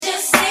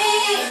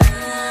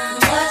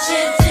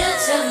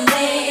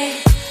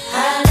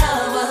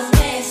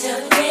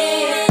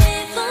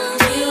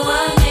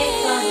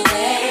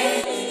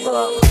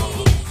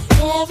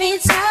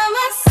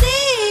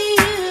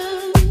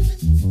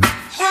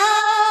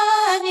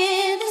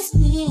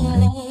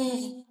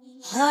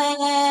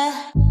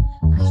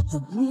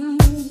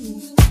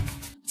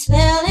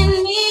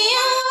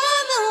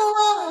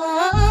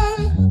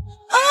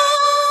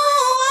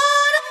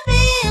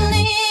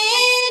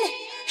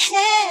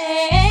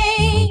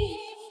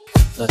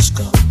Let's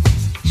go.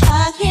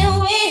 I can't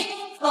wait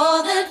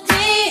for the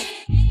day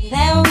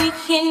that we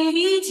can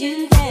be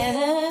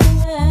together.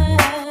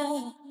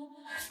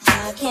 I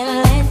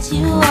can't let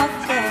you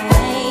walk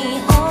away.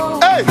 Oh,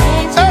 Hey,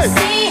 can't hey, you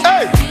see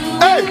hey, you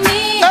hey, and me?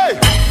 hey.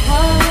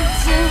 Want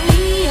to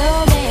be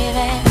your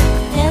baby.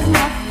 There's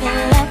nothing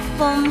left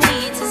for me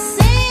to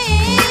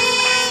see.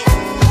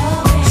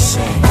 Oh,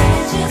 baby,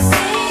 can't you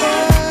see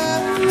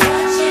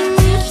what you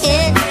do to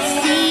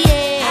me?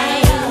 I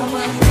love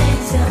what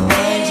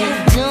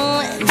you're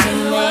doing to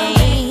me.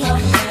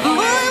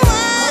 Boy,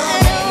 why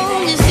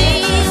don't you see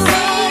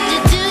what you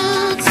do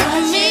to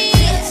me?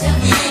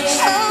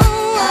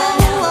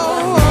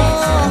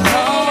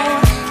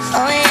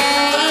 Oh, yeah.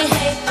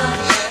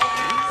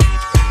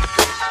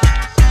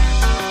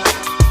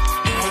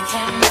 I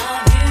can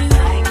love you.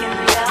 I can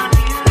love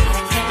you. I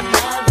can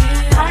love you.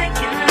 I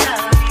can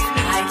love you.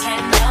 I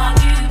can love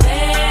you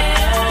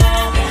better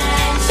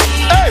than she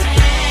Hey.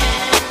 can.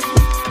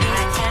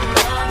 I can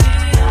love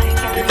you. I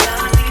can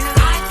love you.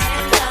 I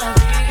can love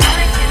you.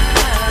 I can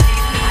love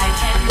you. I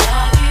can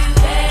love you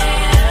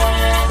better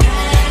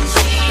than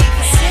she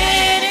can.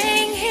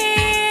 Sitting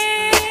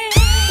here,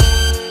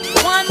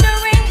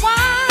 wondering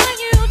why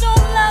you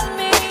don't love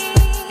me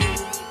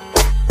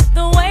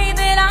the way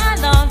that I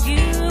love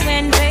you,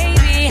 and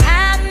baby,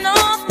 have no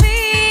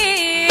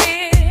fear,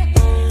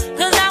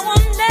 'cause I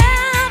will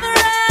never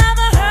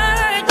ever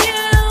hurt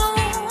you,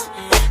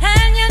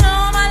 and you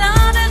know my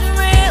love is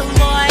real,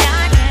 boy.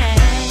 I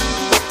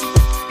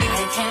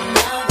can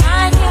love you,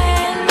 I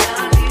can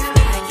love you,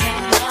 I can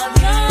love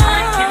you,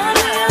 I can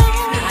love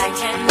you, I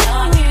can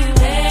love you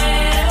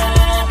better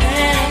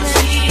than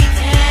she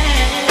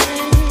can.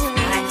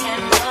 I can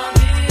love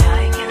you,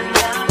 I can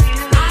love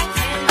you, I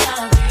can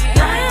love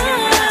you,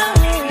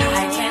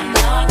 I can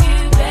love you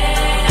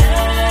better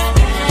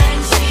than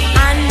she can.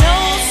 I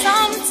know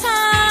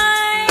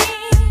sometimes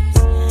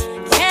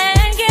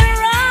can get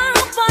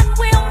rough, but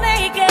we'll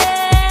make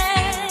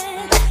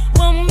it.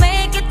 We'll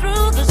make it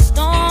through the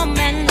storm,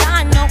 and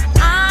I know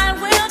I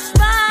will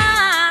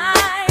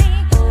try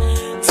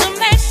to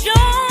make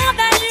sure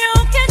that you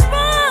can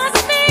trust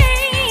me.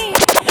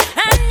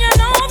 And you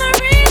know the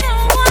reason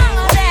why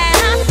that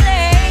I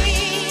say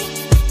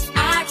I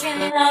can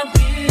love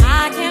you.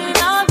 I can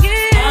love you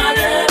a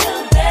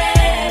little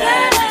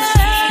better than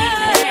she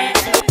can.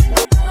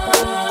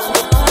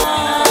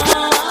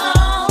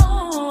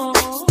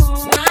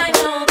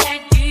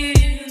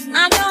 I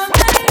know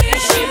that you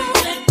wish you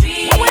could be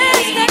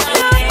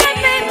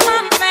my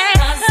man,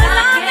 'cause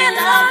I can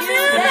love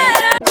you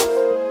better.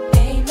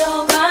 Ain't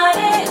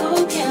nobody who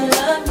can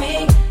love me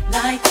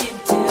like you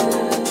do.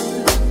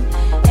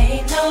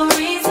 Ain't no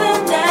reason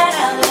that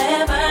I'll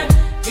ever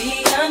be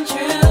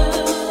untrue.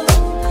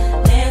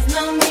 There's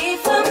no need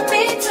for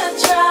me to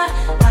try.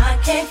 I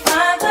can't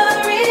find the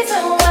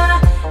reason why.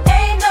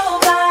 Ain't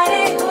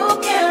nobody who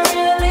can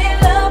really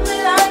love me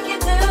like you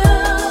do.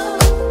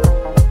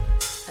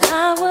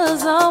 I was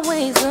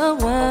always the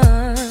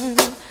one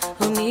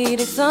who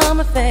needed some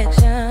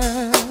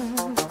affection.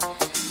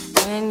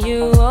 When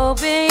you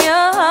open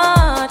your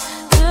heart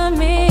to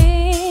me,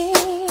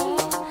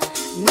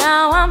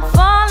 now I'm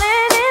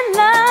falling in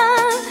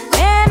love,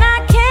 and I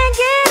can't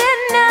get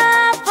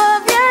enough of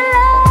your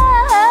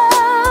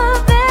love.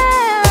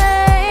 There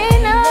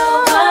ain't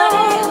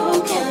nobody who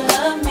can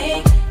love me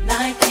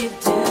like you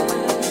do.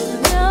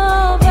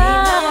 Nobody.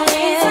 Ain't no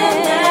reason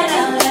that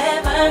I'll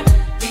ever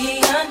be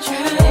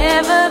untrue.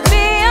 Ever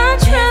be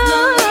untrue. There's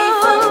no need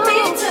for me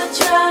to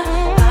try.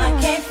 I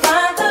can't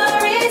find the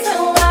reason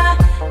why.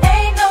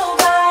 Ain't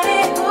nobody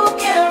who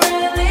can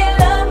really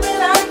love me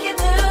like you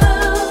do.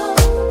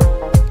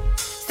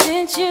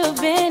 Since you've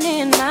been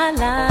in my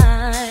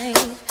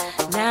life,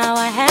 now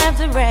I have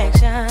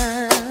direction,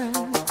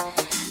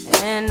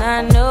 and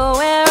I know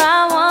where I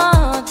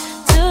want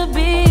to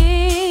be.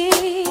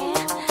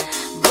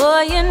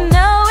 Boy, you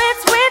know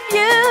it's with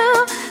you,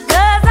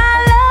 'cause I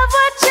love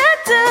what you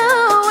do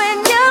when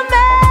you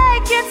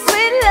make it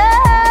sweet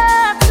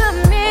love to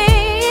me.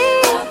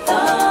 I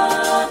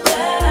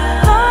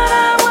thought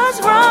I was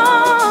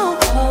wrong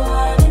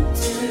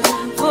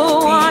for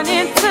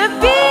wanting to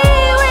be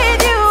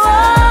with you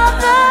all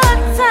the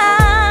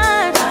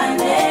time.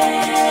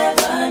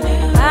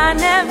 I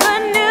never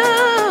knew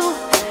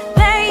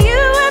that you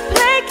would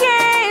play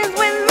games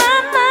with my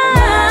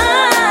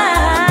mind.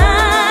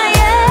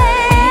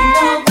 Yeah. Ain't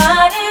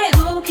nobody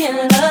who can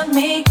love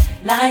me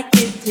like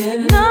you do.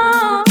 No.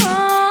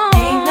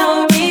 Ain't no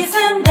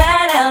reason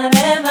that I'll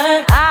ever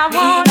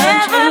be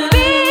untrue.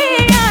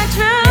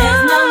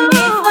 There's no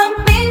need for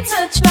me to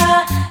try.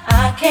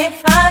 I can't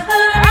find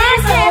the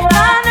reason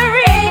why.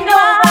 Ain't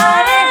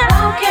nobody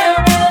who can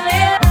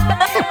really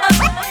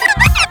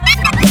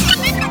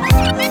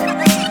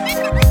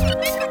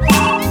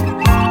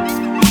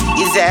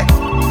Is that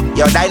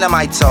your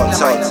dynamite soul?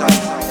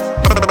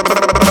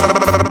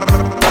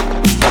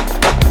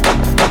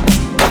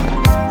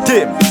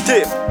 Dip,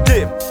 dip,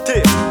 dip,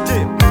 dip,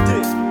 dip,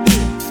 dip,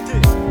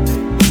 dip,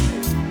 dip.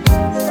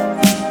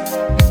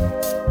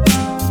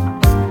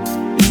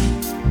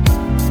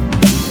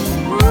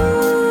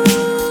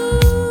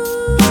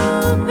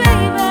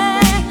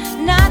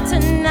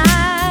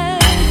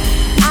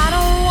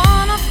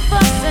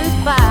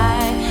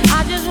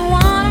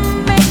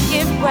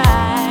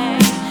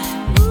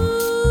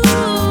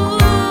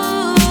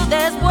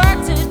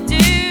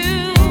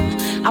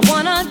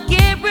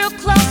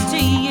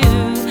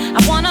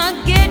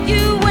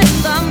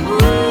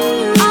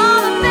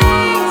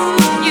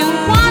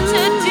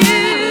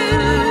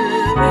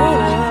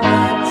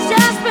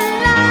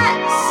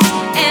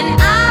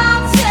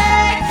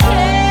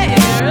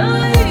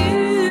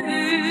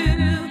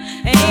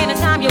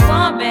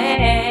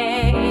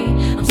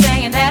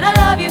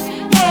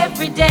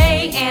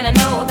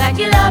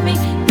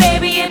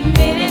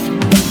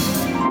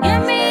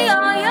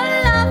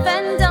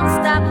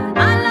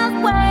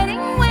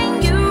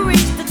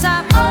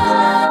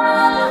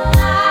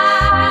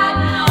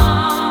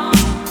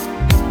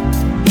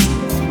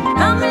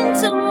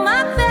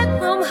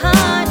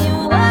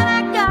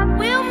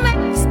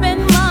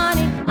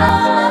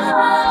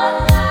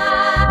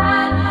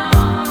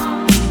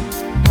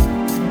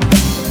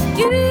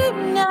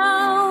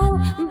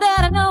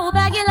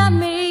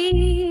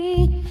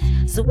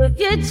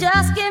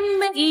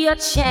 me a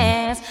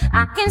chance,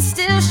 I can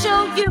still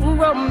show you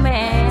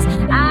romance.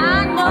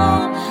 I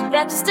know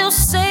that you still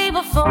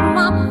savor for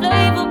my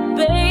flavor,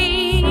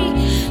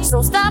 babe.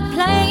 So stop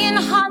playing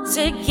hard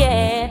to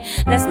get.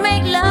 Let's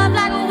make love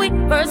like we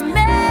first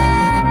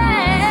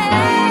met.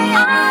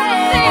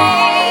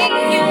 Everything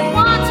you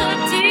want to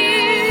do,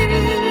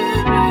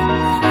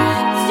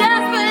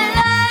 just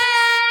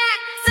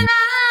relax and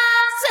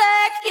I'll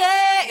take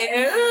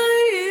care of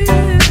you.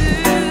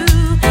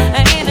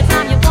 And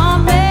anytime you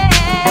want me,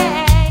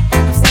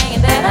 I'm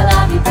saying that I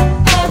love you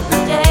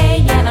every day,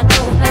 and I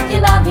know that you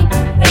love me,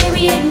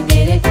 baby, and you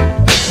did it.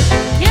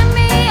 Give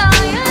me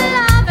all your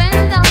love and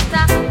don't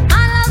stop.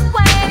 I love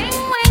waiting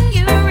when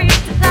you reach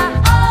the top.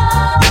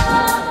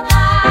 All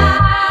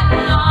night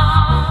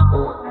long.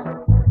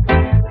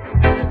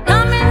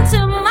 Come into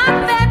my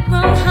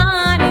bedroom,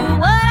 honey.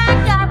 What I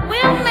got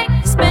will make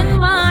you spend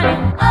money.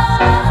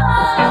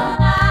 All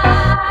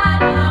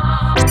night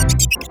long.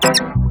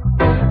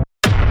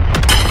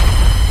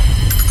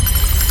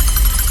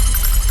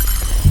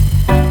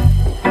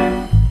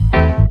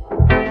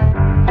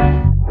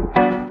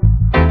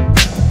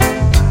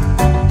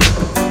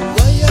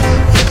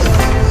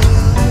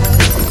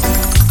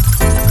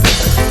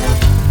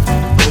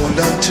 Hold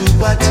on to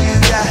what you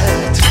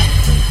got.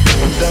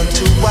 Hold on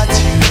to what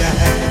you got.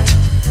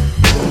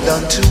 Hold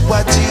on to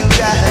what you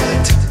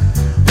got.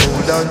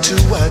 Hold on to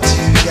what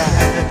you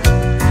got.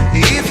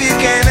 If you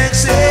can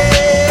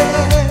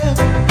accept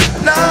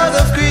lot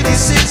of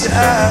criticism,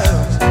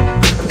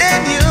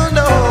 then you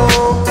know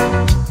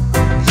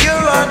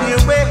you're on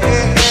your way.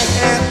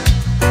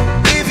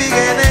 If you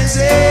can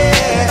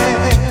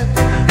accept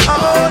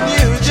on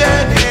your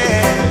journey,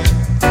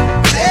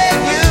 then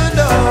you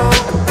know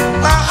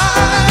my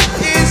heart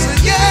is a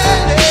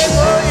yearning,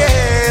 oh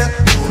yeah.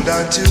 Hold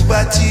on to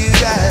what you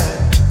got.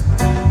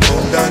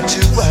 Hold on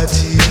to what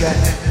you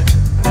got.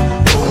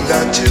 Hold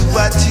on to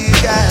what you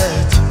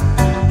got.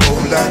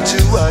 Hold on to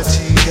what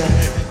you got.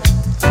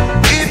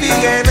 If you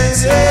can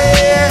say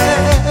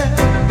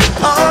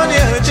on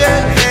your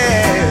journey,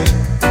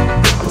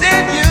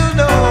 then you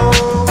know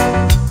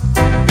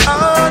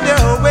on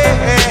your way.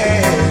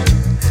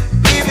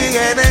 If you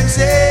can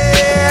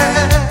say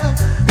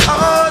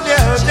on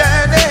your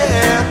journey,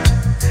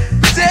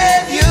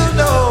 then you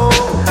know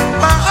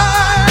my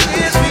heart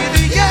is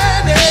really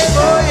yearning,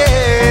 oh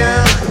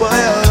yeah. Boy,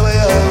 oh, boy,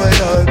 oh, boy,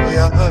 oh, boy,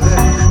 oh.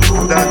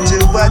 Hold on to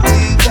what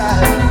you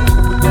got.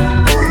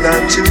 Hold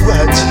on to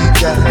what you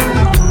got.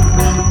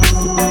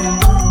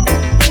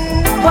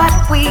 What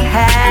we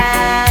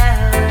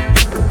have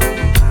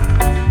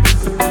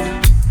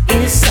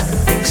is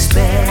something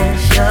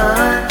special.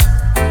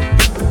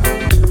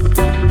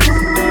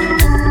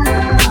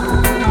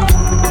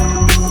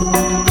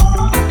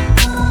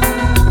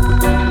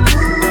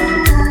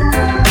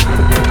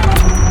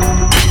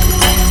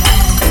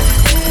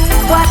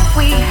 What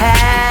we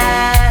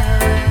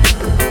have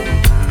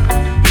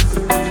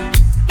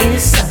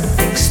is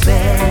something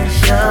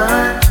special.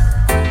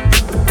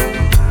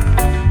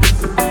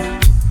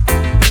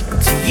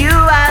 To you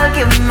I'll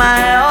give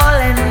my all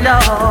and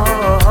all.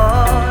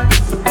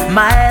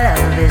 My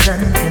love is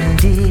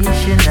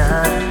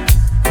unconditional.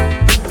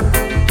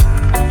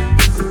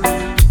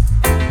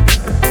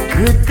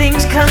 Good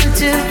things come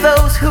to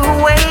those who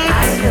wait.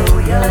 I know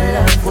your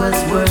love was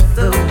worth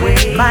the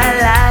wait. My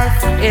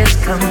life is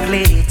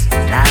complete.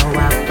 Now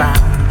I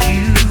found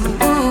you.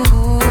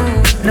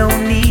 No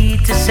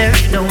need to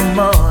search no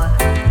more.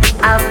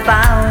 I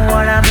found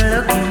what I'm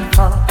looking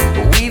for.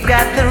 We've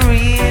got the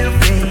real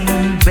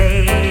thing,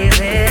 baby.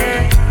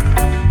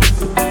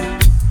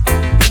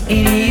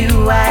 In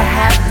you I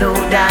have no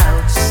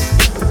doubts.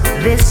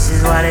 This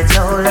is what it's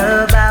all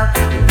about.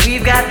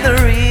 We've got the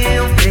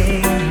real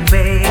thing,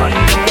 baby.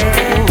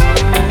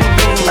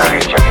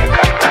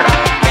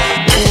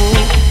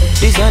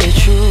 This are the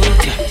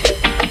truth, yeah.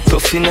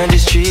 Tough inna the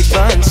street,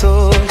 born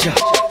soldier.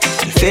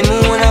 If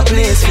anyone a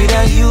place with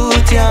a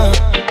youth, yeah.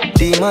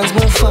 Demons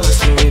move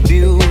fast, we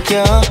rebuke,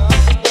 yeah.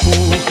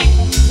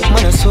 Ooh,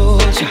 man a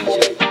soldier.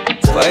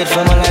 Fight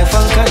for my life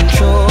and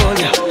control,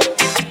 yeah.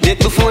 Yet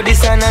before the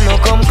sun I no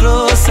come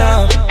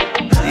closer.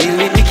 Deal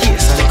with the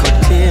case and cut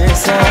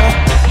closer.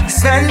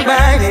 Stand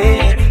by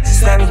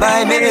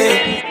me,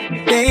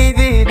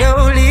 baby,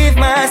 don't leave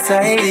my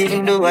side.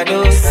 Even though I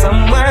know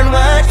someone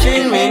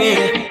watching me,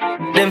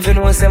 them fi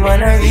know some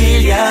man a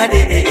real yard.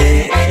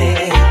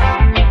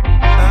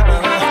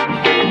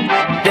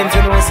 Them fi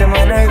know some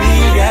man a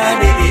real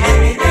yard.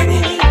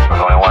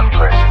 There's only one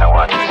person I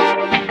want to see.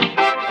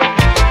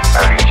 A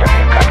real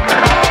Jamaican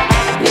girl.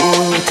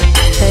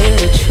 Tell you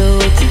the truth.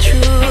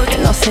 You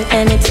know, say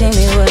anything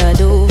me what I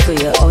do for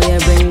you. Oh, you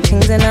bring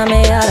things in on me,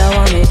 all I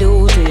want me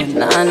do to you.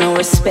 Nah, no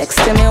respect,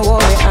 still me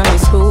worry and me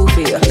screw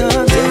for you.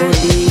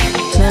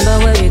 Remember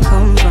where we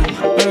come from.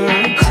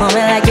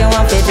 Coming like you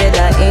want to dead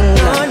at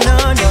England.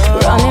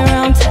 Running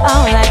around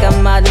town like a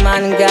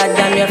madman.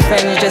 Goddamn, your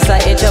friends just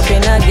like itch up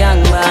in a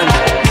gang bang.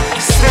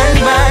 Stand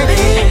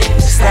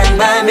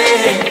by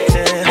me,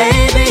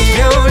 baby,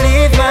 don't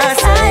leave my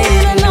side.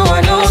 Even though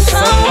I know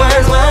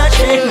someone's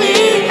watching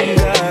me.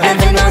 Them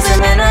fi know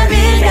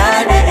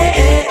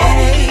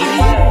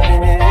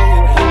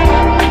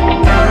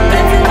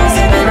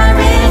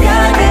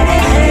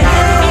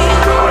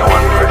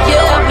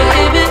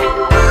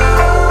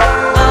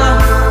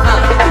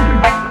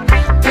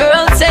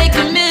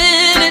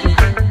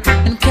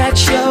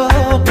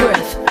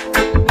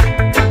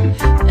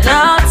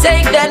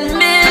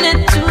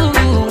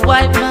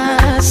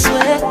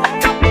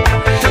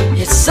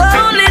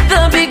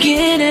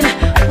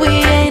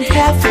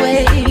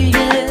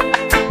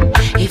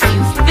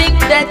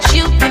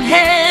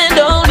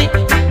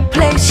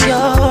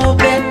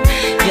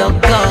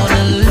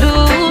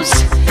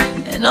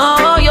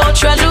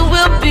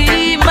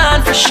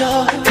for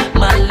sure.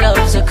 My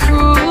love's a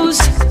cruise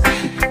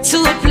to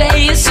a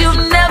place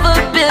you've never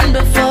been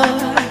before.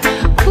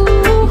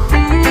 Ooh,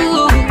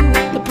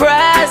 the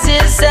prize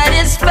is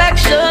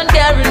satisfaction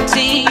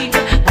guaranteed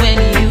when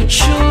you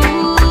choose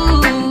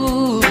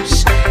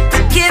to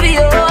give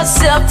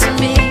yourself to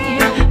me.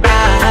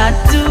 I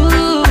do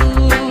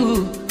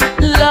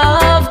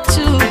love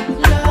to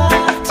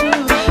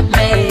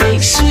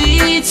make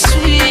sweet,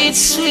 sweet,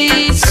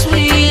 sweet,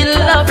 sweet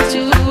love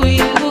to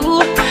you.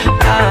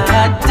 I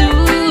do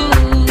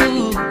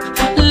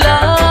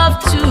love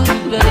to,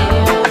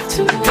 babe,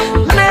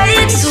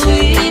 make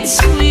sweet,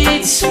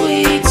 sweet,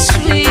 sweet,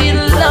 sweet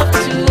love to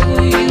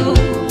you.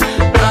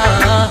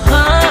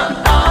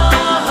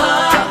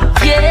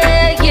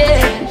 Yeah, yeah,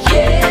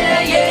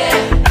 yeah,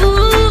 yeah.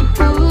 Ooh,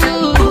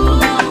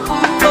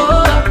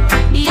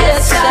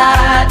 yes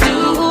I do.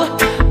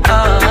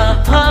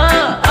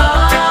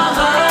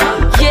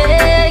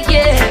 Yeah,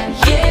 yeah,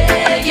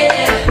 yeah,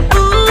 yeah.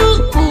 Ooh,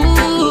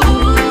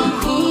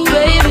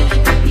 baby,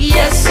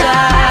 yes I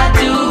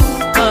do.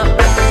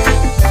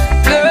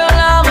 Girl,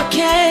 I'm a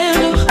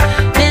candle,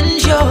 and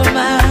you're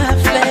my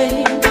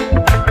flame.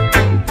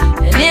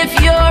 And if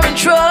you're in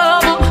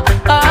trouble,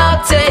 I'll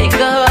take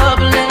the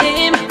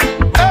blame.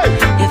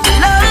 If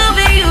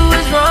loving you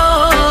is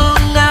wrong,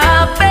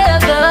 I'll bear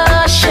the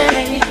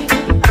shame.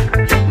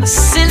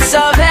 Since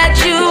I've had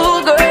you,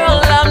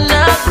 girl, I've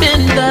not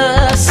been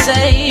the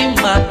same.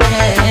 I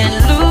can't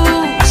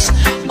lose.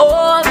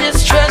 All this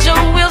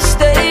treasure will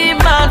stay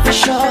mine for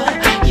sure.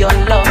 Your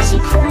love's a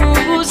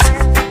cruise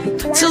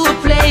to a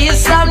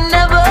place I've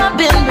never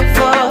been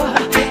before.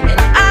 And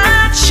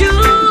I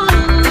choose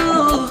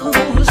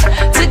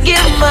to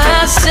give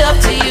myself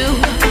to you.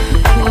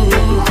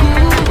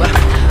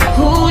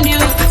 Who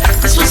knew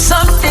this was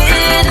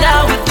something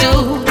I would do?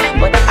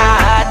 But I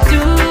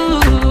do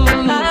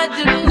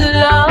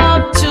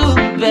love to,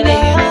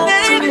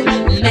 baby,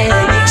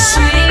 make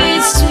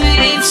sweet,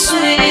 sweet,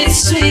 sweet,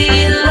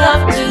 sweet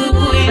love to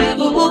you.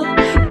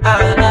 I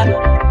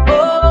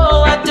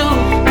do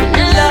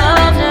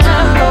love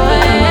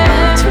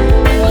to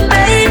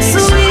make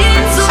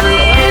sweet,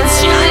 sweet,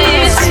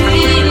 sweet,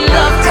 sweet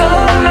love to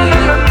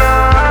you.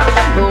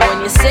 But when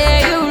you say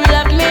you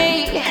love me,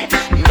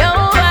 know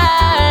I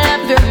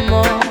love you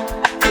more.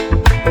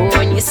 But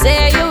when you say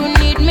you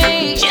need me,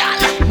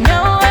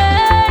 know I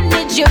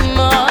need you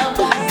more.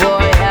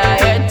 Boy, I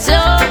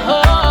adore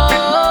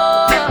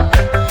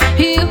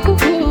you.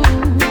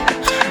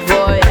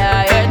 Boy, I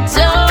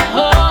adore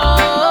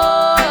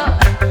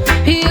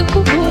you.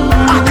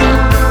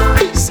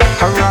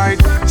 Alright,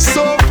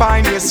 so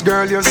fine, yes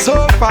girl, you're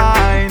so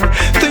fine.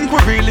 Think we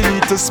really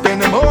need to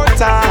spend more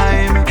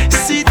time.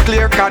 See it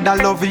clear, cause I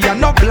love you, you're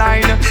not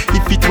blind.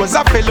 If it was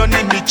a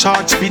felony, me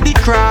charge for the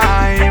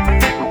crime.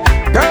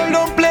 Girl,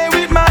 don't play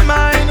with my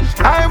mind.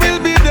 I will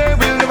be there,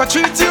 will never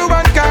treat you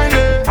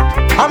unkindly.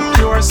 I'm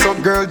yours, so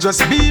girl,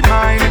 just be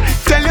mine.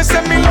 Tell you,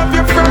 say me love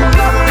you from a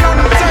long,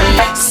 long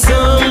time.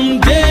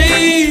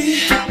 Someday,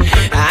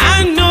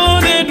 I know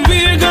that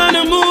we're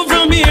gonna move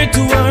from here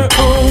to our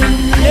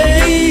own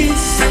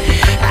place.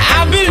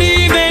 I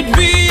believe that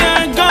we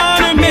are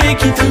gonna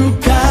make it through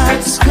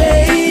God's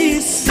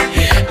grace.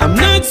 I'm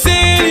not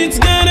saying it's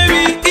gonna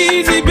be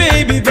easy,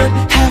 baby, but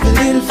have a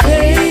little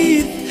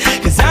faith,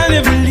 'cause I'll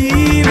never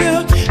leave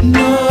you,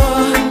 no.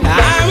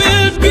 I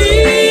will be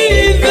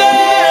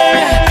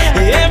there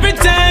every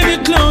time you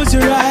close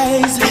your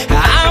eyes.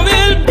 I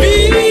will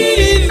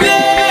be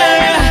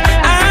there.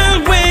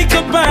 I'll wake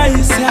up by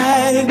your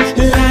side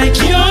like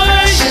your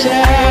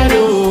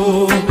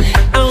shadow.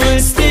 I will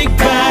stick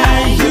by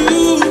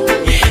you,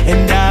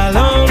 and I'll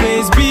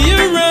always be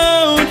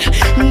around.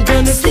 I'm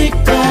gonna stick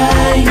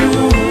by you.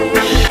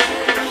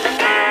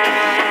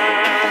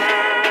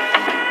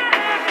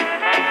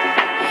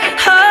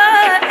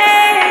 Oh,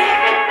 hey,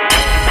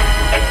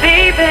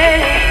 baby,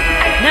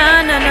 no,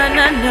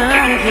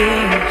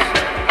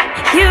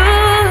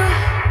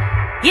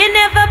 you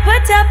never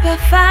put up a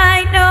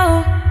fight,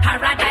 no.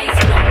 Paradise,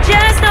 no.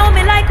 Just know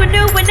me like we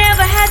knew, we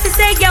never had to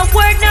say your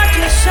word, not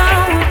your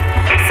song.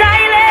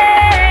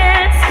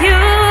 Silence,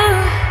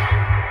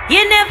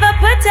 you never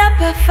put up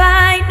a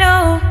fight,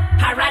 no.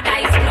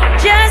 Paradise, no.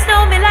 Just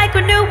know me like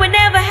we knew, we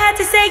never had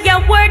to say your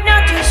word,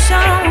 not your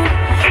song.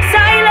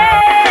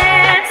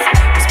 Silence,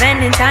 we're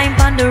spending time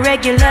on the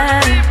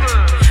regular.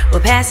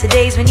 We'll pass the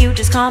days when you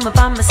just call me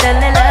on my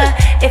cellular.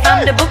 If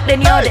I'm the book,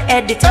 then you're the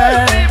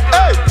editor.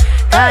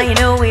 Cause you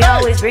know we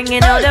always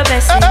bringing all the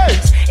best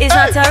things. It's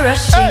not a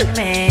rushing,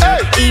 man.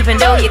 Even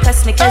though you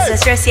cuss me cause I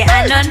stress you,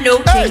 I'm not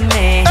noting,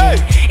 man.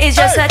 It's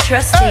just a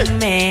trusting,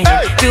 man.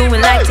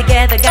 Doing life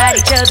together, got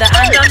each other,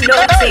 I'm not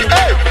noting.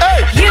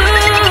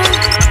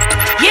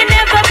 You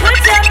never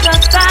put up a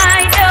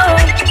fight, no.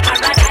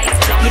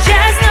 You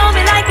just know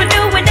me like we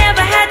knew, we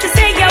never had to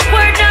say your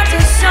word, not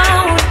to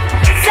sound.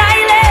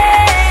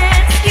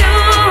 Silence, you,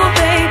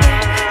 baby.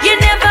 You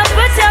never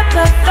put up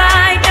a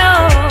fight, no.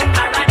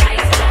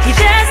 You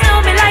just know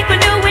me like we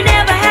knew, we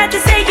never had to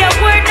say your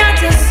word, not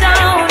to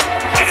sound.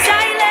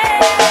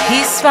 Silence.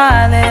 He's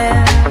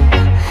smiling,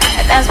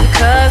 and that's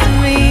because of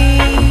me.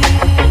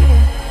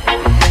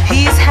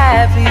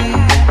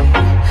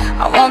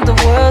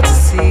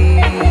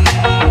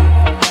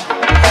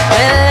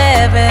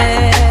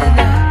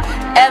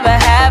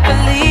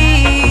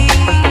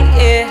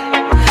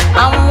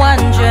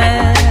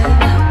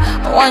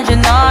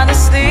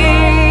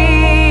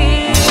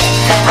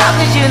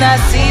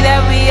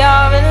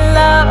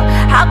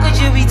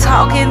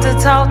 talking to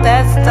talk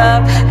that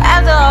stuff.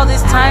 After all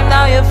this time,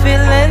 now you're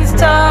feeling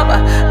stuck.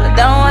 But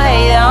don't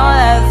hate on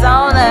us,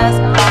 on us.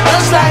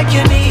 Looks like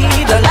you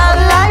need a lot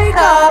like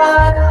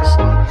us.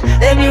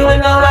 Then you will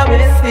know how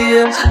it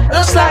feels.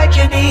 Looks like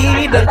you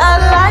need a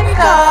lot like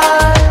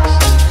us.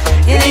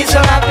 You need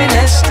some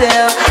happiness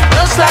still.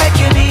 Looks like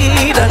you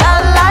need a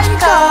lot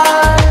like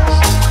us.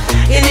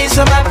 You need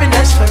some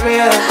happiness for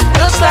real.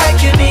 Looks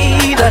like you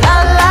need a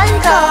lot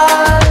like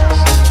us.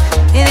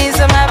 You need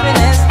some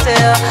happiness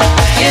still.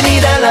 You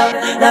need a love,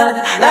 love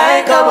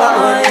like our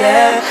own,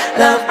 yeah.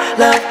 Love,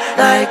 love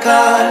like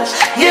us.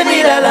 You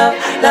need a love,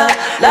 love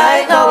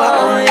like our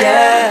own,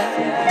 yeah.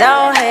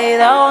 Don't hate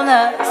on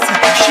us.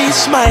 She's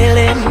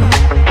smiling,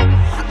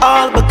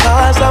 all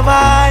because of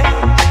I,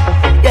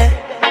 yeah.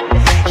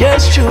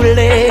 Yours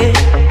truly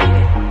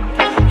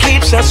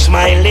keeps us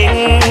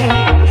smiling.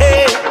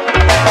 Hey,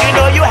 you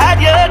know you had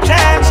your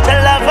chance to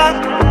love her.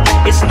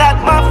 It's not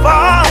my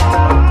fault.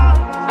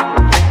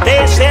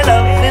 They say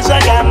love is a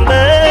gamble.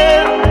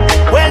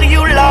 Well,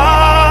 you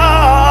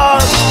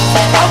lost.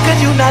 How could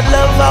you not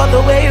love all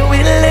the way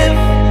we live?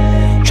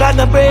 Trying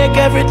to break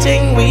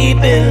everything we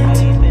built.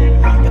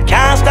 You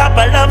can't stop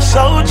a love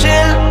so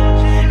chill.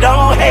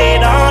 Don't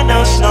hate on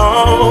us,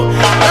 no.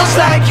 Looks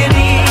like you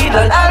need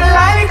a lot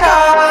like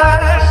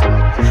us.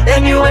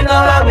 Then you will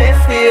know how it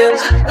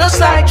feels. Looks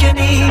like you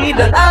need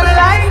a lot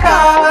like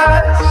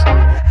us.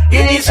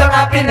 You need some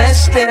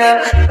happiness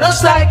still.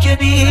 Looks like you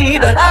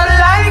need a lot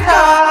like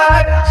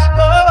us.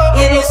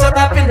 You need some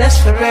happiness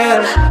for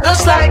real.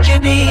 Looks like you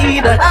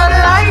need a lot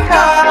like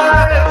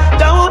us.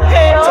 Don't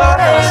hate on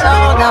us, no.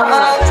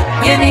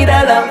 You need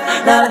a love,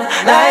 love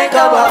like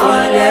our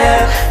own,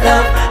 yeah.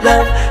 Love,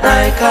 love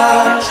like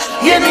us.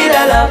 You need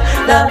a love,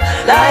 love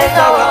like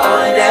our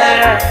own,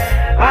 yeah.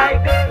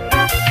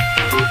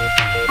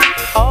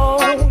 Oh,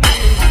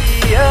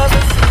 the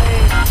other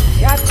side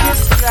got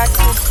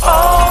distracted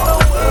all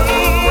the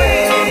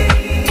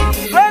way.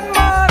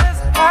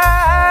 Grandmother's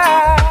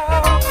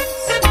house,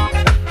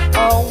 a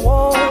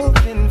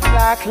wolf in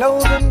fly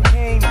clothing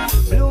came,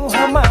 blew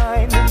her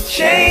mind and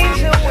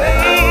changed her way.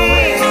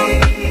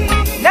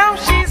 Now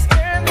she's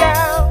turned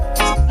out,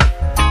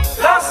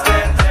 lost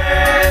and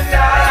turned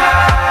out,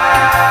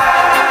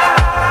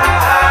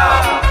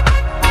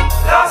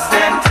 lost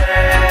and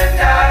turned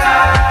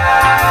out.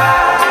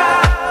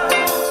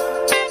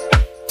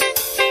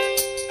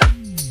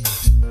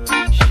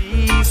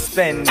 She's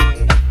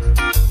spending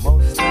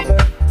most of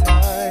her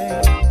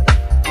time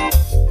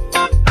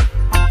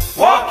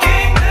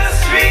walking the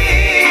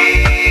street.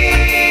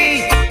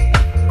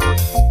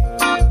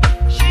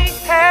 She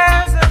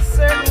has a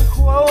certain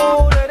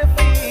quota to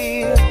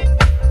fill.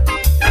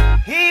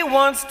 He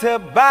wants to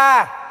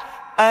buy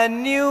a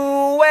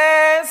new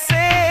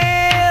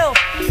Westsail.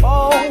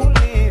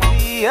 Only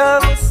the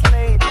other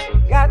slave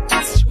got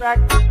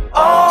distracted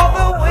all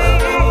the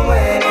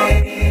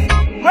way.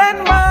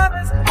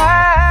 Grandmother's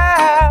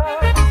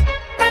house,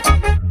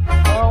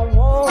 a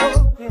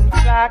wolf in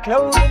fly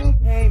clothing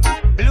came,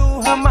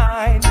 blew her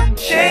mind and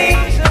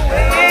changed her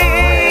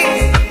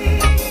ways.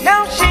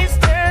 Now she's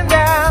turned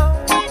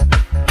out,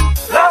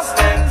 lost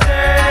and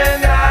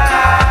turned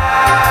out,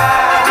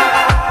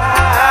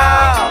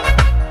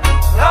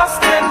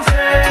 lost and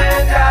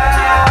turned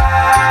out.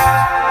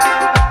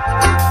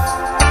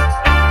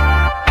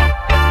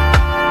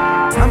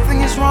 Something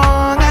is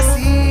wrong, I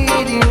see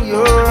it in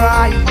your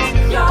eyes.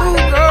 Ooh,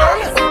 girl,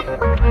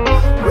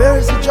 where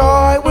is the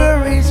joy?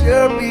 Where is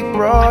your big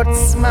broad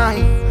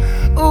smile?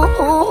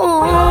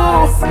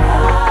 Ooh,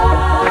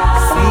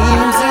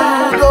 seems you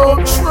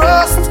don't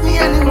trust me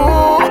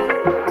anymore.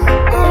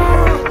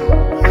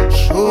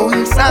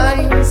 Showing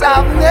signs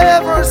I've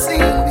never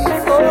seen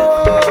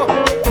before.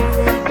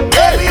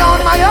 Maybe on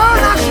my own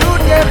I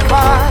should get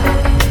by.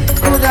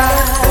 Could I?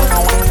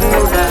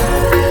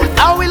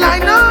 How will I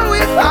know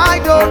if I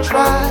don't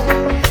try?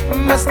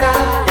 Must I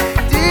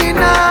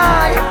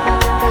deny?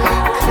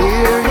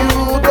 Clear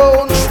you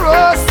don't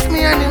trust me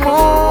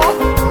anymore.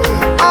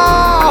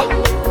 Oh,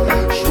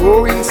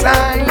 showing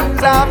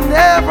signs I've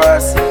never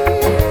seen.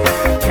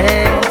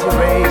 Can't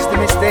erase the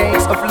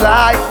mistakes of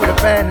life with a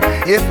pen.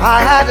 If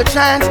I had a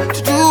chance to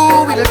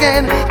do it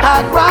again,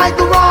 I'd right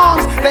the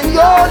wrongs. Then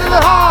your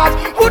little heart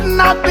would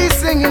not be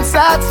singing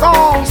sad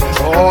songs.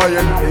 Joy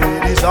and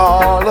pain is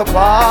all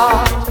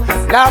apart.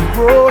 Love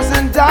grows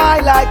and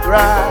die like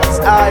grass.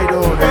 I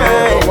don't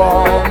ever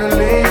wanna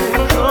live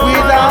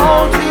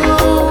without you.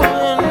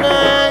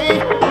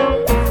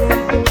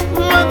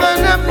 More than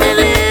a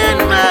million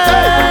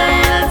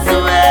miles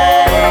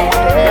away.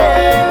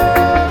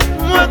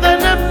 More than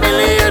a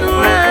million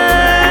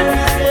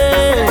miles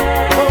away.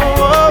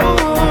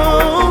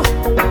 Oh,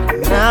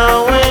 now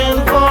and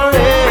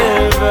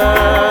forever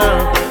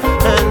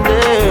and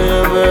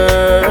ever.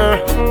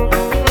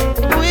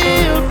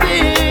 We'll be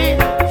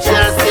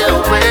just you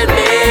and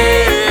me,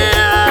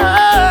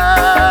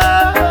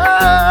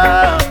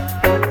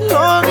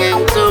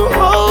 longing to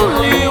hold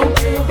you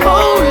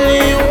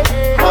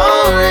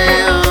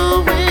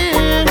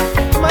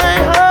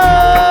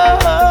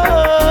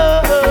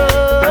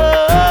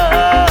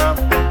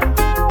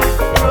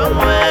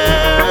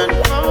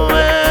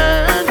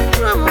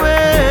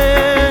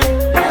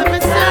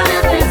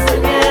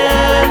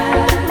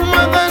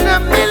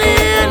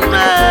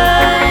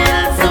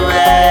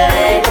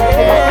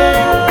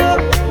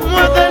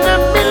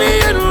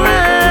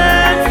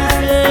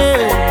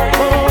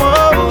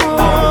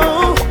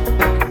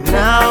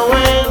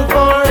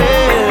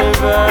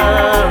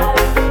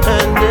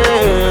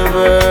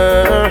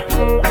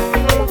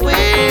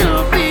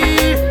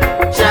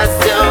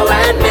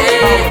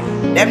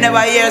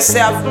never hear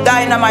yourself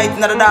dynamite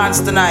in the dance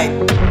tonight.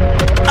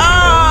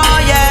 Oh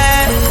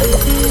yeah.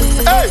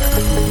 Hey,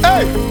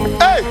 hey,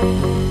 hey.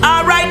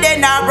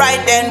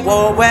 Alright then,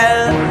 whoa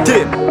well.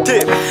 Tip.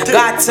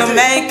 Got to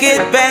make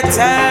it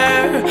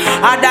better.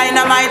 A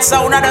dynamite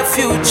sound of the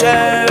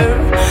future.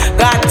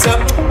 Got to,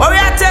 what we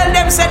are tell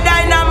them say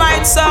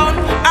dynamite sound.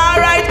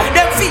 Alright,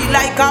 them feel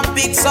like a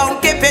big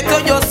sound. Keep it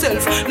to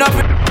yourself. No.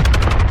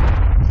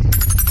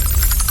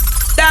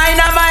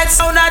 Dynamite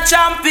sound a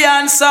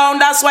champion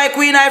sound. That's why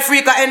Queen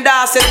Africa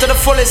endorse it to the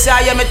fullest. Yeah,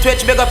 hear me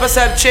twitch, big up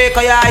yourself,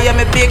 Shaker. Yeah, hear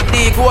me big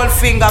dick, whole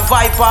finger,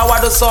 Viper.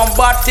 What do some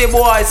batty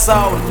boy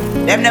sound?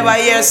 Them never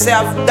hear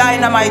yourself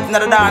dynamite in the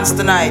dance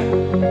tonight.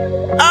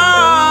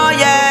 Oh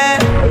yeah.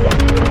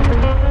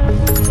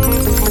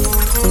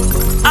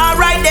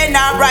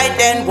 Alright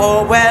then,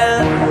 whoa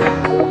well.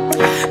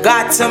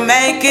 Got to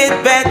make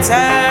it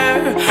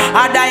better.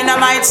 A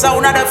dynamite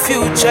sound of the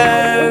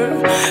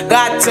future.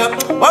 Got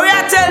to, what we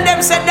are tell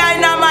them say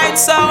dynamite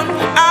sound.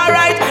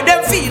 Alright,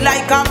 them feel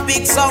like a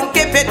big sound.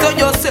 Keep it to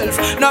yourself.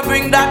 Now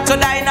bring that to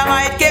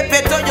dynamite. Keep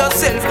it to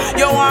yourself.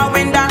 You want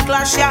win that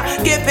clash, yeah.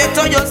 Keep it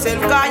to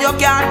yourself. Cause you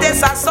can't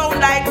test a sound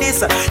like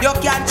this. You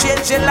can't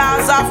change the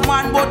laws of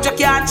man, but you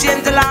can't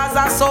change the laws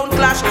of sound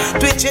clash.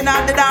 Twitching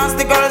at the dance,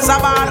 the girls are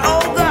bad.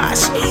 Oh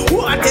gosh,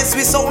 what is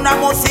we sound? I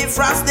must say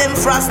frost them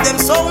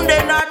sound,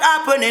 they not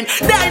happening.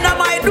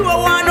 Dynamite do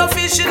want no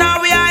fish in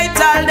our eye.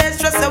 Tell them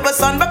stress of a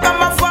son, become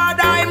my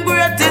father, I'm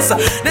greatest.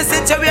 The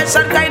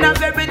situation kind of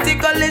very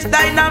ticklish.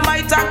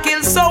 Dynamite a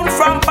kill sound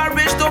from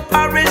parish to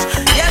parish.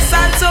 Yes,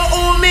 and to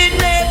whom it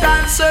may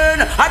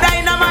concern. A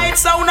dynamite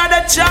sound of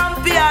the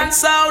champion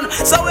sound.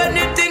 So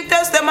anything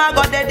test them, I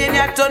got dead in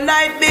here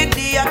tonight. Big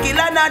D, I kill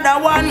another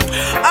one.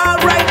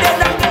 Alright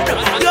then again,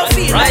 you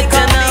feel right like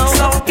a big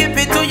sound. Keep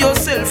it to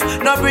yourself.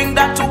 Now bring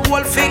that to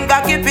whole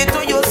finger, keep it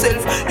to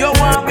yourself. You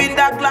want win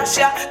that clash,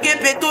 yeah,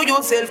 keep it to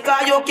yourself.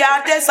 Cause you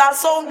can't test a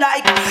sound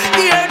like.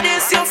 Hear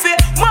this, you feel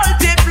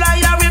multiply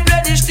and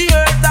replenish the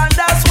earth. And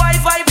that's why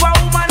five a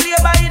woman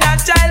labor in a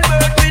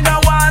childbirth. We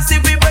don't want to see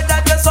we better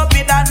dress up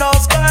in a no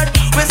skirt.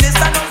 We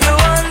sister don't you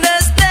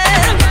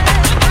understand.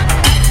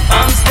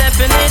 I'm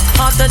stepping it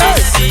hotter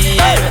this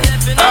year.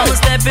 I'm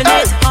stepping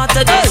it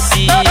hotter this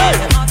year.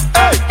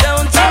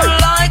 Don't you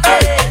like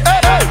it?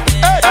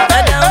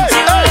 Don't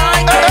you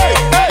like it?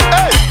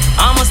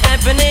 I'm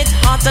stepping it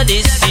hotter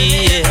this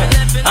year.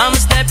 I'm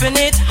stepping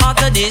it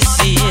hotter this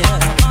year.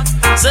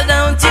 So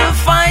don't you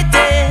fight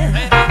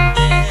it.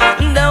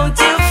 Don't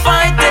you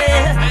fight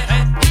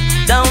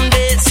it. Down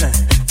this,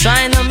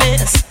 trying to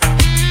miss.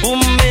 Who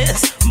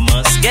miss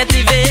must get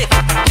evict.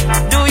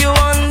 Do you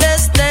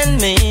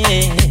understand me?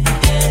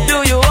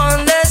 Do you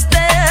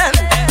understand?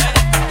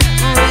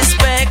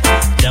 Respect,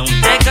 don't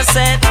take a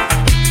set.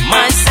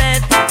 My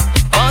set,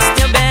 bust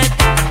your bet.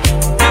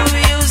 Do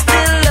you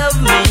still love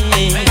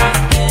me?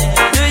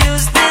 Do you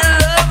still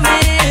love me?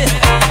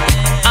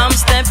 I'm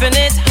stepping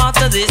it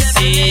hotter this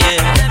year.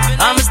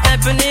 I'm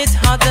stepping it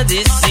hotter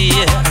this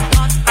year.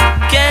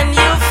 Can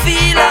you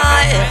feel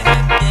it?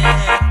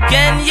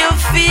 Can you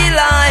feel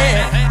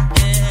it?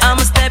 I'm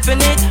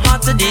stepping it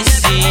hotter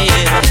this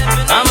year.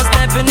 I'm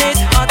stepping it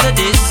hotter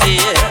this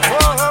year.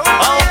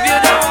 Hope you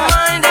don't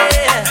mind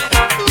it.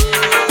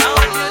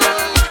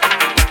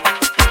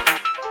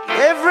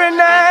 Every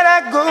night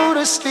I go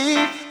to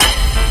sleep,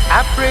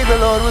 I pray the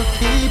Lord will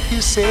keep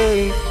you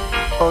safe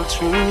all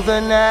through the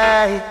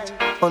night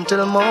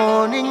until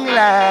morning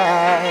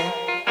light.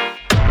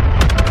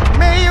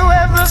 May you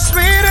have the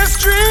sweetest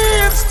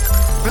dreams,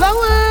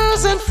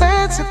 flowers and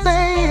fancy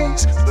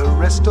things the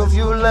rest of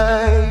your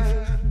life.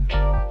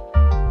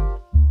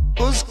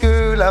 'Cause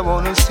girl, I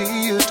wanna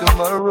see you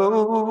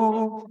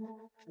tomorrow.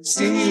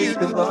 See you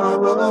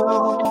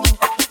tomorrow.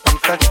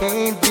 If I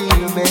can't be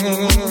your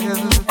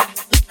man,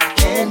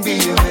 can't be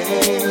your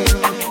man.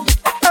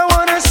 I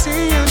wanna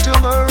see you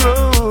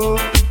tomorrow.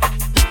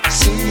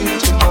 See you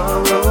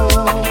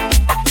tomorrow.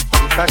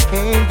 If I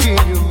can't be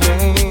your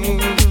man,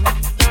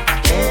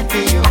 can't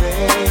be your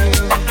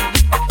man.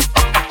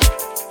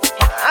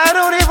 I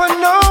don't even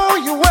know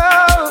you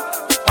well,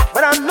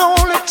 but I know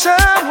only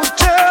time will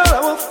tell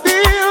how I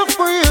feel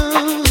for you.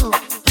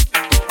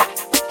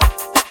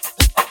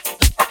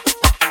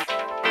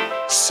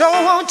 So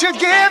won't you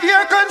give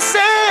your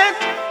consent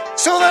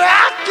so that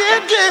I can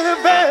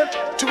give it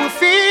to a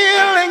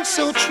feeling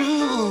so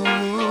true.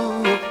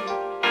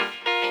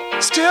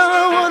 Still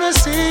I wanna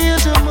see you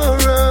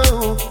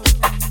tomorrow.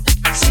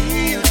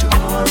 See you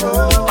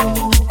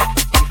tomorrow.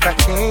 If I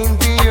can't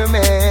be your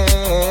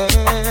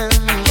man,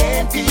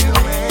 can't be your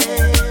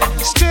man.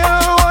 Still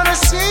I wanna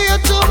see you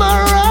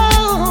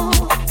tomorrow.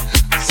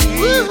 See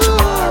you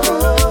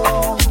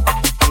tomorrow.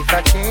 If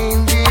I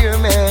can't be your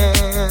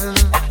man,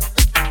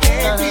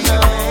 can't be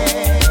your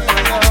man.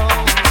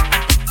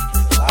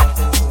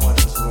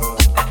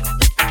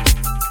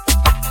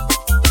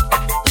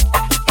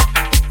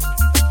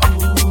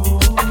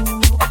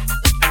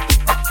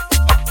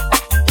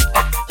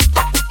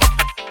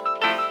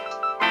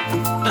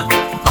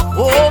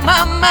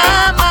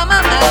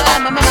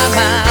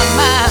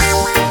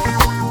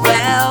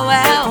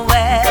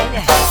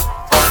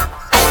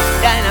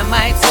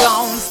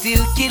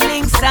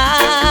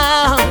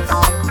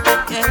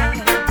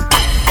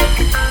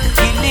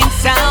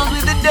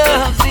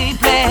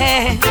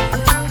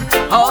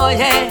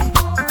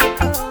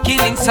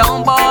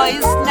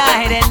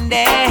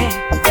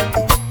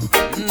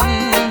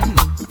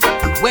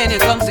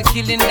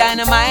 killing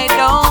dynamite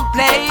don't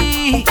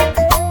play.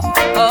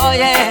 Oh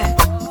yeah,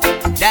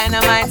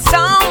 dynamite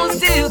sound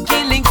still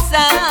killing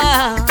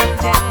sound.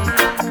 Yeah.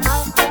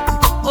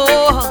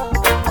 Oh,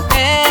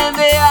 and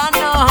they are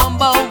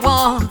number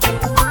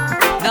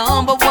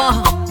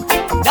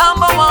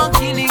one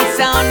killing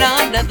sound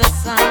under the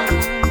sun.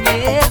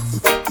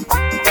 Yes,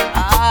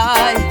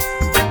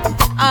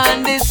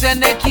 and this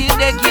and they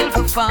kill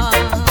for fun.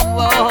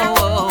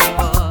 Whoa.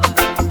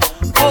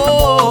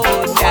 Oh,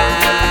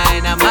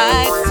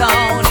 dynamite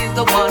sound is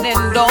the one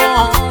and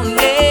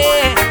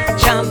only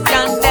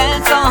champion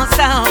dance on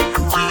sound,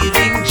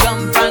 killing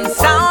jump and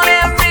sound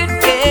every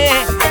day.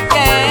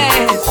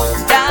 Yes,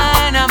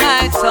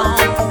 dynamite sound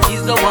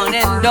is the one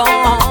and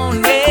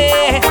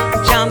only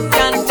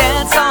champion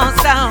dance on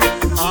sound,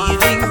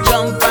 killing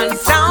jump and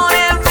sound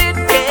every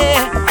day.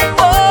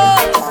 Oh,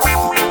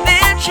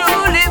 they're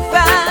truly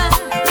fine,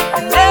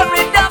 and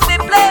every dub they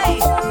play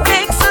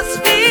makes us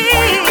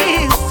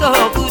feel so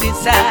good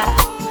inside.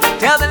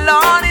 Tell the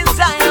Lord in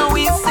Zion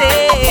we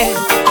say,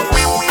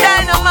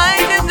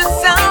 dynamite is the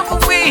sound for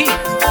we.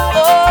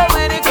 Oh,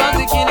 when it comes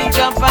to killing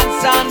jump and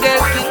sound,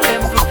 they'll kill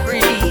them for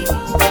free.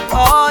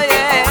 Oh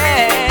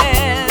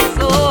yes,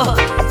 oh,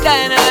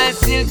 dynamite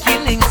still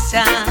killing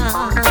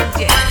sound.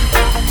 Yeah,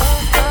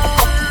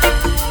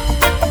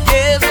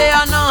 yes, they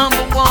are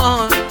number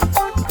one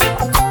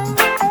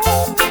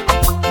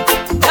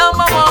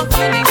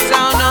killing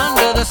sound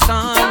under the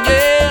sun.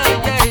 Yeah.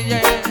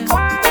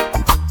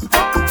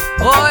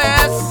 Oh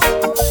yes,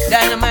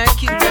 dynamite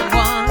kill them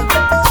one.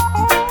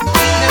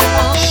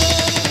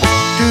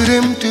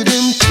 Do-dim,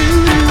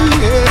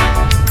 yeah.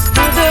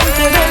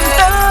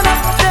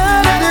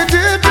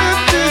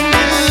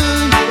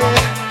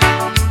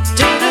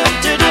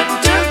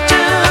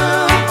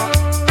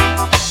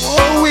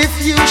 Oh, if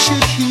you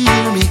should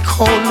hear me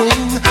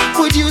calling,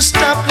 would you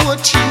stop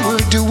what you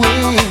were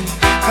doing?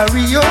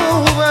 Hurry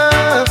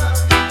over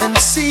and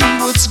see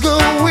what's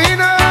going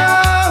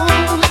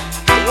on.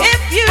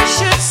 If you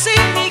should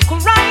see me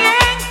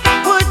crying,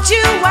 would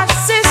you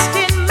assist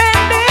in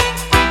mending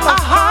a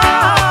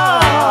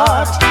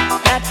heart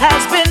that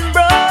has been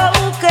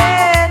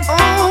broken?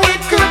 Oh,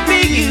 it could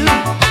be you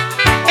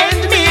And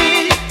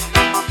me,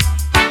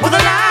 with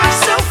a life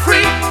so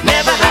free,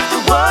 never have to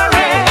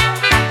worry.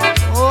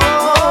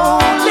 Oh,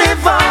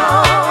 Live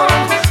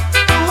on,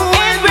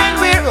 and when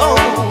we're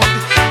old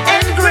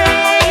and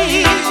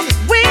gray,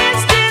 we'll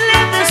still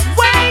live this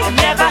way and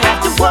never have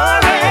to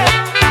worry.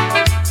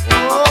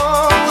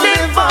 oh,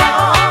 Live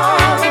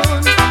on,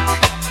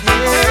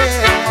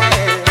 yeah.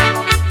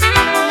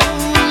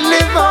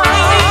 Live on.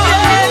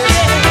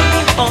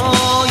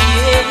 oh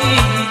yes.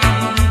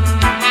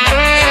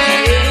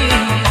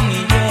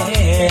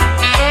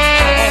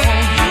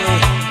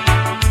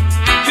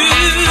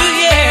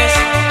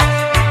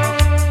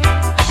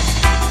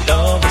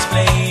 Love has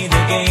played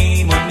the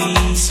game on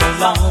me so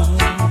long.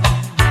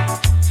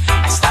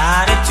 I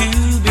started to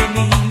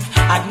believe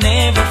I'd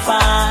never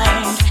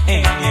find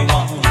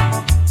anyone.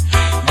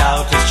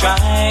 Doubt was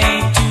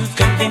trying to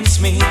convince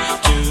me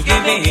to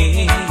give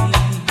in,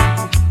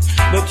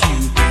 but you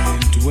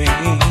didn't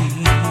win.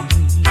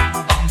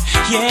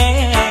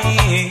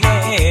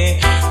 Yeah.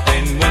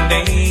 Then one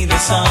day the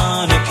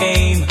sun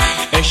came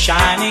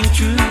shining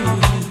through.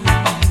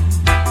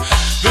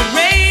 The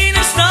rain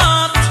has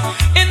stopped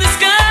and the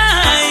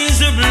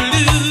skies are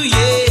blue,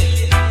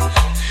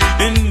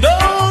 yeah. And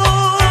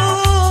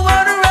oh,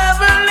 what a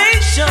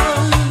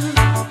revelation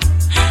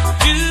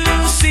to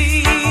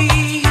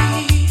see.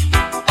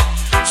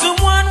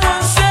 Someone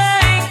was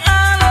saying, I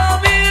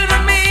love you to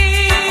me.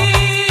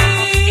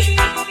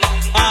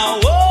 I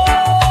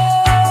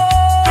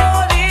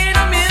wanted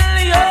a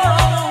million.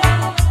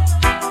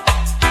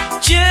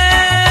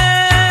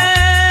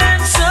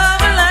 Chance of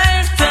a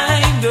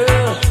lifetime,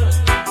 girl.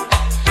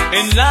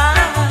 And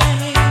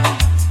life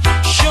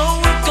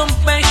showed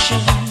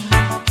compassion,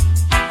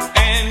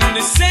 and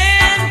they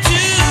sent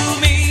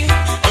to me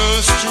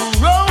a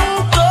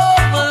stroke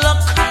of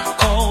luck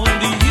called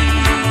you.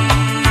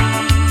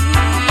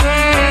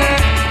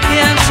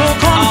 Yeah, I'm so I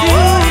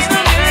confused.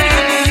 was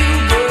needing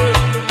you, girl.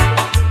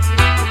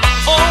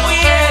 Oh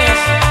yes,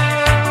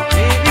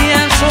 Baby,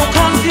 I'm so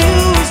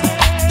confused.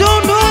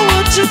 Don't know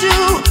what to do.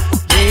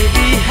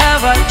 Baby,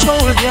 have I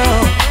told you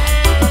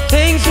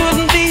things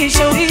wouldn't be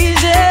so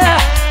easy?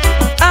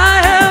 I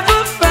have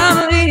a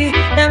family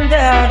and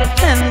they're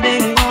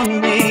depending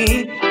on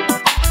me.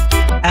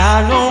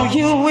 I know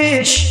you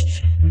wish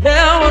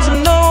there was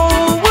no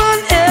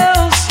one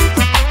else.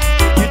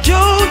 You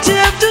don't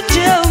have to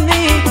tell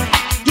me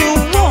you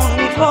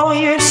want it for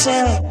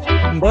yourself,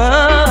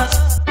 but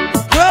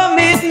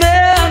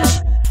commitments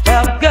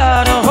have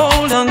got a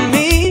hold on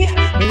me.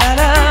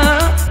 La-la.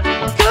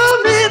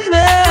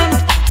 Commitment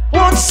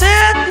won't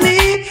set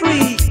me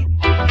free.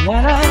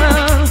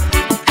 La-la.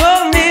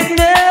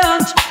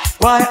 Commitment,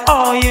 why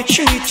are you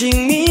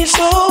treating me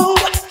so?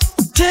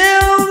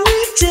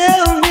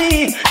 Tell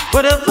me,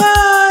 what have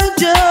I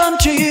done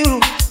to you?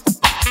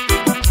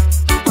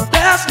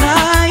 Last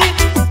night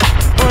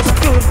was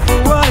good for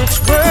what it's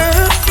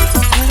worth.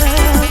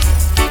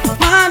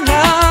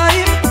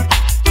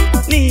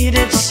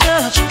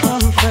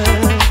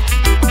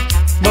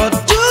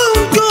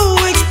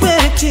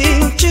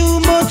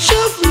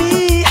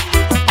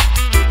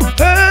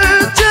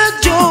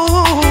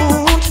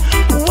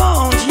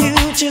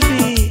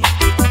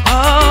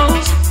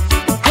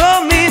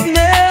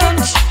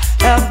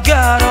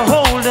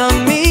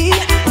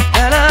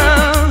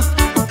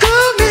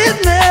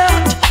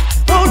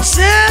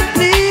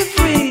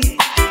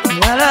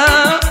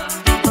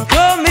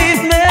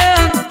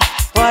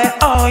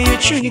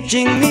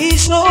 teaching me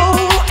so.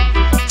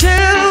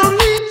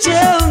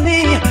 Tell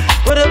me,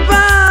 what have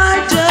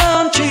I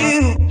done to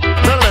you?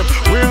 Tell them,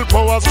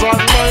 willpower, strong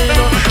mind,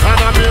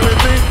 and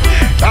ability.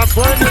 That's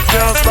when you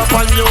can't stop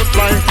a youth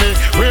like me.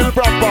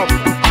 Willpower,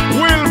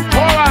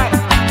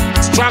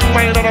 strong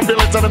mind and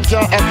ability, them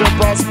can't have your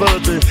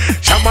prosperity.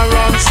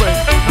 Shamaran say,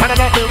 and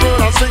not the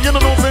word I say, you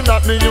know nothing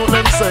that the youth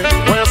them say.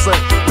 What you say?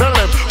 Tell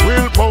them,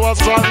 willpower,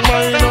 strong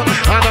mind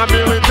and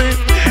ability.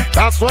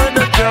 That's when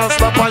they can't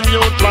stop a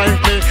youth like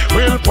me.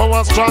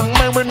 Willpower, strong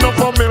mind with no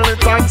for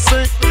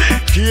militancy.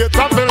 Create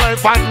up my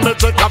life and me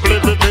check up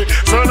liberty.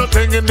 Certain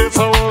thing in this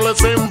world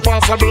is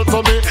impossible to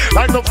me.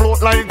 Like the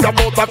float like a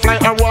butterfly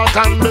and walk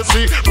on the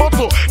sea. But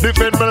to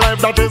defend my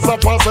life, that is a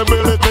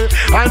possibility.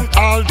 And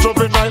all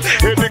juvenile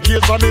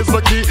education is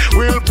the key.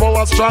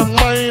 Willpower, strong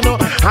mind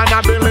and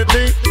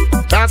ability.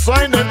 That's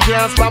why they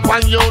can't stop a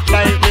youth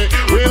like me.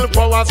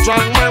 Willpower,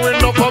 strong mind with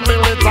no for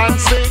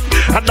militancy.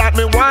 And that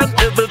me want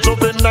every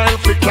juvenile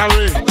to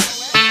carry.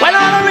 Well,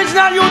 all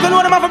original youth and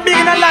know them have a big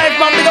in their life,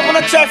 man. Big up on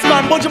the chest,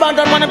 man. Bunch of man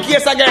got one of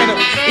case again.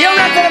 Here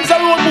we are tell them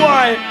some road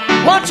boy.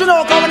 Want you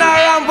know coming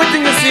around with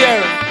things this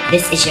year.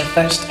 This is your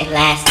first and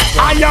last.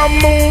 I am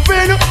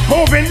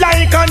moving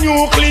like a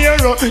nuclear.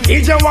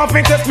 DJ want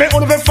to test me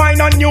on the find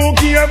a new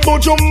gear,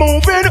 but you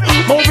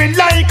moving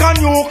like a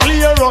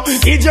nuclear.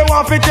 DJ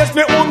want to test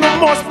me on the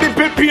must be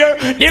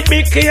prepared. The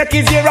big cake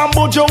is here and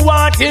but you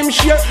want him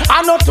share.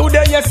 I know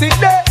today,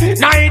 yesterday,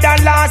 neither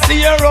last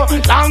year.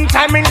 Long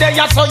time in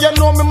there, so you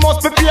know me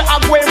must prepare.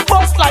 I go and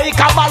bust like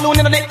a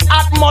balloon in the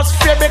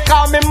atmosphere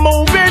because me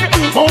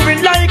moving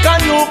like a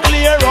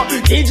nuclear.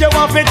 DJ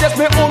want to test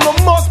me on the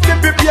must be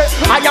prepared.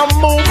 I am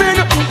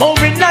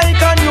moving like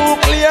a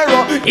nuclear.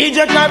 He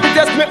just try to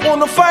test me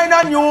on find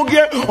a new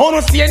gear. On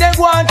stay ne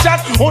go and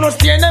chat, on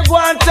stay ne go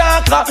and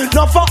talk.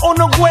 No for on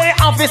go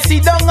and fi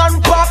sit down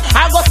and pack.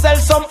 I go sell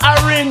some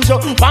orange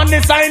on the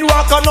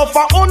sidewalk. No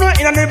for on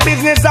in the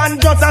business and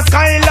just a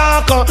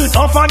skylark.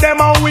 No for them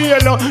a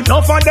wheel,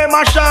 no for them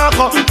a shark.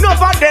 No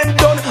for them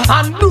done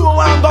and do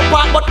and go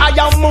back. But I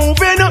am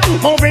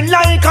moving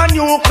like a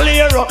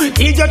nuclear.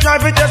 He just try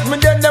to test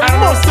me, then them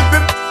must be.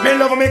 Me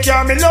love me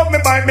car, me love me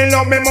bike, me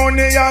love me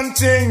money and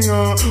thing.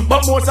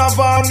 But most of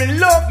all, me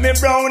love me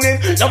browning.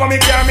 Love me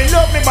car, me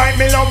love me bike,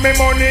 me love me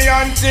money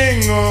and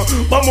thing.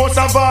 But most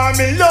of all,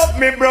 me love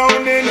me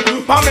browning.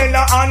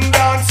 Pamela and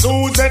Dan,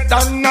 Suzette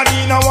and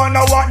Nadine, I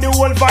wonder what the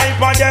whole vibe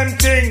of them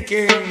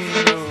thinking.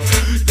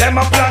 Them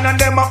a plan and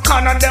them a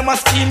con and them a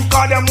scheme,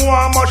 cause them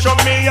want much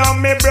of me and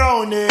me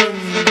browning.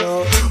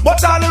 But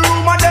all the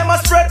rumor them a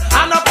spread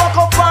and a fuck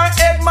up her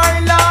head,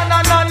 my land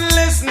and not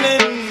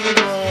listening.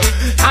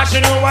 And she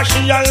know what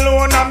she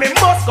alone and me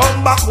must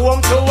come back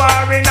home to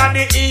her in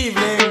the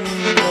evening.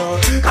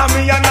 Cause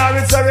me and her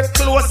is very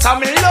close and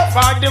me love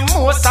her the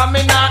most and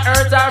me not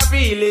hurt her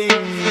feelings.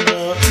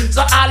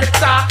 So all the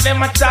talk,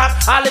 them a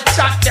talk, all the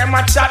chat, them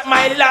a chat,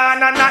 my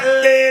land and not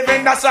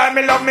living. That's why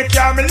me love me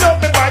car, me love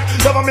me bike,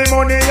 love me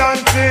money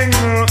and thing.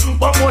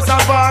 But most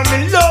of all,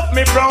 me love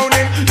me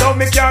browning. Love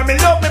me car, me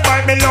love me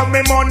bike, me love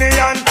me money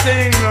and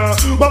thing.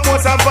 But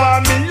most of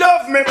all, me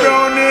love me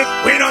browning.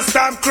 We don't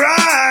stop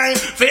crying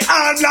for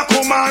all black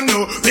woman.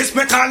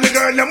 Respect all the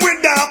girl them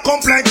with dark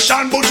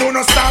complexion, but you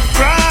don't stop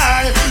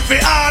crying for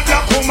all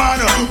black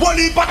woman.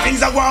 One heap of things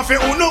I want for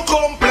uno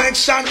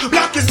complexion.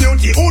 Black is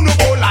beauty, uno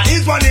cola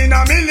is one in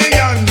a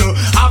million.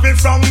 Have it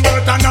from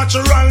birth a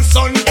natural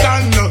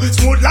suntan.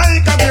 Smooth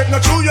like a grape,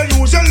 not true you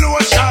use your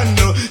lotion.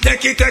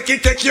 Take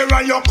care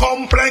of your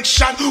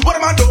complexion. What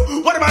am I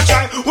do? What am I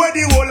try? Where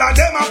the whole of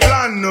them a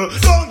plan?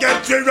 Don't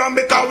get me wrong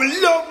because we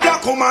love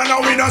black woman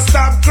and we don't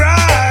stop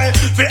cry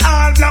for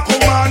all black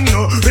woman.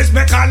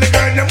 Respect all the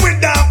girl them with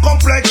dark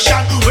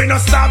complexion. We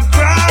don't stop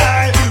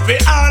cry for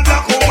all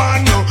black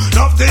woman.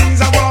 Enough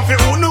things I want for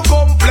uno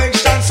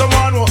complexion.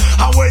 Someone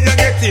how where you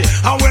get it?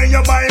 How where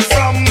you buy it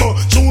from?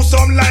 Choose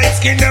some light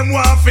skin them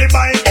want for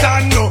buy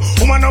tan.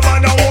 Woman no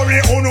bother worry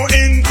uno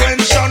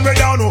intention. We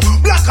down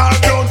black or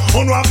brown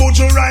uno a put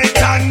you right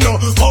hand.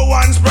 Go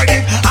and spread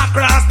it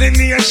across the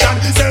nation.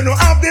 Say no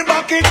have the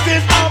bucket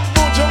tip up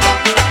put you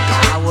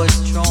right. I was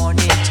drawn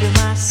into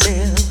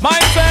myself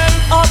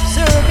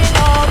observing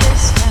all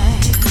this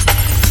time.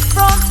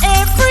 From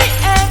every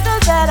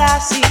angle that I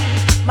see,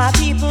 my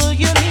people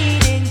you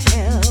meet in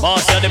hell.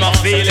 Boss, yeah, them a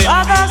feeling.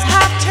 Others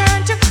have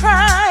turned to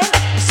crime,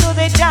 so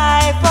they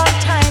die from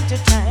time to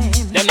time.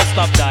 Them not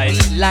stop dying.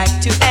 We like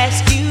to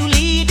ask you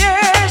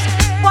leaders,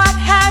 what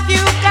have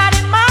you got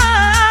in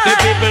mind? The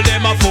people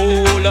them a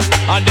fool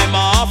and them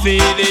a half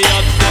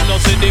idiot. Them no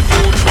see the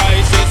food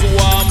prices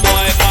warm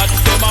boy hot.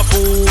 Them a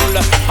fool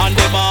and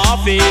them a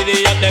half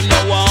idiot. Them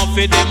no want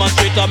fi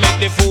demonstrate to make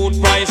the food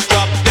price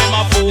drop. Them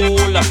a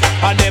fool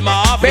and them a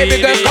half idiot.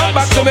 Baby girl, come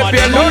back to me,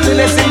 pure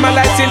loneliness in my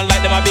life.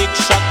 Like them a big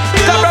shot.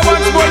 Come on,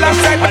 once more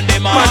last time.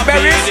 Man,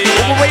 berries. We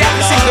have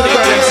to sing to the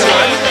girl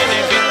themselves.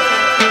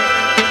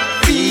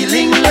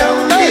 Feeling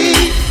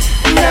lonely,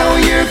 now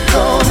you're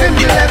gone and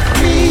left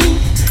me.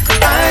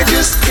 I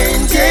just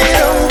can't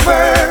get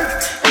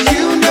over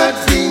you not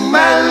being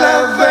my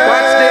lover.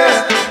 Watch this,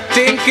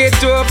 think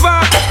it over.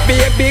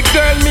 Baby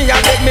girl, me a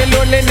beg me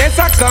loneliness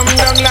I come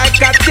down like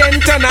a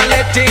tent and I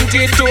let it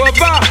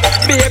over.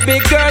 Baby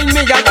girl,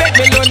 me a beg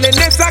me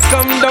loneliness I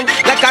come down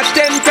like a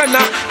tent and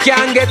I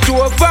can't get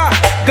over.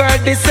 Girl,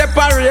 this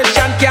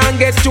separation can't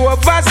get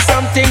over.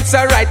 Some things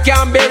are right,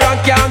 can't be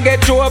wrong, can't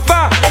get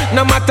over.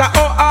 No matter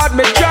how hard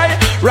me try,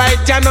 right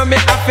you know me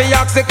have to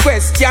ask the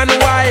question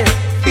why.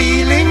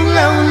 Feeling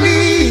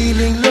lonely,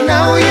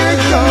 now you're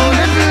gone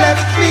and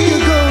left me.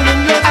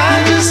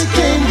 I just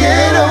can't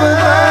get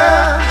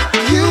over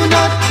you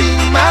not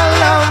being my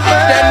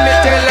lover. Then me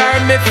tell her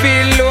me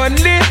feel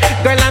lonely.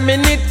 Girl, I me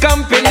need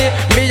company.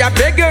 Me a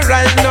beg you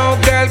right now,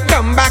 girl,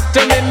 come back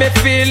to me. Me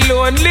feel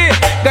lonely.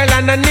 Girl,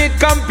 and I need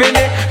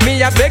company.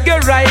 Me a beg you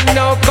right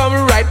now,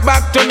 come right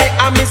back to me.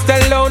 I'm Mr.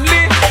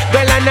 Lonely.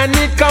 Girl, and I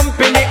need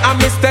company. I'm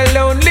Mr.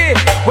 Lonely.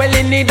 Well,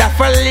 you need a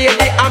for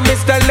lady. I'm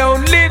Mr.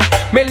 Lonely.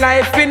 Me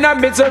life in a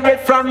misery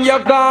from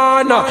your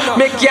gone.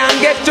 Me can't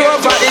get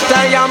over it.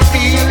 I am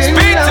feeling.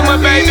 Speak to my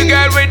baby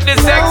girl with the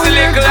sexy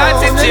little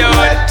attitude.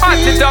 Hot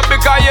it up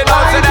because you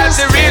know so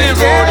that's really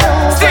rude.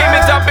 Steam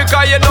it up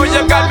because you know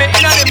you got me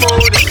in the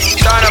mood.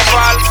 Tryna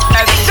fall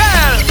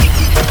Estelle.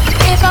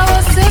 If I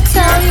was to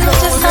tell you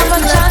just how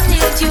much I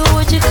need you,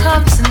 would you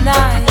come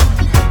tonight?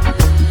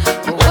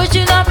 Or would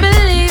you not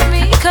believe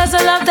me? Cause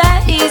a love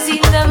that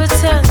easy never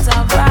turns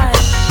out right.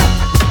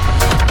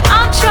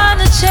 I'm trying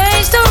to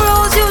change the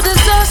rules. You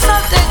deserve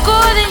something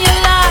good in your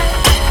life.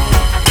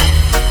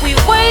 We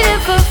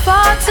waited for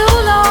far too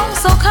long,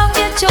 so come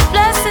get your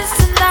blessings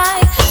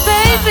tonight.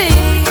 Baby,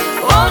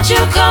 won't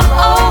you come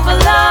over,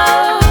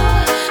 love,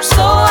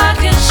 so I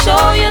can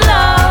show you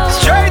love.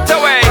 Straight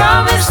away.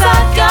 Promise I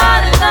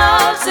got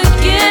enough to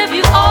give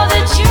you all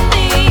that you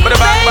need.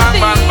 Bang, bang,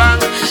 bang, bang.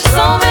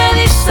 So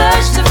many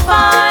search to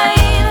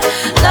find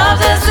love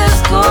that's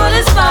as good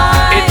as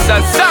mine. It's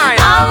a sign.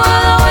 I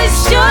will always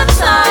your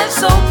time,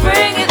 so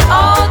bring it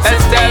all to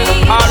Estelle,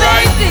 me,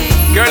 alright. baby.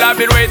 Girl, I've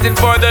been waiting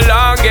for the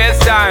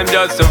longest time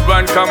just to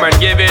run, come and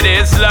give it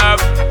its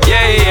love.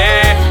 Yeah,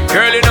 yeah.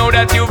 Girl, you know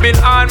that you've been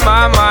on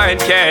my mind.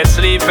 Can't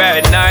sleep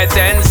at night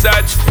and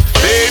such.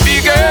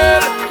 Baby girl,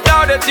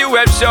 now that you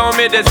have shown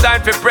me the sign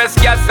for press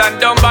gas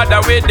and don't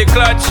bother with the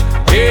clutch.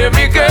 Hear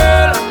me,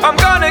 girl, I'm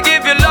gonna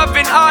give you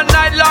loving all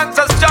night long,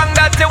 so strong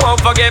that you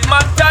won't forget my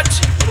touch.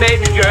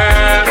 Baby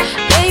girl,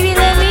 baby,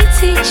 let me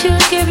teach you,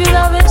 give you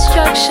love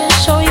instruction,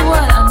 show you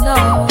what I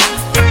know.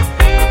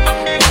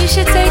 You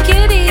should take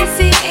it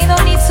easy, ain't no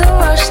need to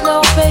rush, no,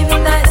 baby,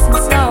 nice and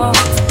slow.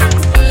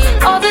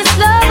 All this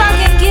love I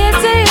can give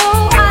to you,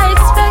 I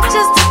expect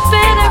just a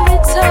bit in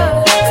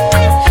return.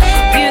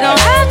 You don't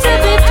have to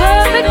be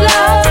perfect,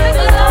 love.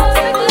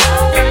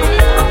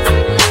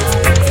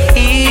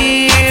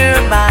 Hear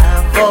my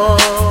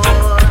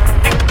voice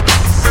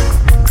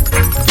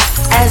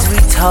as we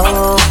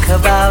talk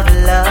about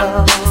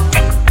love.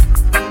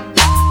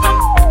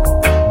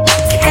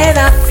 Can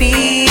I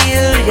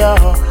feel your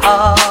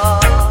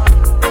heart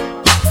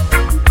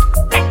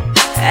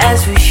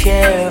as we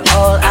share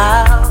all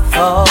our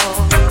thoughts?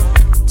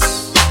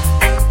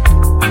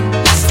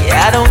 See,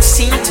 I don't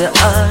seem to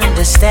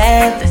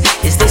understand.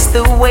 Is this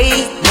the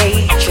way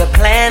nature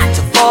planned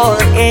to fall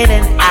in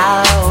and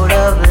out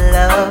of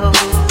love?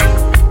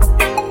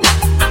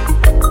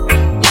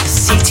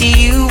 See, to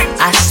you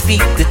I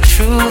speak the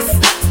truth.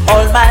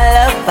 All my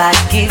love I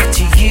give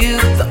to you.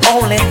 The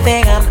only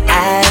thing I'm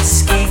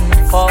asking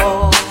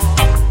for,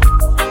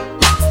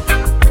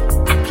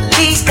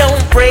 please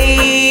don't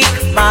break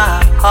my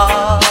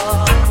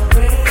heart.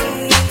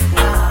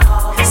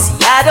 See,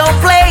 I don't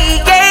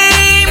play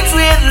games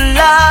with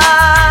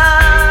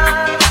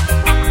love.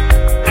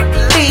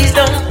 Please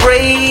don't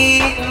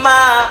break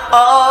my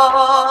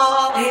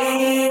heart.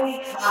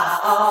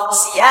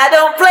 See, I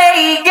don't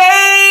play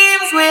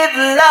games with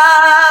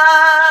love.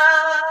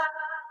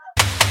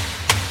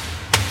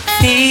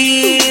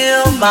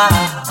 Feel my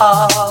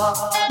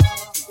heart.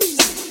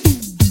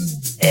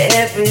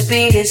 Every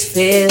beat is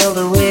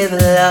filled with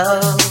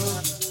love.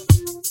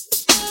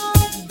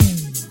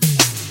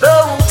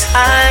 Though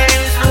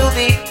times will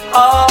be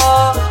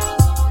hard,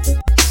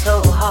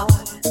 so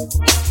hard,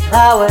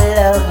 our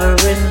love will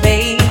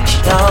remain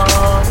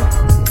strong.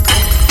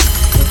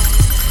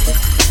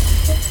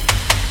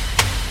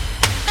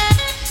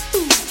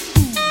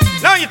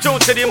 Now you tune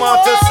to the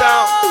immortal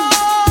sound.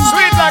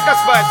 Sweet like a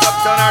spice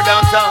uptown or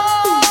downtown.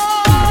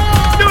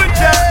 Do it,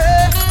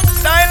 yeah.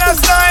 Style,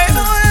 style.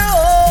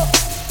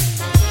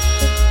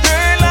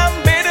 Girl, I'm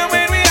better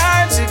when we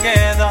are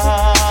together.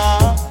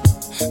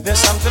 There's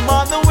something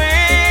about the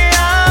way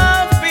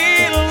I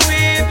feel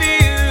with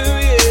you,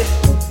 yeah.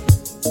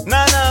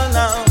 No, no,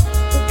 no.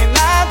 And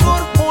I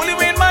could pull you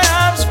in my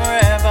arms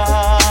forever.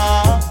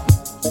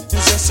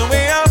 It's just the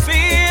way I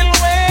feel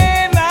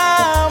when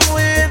I'm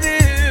with you,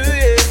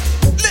 yeah.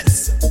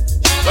 Listen.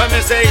 When me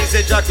me say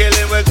easy,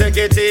 Jacqueline, well take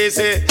it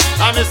easy.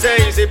 I me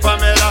say easy,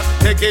 Pamela,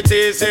 take it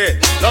easy.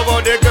 Love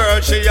how the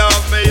girl, she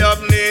have me up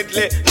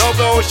neatly. Love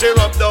how she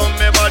rub down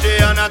me body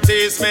and a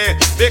tease me.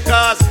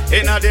 Because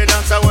in a the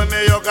dancer when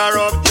me hug her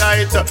up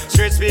tight.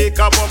 Street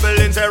speaker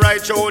bubbling say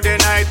right through the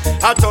night.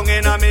 Her tongue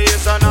in a me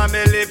ears and on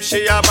me lips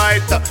she a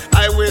bite.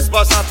 I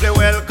whisper softly,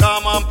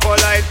 welcome and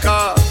polite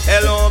car.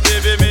 Hello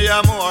baby, me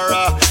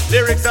amora.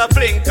 Lyrics a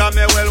blink and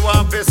me well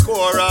want to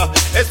score.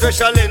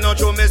 Especially not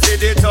to me see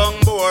the tongue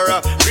bore.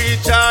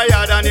 Reach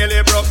higher than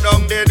nearly broke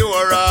down the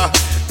door.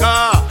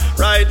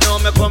 Right now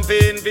me come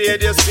to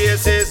invade your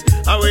spaces.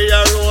 And we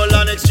a roll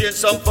and exchange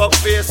some fuck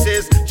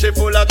faces. She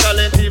full of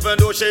talent even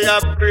though she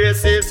have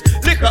graces.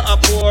 Liquor a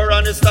pour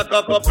and it stack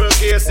a couple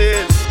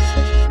cases.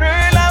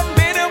 Girl, I'm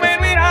better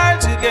when we are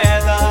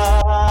together.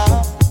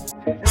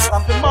 It's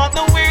something about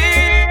the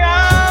way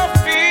I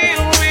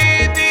feel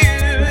with you,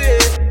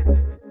 yeah.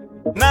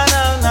 No,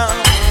 no, no.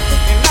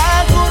 And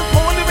I could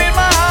hold you in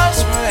my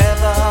arms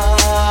forever.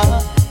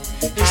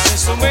 It's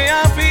just the way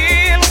I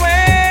feel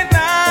when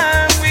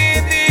I'm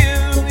with you,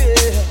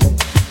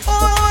 yeah.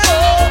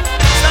 Oh,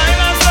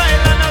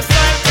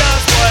 Style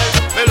can't spoil.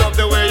 Me love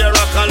the way you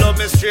rock and love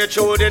me straight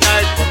through the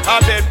night. Her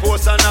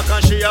bedpost and knock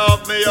and she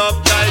hug me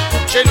up tight.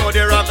 She know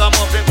the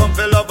ragamuffin come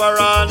fi love her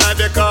all night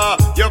because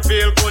you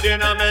feel good in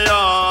my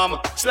arm.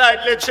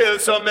 Slightly chill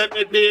so make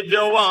me keep you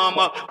warm.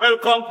 Well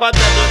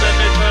comfortable make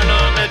me turn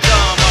on me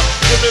charm.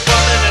 You be for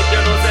me neck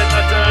you know say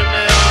to turn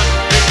me on.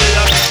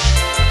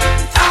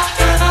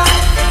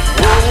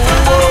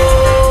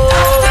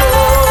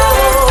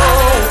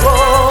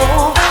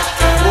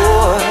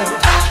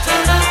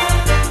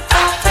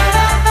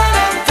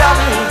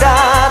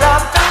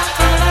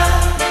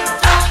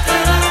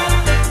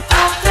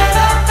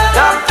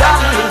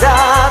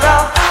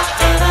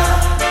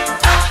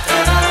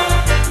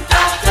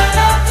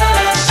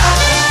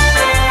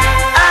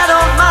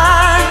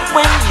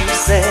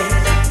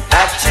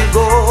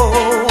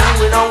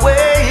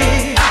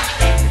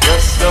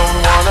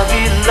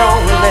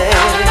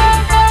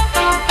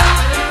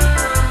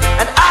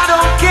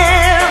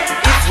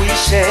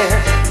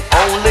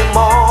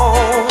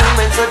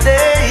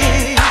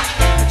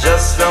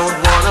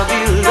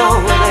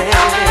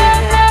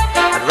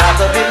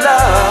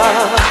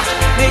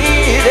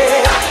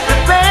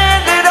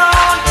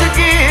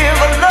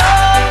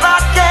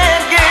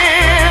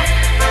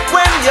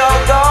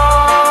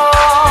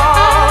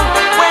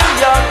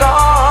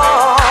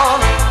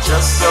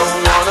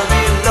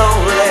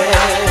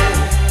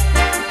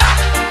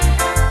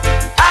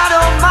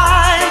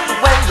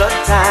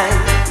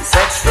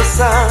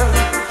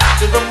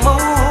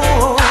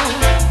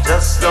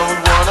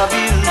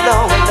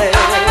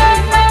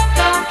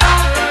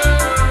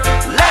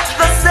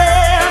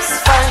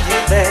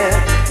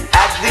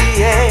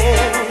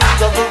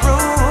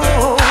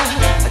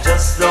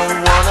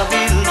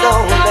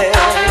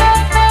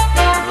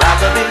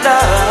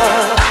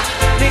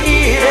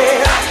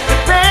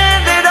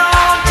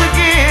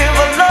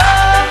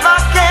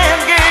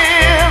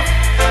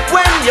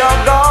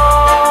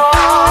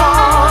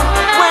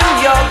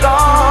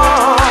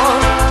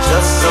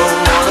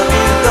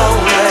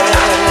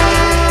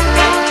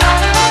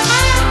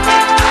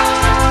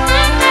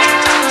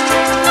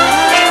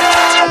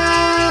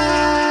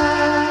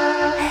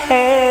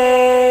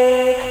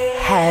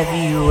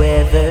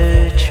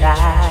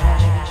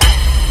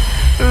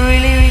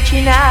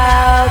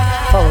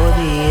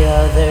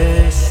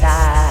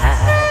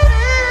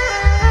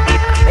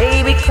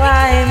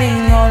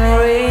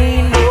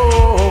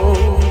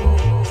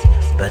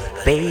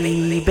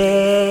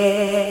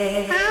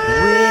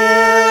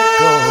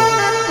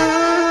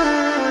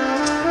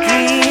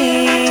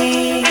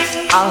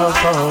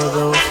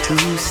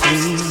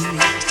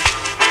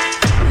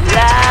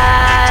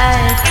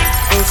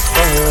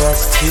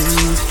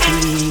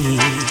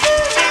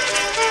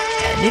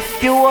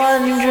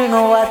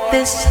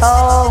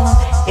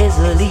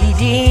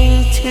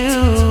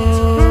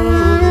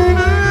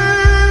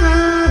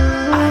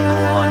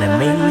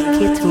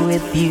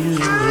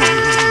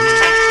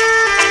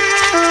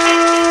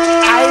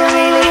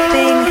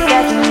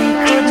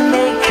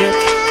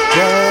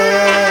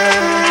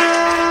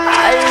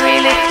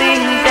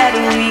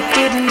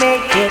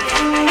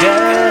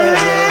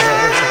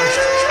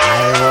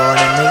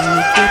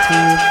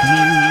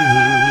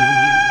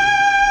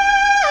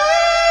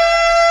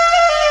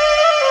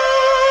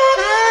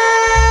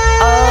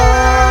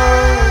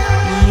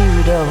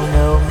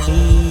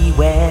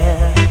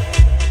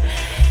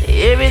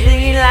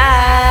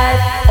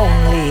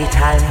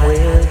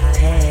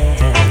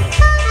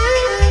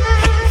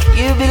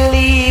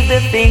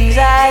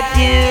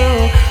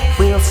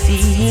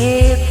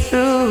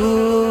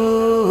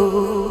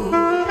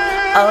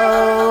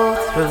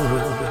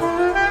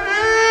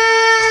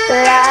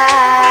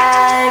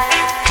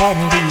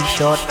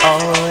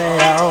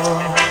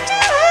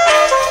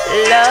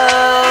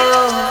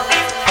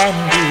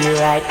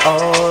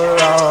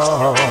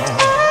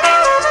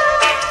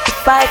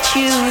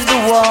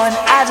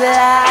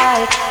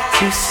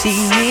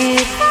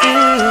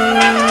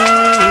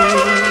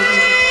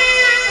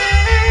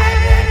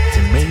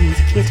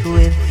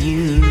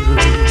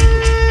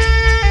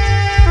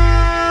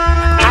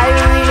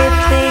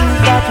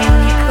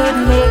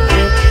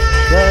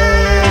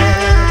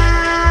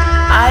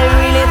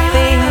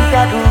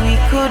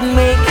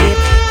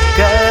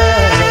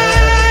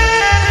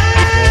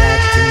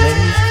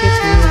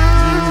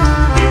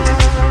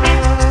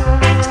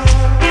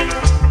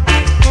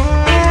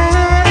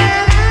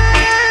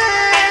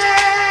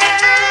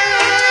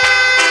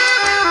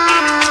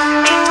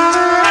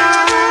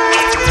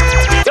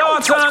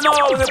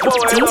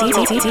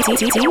 DJ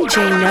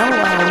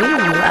Noah, we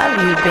love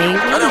you, baby.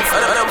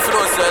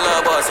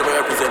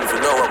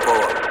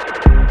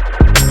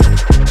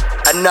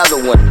 Another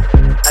one.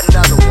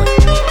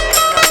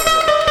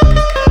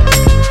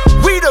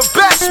 We the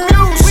best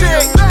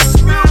music.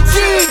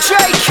 DJ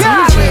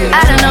Killa. I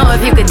don't know if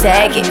you could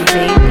take it,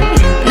 baby.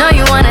 No,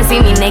 you wanna see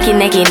me naked.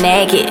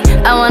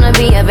 I wanna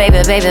be a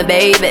baby.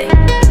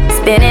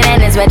 Spinning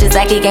in his red just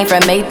like he came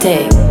from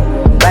Maytag.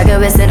 Rocket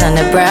with it on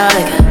the brown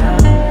like.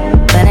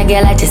 When I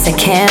get like this, I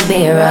can't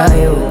be around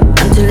you.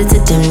 I'm too little to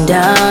dim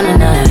down a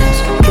notch.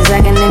 Cause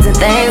I can into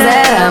things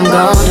that I'm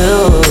gon'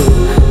 do.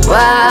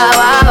 Wow,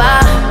 wow,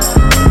 wow.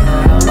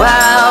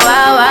 Wow,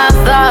 wow, wow,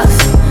 thoughts.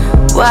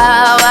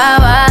 Wow, wow,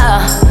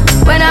 wow.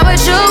 When I'm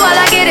with you, all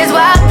I get is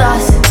wild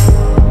thoughts.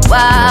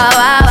 Wow,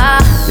 wow,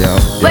 wow.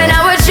 When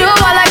I'm with you, all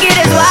I get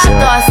is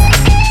wild thoughts.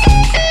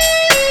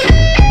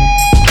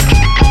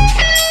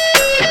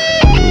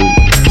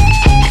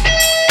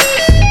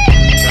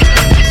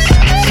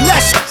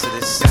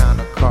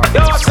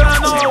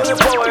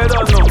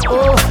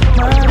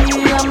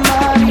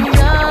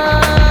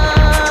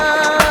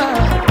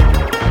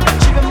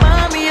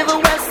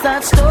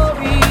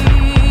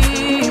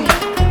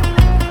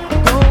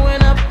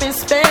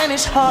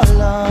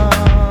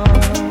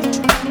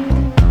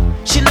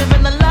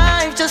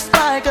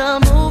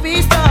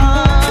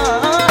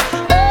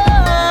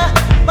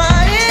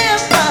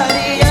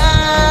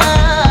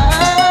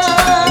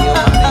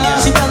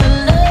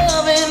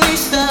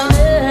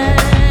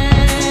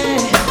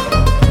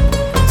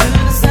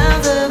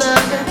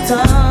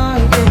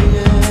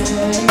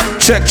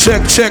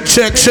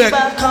 Check.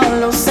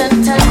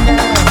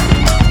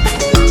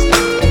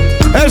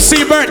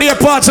 MC birthday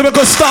party, we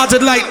go start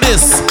it like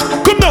this.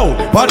 Come now,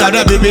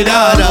 banana baby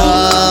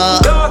dada.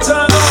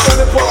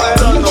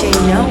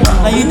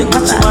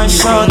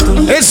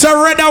 It's a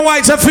red and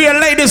white affair,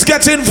 ladies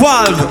get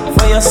involved.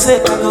 For your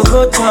sake, I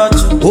go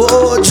touch you.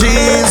 Oh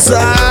Jesus.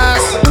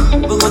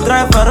 We go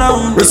drive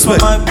around.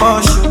 Respect. My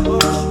Porsche.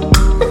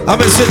 I'm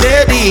a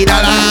lady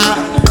dada.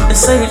 They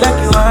say you like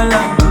you all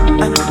alone.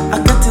 I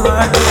got to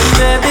work,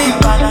 baby,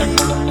 banana.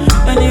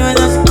 Anywhere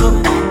that you go,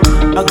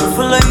 I can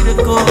follow you to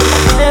go,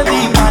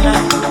 baby, banana.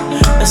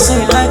 I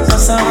say you like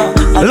cassava.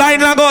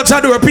 Line lag out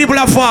to do it, people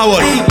are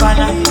forward. Baby,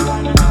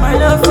 banana. My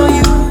love for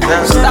you.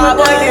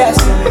 Starboy, yes.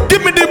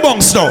 Give me the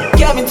bunks now.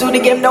 Came into the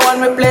game, no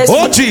one replace me.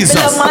 Oh Jesus.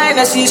 Me love mine,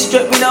 I see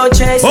straight, me no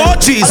chase. Oh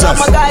Jesus. All of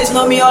my guys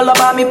know me all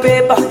about me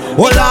paper.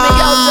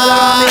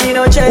 Hola.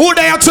 Who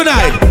they are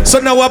tonight? So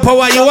now what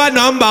power you are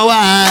number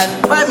one.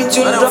 Why me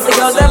tune drop the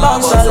girls they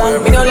bounce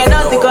along. Me don't let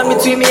nothing come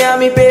between me and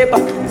me paper.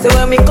 So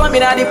when me come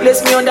in at the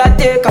place, me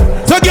undertaker.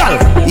 So girl,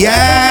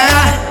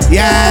 yeah.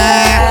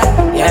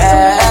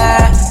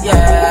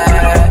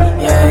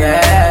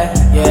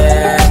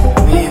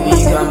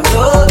 We come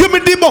close. Give me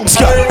the bunks,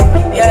 girl.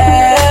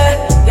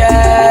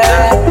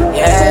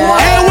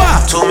 Hey,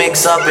 what? To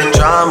mix up in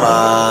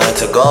drama,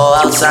 to go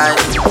outside.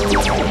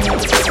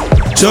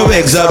 To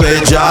mix up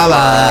in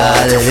drama,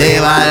 to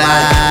live my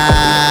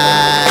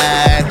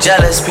life.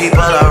 Jealous people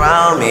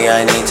around me,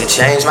 I need to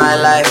change my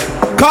life.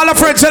 Call a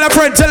friend, tell him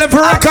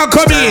Veronica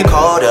come in.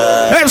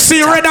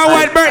 MC Red and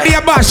White birthday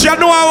bash, you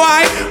know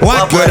why?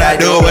 What could I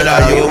do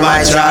without you,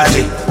 my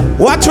Charlie?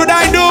 What would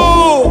I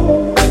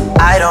do?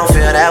 I don't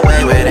feel that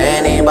way with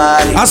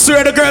anybody. I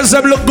swear the girls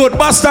them look good.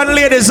 Boston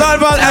ladies,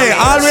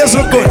 always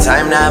look good.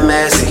 I'm not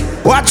messy.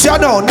 Watch you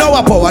know,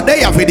 no power, they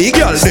have for the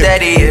girls.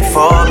 Steady it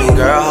for me,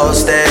 girl, hold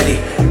steady.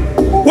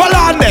 Well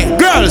on there,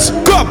 girls,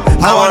 come.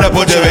 I wanna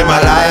put you in my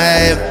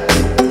life.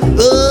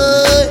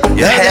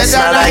 Your hair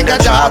smell like the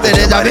job, it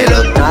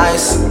look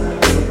nice.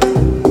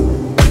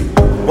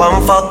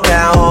 One fuck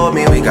can't hold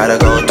me, we gotta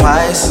go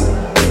twice.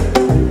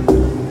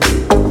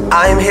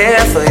 I'm here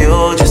for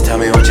you, just tell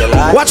me what you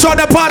like. Watch on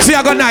the party,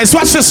 I got nice.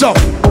 Watch this up.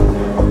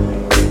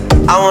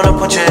 I wanna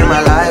put you in my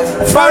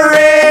life.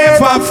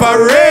 Forever.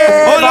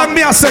 Hold on,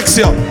 me a sex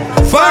you.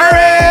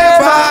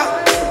 Forever.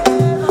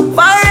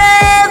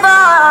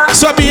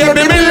 So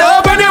baby, me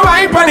love and the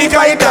wine pon the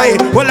kai.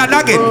 Well, and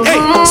again, hey,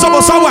 some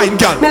of us wine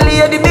girl. Me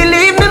lady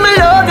believe me, me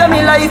love you,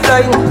 me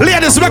lifeline.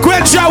 Ladies, make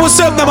well sure we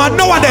serve them and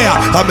no one there.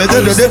 I mean,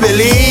 they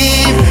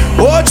believe.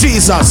 Oh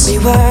Jesus. We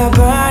were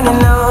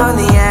burning on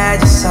the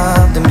edge of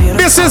something beautiful.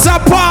 This is a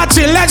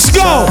party. Let's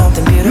go.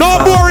 No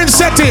boring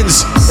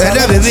settings.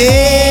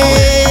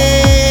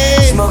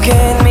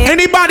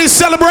 Anybody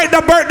celebrate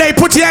the birthday?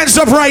 Put your hands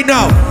up right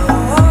now.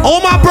 All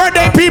my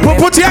birthday people,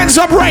 put your hands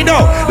up right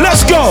now.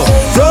 Let's go.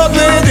 So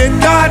good and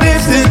God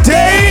is the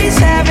day.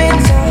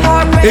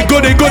 It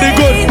good.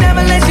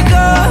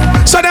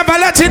 So never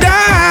let it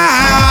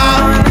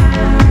down.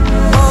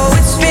 Oh,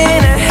 it's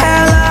been a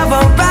hell of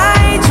a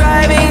ride,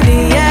 driving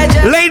the edge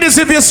of. Ladies,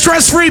 if you're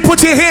stress free,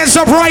 put your hands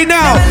up right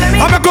now.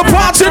 I'm a good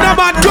party now,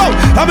 man. Go.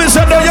 I'm gonna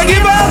say, don't you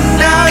give up?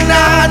 Nah.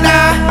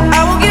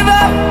 I won't give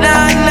up.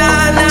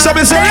 Nah. So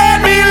me say,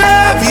 let me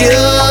love you.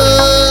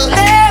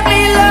 Let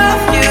me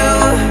love you.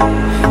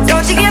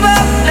 Don't you give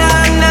up.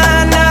 Nah.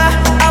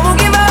 I won't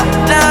give up.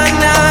 Nah.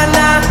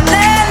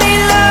 Let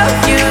me love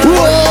you.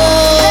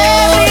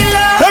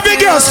 Whoa. Every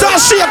girl, start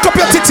shake up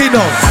your titty right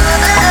now.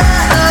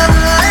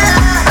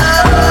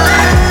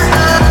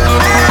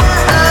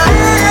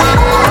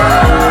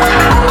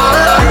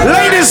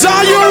 Ladies,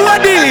 are you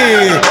ready?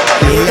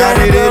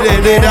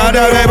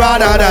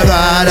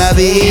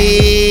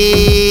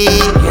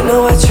 You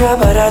know I try,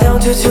 but I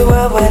don't do too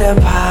well with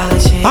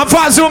apology. I'm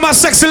fast with my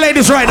sexy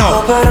ladies right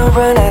now. Hope I don't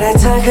run out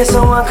of time, cause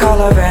someone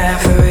call a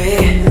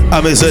referee.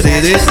 I'm a son,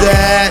 it is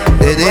that,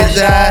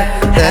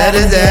 that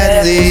is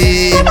that.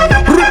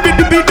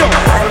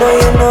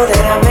 I know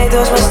that I made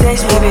those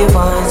mistakes maybe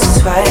once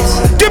or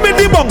twice. Give me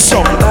the bong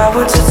song.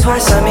 Once or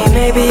twice, I mean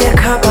maybe a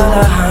couple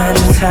of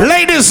hundred times.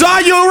 Ladies, are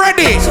you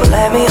ready? So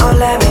let me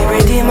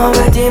redeem on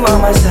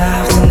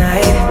myself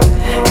tonight.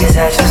 Cause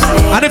I just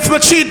need. And if you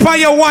cheat by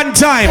you one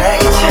time,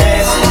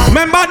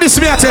 remember this,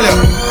 me I tell you.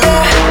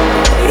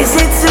 Is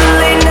it too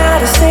late now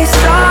to say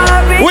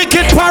sorry?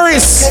 Wicked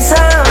Paris. Cause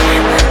I'm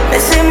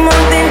missing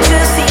more than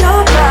just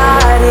your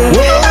body.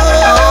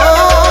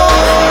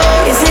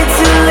 Is it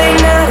too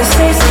late now to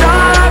say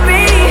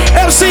sorry?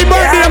 MC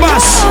birthday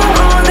boss.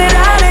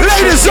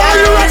 Ladies, are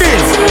you ready?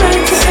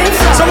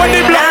 So when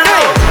they block,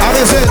 hey, how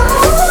is it?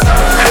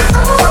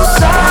 I'm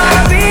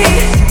sorry.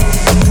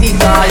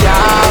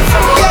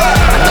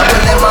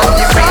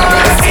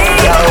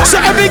 So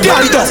every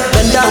girl does.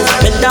 Bend down,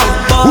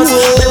 pause.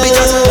 Maybe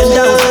just bend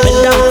down,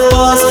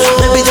 pause.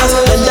 Maybe just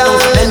bend down.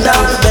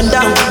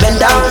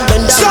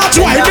 Start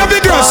wine,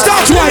 every girl,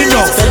 start wine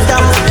now.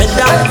 Bend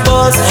down,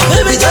 pause.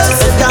 Maybe just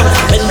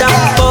bend down,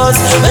 pause.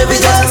 Maybe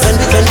just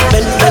bend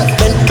down,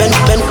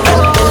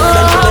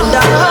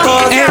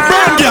 pause. Hey,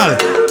 burn girl.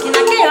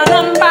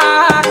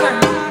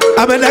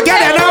 I'm gonna get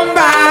a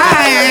number.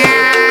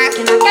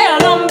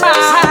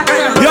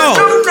 Yo,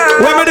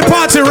 when will the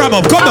party wrap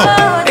up? Come on.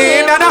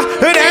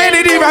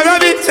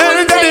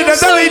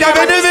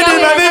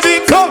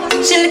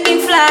 She looking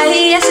fly,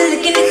 yeah, she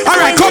looking it.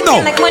 Alright, come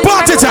now.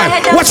 Party time.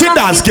 Watch it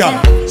dance, girl.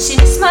 She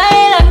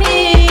smile at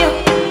me.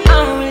 I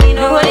don't really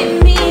know what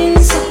it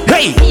means.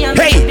 Hey.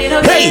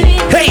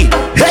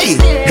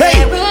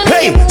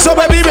 So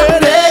baby,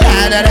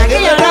 Can I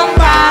get your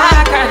number?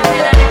 Can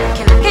I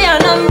get your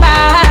number?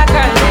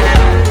 Can I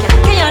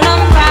get your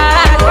number?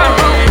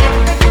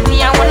 Me,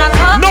 I wanna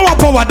come. no one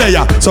power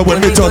there. So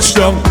when we touch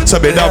down, so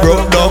be that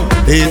broke down.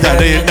 Either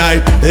day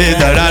night,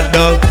 either that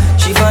dog.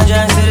 She found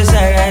John to the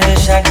side, right a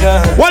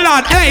shotgun. Well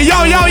on, hey,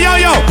 yo.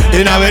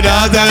 In a way,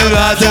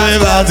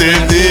 about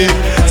it.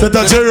 So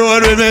touch the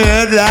road with me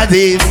head like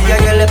this. See a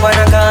girl up on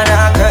the corner,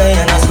 I cry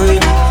and I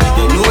scream.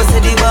 You know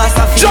say the boss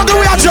a feel. Juggle,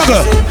 we are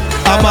juggle.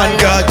 A man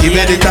girl, give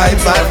me the time,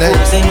 man.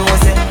 Say no,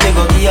 say they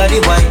go give her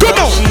the white.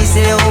 Come on. She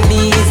say, oh,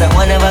 me is a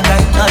one of a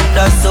kind. And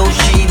that's so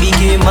she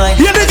became mine.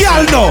 Hear the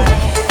girl now.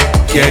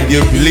 Can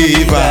you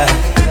believe her?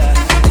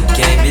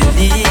 Can't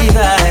believe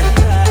I.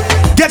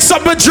 Get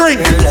something to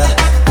drink.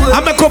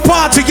 I'm gonna go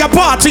party, your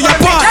party.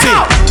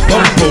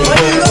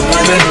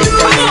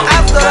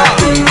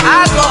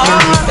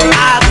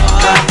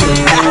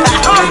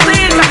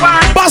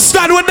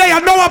 Bastard, when they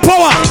have no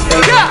power.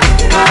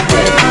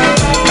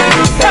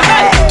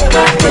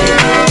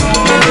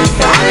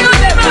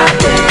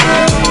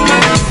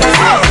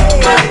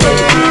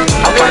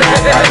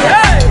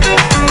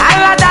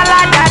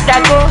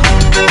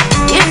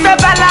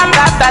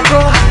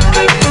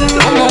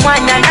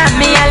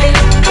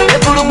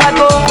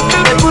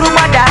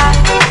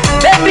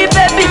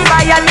 Baby,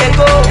 fire they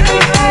go.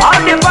 All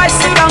the boys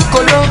sit down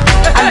colo,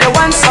 and they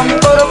want some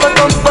poro.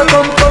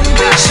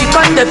 She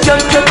got the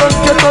pion,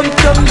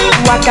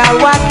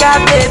 waka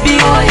baby,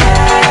 ooh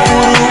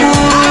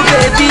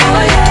baby,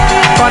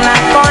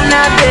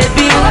 corner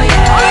baby.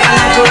 And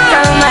I go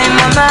tell my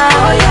mama,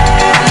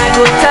 and I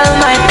go tell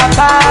my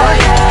papa,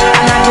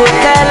 and I go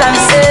tell them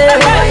say,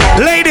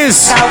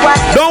 ladies,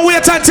 don't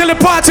wait until the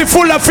party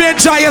full of you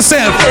enjoy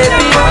yourself.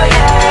 Baby,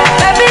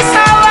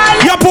 sawa,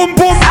 your boom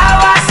boom.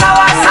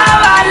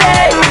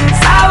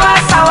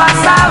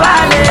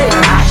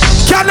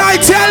 Can I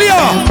tell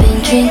you?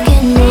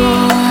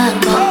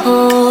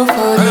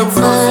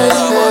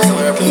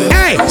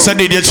 Hey, so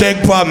did you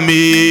check for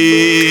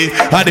me?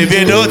 And if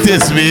you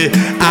notice me,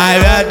 I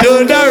will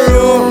do the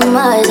room.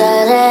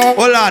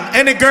 Hold on,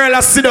 any girl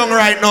that sit down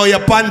right now, your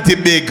panty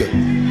big.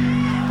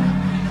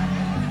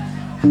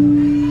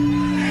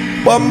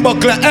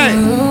 Bumbuckler, hey,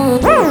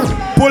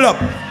 pull up.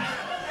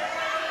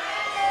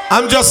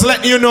 I'm just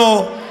letting you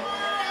know,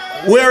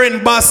 we're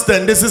in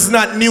Boston. This is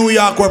not New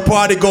York where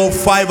party go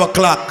 5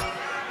 o'clock.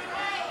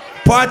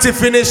 Party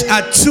finish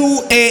at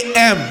 2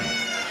 a.m.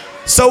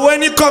 So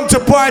when you come to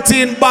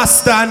party in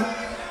Boston,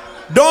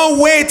 don't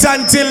wait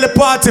until the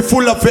party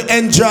full of you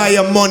enjoy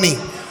your money.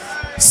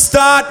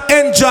 Start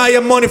enjoy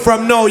your money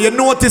from now. You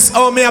notice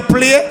how me I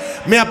play?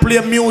 Me I play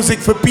music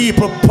for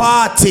people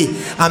party.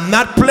 I'm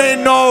not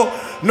playing no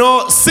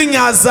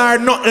singers or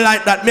nothing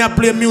like that. Me I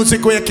play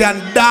music where you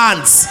can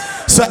dance.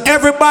 So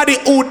everybody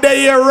who there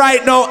here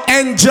right now,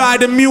 enjoy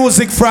the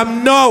music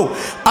from now.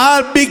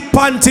 All big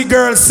panty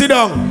girls, sit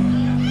down.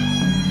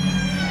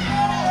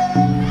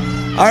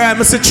 Alright,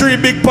 I see 3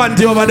 big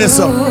panty over there,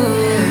 so.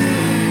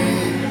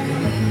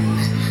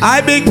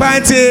 Hi, big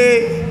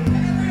panty.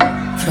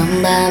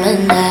 From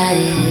Diamond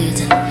Night.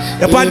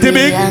 Your panty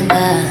big?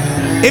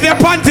 If your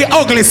panty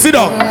ugly, sit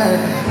down.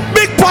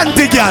 Big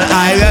panty girl.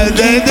 I will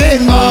give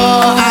it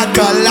more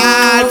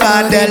alcohol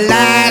for the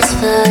last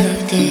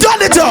 5 days.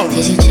 Turn it up.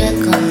 Did you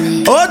check on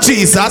me? Oh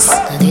Jesus.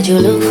 Did you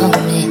look for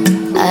me?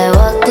 I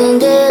walked in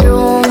the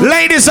room.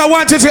 Ladies, I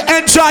want you to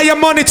enjoy your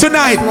money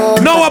tonight.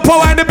 No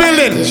power in the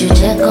building. Did you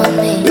check on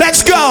me?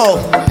 Let's go.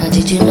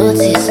 Did you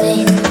notice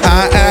me?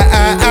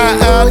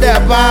 The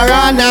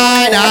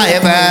paranoid I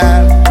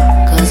ever.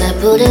 Cause I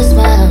put a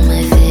smile on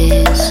my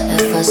face. A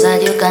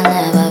facade you can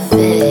never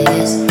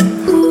face.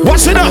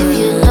 What's it up? If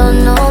you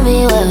don't know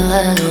me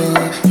well,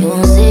 you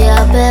won't see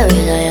how buried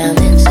I am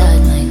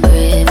inside my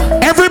grave.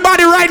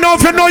 Everybody right now,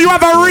 if you know you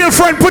have a real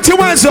friend, put your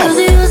hands up.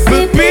 People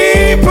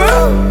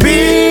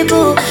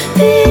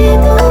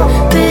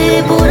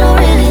don't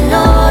really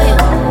know you.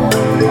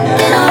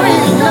 They don't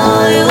really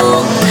know you.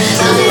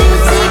 So you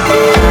see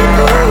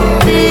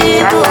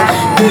people,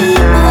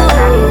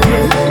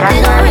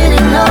 they don't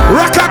really know.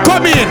 Rocker,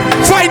 come in,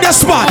 find a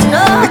spot,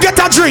 get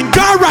a drink,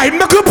 alright,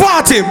 make a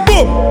party,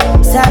 boom.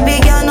 Sabi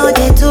girl no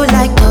they too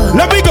like dog.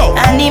 Let me go.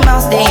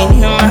 Animals they in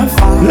human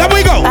form. Let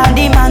me go. And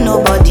the man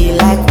nobody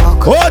like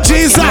walk. Oh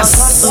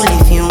Jesus.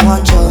 If you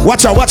want your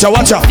watch out, watch out,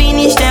 watch out.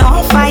 Finish them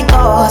on fight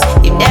us.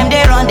 If them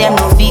they run them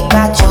no fit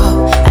catch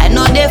up. I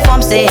know they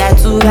form say I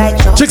too right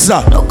job.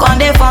 Chickster. No con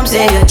they form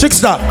say you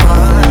Chickster.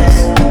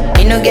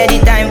 You no get the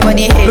time for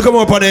the hate. Look at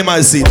me up on the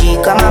MIC.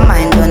 Got my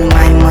mind on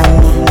my money.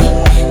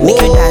 Make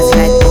you dance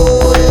like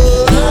broccoli.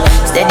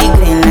 Steady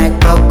green like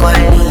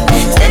broccoli.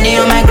 Steady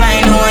on my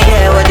grind, oh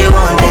yeah, what they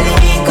want telling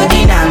me good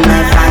in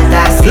my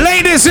fantasy.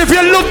 Ladies, if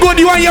you look good,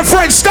 you and your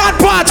friends start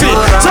party.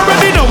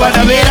 Somebody know what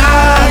I mean.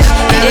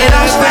 They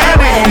rush where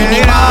in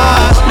the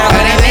boss. Not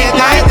gonna make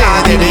my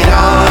time in the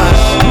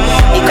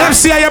rush. Come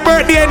see your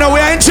birthday now, we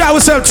enjoy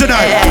ourselves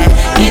tonight.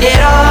 They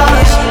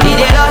rush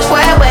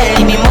where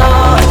in the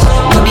most.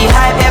 To be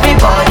hype,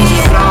 everybody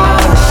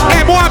rush.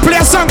 Hey, boy,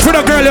 play a song for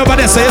the girl over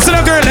there. So you see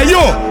the girl there,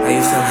 yo.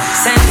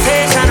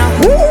 Sensational.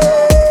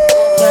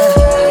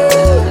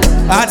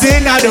 I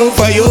think I do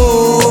for you,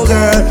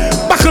 girl.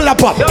 Buckle up.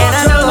 I've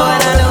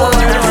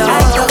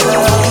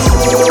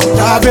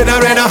been a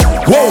runner.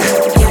 Whoa. Oh,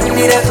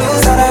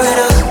 just a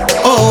little.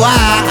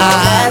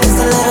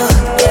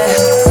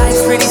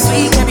 Life's pretty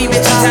sweet, can be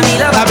bitch. Tell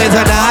me love. I've been a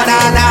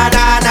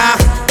na.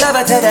 Love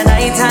her till the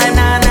night time,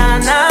 na.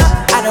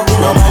 I don't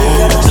want nobody,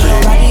 I don't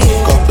need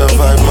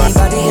nobody.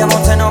 Anybody, I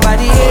won't tell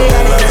nobody.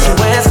 She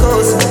wears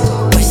clothes.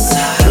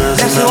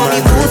 Now she want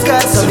me boots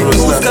cut, so me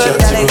boots cut.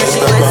 She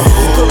wears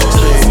clothes.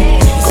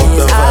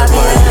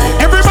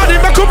 Everybody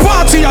make a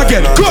party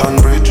again. Go.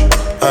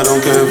 I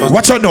don't care if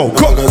watch out now.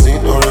 Go.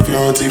 Magazine or if you're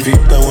on TV,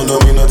 that one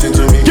don't mean nothing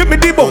to me. Give me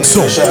the box,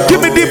 so. Give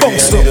me the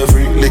box, so.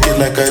 Lick it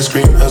like ice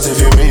cream, as if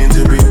you mean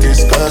to be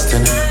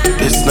disgusting.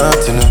 It's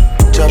nothing.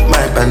 Chop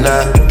my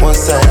banana, one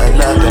side I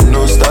laugh, and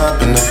no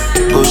stopping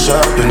it. Go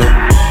shopping it.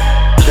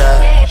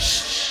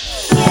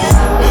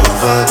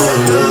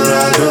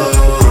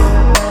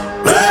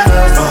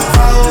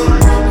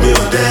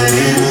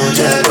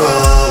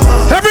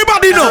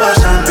 Everybody know.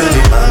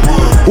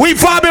 We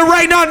vibing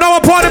right now, now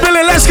a party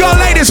building. Let's go,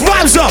 ladies,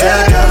 vibes up.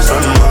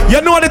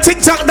 You know the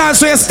TikTok dance,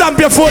 so you stamp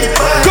your foot.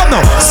 Come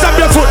now, stamp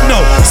your foot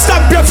now.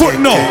 Stamp your foot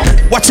now.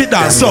 Watch it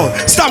dance, so.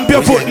 Stamp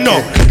your foot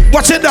now.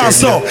 Watch it dance,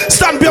 so.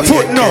 Stamp your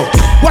foot now.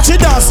 Watch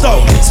it dance,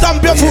 so.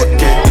 Stamp your foot.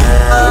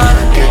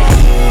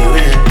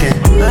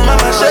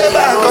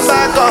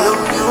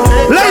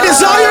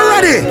 Ladies, are you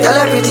ready?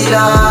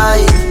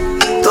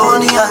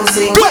 Tony and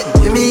sing.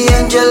 Give me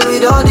angel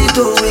with all the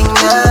two wings,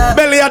 yeah.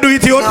 Belly, I do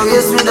it, you. Now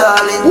yes, me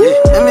darling.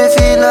 Let me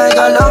feel like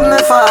I love me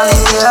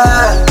falling,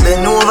 yeah.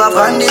 Bend over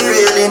on the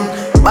railing.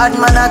 Bad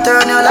man, I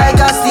turn you like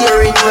a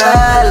steering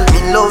wheel. Me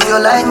love you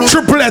like me.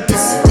 Triplet.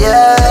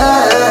 Yeah.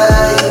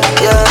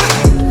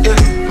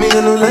 Me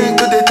I don't like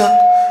to the top,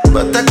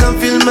 but I can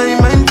feel my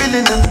mind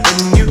feeling up.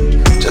 And you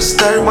just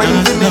start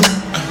winding me.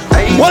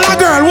 What a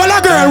girl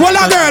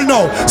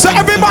now. So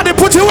everybody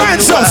put your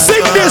hands up.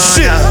 Sing this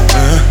shit.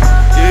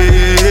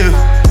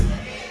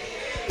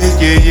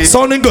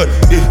 Sounding good.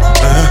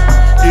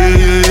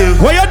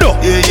 What you do?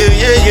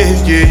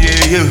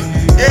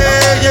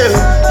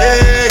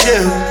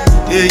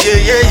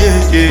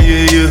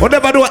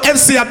 Whatever do,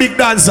 MC a big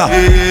dancer.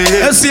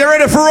 MC you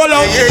ready for roll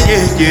out?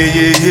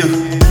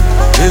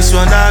 This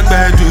one I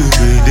better do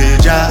with the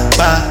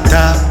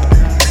jabata.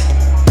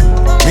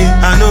 Me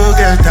I no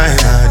get time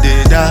I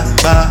did da.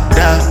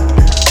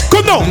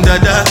 Come on.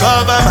 Dada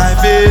cover my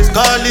face,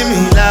 calling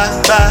me la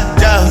ba.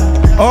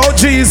 Oh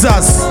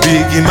Jesus.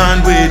 Biggie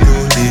man we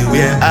know the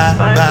way I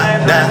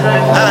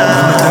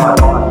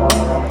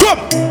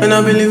And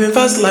I believe in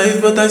fast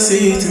life, but I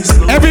see it in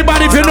slow.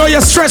 Everybody, if you know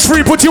you're stress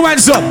free, put your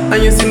hands up.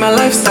 And you see my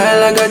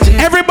lifestyle, I got you.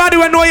 Everybody,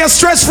 when know you're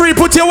stress free,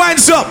 put your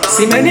hands up.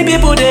 See many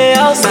people there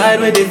outside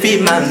where they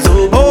feed man's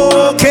up.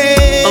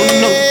 Okay. Oh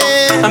no,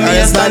 I'm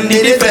here stand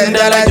the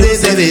defender like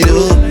Joseph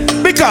do.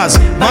 Because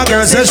my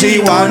girl says she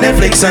want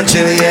Netflix and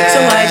chill, yeah. So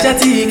I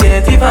chatty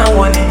get if I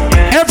want it.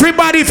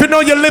 Everybody, if you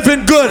know you're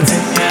living good.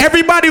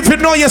 Everybody, if you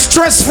know you're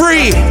stress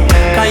free.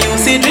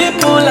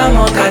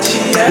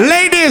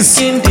 Ladies,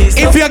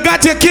 if you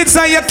got your kids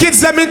and your kids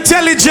them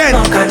intelligent,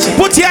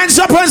 put your hands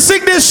up and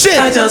sing this shit.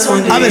 I just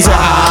want to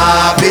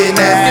happiness.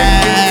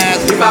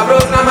 If I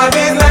broke down my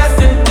business,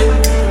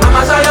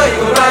 I'ma show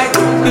you right.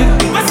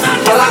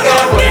 All I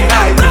care for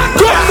night.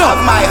 I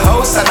have my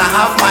house and I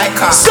have my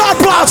car. Start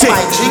party. I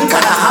have my drink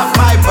and I have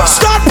my bar.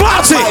 Start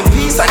party. I have my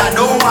peace and I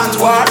don't want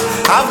war.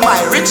 I have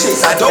my riches.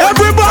 I don't.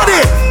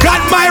 Everybody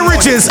got my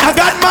riches. I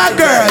got my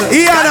girl.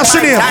 Yeah, that's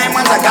my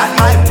diamonds. I got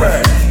my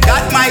pearl.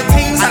 Got my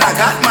things and I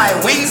got my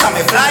wings. I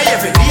may fly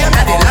every day. I'm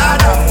the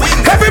Lord of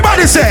wings.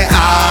 Everybody say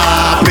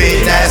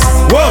happiness.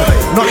 Whoa,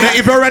 not that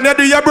if you're ready to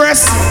do your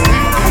breast.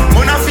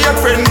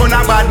 Friend,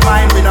 bad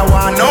mind, we don't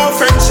want no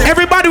friendship.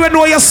 Everybody will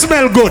know you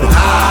smell good.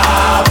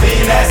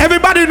 Happiness.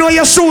 Everybody know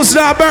your shoes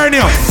now burn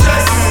you.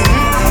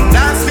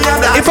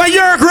 If I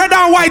hear red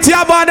and white you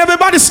have on,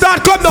 everybody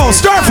start come down.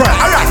 Stir fry.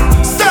 Alright,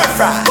 stir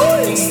fry.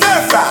 Stir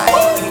fry.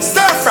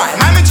 Stir fry.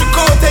 Mami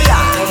chukote ya.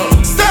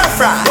 Stir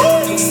fry.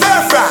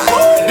 Stir fry.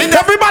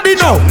 Everybody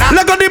know.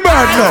 Let go the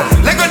bird now.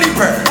 Let go the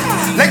bird.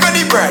 Let go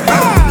the bird.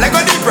 Let go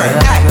the bird.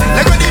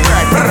 Let go the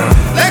bird.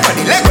 Let go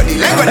the.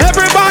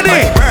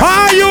 Everybody,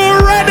 are you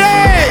ready?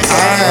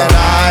 And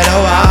I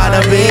don't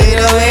wanna be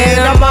the way in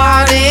the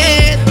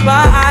morning,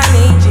 but I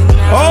need you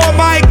now. Oh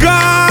my God!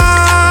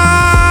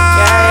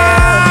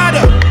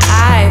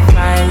 I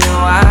find you,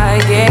 I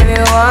give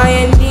you all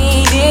you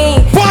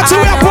need. Party,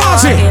 we are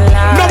party.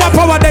 No one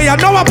power there,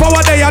 no one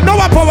power there, no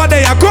one power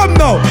there. Come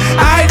now.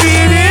 I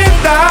need it,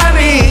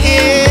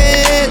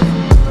 darling.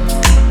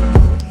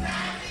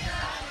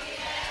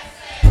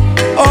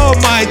 Oh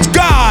my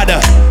God!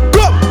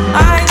 Come.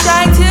 I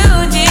try to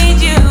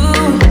teach you,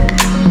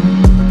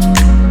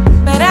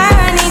 but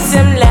I need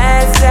some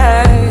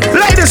lessons.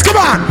 Ladies, come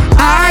on!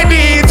 I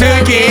need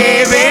to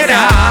give it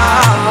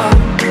up.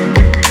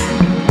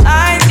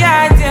 I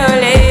try to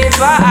live,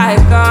 but I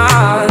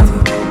can't.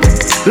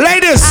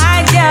 Ladies!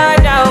 I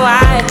don't know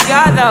why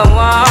you're the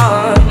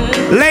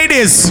one.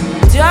 Ladies!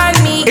 Join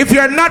me. If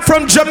you're not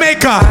from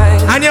Jamaica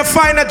and you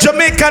find a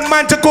Jamaican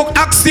man to cook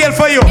oxtail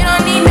for you, You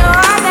don't need no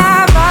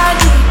other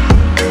body.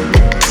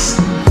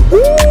 You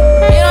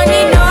don't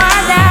need no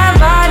other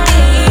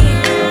body.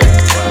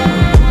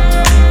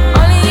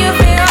 Only you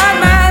feel on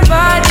my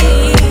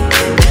body.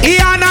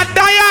 Iana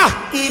Daya.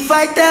 If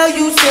I tell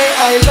you, say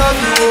I love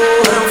you.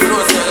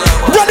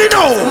 Ready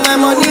now. My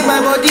money, my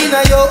body,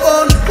 now your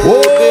own.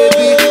 Oh,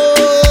 baby.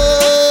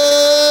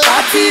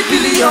 30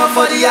 billion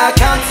for the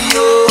account,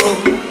 yo.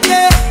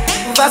 Yeah.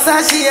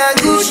 Versace and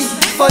Gucci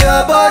for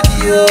your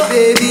body, oh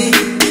baby.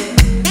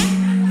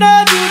 No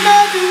do,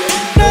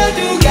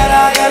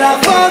 gotta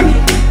for me.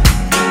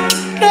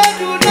 No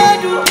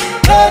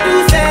do,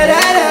 say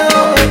that, oh.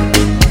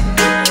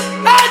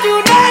 No do,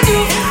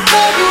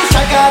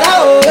 shakara,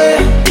 oh.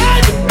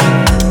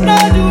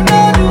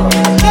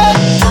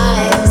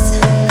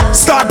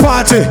 Start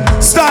party,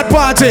 start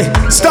party,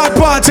 start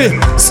party,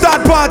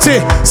 start party,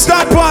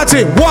 start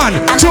party. 1,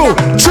 2,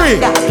 3.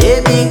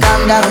 Baby,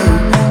 calm down.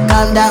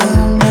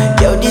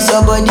 Yo, this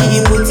your body,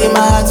 you put in my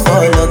heart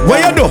for look. What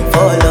you do?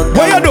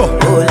 What you do?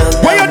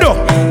 What you do?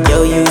 Yo,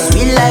 you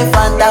sweet life,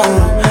 down.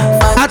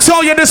 I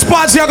told you this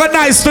party you got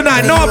nice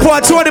tonight. No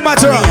part to the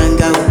matter.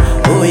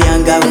 Oh,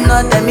 young girl.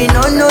 No, tell me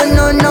no.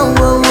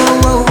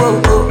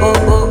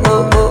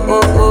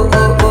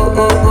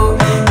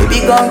 Baby,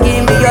 come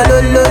give me your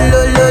lo.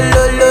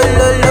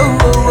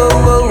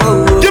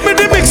 Give me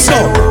the mix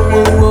now.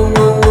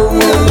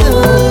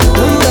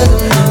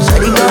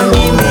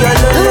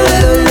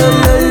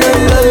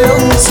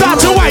 Start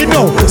to wine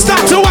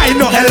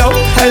now.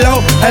 Hello.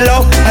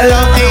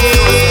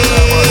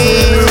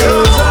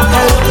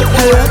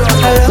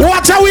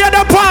 What are we at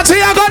the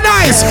party? I got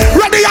nice.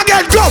 Ready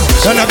again, come.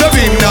 Another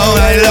beam now,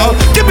 hello.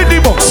 Give me the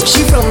box.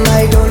 She from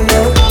I don't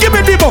know. Give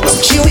me the box.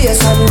 She wears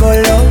some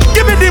golo.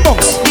 Give me the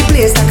box. The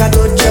place like a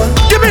dojo.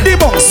 Give me the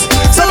box.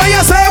 So what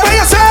you say?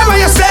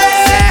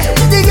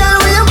 The girl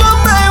when you come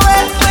my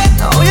way.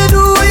 How you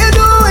do?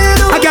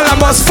 A girl I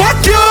must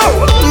fuck you.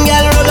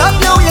 Girl roll up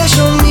now, you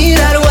show me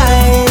that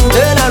wine.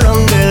 Turn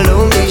around, girl,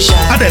 don't be shy.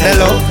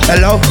 Hello.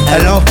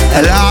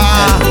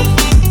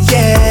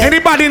 Yeah.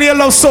 Anybody in here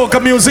love soca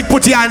music?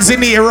 Put your hands in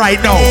the air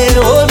right now.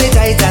 Hold me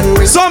tight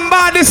and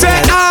Somebody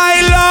say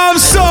I love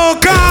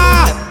soca.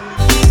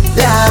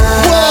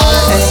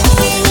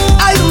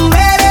 Are you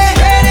ready?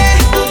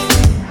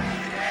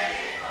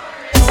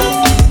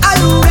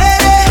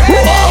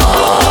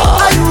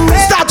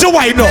 Start to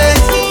wine now.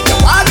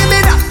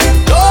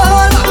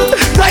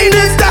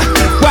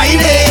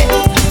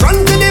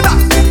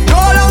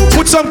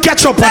 Put some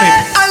ketchup on it.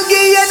 I'll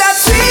give you that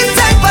sweet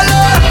type of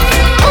love.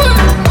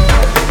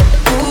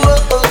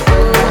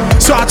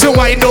 Start to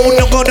wine now.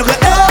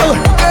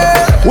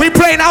 We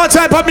playing our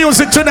type of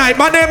music tonight.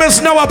 My name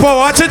is Noah Power.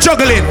 Watch it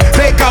juggling.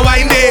 Take a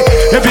wine day.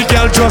 Every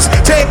girl just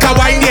take a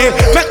wine day.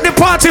 Make the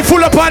party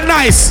full up and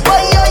nice.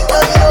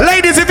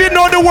 Ladies, if you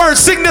know the words,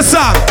 sing the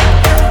song.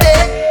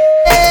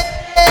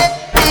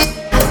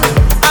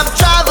 I've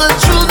traveled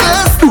through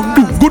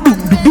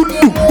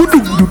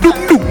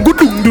the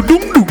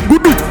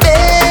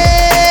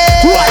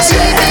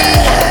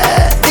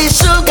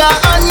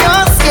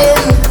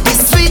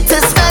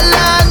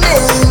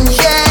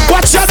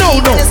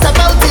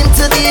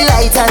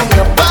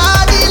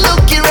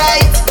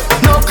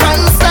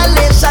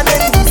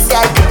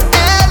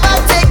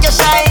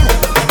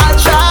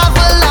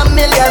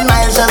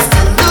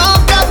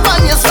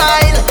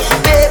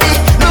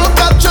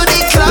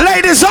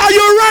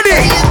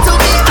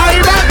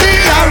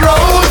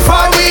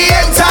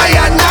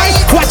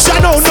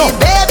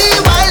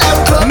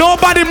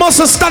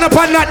supposed to stand up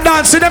and not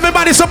dancing.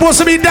 Everybody's supposed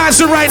to be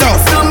dancing right now.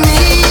 To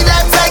me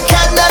that I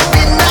cannot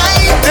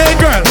deny. Hey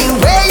girl,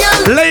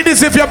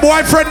 ladies, if your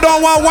boyfriend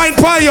don't want wine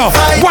for you,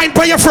 wine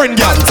for your friend,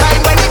 girl. One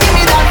time when you give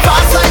me that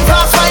fast wine,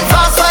 fast wine,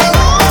 fast wine,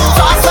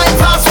 fast wine,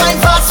 fast wine,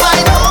 fast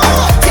wine.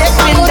 Take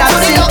me down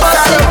to the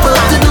impossible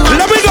to do.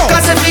 Let me go.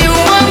 Cause if you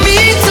want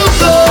me to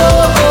go,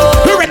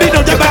 you ready now?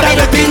 You better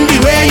look in the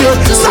way you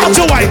do. Start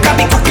to wine. You got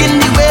me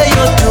cooking the way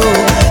you do.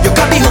 You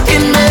got me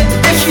hooking me.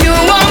 If you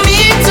want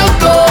me to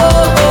go,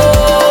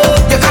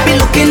 you got me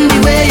looking the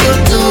way you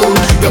do.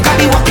 You got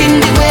me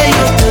walking the way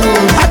you do.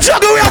 I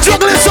juggle, we are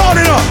juggling sound,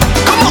 you know.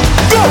 Come on,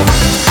 go.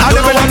 I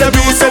never want the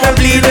beast and I'm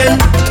bleeding.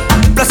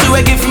 Plus you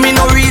ain't give me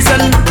no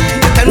reason.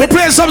 We're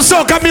playing some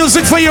soca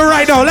music for you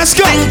right now. Let's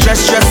go.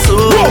 Just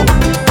so.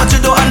 But you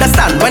don't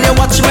understand when you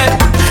watch me.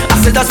 I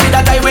said that's me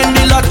that I win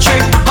the lottery.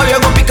 How you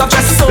gonna pick up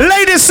just so?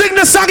 Ladies, sing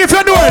the song if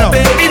you're doing it.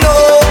 Baby, no.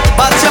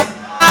 But you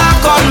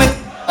call me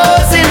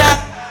sinner.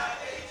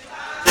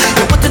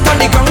 You put it on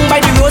the ground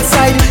by the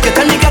roadside. You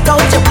can't get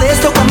out your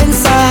place to come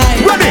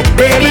inside. Ready?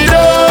 Baby,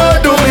 don't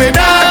do me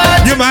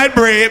that. You might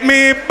break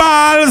me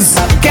balls.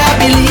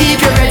 Can't believe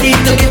you're ready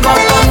to give up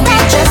on me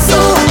just so.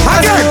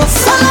 Again.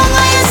 So long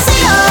I see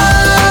you.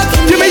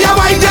 Give me your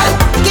wine, girl.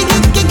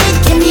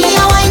 Give me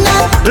your wine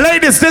now.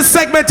 Ladies, this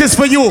segment is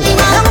for you.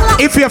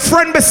 If your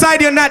friend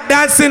beside you not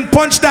dancing,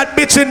 punch that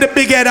bitch in the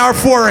big head or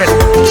forehead.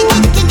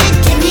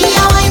 Give me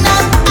your wine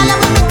now. I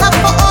love you make up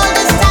for all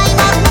this time.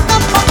 I make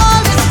up for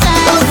all this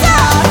time.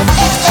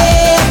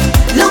 Hey,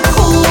 look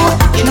who.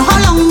 You know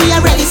how long we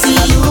already see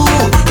you.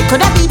 It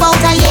could have been about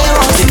a year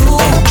or two.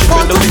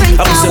 Want to print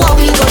out what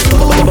we go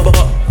through.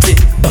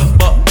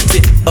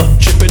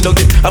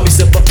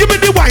 Give me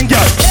the wine, girl.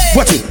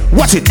 Watch it,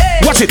 watch it,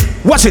 watch it,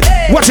 watch it,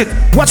 watch it,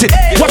 watch it,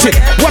 watch it,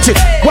 watch it,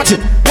 watch it,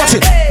 watch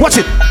it, watch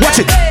it, watch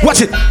it,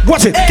 watch it,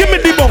 watch it. Give me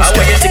the bounce. I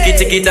want you tiki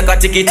tiki taka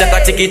tiki taka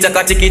tiki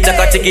taka tiki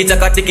taka tiki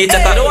taka tiki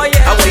taka. I want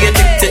you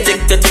tick tick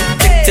tick tick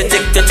tick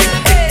tick tick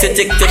tick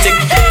tick tick tick.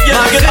 I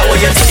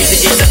want you tiki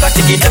tiki taka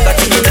tiki taka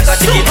tiki taka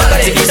tiki taka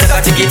tiki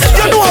taka tiki taka.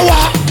 You know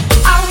what?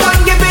 I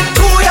want give it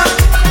to ya.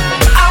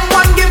 I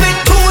want give it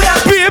to ya.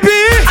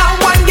 Baby. I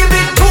want give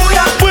it to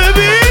ya.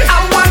 Baby.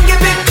 I want give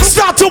it to ya.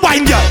 Start to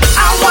wine, girl.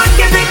 I want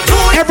give it to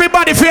ya.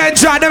 Everybody feel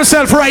enjoy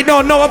themselves right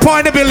now. No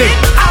point in the building.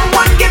 I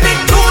want give it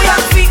to ya.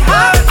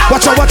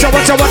 Watch out, watch out,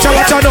 watch out, watch out,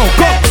 watch out now.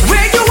 Go.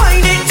 Where you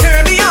whining,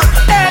 turn me on.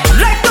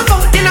 Like the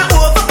boat in a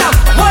overcome.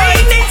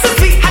 Whining so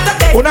sweet at the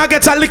bed. We're not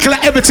get a little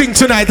of everything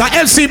tonight. Our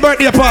MC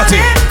birthday party.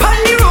 Pon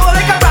the roll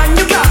like a brand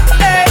new car.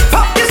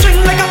 Pop the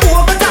string like a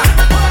overtime.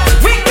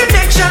 Weak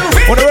connection.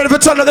 When they're ready for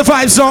turn up the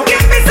vibes song.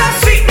 Give me some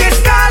sweetness,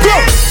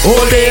 darling.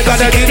 Oh, they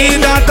gotta get in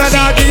that,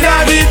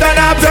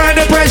 turn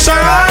the pressure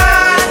on.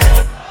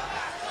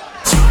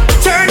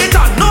 Turn it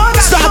on, no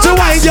gas. Start to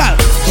wine, girl.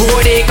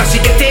 Oh, they cause she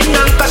getting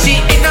on, cause she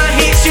in a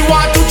heat. She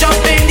want to jump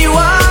in the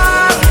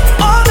water.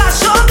 Oh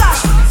gosh,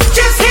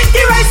 just hit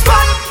the right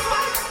spot.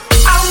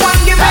 I want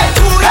to give it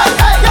to you.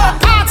 Hey,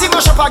 party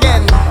mash up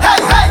again. Hey,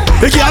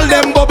 the girl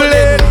them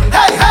bubbling.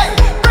 Hey,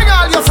 bring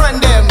all your friend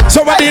them.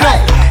 Somebody know.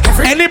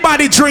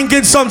 Anybody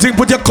drinking something,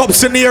 put your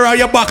cups in the air or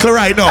your buckle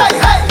right now.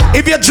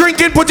 If you're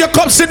drinking, put your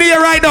cups in the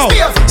air right now.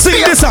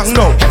 Sing this song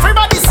now.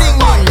 Everybody sing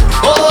one.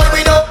 Oh,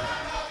 we know.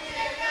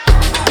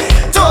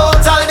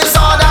 Total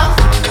disorder.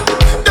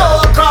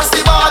 Don't cross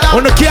the border.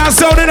 On the can't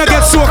sound, I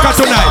get soca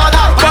tonight.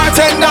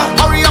 Bartender,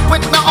 hurry up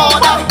with my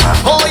order.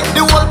 Oh,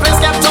 the whole place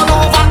get turned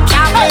over.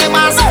 Can't play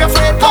massive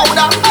afraid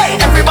powder.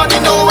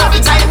 Everybody know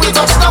every time we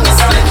touch down we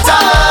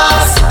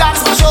splinters.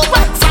 That's my show.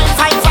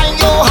 Fine,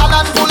 yo,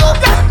 Holland pull up.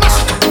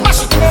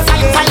 Mash it,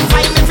 fine,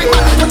 every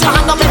man put your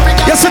hand on every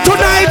girl. Yes,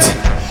 tonight.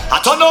 I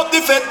turn up the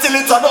fed till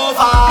it's all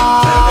over.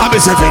 I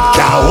miss if it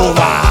go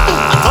over.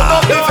 I turn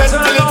up the fed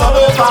till it's all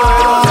over.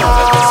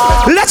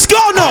 Let's go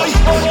now.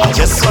 I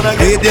just wanna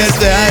get this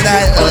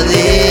night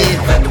only.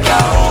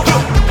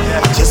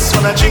 I just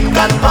wanna drink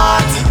and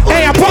party.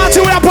 Hey, a party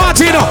with a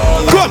party, you know.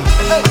 Come.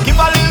 Give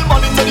a little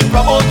money to the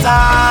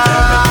promoter.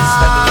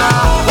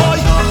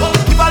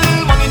 Give a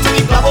little money to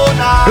the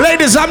promoter.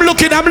 Ladies, I'm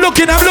looking.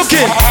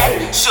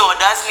 Head,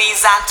 shoulders,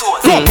 knees and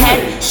toes.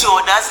 Head,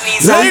 shoulders,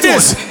 knees and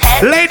toes.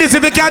 Ladies,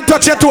 if you can't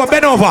touch your toe,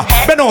 bend over,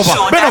 girl.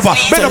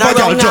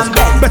 Just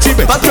bet you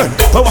bend,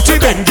 so what you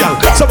bend, girl.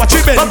 So what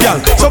you bend, girl.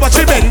 So what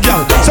you bend,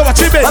 girl.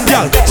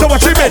 So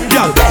what you bend,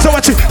 girl. So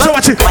what you bend,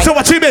 girl. So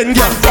what you bend,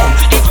 girl.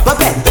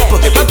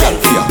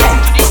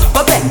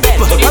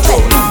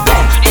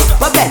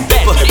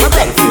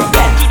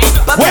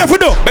 What have we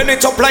do? Bend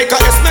it up like a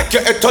S, make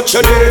your head touch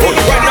your knee. When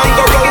I'm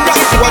go round,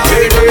 that's what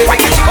you do.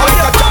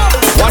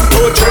 One,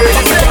 two, three.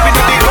 Step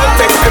into the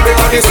context,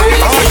 everybody say,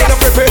 oh, you know,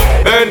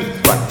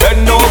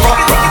 bend over.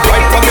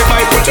 Right from the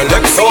mic, put your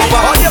legs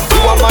over.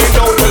 You are mine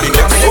now till the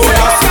next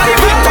bonus.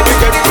 When we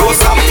get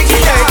closer.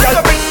 Yeah,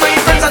 girl. Bring my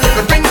friends and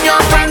bring your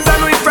friends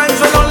and we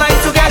friends will all like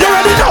together. You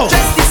ready now?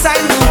 Just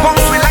decide who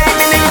wants we like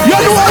in it. You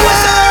know what?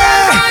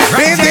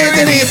 This is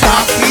the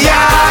hip-hop.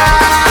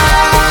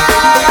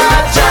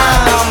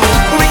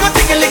 We go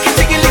tickle licky.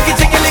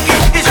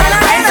 It's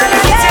right.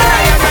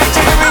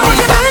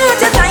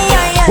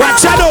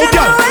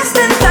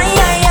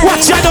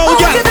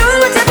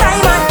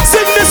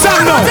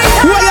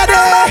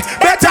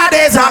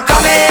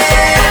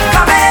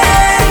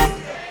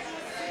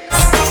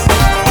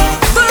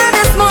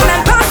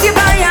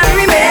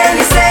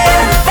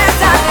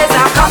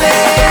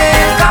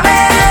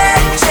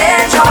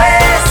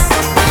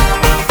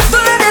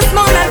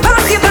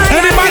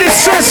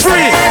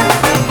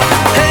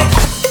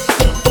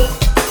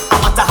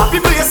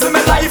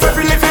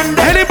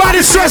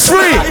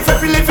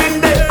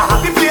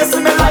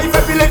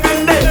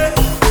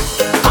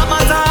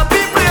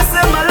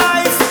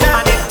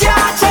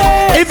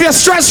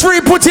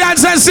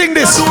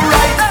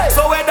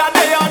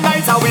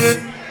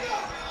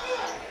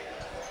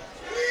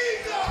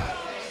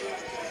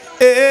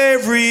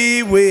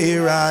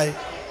 everywhere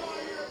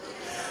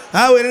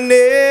I will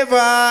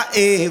never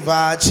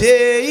ever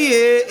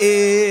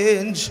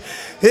change.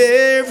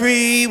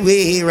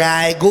 Everywhere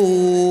I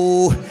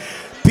go.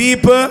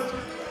 People,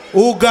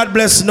 who God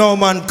bless, no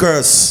man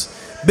curse.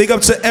 Big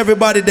up to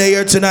everybody there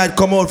here tonight.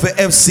 Come out for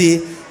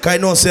FC. Cause I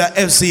know say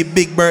FC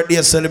big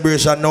birthday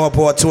celebration now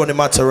about Tony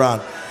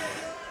Mataran.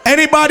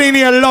 Anybody in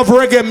here love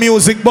reggae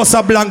music, bust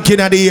a blank in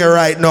the ear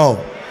right now.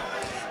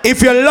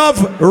 If you love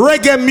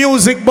reggae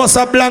music, bust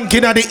a blank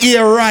in the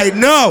ear right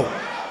now.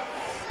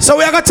 So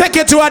we are going to take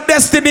you to a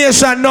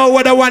destination now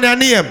where the one your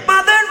name.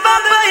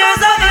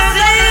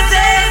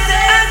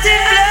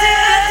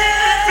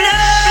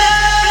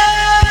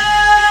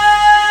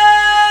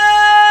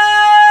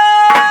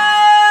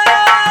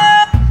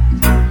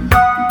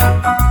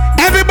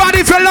 Everybody,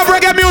 if you love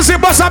reggae music,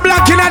 bust a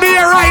blank in the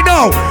ear right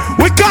now.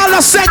 We call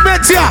the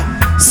segment here.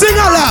 Sing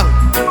along.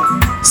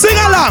 Sing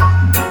along.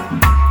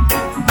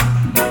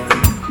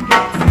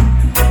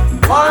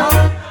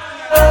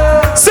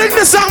 Sing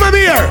the song with me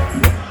here.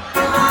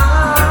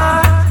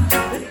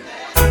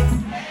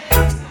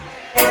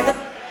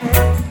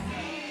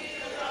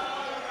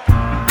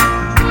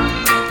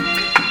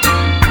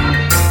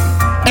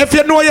 If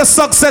you know you're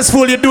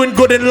successful, you're doing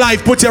good in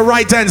life, put your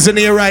right hands in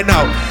the air right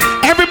now.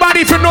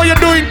 Everybody, if you know you're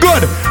doing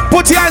good,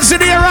 put your hands in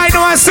the air right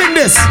now and sing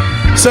this.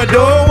 So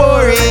don't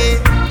worry.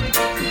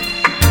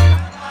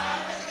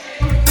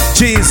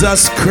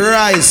 Jesus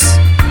Christ.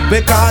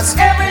 Because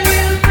every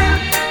little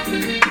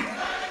thing.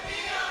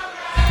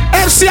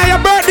 MC, your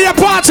birthday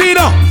party, you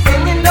know.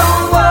 Singing,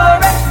 don't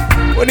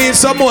worry. We need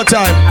some more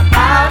time.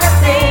 About a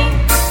thing.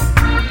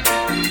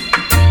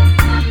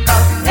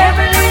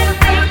 Every little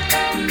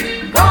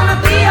thing gonna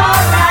be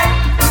alright.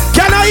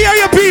 Can I hear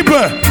you,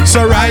 people?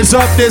 So rise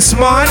up this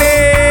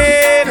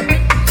morning.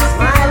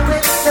 Smile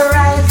with the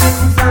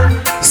rising sun.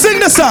 Sing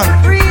the song.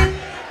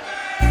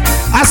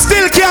 I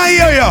still can't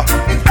hear you.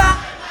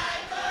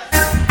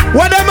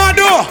 What them I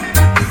do?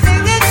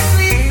 Singing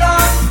sweet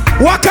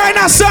song. What kind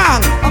of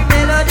song? A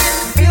melody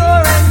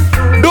pure and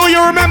true. Do you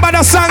remember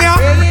the song, yeah?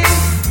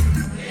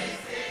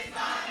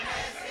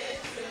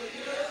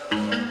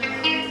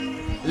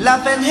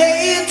 Love and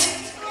hate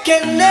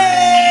can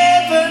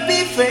never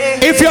be fair.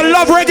 If you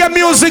love reggae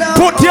music,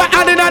 put your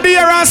hand in the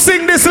air and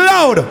sing this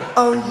loud.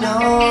 Oh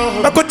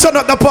no. I could turn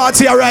up the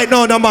party right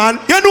now, no man.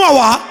 You know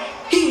what?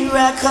 Here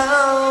I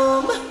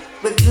come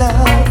with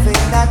love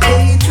and not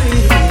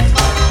hatred.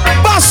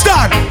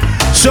 Bastard!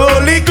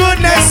 Surely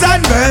goodness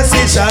and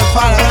mercy shall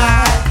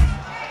follow.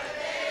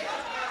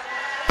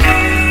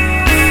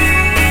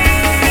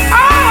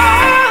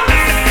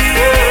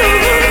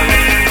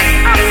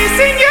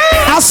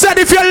 I said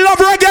if you love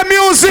reggae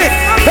music,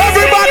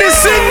 everybody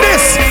sing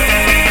this.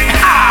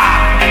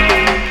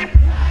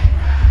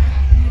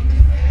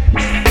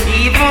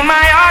 Even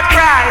my heart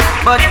cries,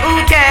 but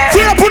who cares?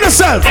 Free up on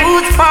yourself.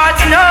 Whose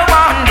fault's no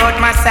one but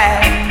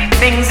myself.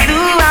 Things do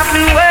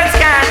happen, words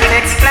can't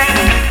explain.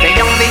 The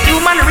only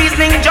human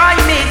reasoning joy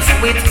mixed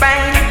with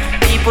pain.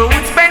 People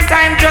would spend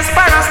time just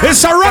for us.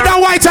 It's a red and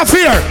white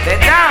affair. They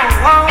don't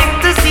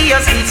want to see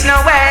us reach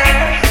nowhere.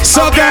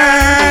 So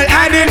girl,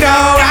 I didn't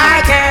know I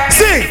can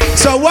sing.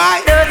 So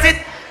why does it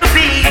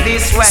be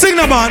this way? Sing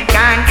no man.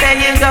 Can't tell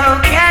you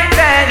go, can't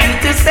tell you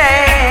to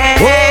stay.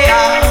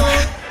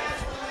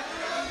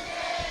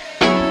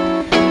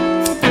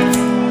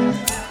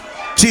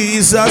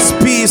 Jesus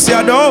peace,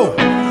 you know.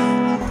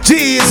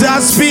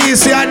 Jesus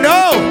peace, you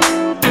know.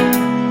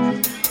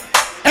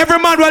 Every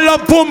man will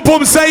love boom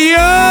boom, say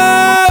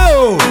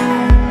yo.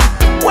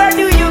 Where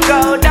do you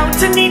go?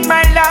 Don't you need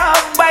my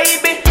love,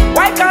 baby?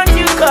 Why can't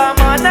you come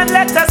on and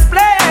let us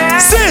play?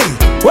 Sing.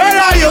 Where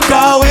are you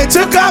going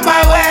to come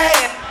my way?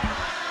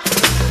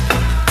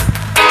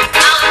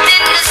 Out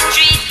in the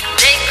street,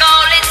 they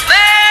call it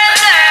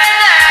murder.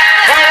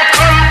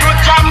 Welcome to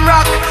Jam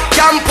Rock,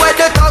 camp where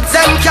the thugs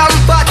and camp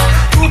back.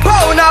 2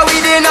 pounder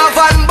within a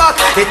van back.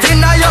 It in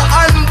a your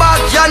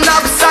handbag, your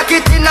knapsack,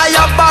 it in a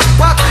your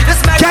backpack.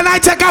 Can I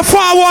take a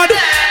forward?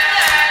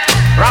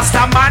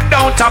 Rasta man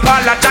don't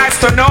apologize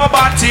to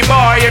nobody,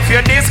 boy. If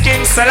you're this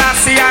King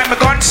Selassie, I'm a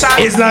gunshot.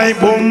 It's like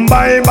boom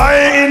bye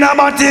bye in a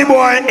body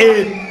boy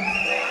head.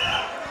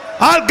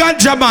 All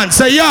ganja man,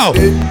 say yo.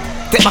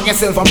 Take back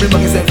yourself and bring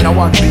back yourself in a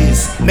one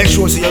piece. Make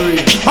sure see you're real.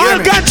 All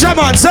ganja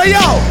man, say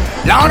yo.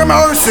 Lord of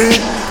mercy.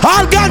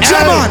 All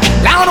ganja man.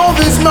 Lord of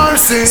his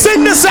mercy.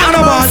 Sing the sound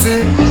man.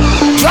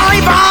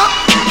 Driver.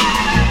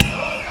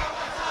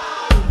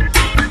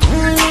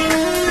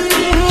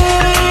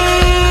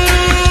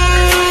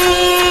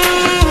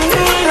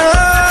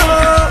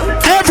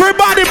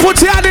 Put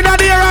your hand in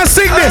the air and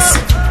sing this.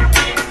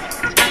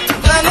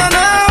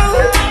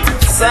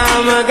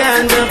 Summer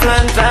ganja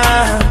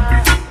planter.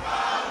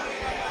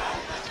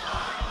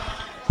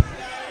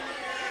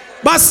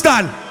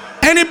 Boston,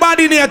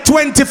 anybody near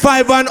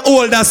 25 and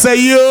older say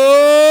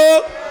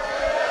yo.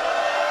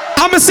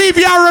 I'ma see if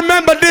y'all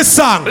remember this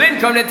song.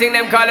 Come the thing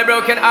them call a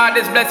broken heart,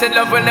 this blessed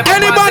love will never.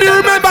 Anybody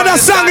remember that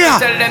song here?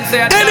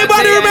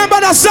 Anybody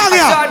remember that song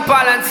here? Sean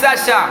Paul and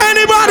Sasha.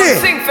 Anybody?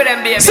 Sing for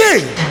them, baby.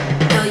 Sing.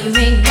 Girl, you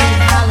make me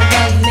holler,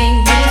 girl, you make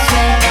me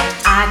sweat.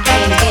 I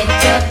can't get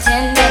your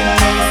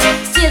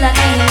tenderness, still I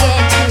can't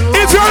get you.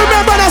 If you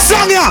remember the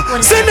song, yeah,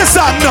 sing the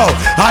song now.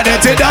 I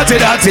dirty, dirty,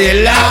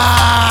 dirty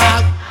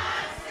love.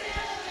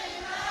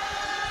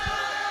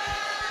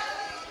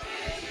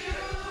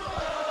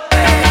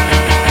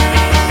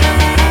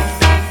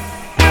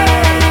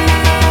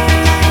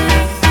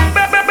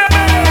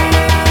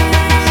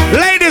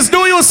 Ladies, do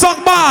you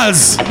suck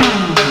balls?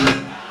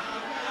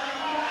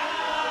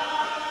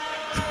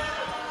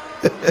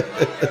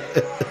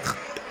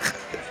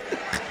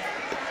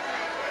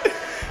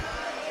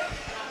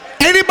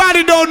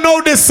 Anybody don't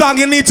know this song,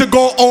 you need to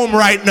go home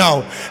right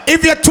now.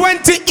 If you're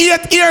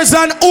 28 years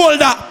and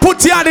older,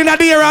 put your hand in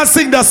the air and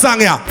sing the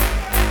song, yeah.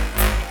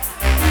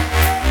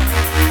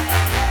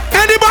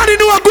 Anybody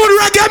do a good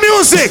reggae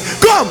music?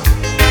 Come.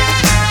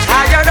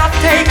 Tired of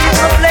taking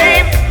the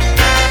blame,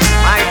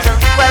 might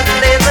just well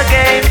play the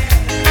game.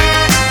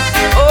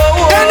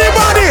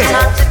 Anybody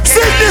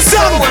sing this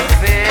song?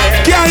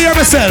 Can't hear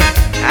myself.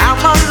 I'm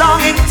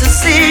longing to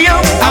see you.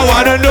 I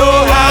wanna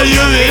know how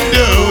you been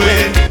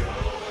doing.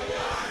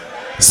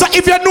 So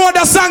if you know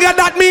the song, yeah,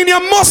 that means you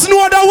must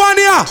know the one,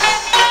 yeah.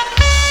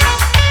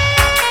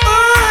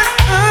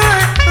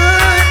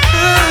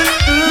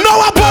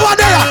 No power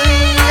there.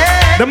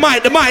 The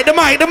mic.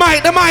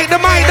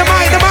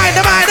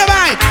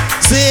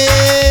 See.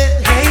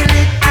 Hey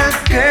little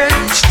girl,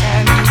 each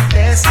time you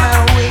pass my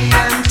way,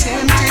 I'm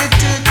tempted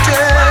to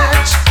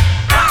touch.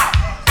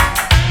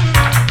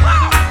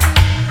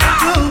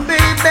 Oh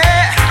baby,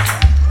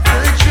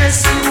 the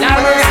dress you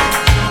wear.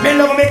 Me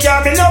love me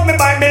car, me love me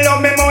bike, me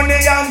love me money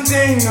and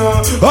thing.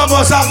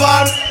 Almost have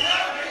one.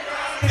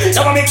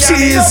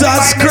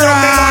 Jesus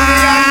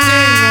Christ.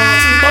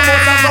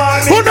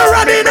 Who no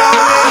running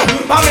now?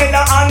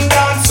 Pamela and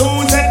Dan,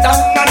 Susan, Dan,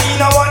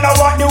 Nadina, wanna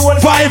walk the whole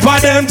 5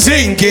 of them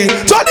thinking.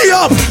 Turn it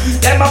up.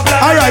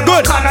 Alright,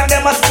 good.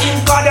 Them a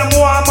steam, cause them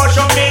want much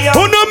of me.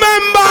 Who no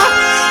member?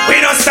 We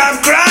don't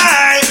stop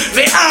crying.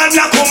 We all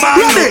black woman.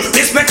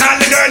 This me call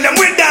the girl them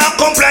with dark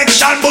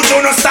complexion, but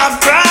you don't stop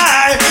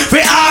crying.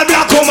 We all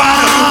black woman.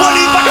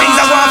 Only for things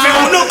that want me,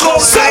 who no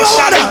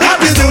complexion.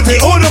 That is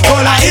duty, who no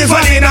color is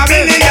one in a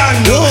million.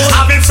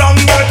 Have it from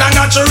birth a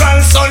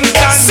natural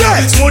suntan.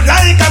 Smooth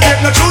like a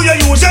grape, not true you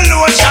use your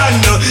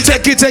lotion.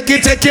 Take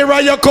it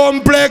right your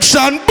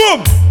complexion.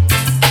 Boom.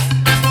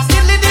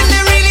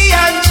 Really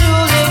and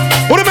truly.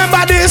 Who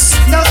remember this?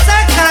 No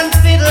second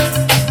fiddle.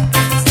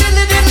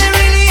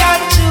 Really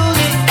and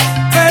truly.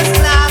 First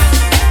class.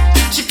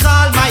 She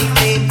called my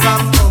name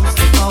from coast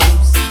to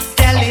coast,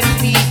 telling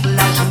people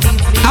that she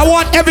needs me. I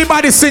want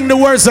everybody to sing the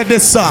words of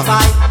this song.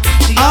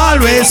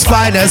 Always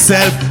find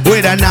herself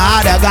with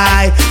another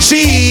guy.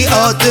 She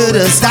out to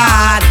the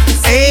start.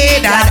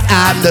 Ain't that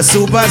I'm the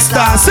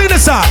superstar. Sing the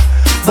song.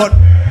 But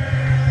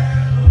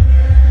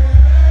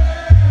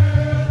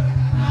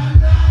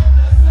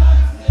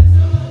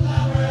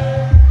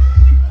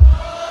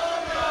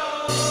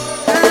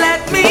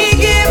let me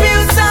give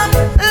you some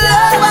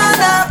love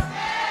and up.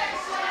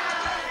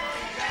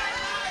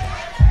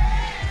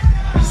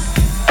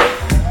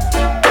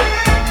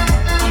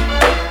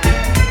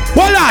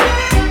 Hold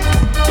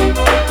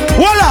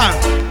on.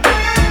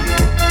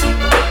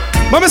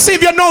 Let me see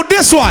if you know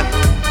this one.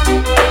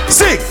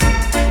 Sing.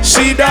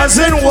 She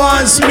doesn't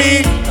want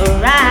me.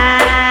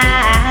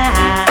 Right.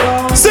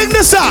 Sing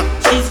the song.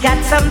 She's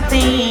got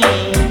something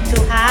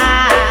to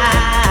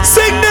hide.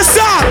 Sing the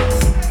song.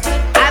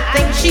 I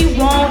think she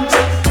wants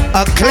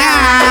a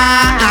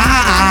class.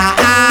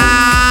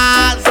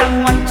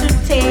 Someone to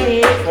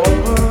take for a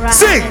ride.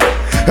 Sing.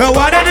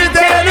 What did it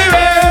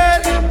anyway?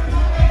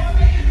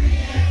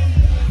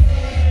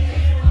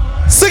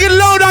 Sing it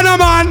louder, no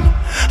man.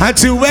 And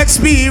to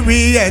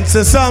experience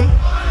some.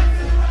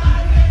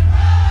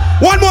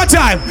 One more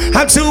time.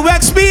 And to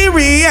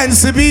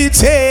experience to be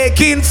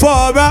taken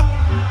for a.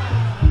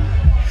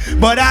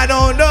 But I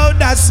don't know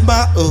that's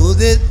my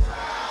oldest.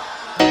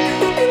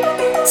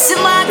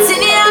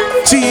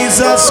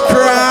 Jesus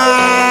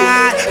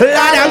Christ,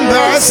 Lord have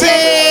mercy.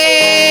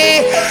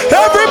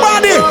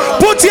 Everybody,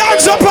 put your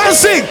hands up and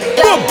sing.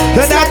 Boom.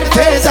 That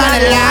face on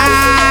the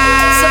line.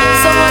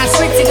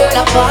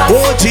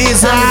 Oh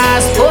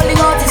Jesus. Holding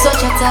out is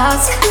such a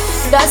task.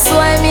 That's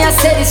why me I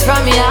say this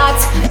from my heart.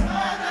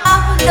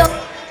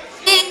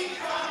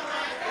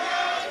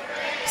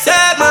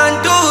 Say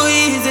man, too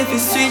easy if you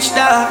switch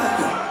that.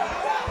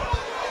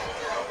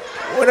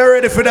 When you're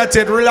ready for that,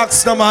 yet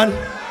relax the man.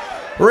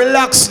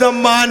 Relax the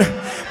man.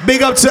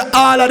 Big up to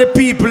all of the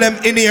people them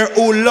in here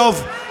who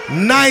love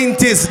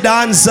 90s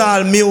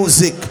dancehall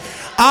music.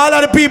 All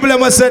of the people them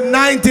who said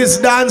 90s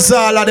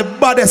dancehall are the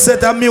baddest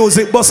set of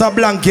music Bossa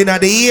Blanc in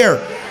the year.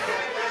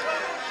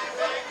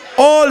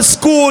 Old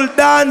school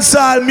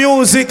dancehall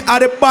music are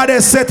the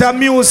baddest set of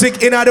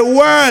music in the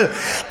world.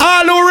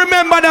 All who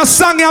remember the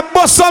song of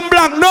Bossa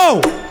Blanc,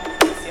 no.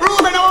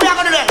 Ruben, what we are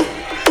gonna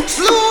do?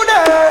 Slow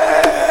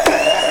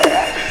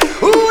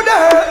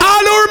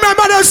All who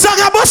remember the song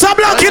of Bossa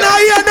Blanc in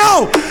here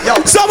now.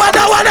 So what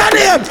the one of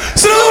them?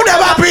 Slow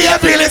never be a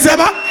feeling,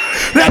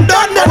 them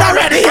done that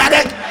already.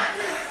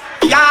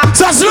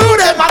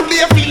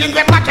 feeling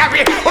when I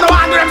carry. Who don't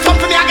want them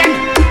something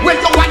again? Well,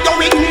 you want your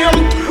weak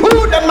name.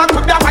 Who them a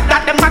could have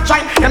that them a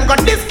try? Them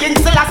got this king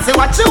still I see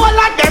what you all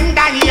of them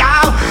die.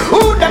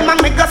 Who them a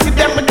make us see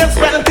them with this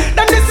well?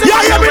 Then this is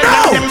yeah, me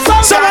know.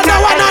 Some of the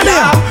one on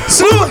there.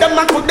 Who them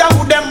a could have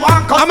who them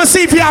walk up? I'ma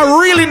see if y'all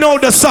really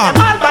know the song.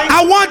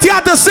 I want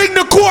y'all to sing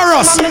the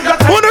chorus.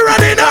 Wanna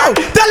ready now?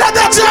 Tell them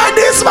to join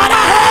this man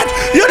ahead.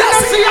 You don't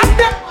see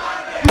them.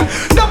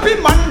 Don't be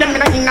man them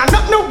in a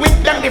not no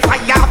with them. If I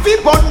have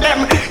it on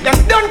them, them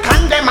don't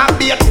condemn. I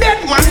be a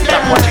dead man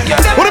them.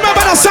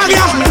 Remember the song,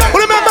 yeah?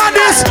 Remember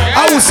this?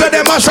 I will say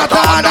them a shot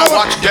on. I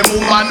watch them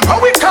woman. How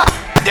we cut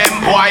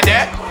them boy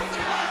there?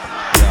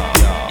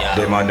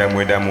 Them and them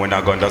with them when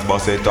I gun just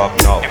bust it up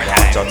now.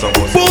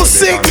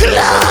 Pussy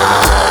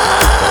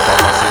clad.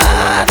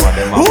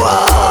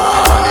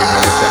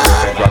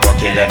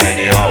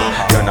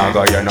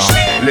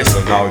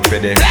 Listen now,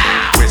 baby.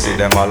 We see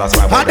them all as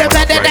my body. We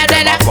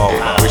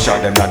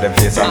shot them at them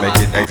face and make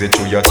it exit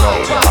through your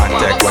toe and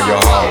take where you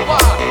hold.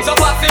 So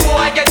what's the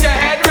boy get your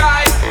head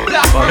right?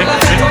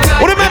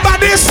 Remember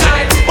this?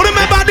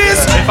 Remember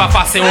this? If I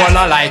pass it, one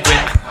I like it.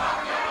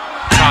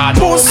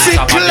 Pussy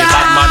clad.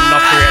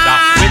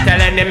 We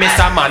tell any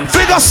Mr. Man.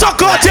 Figure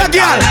suck out your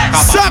girl.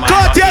 Suck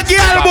out your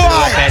girl,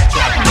 boy.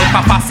 If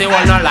I pass it,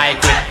 one I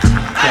like it.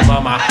 Your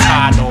mama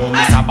can't know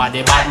Mr.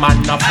 Body bad man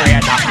no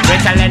afraid of. We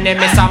tell any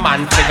Mr.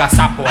 Man figure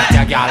support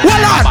your girl. Well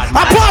on,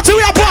 a party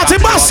we a party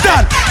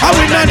bastard. I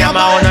will none your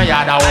man.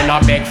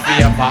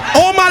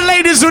 All my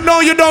ladies who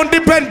know you don't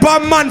depend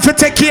on man for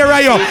take care of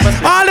you.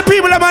 All the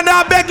people that man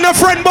not beg no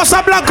friend bust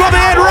a black over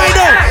head right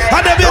now.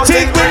 And if you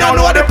think we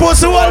don't know what the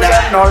pussy will do.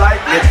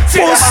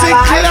 Pussy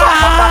clad.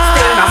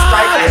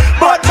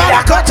 But man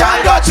I cut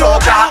and go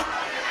choker.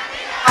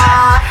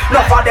 No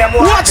for them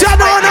what you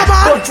know, no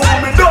man?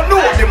 Don't know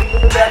them.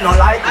 They don't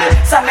like me.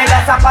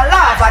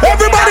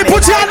 Everybody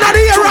put your hand in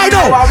the air right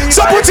now.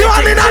 So put your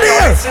hand in the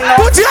air.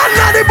 Put your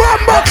hand in the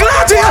bumbo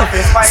cloud here.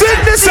 Sing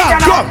this song,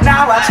 come.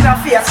 Now watch the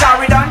face,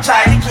 sorry don't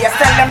try the case.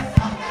 Tell them.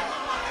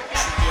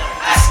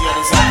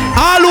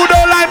 All who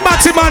don't like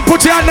Batman,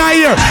 put your hand in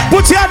the air.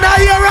 Put your hand in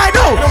the air right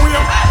now.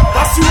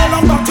 That's the whole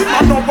of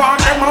Batman, no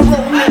one them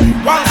around me.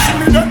 One see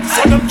me dead,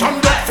 so them can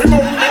get from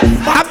me.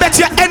 I bet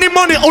you any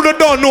money who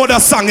don't know the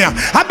song here.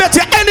 I bet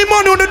you any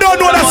money who don't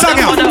know the song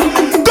here.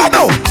 Go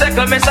now.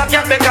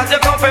 Because you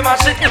come from my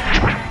shit.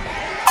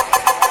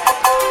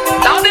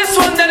 Now this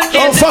one dedicated.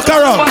 Don't fuck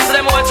around.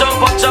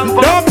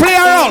 Don't play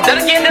around.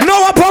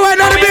 No power in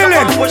the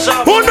building.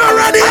 Who not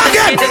ready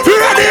again?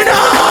 Ready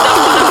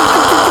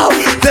now.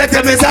 Take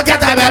the music,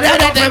 get them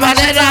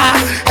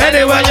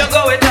anywhere you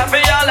go, it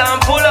happy all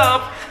and pull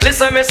up.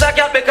 Listen, Mr.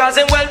 Cat, because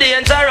him well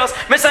dangerous.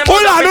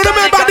 Hold on,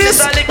 remember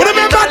this?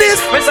 Remember this?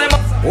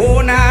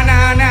 Oh na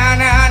na na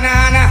na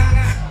na na.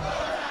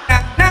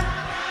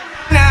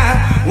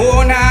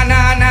 Oh na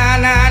na na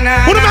na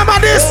na. Who remember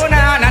this? Oh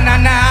na na na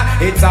na.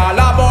 It's all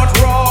about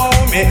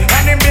Romy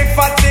and the big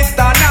fat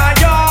sister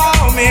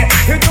Naomi.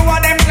 You two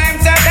of them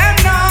claims that them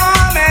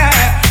know me.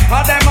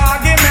 All them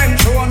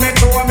arguments show me.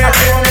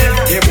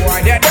 The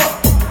boy dead.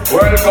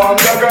 Welcome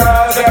the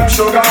girls, them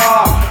sugar.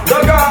 The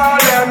girl,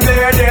 them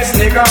need this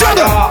nigga.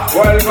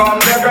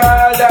 Welcome the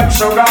girl, them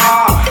sugar.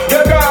 The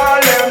girl,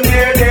 them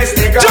need this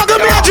nigga.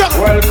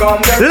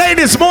 Welcome the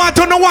ladies, more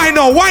to know why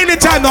now. Wine the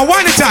time now,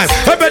 wine the time.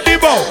 Everybody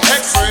bow.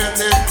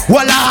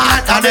 Well,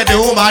 and the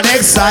woman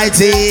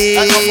excited.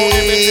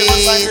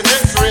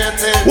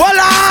 Well,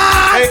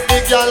 make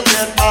the girl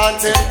get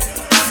haunted.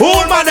 Who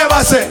man never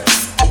say?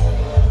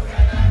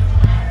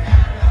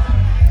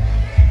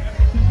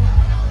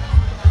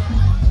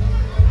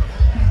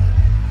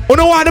 You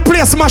know why the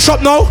place smash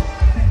up now?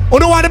 You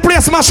know why the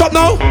place smash up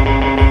now?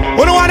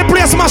 You know why the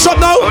place smash up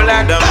now? You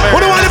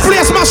know why the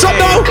place smash up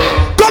now?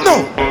 Come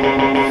now!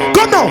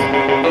 Come now!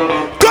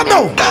 Come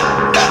now!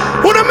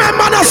 Who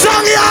remember the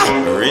song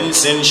here?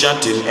 Rinsing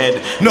shot in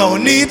head. No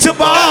need to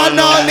ball,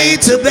 no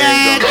need to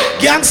beg.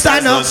 Gangsta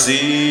no.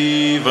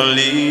 Evil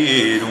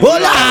lead.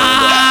 Hola!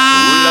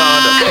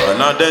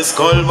 Another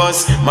skull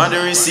bus, man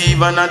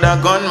receive another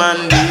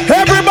gunman.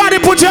 Everybody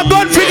put your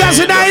gun figures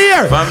in the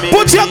ear.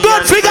 Put your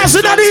gun figures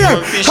in the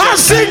ear. I'll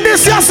sing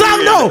this your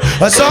song now.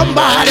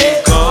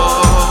 Somebody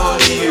call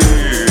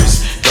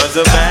ears. Cause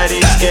the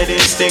body's getting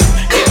stink.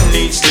 It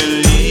needs to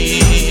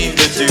leave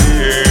the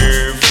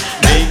turf.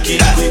 Make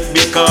it quick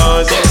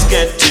because it's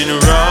getting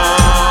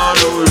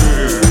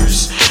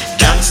worse.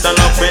 Gangsta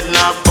up with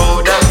no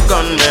powder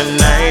gunman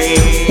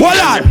night. Hold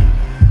on.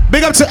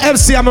 Big up to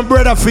FC, I'm a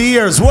brother for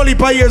years. Whole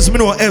heap of years me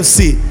know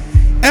FC.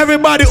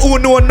 Everybody who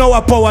know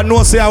our power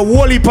know say a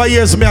whole heap of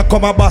years me I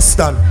come to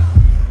Boston.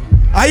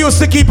 I used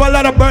to keep a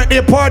lot of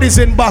birthday parties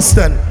in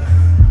Boston.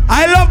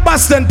 I love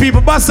Boston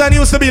people. Boston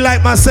used to be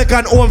like my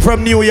second home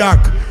from New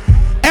York.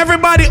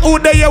 Everybody who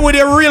there with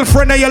your real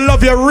friend and you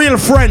love your real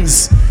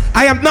friends.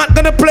 I am not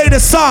gonna play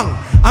the song.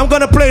 I'm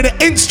gonna play the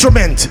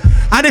instrument.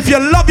 And if you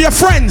love your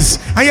friends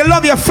and you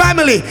love your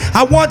family,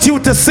 I want you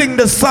to sing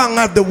the song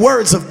of the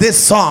words of this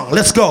song.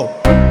 Let's go.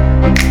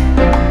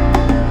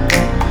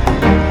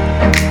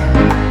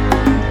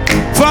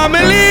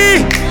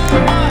 Family.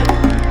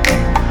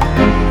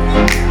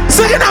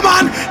 Sing it,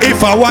 man.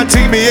 If I want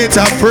to, me ain't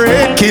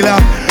afraid, killer.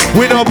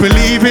 We don't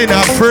believe in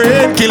a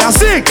friend, killer.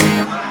 Sing.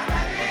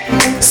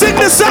 Sing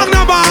the song,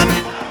 now, man.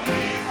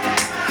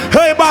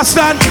 Hey,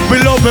 Boston, we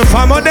love me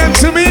from them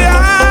to me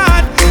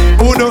heart.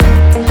 Oh no,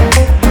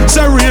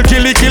 so real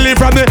killy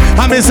from me,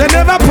 I miss I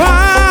never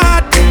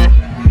part.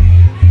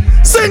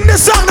 Sing the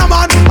song, now,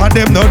 man. And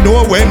them don't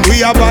know when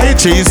we are buy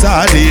cheese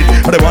I did.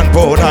 And the 1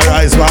 pound of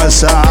rice was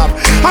sharp.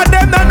 And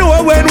them don't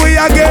know when we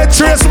are get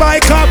trace my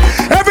cup.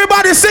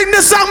 Everybody sing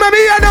the song, maybe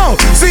you know.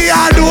 See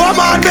I do a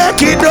man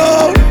make it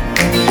down.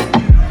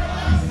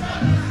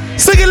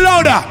 Sing it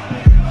louder.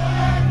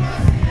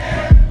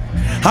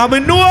 I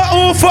mean know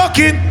who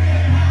fucking.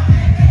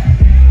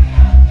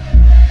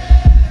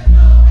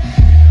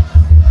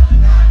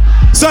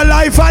 So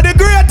life are the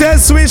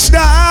greatest wish,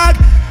 dog.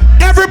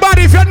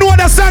 Everybody, if you know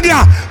the song,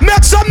 yeah,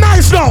 make some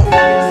nice now.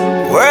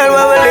 World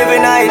where we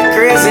living, I it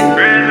crazy.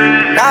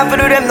 Now for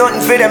do them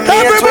nothing for them.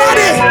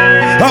 Everybody,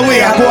 and we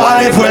are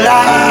going for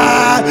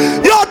life.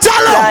 Yo,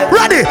 tell them,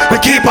 ready? We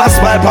keep a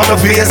smile on the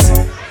face.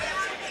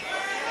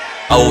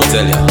 I will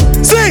tell ya.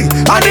 Sing,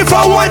 and if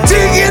I want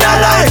thing in a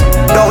life,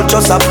 don't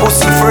just a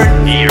pussy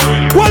friend.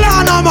 Well,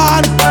 I know,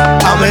 man.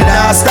 I mean,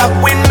 I stop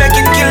win, make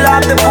it kill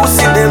off the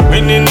pussy. Them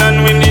winning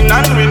and winning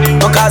and winning.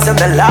 Because them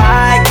they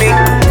like me.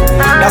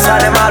 That's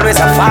why them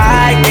always a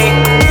fight me.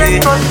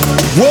 Yeah.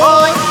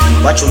 Whoa.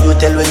 What should you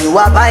tell when you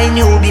are buying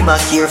you? Be more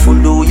careful,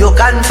 do you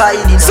can find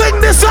it. Sing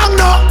the song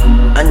now.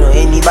 I know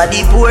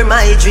anybody pour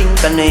my drink,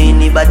 I know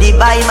anybody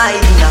buy my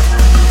dinner.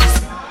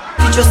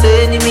 Fit just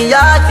enemy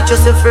yard, fit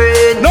just a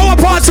friend. No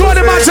part to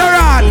the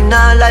Mataran.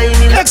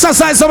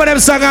 Exercise some of them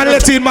song and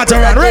let in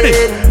Mataran. Ready?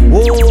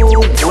 Whoa,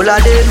 all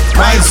of them.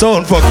 My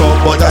sound fuck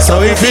up, but that's how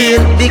we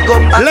feel.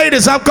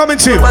 Ladies, I'm coming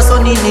to you.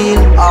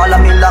 All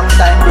of me long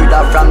time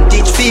brother from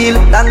Ditchfield.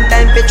 Long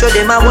time picture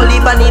them a whole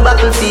heap on the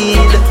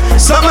battlefield.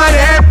 Some of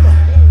them.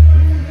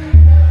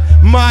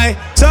 My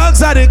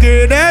thugs are the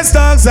greatest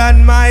thugs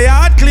and my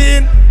heart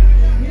clean.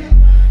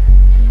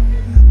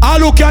 All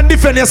who can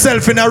defend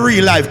yourself in a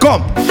real life,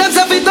 come. Them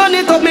say fi turn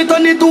it up, me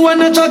turn it to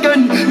one inch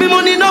again. Me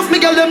money enough, me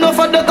girl them no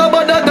for that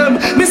about them.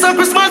 Me say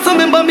Christmas,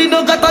 remember me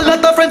no got a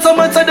lot of friends.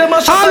 Someone say them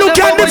a shop. All who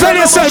can defend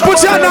yourself,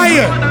 put your hand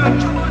here.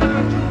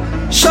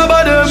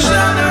 Shabba them.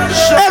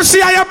 MC,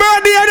 are your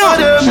birthday, you know?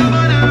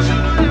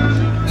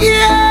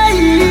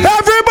 Yeah.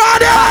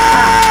 Everybody.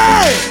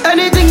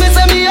 Anything me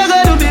say me, I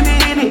gotta be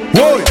mean.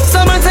 Whoa.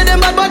 Someone say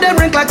them bad, but them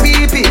drink like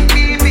pee-pee.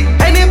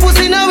 Any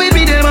pussy now with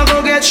me, them a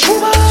go get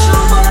shuba.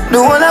 The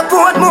one I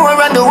put more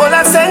and the one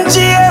I St.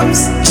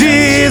 James.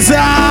 Jesus.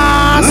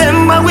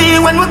 Remember we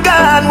when we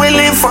gone, we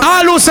live for.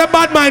 All who say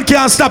bad mind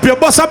can't stop you.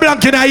 Bust a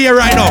blank in here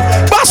right now.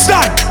 Bust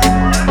that.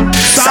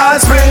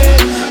 Salt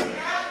spring.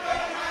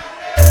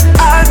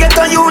 I'll get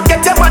on you,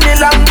 get your money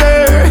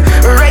longer.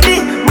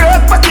 Ready,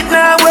 broke pocket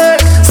now work.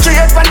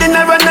 Straight from the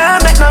narrow now,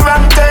 make no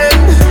wrong turn.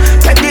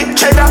 Get the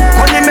cheddar,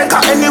 money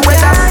maker any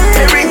weather.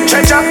 Eric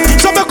treasure.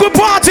 So we could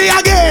party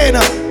again.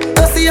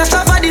 See a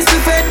shop for this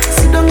buffet.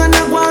 Sit down and a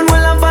go on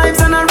well and vibes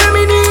and a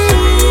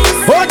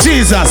reminisce. Oh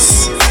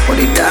Jesus. Put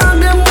it down,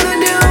 them wanna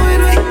deal with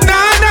me. No.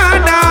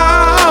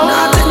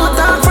 Nah, take no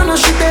talk for no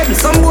shit.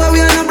 Some boy we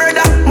are no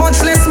brother,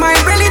 much less my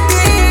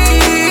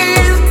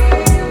relative.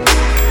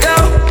 Yo,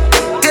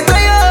 get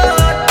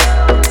tired.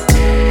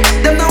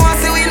 Them no want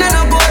see we no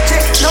go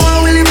check. No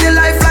one will live the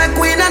life like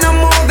we no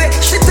movie.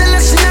 She tell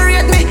us she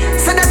narrate me,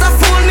 say that I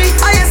fool me.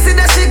 I see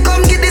that she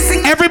come get this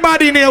thing.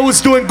 Everybody in here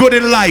who's doing good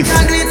in life.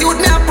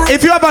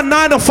 If you have a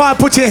 9 to 5,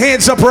 put your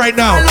hands up right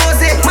now.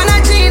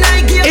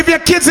 If your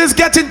kids is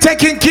getting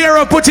taken care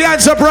of, put your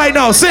hands up right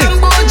now. Sing.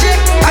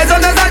 I don't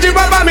know that you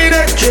Papa me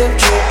there.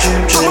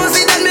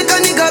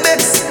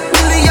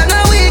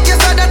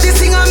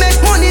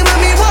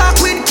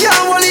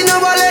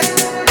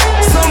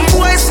 Some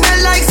boys smell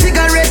like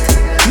cigarette.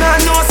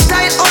 Nah, no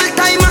style, all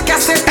time a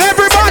cassette.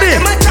 Everybody.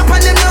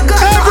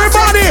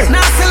 Everybody.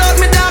 Now sell out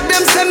me dog,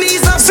 them say me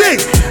is a sing.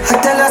 I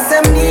tell us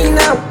them me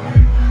now.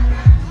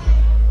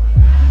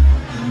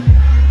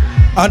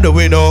 And the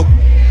window.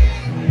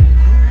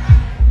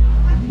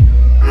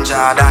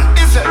 Jordan.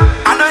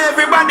 I know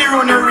everybody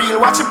run a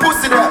reel. Watch your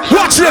pussy there.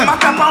 Watch them.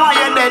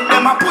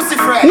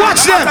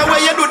 Watch them.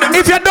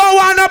 If you don't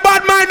want a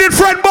bad-minded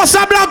friend, bust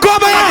a black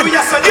over him.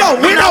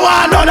 Yo, we don't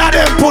want none of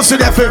them pussy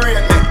there for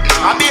real.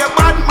 I be a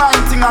bad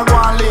mind thing I go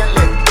on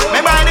lately. Me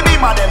buy the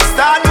beam of them.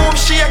 Start move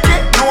shaky.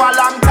 No a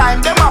long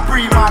time. Them a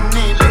pre-man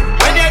neatly.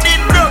 When you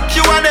did broke,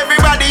 you and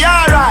everybody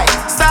alright.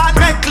 Start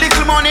make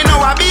little money.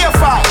 Now I be a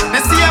fight.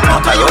 The same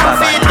motor you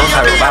feed me,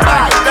 you be a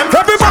fight.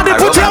 Everybody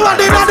put your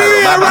hand in the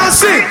air and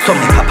sing. So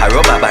me papa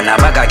rubber band a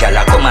bag a gyal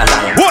a come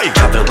along.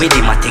 Travel with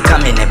the matic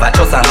and me never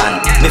trust a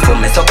man. Me for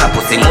me suck a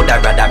pussy mother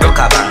rather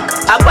broke a bank.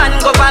 A ban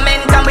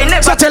government and we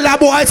never. So tell a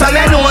boy so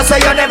me know say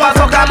you never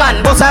fuck a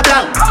man. Bust a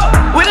blank.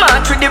 We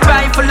march with the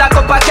rifle like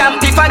up a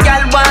camp. If a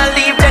gyal want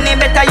leave then he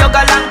better you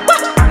go long.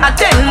 And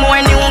 10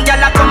 more new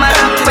gyal a come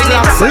along.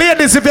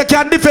 Ladies, if you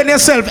can defend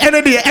yourself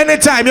any day,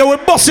 anytime, you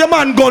will bust your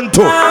man gun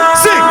too.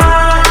 Sing.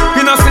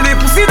 You know see the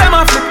pussy them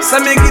a flip. So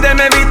me give them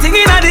everything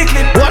in a the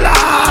clip. Voila.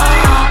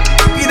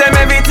 Give them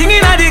everything in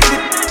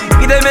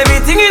them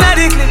everything in a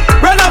dick.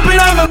 Run up in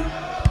a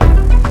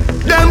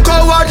Them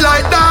coward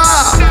like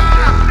that,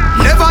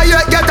 never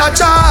yet get a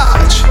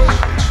charge.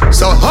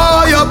 So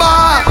how you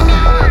bar?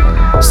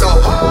 So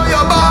how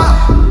you bar?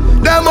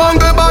 Them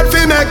hungry bad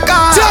fi make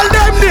car. Tell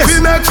them this. Fi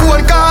make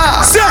phone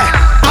car. Say,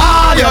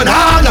 all you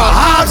know no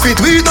hard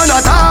fit we don't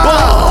attack.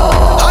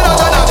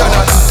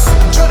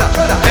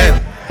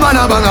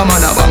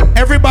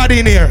 Everybody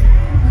in here,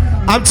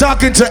 I'm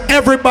talking to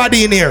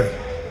everybody in here.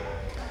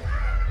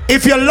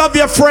 If you love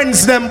your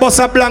friends, them bust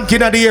a blank in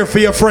the ear for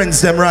your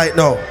friends, them right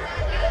now.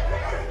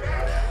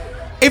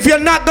 If you're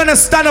not gonna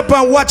stand up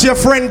and watch your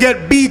friend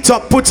get beat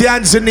up, put your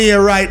hands in the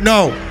air right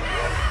now.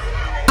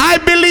 I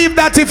believe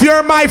that if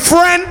you're my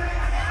friend,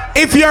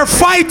 if you're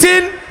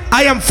fighting,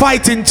 I am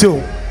fighting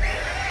too.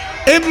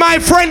 If my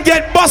friend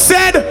get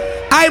busted,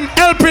 I'm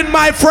helping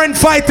my friend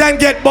fight and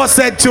get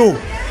busted too.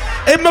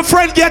 If my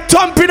friend get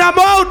thump in a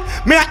mouth,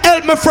 may I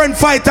help my friend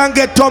fight and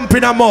get thump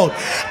in a mouth.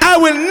 I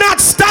will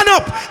not stand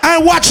up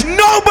and watch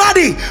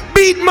nobody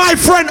beat my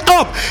friend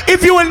up.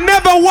 If you will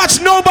never watch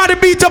nobody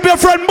beat up your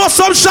friend, must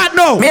some shot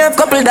now. Me have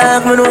couple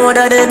dark, me know what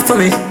that did for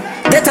me.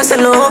 That I say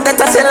love,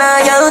 that I say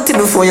loyalty.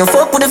 Before you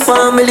fuck with the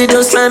family,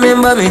 just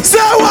remember me.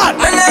 Say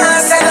what? Man, I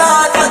say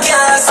Lord, fuck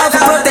yes. I have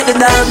to protect the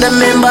dog, the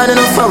member, the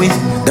enough for it.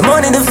 The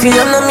money, the fame,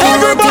 no mean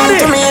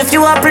nothing to me. If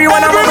you are free,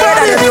 one of my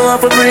brother, then you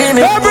want to free me.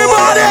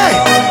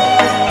 Everybody!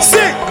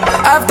 Sing!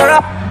 After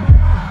a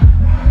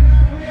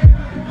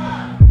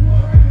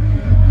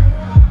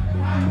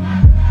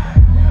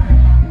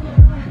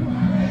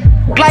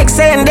like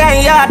saying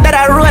damn yard that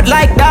I rode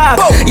like dog.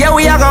 Yeah,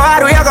 we are go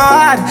hard, we are go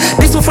hard.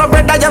 This one for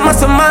bread that you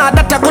must be mad.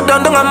 That I could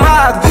done a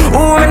mag.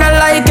 Ooh, me not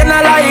like and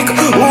I like.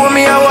 Ooh,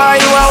 me a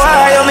why, you a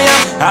why, you me a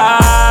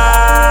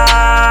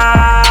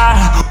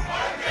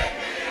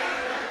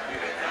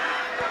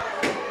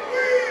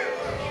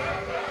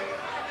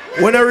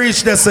When I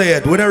reach the say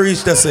it,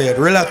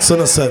 relax on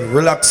yourself,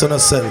 relax on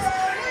yourself,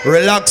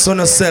 relax on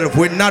yourself.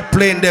 We're not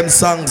playing them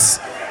songs.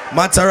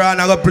 Mataran,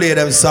 I'm gonna play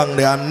them songs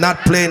there. I'm not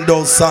playing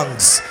those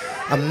songs.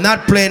 I'm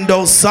not playing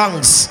those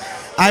songs.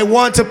 I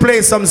want to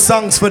play some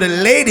songs for the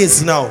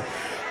ladies now.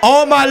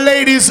 All my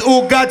ladies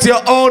who got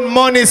your own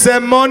money, say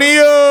money,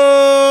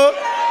 yo.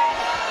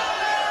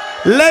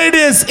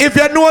 Ladies, if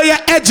you know your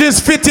edges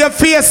fit your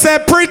face, say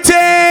pretty.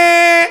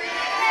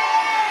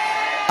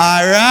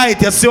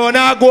 Alright, you see what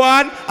I go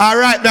on?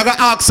 Alright, I'm gonna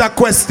ask a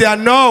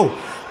question now.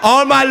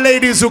 All my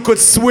ladies who could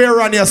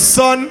swear on your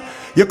son,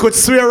 you could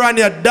swear on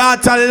your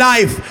daughter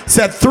life.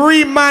 Said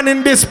 3 man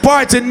in this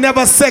party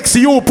never sex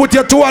you. Put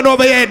your 2 hand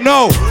over your head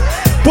now.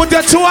 Put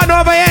your 2 hand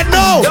over your head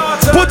now.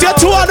 Put your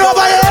 2 hand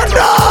over your head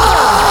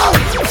now.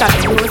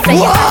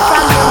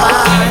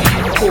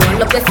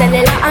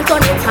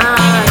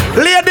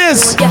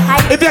 Ladies,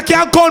 if you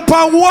can't count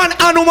on one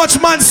and how much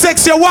man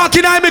sex you're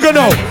walking, I'm gonna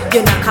know.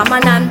 You know, come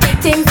on and big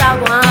things I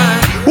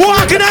want.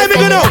 Walking, I'm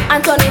gonna know.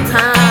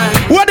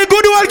 What the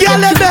good old girl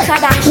let me?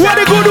 What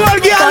the good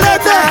old girl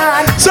let me?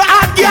 So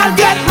hot girl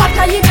get. What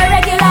are you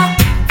regular?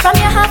 From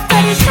your half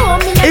credit, show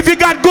me. If you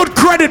got good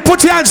credit,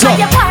 put your hands up.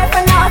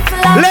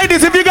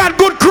 Ladies, if you got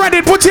good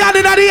credit, put your hand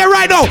in the air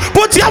right now.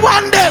 Put your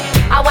hand there.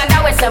 I wonder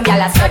where some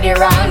y'all are study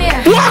round here.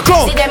 Walk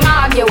out. See them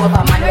argue over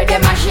man where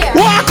them a share.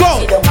 Walk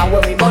out. See don't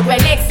worry about when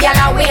next y'all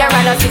are wear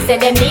and us say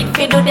them need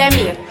to do them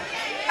here.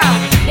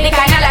 The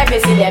kind of life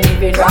we see them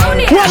living round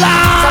here.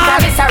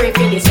 Sometimes it's sorry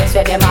for this just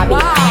where them a be.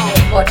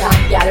 But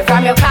y'all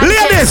from your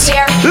conscience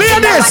here.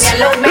 Ladies.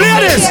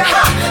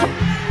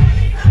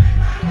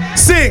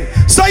 Sing.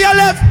 So you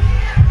left.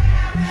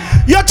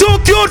 You're too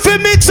cute for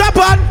mix up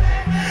on.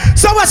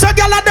 So what's a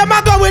girl and them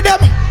I go with them?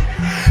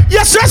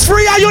 You're stress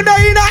free are you know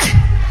in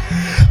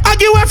I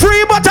give you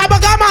free but I'm a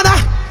gamana.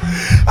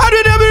 I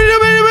do them.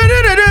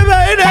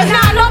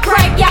 Nah, no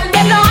break, y'all.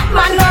 Them not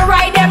man no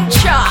ride them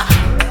cha.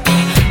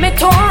 Me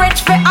too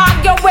rich for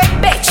argue with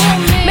bitch.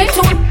 Me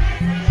too.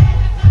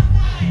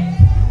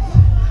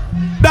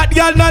 That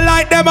girl not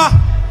like them.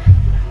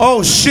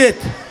 Oh shit.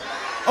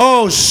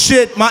 Oh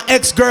shit, my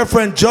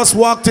ex-girlfriend just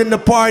walked in the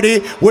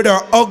party with her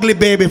ugly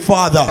baby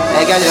father.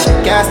 Hey girl, you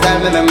can't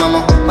stand me, my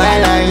mama. My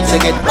line to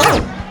get.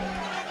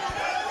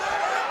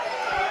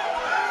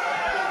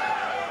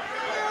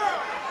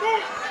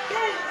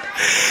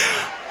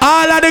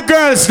 All of the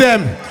girls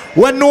them,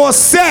 when no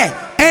say,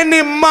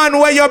 any man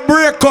where you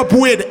break up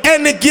with,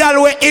 any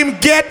girl where him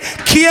get,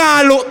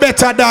 can't look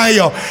better than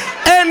you.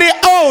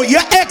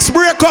 Your ex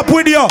break up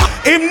with you,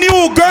 him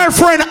new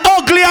girlfriend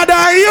uglier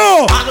than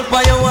you. I'll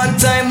buy you one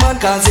time, man,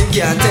 cause you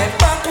can't take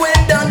back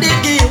when down the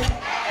game.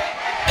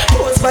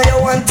 Post for you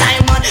one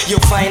time, man, you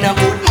find a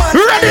good man.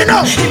 Ready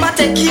now. He might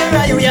take care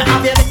of you, you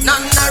have your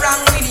none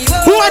wrong with you.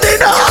 Ready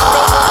now.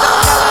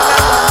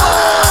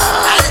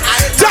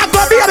 Talk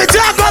on baby,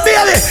 talk on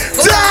baby,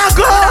 talk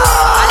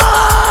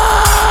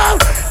on.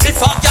 If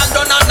a girl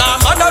done a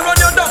man, man, run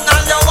you down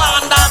and you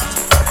want that.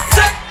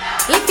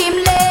 If him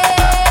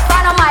late,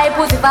 fan of my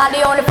pussy, for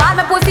the only fan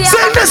my pussy.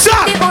 Sing the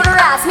song. The good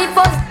ass, me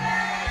first.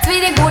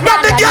 Really good.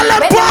 Not the girl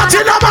them party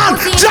no man.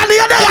 Johnny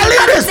and the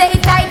ladies. Say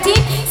it tighty,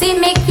 see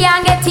me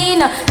can't get in.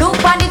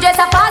 Look on the dress,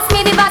 I pass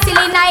me the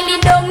Vaseline, I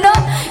lead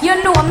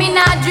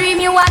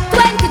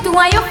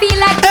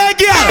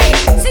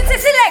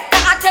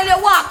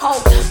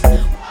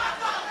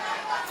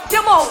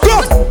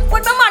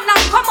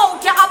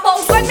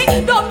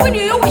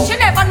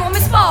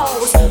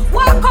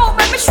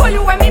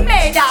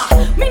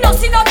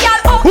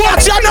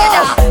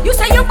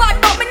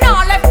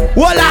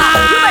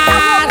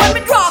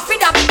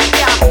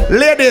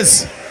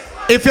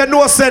If you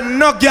know said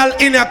no girl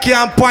in here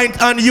can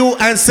point on you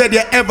and said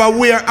you ever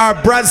wear a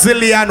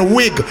Brazilian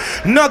wig.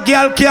 No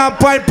girl can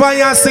point on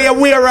you and say you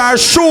wear her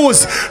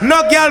shoes.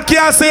 No girl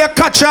can say you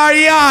catch her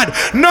yard.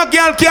 No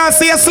girl can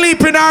say you sleep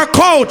in her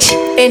couch.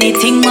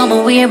 Anything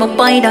mama wear my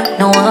boy that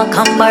no one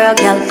come borrow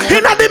girl. He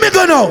not me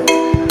go now.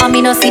 I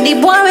mean no see the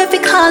boy if he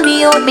call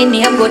me out me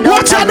name go down.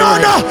 Watch out no.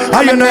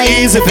 Are you not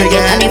easy to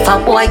get? And if a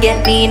boy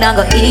get me now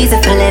go easy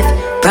for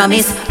left.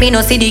 Promise me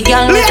no see the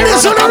girl with the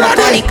rubber come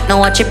panic. Now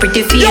watch your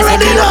pretty face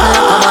and you look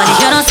like a bunny.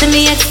 You don't see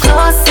me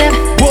exclusive.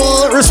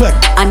 Whoa,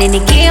 respect. And in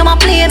the game I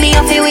play me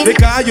off you win.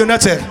 Because you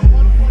not it.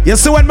 You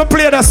see when me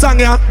play that song,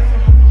 yeah?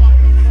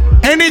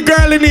 Any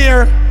girl in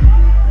here,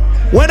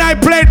 when I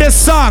play this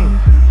song,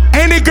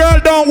 any girl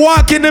don't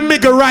walk in the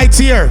middle right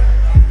here.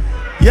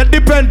 You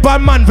depend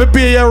on man for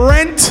pay your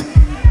rent.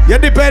 You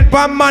depend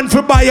on man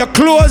for buy your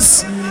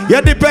clothes. You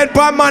depend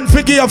on man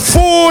for give your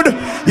food.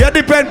 You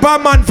depend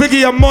on man for give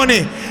your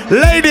money.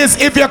 Ladies,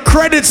 if your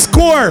credit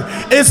score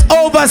is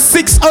over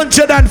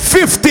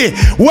 650,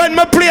 when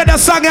me play the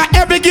song,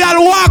 every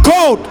girl walk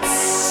out.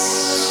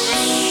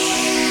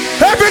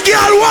 Every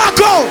girl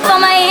walk out. For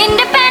my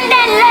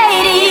independent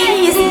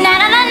ladies, na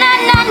na na na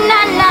na na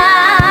na.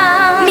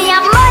 Me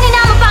have money in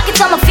my pocket,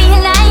 so I feel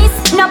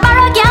nice. No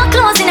borrow girl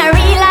clothes in a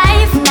real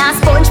life. Now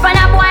sponge pan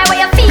a boy where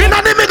you feel.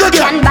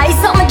 Can buy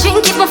something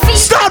drink if my feet.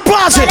 Stop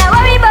pausing. Don't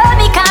worry about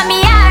me, call me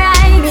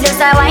alright. Me just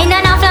a wine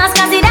and a flask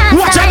 'cause it dance.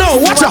 Watch I know,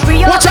 watch out,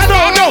 watch I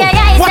know, no.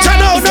 Watch I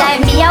know, no.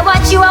 Like me, I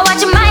watch you, I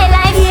watch my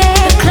life. Yeah.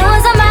 The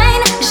clothes are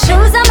mine, the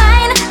shoes are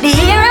mine, the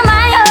hair are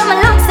mine. Oh, my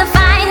looks are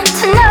fine.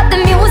 Turn up the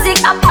music,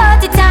 a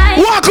party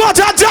time. Walk out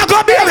and talk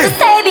up, baby.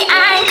 Stay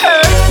behind,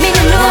 'cause me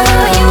no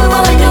know you,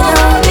 but you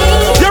know me.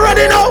 You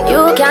ready now?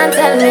 You can't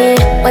tell me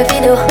what you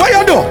do. What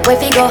you do?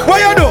 Where you go? What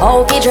you do?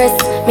 How you dress?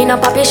 Me no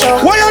papi show.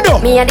 What you do?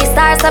 Me a the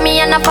star, so me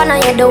a no fan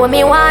of you. Do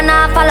me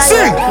wanna follow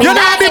Sing. you. You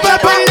know the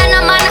pepper. And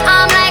a man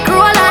arm like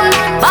Roland.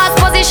 Fast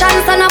position,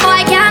 so no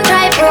boy can't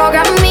try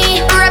program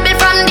me. Rebel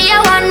from day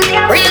one.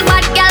 Real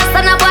bad girl, so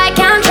no boy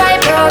can't try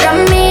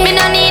program me. Me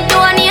no need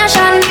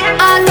donation.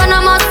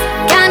 Autonomous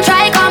can't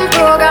try come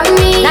program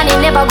me. Nanny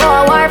never go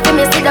a war for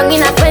me. Sit down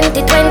in a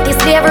 2020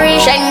 slavery.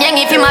 Sheng yang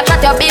if you ma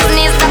chat your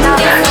business.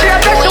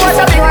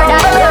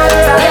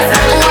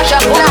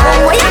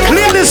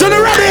 Ladies, are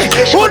you ready?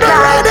 Who not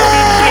ready?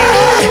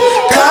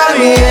 Call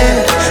me,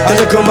 yeah. A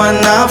little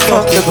man now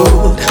fuck you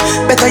good.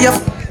 Better you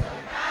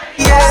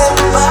yeah.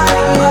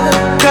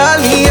 Call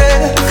me,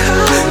 yeah.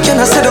 Can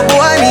I say the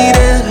boy need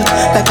it?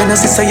 Like when I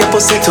say your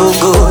pussy too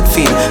good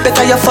feel.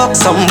 Better you fuck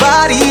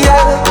somebody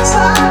else.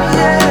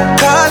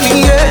 Call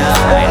me,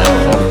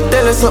 yeah.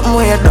 Tell us something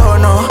we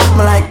don't know. I'm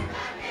like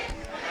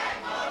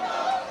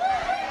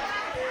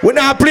we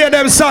now play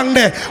them song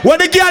there. When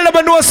the girl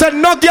never know said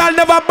no girl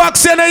never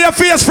box in your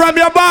face from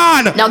your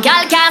barn. No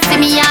girl can't see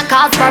me and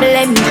cause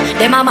problem.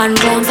 Them a man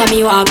clowns so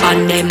me walk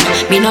on them.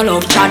 Me no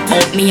love chat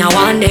but me I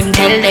want them.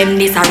 Tell them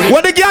this a real.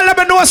 When the girl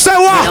never know say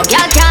what? No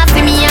girl can't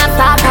see me and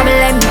start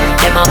problem.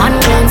 Them a man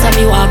clowns so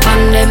me walk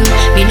on them.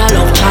 Me no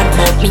love chat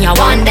but me I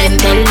want them.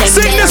 Tell them.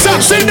 Sing this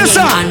up, sing this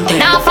up.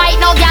 Now fight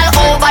no girl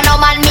over no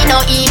man, me no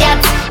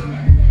idiot.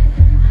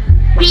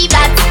 Read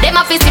that. Them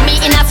a see me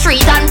in a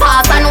street and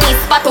pass and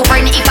whisper to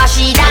friend if I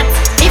she that.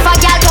 If a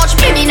girl touch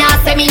me, me nah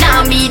say me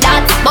nah be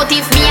that. But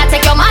if me a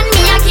take your man,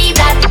 me a keep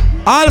that.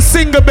 All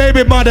single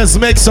baby mothers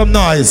make some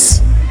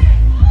noise.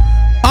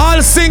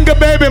 All single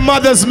baby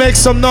mothers make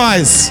some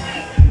noise.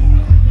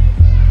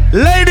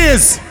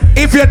 Ladies,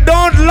 if you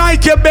don't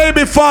like your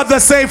baby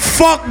father, say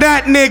fuck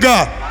that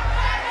nigga.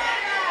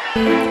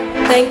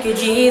 Thank you,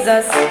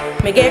 Jesus.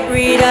 Me get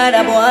rid of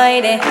the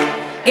boy there.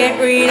 Get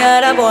rid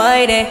of the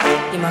boy there.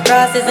 In my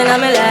crosses and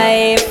I'm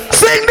alive.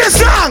 Sing this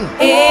song.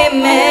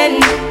 Amen.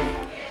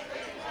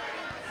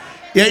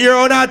 Yeah, you're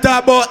on that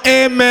talk about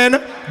amen.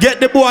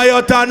 Get the boy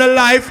out on the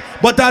life.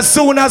 But as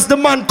soon as the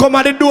man come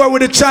at the door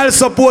with the child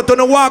support,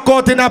 gonna walk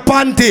out in a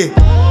panty.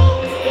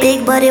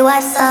 Big body,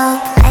 what's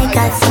up? I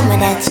got some of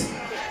that.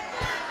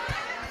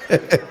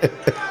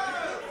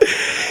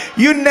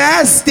 You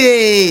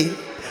nasty.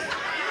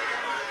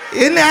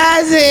 You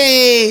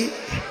nasty.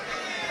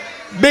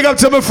 Big up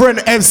to my friend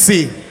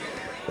FC.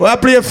 Well, I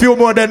play a few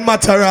more than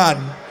Mataran.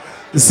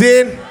 You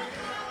see?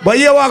 But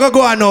you want to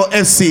go on now,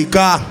 FC,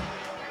 car.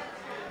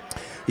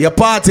 Your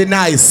party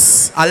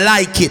nice. I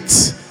like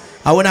it.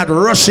 I will not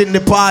rush in the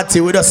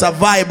party. We just a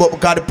vibe up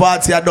because the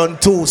party are done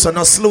too. So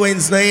no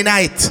slow-ins, no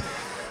night.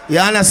 You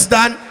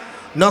understand?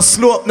 No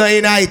slow up, no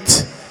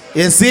night.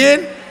 You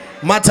see?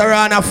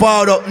 Mataran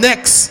forward up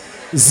next.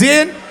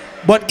 See?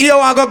 But you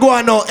want to go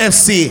on now,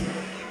 FC.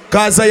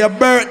 Because of your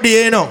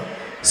birthday, you know.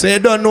 So you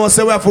don't know,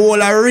 so we have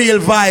all our real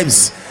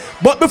vibes.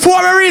 But before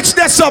we reach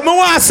that up, I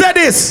want to say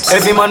this.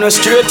 Every man was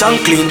straight and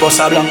clean,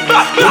 boss a blanc.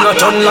 You not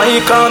turn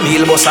like a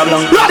meal, boss a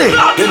blanc. Ready?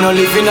 You not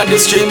living at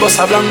the stream, boss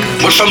a blanc.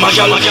 Push on my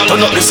gal,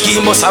 turn up the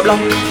scheme, boss a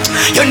blanc.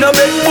 You know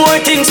big boy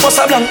things, boss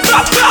a blanc.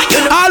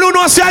 All who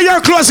know say your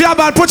clothes here,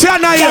 man, put your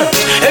hand here.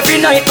 Every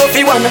night go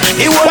fi one.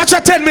 Watch your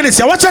 10 minutes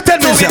here, watch your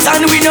 10 minutes here.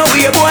 And we know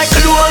we boy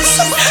clothes.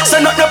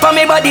 So not up on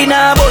me body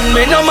now, bun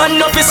me. No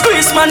man no fi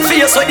squeeze man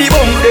face with the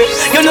bum.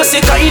 You know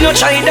sick you know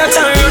try that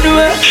and run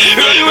away.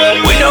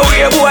 We know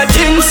we boy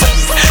things.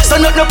 So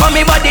not up on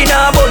me body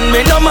now, bun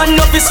me. No man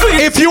no fi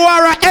squeeze. If you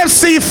are a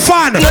FC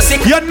fan,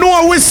 you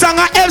know we sang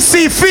a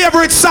FC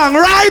favorite song,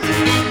 right?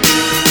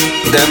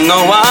 Them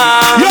no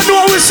one. You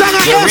know we sang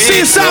a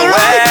FC song,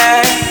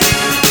 right?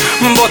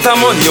 But I'm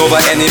money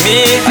over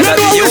enemy. And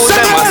I use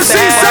them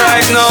myself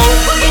right now.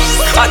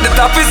 At the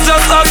top it's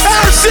just us.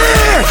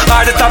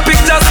 At the top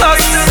it's just us.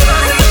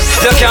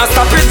 You can't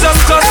stop it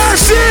just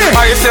us.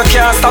 Or if you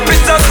can't stop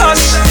it just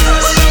us.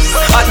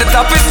 At the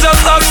top it's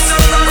just us.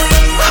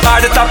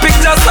 At the top it's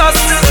just us.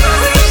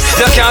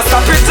 You can't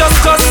stop it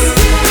just us.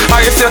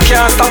 Or if you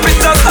can't stop it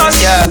just us.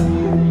 Yeah.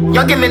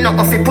 You give me no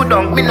coffee put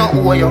down, me no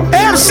owe you.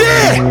 MC!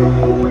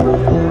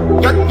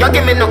 You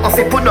give me no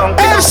coffee put down.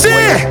 MC!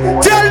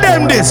 Tell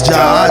them this.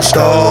 Georgetown.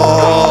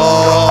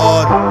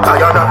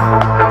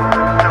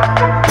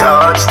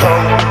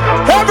 Georgetown.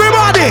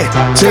 Everybody!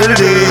 Till the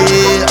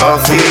day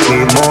of the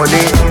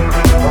money.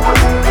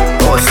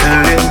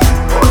 Hustling.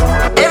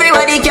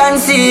 Everybody can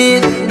see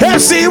it.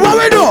 MC, what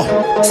we do?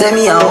 Say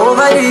me a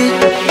overdo it,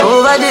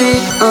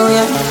 oh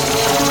yeah.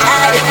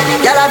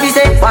 Y'all be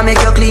say, why make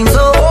you clean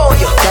so?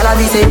 Y'all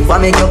be say, why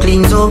make you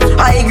clean so?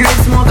 High grade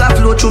smoke a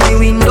flow through me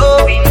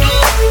window.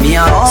 Me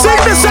a overdo.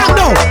 Sing this song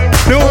now.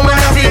 No man.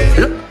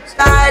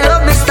 Style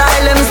up me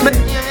style them.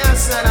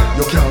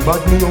 You can't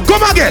bad me up.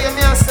 Come again.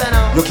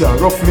 You can't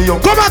rough me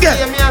up. Come again.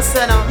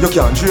 You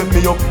can't drape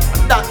me up.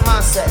 That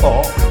man said.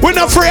 Oh. We're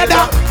not afraid of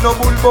that. No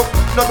bullbuck,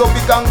 no go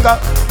big ganga.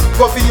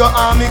 Go for your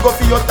army, go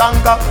for your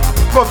tanker.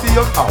 Go for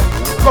your ow,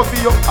 go for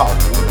your ow.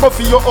 Go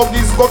for your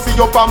huggies, go for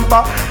your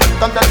pamper.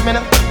 Come touch me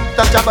now,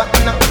 touch your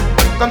button now.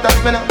 Come touch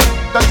me now,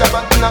 touch your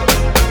button now.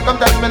 Come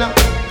touch me now,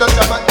 touch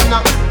your button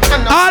now.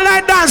 All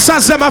right,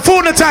 dancers, them a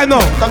phone the time now.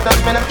 Come touch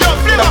me now,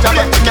 touch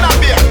your button now.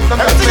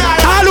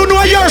 All who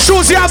know your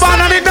shoes here, man,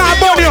 and it not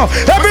burn you.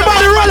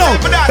 Everybody roll out.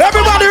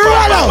 Everybody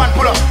roll out.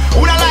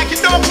 Who don't like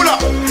it, don't pull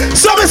up.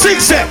 So me sing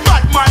say.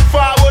 Bad man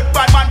forward,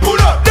 bad man pull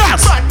up.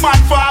 Dance. Bad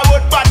man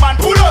forward, bad man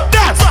pull up.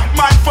 Dance. Bad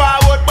man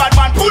forward, bad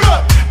man pull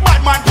up.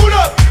 Bad man pull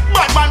up.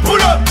 Bad man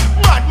pull up.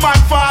 Bad man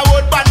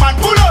forward, bad man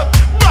pull up.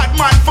 Bad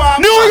man forward.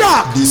 New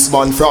York. This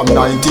man from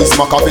 90s,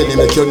 Machiavelli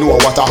make you know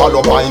what a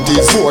hollow pint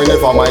is. Boy,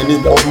 never mind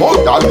him of more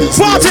than this.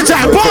 Party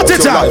time, party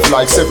time. Life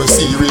like 7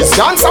 series.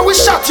 Dance and we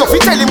shot you,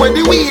 fi tell him where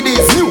the weed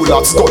is. New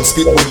lots gun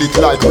spit bullet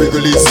like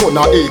Wrigley's. Gun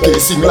a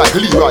AK sing like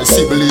Leroy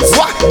Sibbles.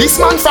 What?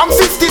 This man from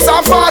 50s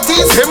and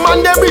 40s. Them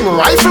man they bring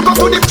rifle go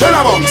to the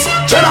Jennabungs.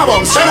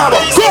 Jennabungs,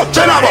 Jennabungs. Go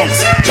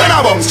Jennabungs,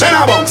 Jennabungs,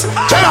 Jennabungs,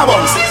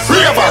 Jennabungs.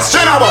 Ravers,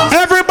 Jennabungs.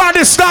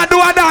 Everybody start do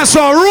a dance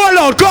on. Roll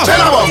out, go.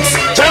 Jennabungs,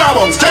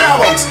 Jennabungs,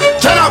 Jennabungs,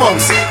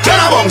 Jennabungs,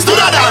 Jennabungs. Do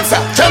the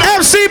dancer.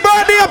 MC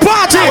birthday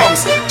party.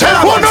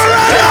 Who no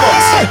ready?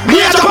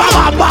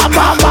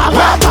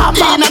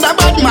 Another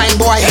bad mind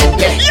boy head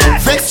there.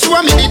 Vex you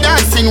me the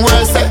dancing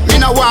world say. Me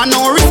no want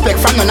no respect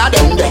from none of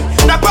them there.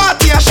 The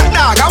party a shot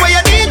dog, how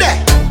you did there?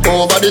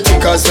 Over the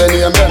tickers when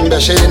you remember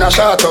she in a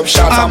shot up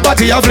shot and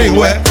body a fling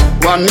where.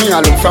 One me a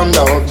look from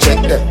the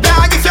object there.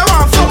 Dog if you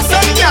want fuck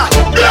some yeah.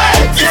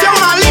 If you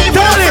want leave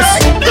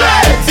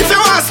if you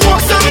want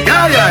smoke some yeah.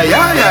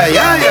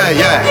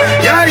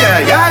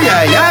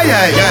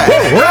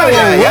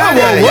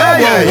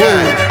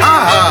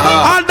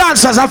 All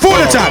dancers are full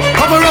of time.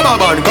 Couple rubber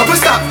band, couple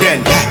stop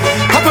then.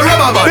 Couple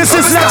rubber band. This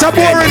is not a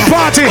boring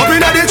party.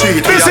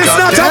 This is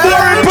not a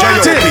boring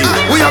party.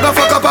 We are gonna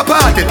fuck up a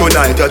party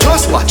tonight. You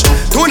just watch.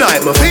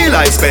 Tonight me feel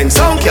I spend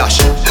some cash.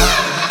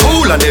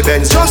 Cool on the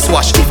Benz, just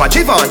watch. If a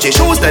Givenchy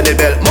shoes, then the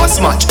belt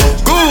must match.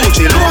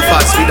 Gucci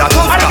loafers with a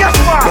tough top.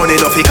 Money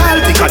no fi call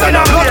thicker than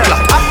a blood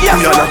clot. We are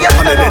not on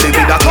the belly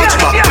with a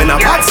touchback. When a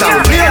bad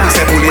sound play, we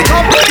say pull it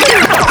up. Watch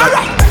it.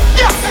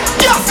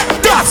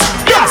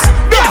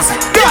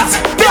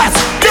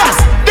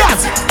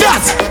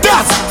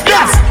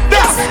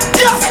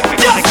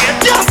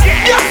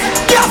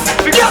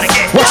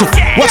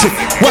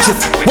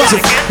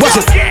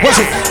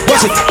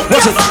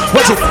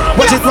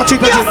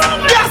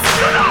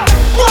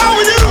 Go on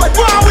with the road,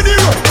 go on with the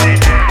road.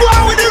 Go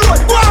on with the road,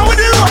 go on with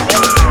the road.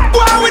 Go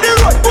on with the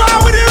road, go on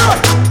with the road.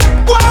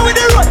 Go on with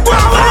the road, go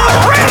on with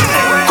the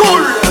road.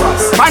 Cool.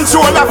 Man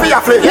shoulder for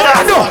your flick.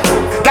 Yeah, no.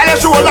 Tell your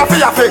shoulder for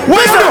your flick.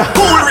 Where you?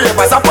 Cool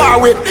ravers a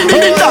power with. In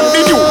the dance,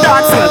 the new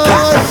dancing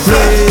clash.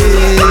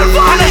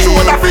 Tell your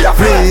shoulder for your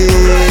flick.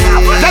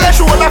 Tell your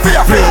shoulder for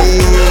your flick.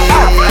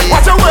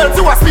 Watch your words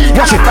to a speak.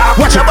 Watch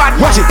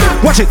it.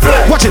 watch it,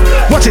 watch it,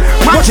 watch it,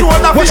 watch it,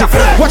 watch it,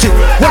 watch it,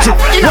 watch it,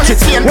 watch it,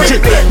 watch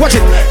it, watch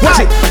it, watch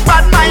it.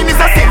 Bad mind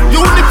is a sin.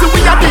 Unity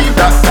we are deep.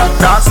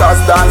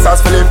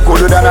 Dancers, flip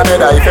good than a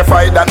leather. If you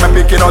fight that, me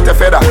picking out a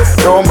feather.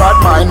 Don't bad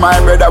mind my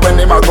brother when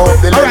him a go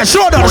up the leg. Alright,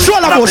 show them, show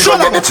them, show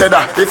them.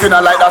 If you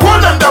not like that,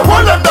 hold them there,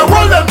 hold them there,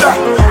 hold them there.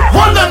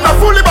 Hold them there,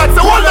 fully back,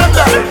 so hold them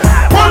there.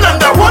 Hold them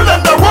there, hold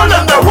them there, hold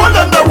them there, hold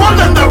them there, hold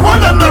them there,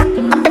 hold them there.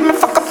 I bet me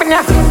fuck up in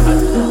ya.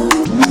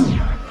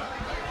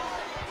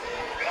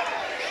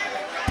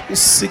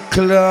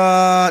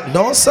 Sickler.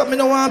 No, something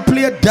I want to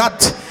play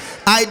that.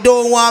 I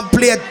don't want to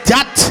play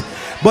that.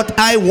 But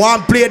I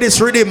want to play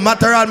this rhythm.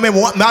 Matter on me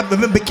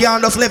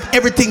can't just left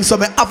everything. So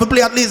I have to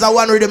play at least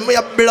one rhythm. Me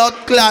a blood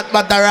clot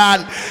matter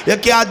on. You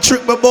can't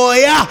trick me boy,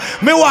 yeah.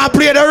 Me want to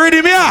play the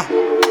rhythm, yeah.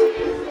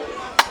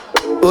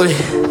 Oi.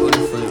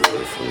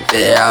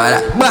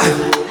 Yeah, voilà.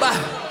 Bah.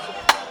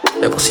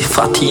 Le pussy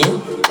fatigué.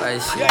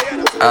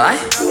 Alright.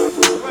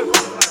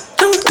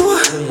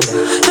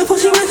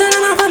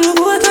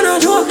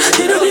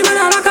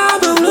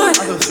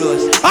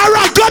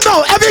 Alright, go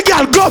now, every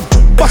girl go.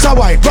 Watch her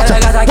wine, watch her.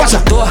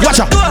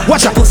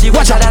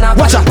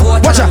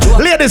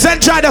 Ladies,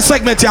 enjoy the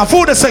segment here.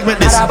 Food the segment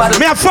this.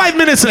 We have 5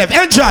 minutes left.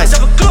 Enjoy.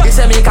 You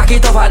say me cocky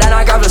tougher than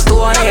a gravel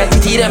stone. I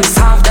get it them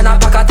soft, then I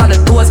pack out all the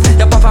toes.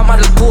 Your papa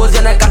model pose,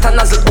 you got a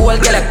nozzle hole.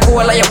 Get a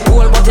coal like your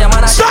pole, but your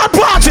man a start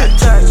partying.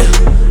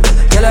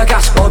 Yellow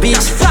cash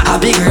obese, a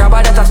big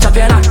rubber that a strap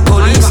you not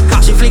police.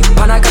 She flick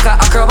pan a caca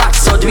acrobat,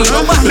 so do it.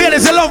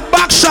 Ladies, you love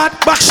back shot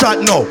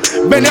no.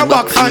 Bend your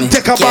back and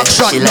take a back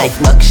shot no.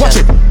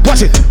 Watch it,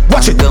 watch it,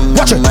 watch it,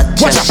 watch it,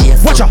 watch it,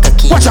 watch it,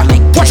 watch it, watch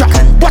it,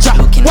 watch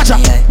it, watch it,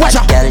 watch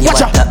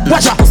it,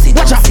 watch it,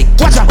 watch it,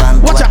 watch it,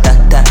 watch it.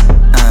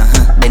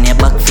 Bend your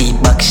back feet,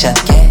 back shot,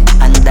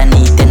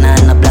 underneath and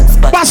on a black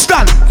spot.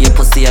 Boston. Your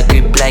pussy a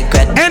grip like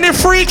red. Any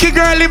freaky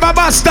girl live a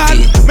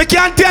Boston. Me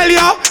can't tell you.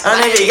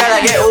 And you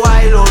gotta get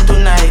wild out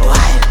tonight.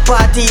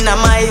 Party in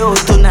my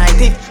house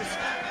tonight.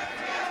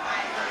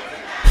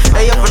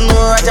 Hey, you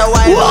know Roger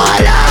Wild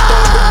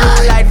out.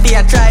 Blue light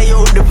there, try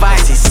out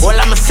devices. All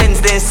I'm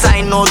sense then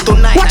sign out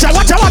tonight. Watch out,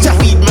 watch out, watch out.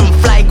 Weed man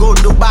fly go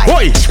Dubai.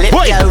 Boy,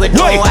 boy, boy,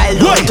 boy,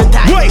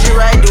 boy. She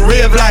ride the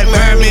wave like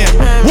mermaid.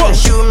 Whoa,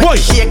 boy,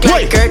 shake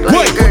like Kurt,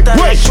 boy,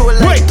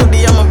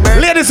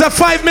 ladies,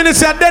 5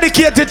 minutes are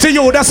dedicated to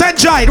you. That's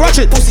enjoyed. Watch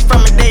it. Pussy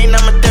from a day in my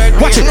third.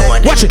 Watch it,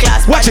 watch it,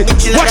 watch it,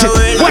 watch it,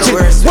 watch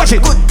it, watch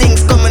it. Good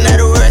things coming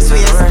out of worst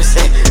ways.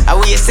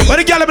 When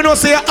the girl let me know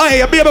say, hey,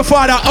 your baby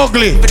father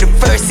ugly. For the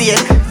first year,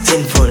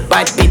 sinful,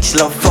 bad bitch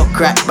love fuck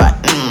rat bat.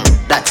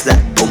 That's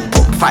that, boom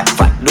boom, fat,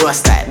 do a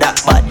style,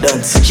 that bad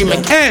dance. She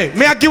make. Hey,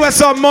 may I give her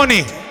some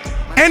money?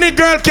 Any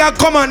girl can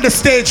come on the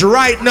stage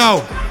right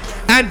now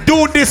and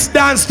do this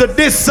dance to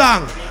this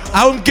song.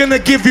 I'm gonna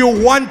give you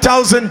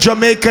 1,000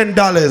 Jamaican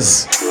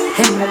dollars.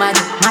 Hey woman,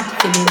 mad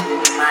for me.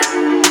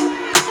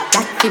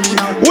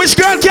 Which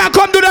girl can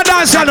come do the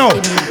dance, you know?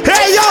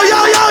 Hey, yo.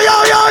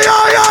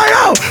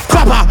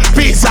 Papa,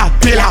 pizza,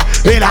 villa,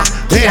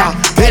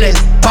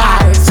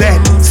 bar, zen,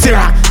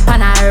 syrup.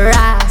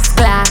 Panaras,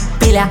 gla,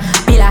 pila,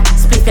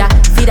 spliffia,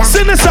 fida.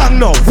 Sing the song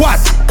now,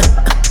 what?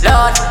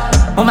 Lord,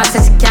 mama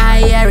says she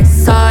can't hear it,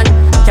 son.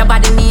 Your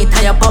body neat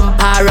and your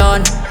bumper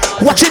run.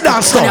 Watch it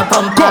dance now.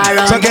 Come,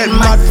 so get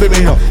mad for me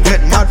now.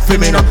 Get mad for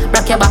me now.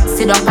 Rock your back,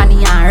 sit down,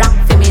 panty and rock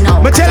for me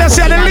now. Me tell you,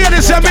 say the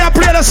ladies, say me I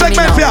play the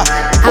segment for you.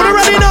 Are you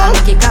ready now?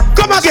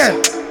 Come again.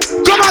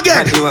 Come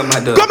again.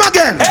 Come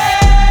again.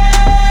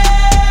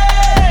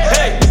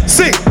 Hey.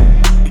 Sing.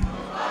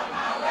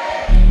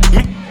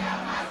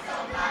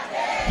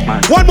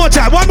 One more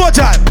time.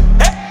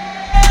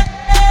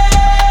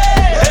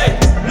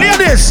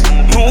 Ladies,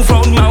 move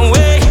out my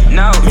way.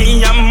 Now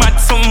me I'm mad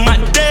for my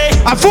day.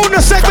 I found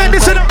the segment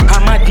this.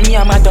 I'm at me,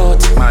 I'm a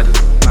dot.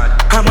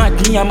 I'm at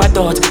me, I'm a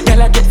dot.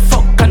 Girl I get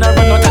fucked and I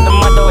run out of the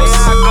mad house.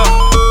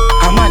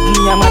 I'm at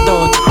me, I'm a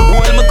dot.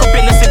 Hold my cup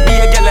in the city,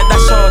 a girl at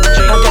that short. A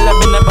girl I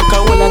been a back,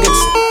 all I get.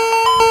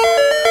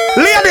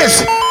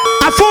 Ladies,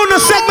 I found the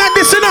segment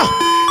this, you know.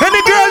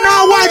 Any girl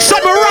now wine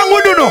something wrong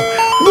with you, know.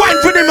 Wine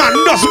for the man,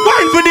 just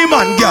wine for the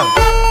man, girl.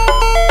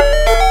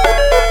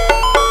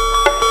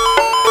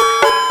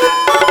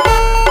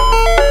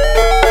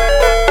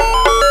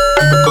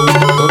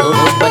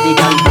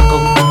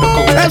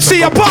 MC,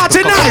 your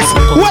party nice.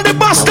 What the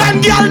bus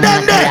stand girl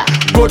then there?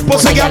 Good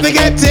pussy girl we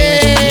get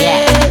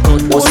it.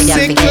 Good pussy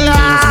girl we get it.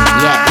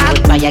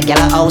 Buy a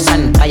girl a house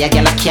and buy a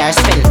girl a car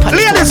spend.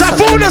 Ladies, I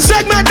found the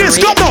segment this.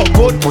 Come on.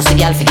 Good pussy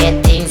girl forget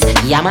things.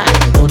 Yeah man.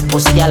 Good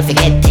pussy girl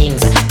forget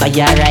things. Buy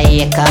a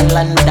acre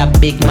land with a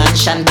big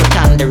mansion. Put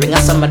on the ring of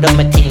some of them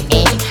a thing.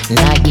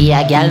 Nah give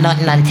a girl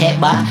nothing and take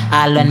back.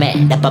 All when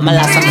me the my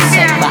last on the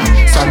set back.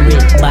 Some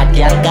real bad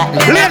girl got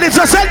me. Ladies,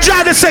 just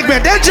enjoy the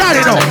segment. Enjoy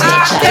it now.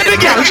 Every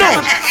girl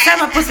know. Say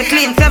my pussy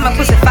clean, say my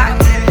pussy fat.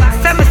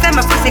 Say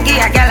my pussy give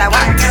a girl a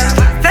want.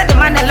 Say the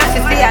man that loves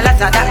to see a lot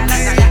of that.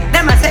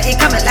 Them I say he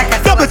coming like a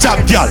double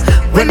tap, girl.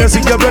 When they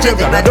see your brother,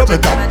 girl, a double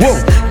tap. Whoa,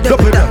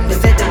 double tap. They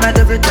say them a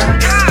double tap.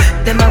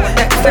 Them I want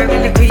that for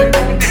really queen.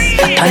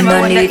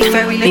 underneath.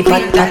 Me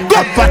pat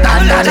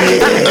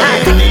underneath.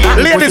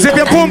 Ladies, if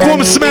your pum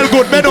pum smell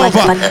good, bend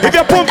over. If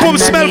your pum pum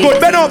smell good,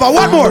 bend over.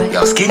 One more.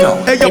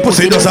 Hey, your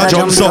pussy does a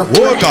jump so.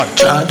 Oh God.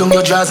 Draw down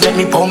your jaws, let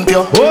me pump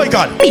you. Oh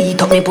God.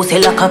 Beat up me pussy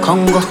like a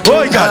Congo.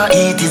 Oh God.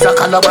 Eat is a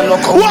calabar no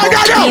Congo. Oh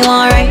God. You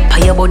alright?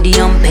 Pay your body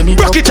and penny.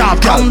 Rock it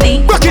up, girl.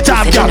 Rock it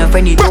up, girl.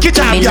 Rock it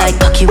up,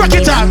 girl. Rock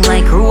it up.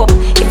 Like rope.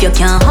 If you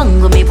can't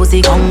hang me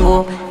pussy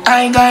Congo.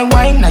 I got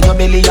wine now your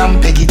belly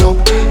and peg it up.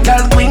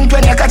 Girl queen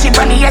when you catch it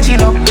on the edge, you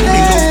know. Me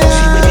love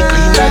pussy when it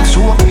clean like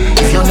soap.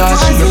 If you're not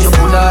sure you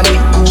pull on it.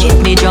 Check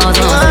me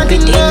jaws on the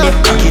thing.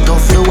 Cock it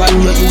off you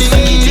and you use to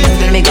get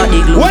it. Me got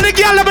the glue. When the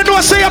girl let me know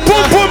say your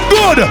pum pum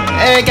good.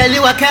 Hey girl,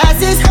 you a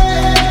cassis.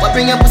 What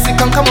bring your pussy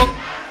come up?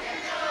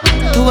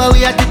 Two hours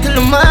we at it till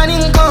the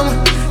morning come.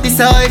 This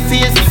how it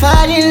feels to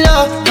fall in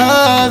love.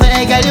 Oh,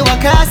 hey girl, you a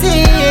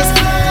cassis.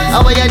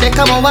 How are you they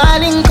come a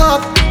walling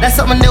cup? That's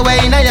something the way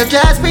in your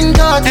dress been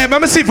cut. Hey, let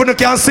me see if you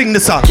can sing the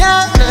song.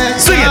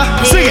 Sing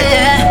it, sing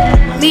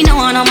it. Me no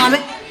wanna man.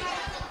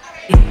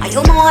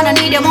 You no wanna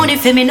need your money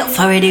for me not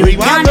for ready. We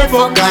want the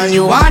fuck and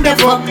you want the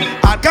fuck.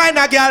 I'm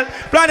kinda girl,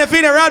 plan to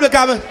feel around the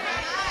camera.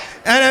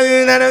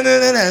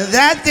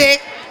 That's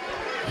it.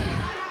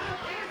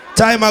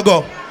 Time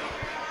ago,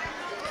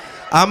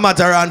 I'm not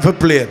around for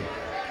play.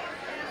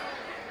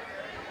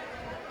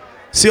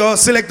 See how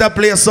select a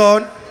play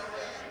sound?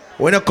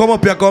 When you come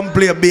up, you come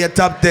play be a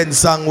top 10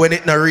 song when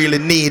it not really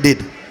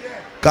needed.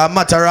 Cause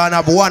Mataran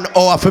have 1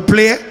 hour for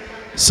play.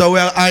 So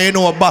I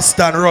know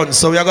Boston run.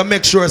 So we are gonna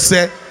make sure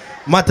say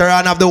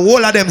Mataran have the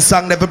whole of them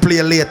song they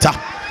play later.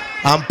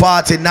 And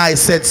party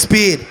nice set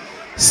speed.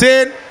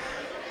 See?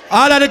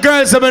 All of the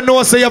girls that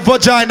know say your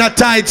vagina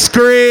tight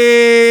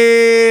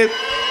scream.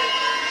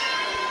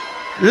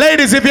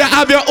 Ladies, if you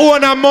have your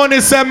own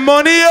money, say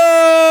money.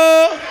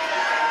 Oh.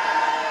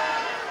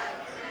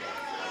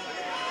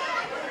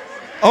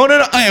 Oh,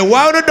 no, hey,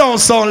 why don't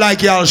sound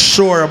like y'all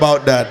sure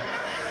about that?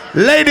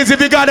 Ladies,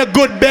 if you got a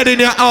good bed in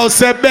your house,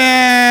 say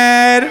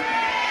bed.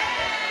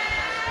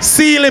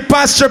 Ceiling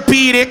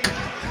Posturepedic.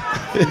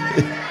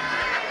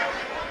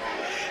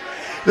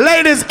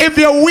 Ladies, if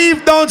your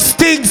weave don't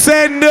stink,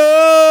 say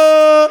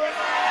no.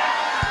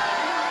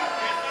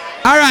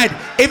 Alright,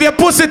 if your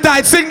pussy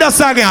tight, sing the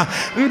song here.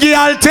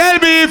 Girl, tell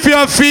me if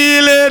you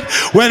feel it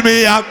when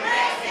me up.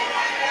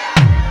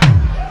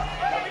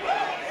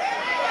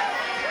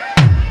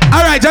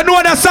 Alright, you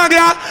know that song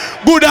here?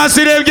 Good as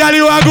see them, girl,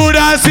 you are good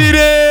as see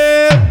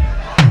them.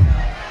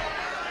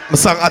 My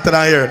song hotter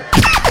than here.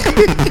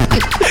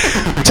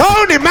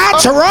 Tony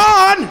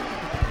Mataran.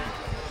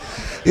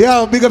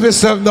 Yo, big up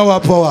yourself,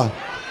 Noah Power.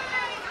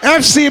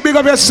 FC, big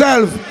up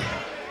yourself.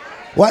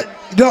 What?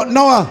 You don't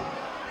know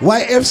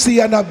why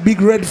FC and a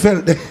big red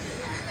felt?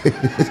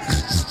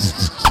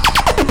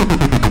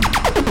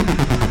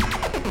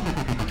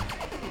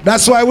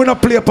 That's why we don't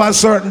play upon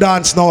certain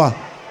dance, Noah.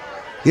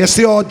 You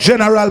see how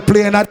General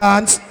playing a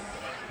dance?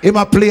 Him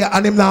a play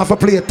and him now have to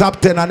play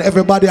top 10 and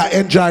everybody a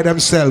enjoy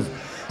themselves.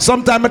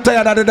 Sometimes I'm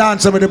tired of the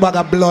dance with the bag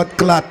of blood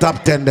clot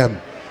top 10 them.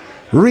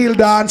 Real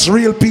dance,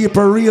 real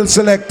people, real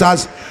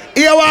selectors.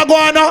 Here we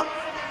go now.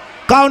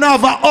 Count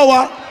over an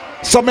hour.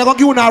 So I'm going to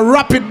give you a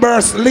rapid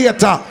burst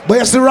later. But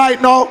you see right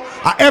now,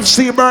 a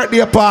FC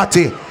birthday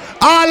party.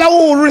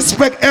 All who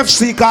respect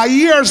FC, because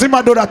years him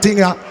a do that thing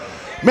here.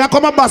 Me I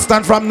come to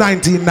Boston from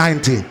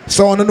 1990.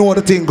 So I want to know how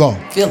the thing go.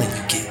 Feeling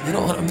you get, you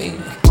know what I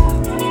mean?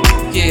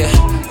 Yeah,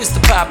 it's the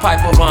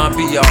Pipe of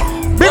R&B, y'all.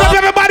 Big up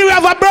everybody, we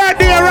have a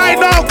birthday right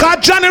now, cause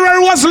January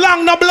was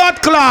long, no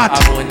blood clot.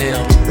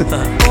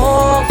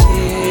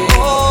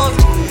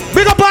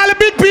 Big up all the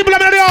big people in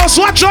the house.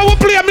 Watch how we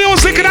play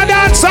music in the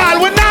dance hall.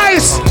 We're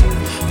nice.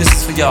 This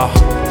is for y'all.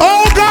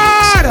 Oh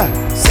God!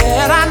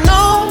 Said I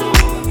know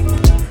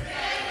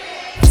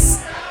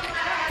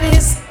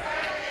this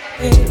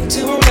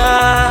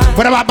tonight.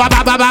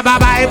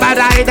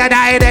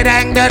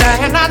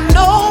 And I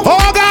know.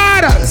 Oh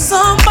God!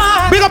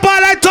 Somebody. Big up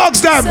all the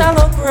thugs them.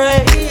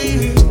 Celebrate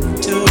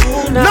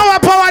tonight. No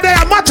power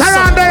there, much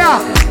around there.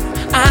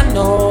 I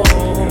know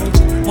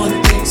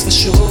one thing's for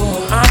sure.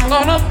 I'm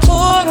gonna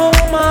put on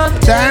my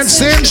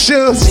dancing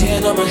shoes.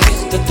 Then I'ma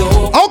hit the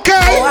door.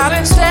 Okay. Go out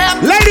and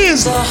step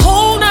ladies. The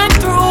whole night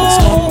through.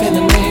 Step in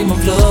the name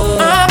of love.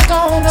 I'm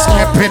gonna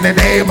step in the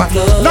name of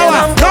love.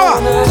 Noah.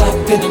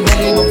 Clap in the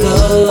name of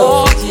love.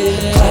 Oh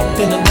yeah. Clap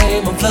in the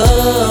name of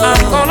love.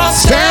 I'm gonna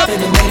step in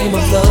the name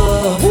of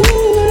love.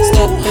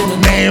 Step in the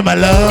name of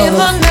love. In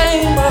the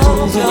name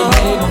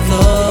of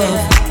love.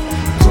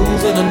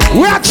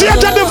 We are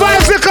changing the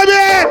vibes, we come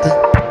in.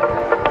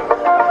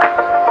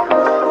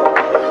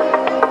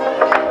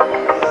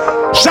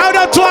 Shout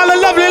out to all the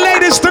lovely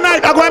ladies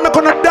tonight. I'm going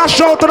to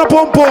dash out to the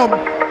pom pom.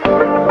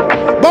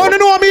 But you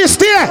know me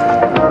stay.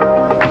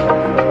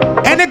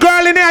 Any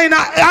girl in here in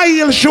high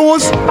heel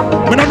shoes,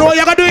 I don't know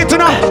you're going to do it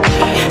tonight.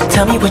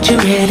 Tell me what you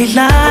really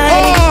like.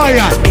 Oh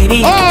yeah.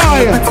 Baby, oh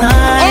yeah.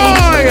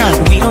 Oh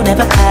yeah. We don't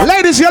ever have.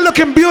 Ladies, you're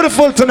looking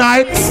beautiful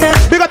tonight.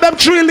 Because them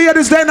 3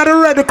 ladies there at the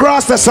Red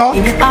Cross there, so.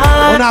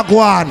 On a go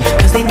on.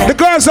 The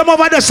girls come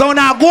over there, so on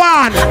a go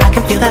on.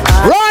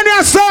 Run your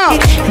Yes, sir.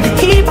 And the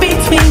heat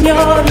between your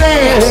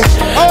legs.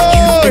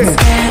 Oh. You can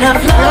stand up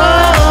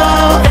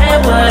love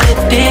and what it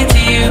did to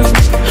you.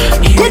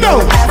 You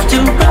don't have to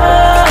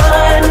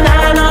run.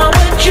 I know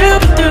what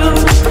you've been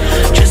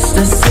through. Just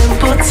a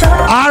simple touch.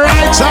 All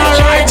right.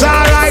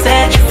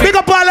 Big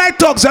up all like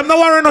thugs. I'm not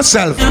worrying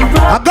myself.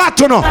 I got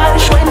to know.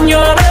 When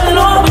you're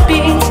alone with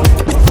me.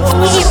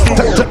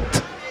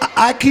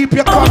 I keep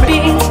you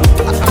coming.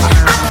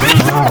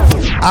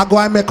 I go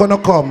and make her no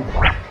come.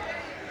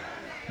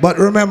 But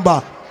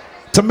remember,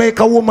 to make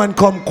a woman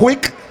come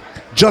quick,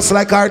 just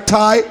like her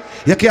tie,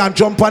 you can't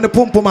jump on the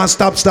pum pum and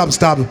stop.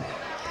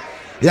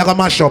 You gotta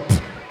mash up.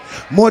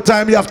 More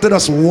time you have to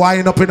just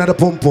wind up into the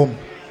pum pum.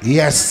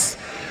 Yes.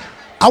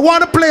 I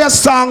want to play a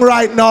song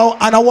right now,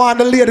 and I want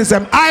the ladies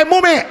them. Hi,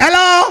 mommy.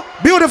 Hello.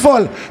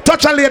 Beautiful.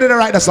 Touch a lady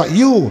right. That's not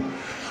you.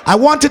 I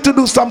want you to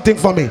do something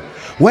for me.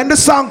 When the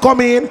song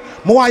come in,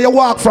 I want you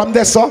walk from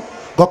there, so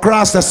go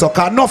cross there, so.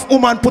 Cause enough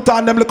women put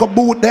on them little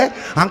boot there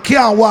and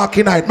can't walk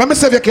in it. Let me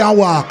see if you can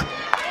walk.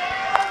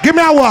 Give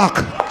me a walk.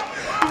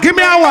 Give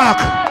me a walk.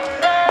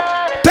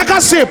 Take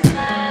a sip.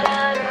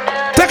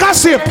 Take a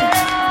sip.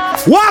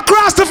 Walk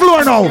across the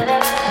floor now.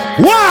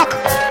 Walk.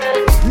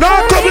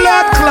 No to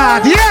blood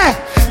clot. Yeah.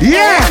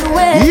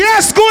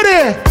 Yes,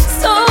 goodie.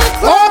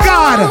 Oh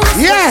God.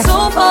 Yeah.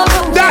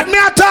 That me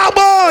a talk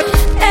about.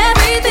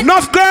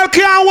 Enough girl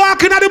can't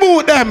walk in at the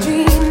boot them.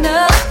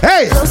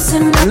 Hey,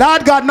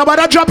 Lord God,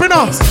 nobody dropping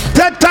up.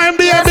 Take time,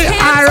 baby.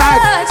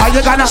 Alright. Are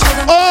you gonna?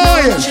 Oh,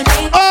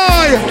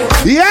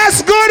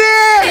 yes,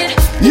 goodie.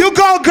 You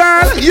go,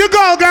 girl.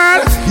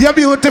 You're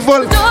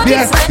beautiful.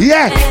 Yeah.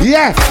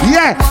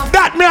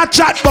 That me a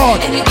chat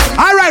board.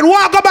 Alright,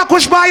 walk up back,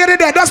 push by you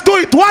there. Just do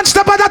it one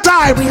step at a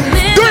time.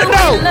 Do it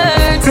now.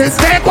 Just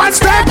take one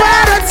step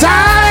at a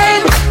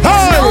time.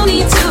 No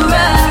need to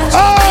rush.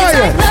 It's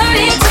like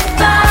learning to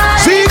fly.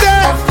 See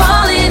there?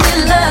 Falling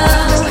in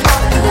love.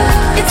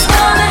 It's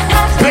gonna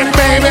happen,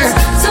 baby.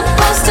 It's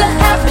supposed to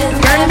happen.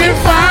 Can you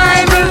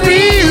find the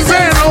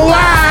reason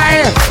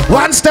why?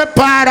 One step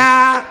at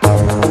a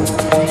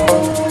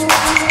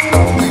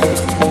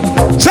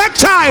take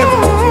time.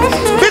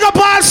 Big up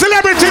all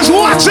celebrities.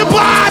 Watch the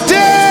party.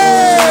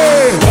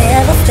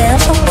 Never felt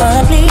so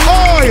ugly.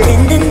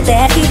 Pretending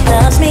that he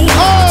loves me.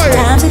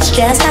 Sometimes it's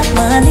just not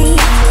money.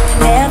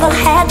 Never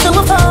had to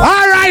afford.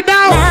 All right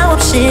now. Now I'm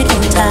sick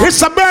and tired.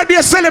 It's a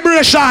birthday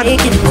celebration.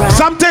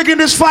 So I'm taking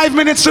this 5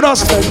 minutes to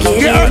us.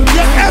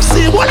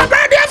 FC, what a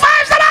birthday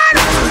vibes, man.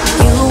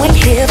 You ain't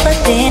here for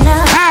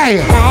dinner. Hey.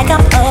 Like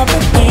I'm up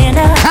for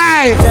dinner.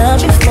 Hey.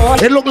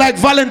 It look like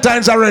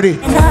Valentine's already.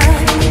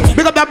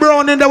 Pick up that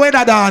brown in the way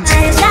that dance.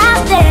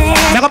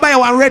 I'm gonna buy you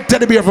one red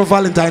teddy bear for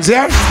Valentine's,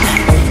 yeah?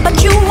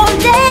 But you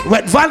won't dare.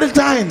 Wet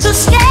Valentine's. To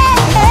stay.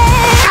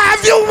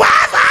 Have you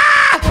ever?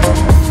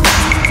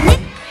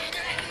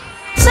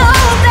 So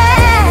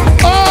bad.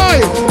 Oi.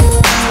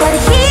 But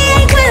he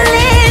ain't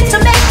willing to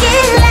make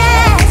it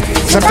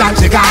last.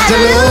 Sometimes you got to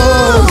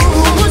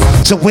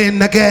lose to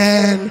win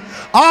again.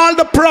 All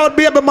the proud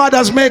baby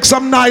mothers make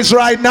some noise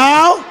right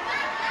now.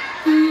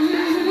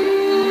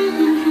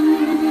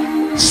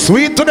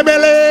 Sweet to the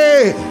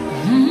belly.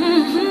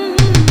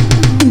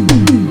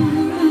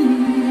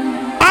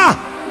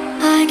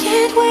 I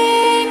get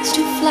wings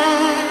to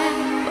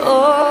fly.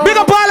 Oh. Big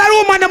up all the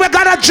women that we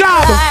got a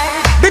job.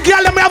 The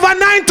girl that have a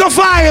 9 to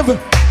 5.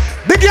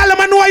 The girl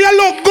that know you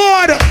look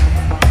good.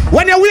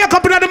 When you wake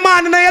up in the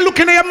morning and you look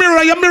in your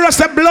mirror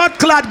say blood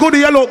clot good,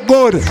 you look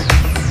good.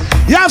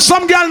 You have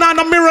some girl now in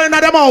the mirror in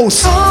the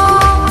house.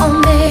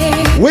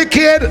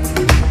 Wicked.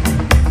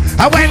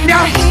 And when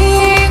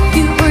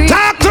you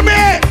talk to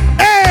me,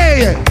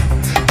 hey,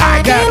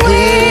 I got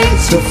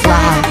wings to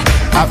fly.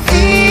 I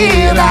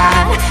feel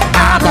like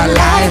I'm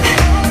alive.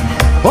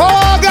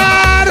 Oh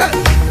God.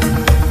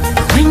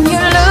 When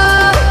you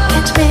look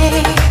at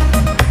me,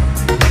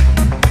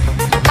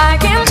 I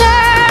can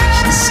touch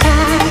the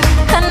sky.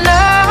 I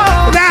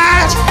know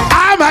that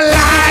I'm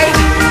alive.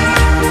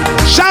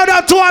 Shout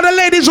out to all the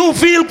ladies who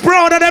feel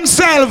proud of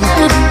themselves.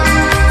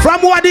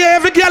 From what day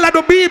every girl at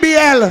the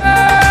BBL,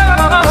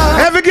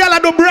 every girl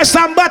at the breast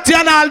and body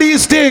and all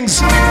these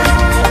things.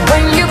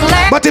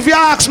 But if you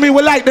ask me,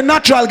 we like the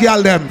natural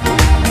girl them.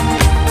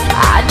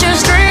 I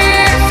just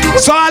dream.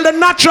 So all the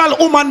natural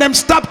woman them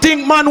stop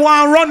think man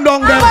want run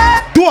down them.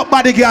 Do up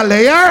body girl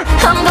there, yeah?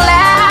 I'm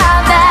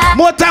glad that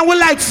more time we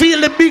like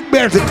feel the big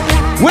belly.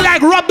 We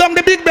like rub down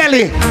the big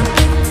belly.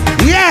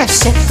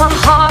 Yes. set my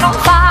heart on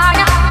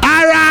fire.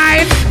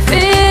 Alright.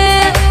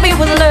 Fill me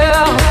with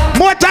love.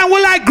 More time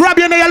we like grab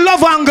you in your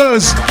love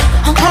angles.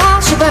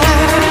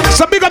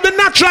 So big up the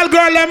natural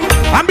girl them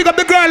and big up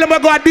the girl them who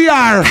go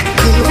DR.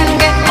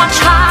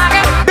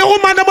 The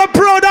woman them are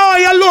proud of how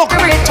you look.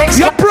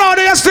 You're proud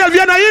of yourself,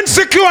 you're not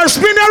insecure.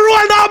 Spin your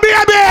roll now,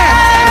 baby.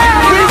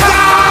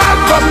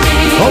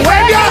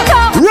 When you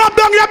rub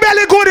down your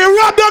belly, goody,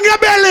 rub down your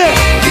belly.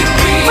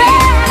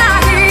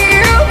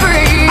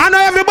 I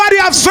know everybody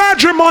have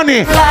surgery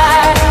money.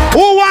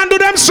 Who want to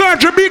do them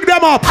surgery, big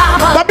them up.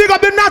 But big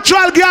up the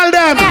natural girl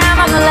them.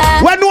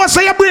 When you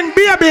say you bring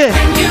baby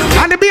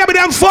and the baby baby,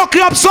 them fuck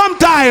you up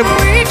sometime.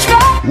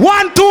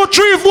 1, 2,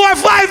 3, 4,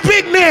 5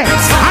 picnic.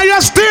 And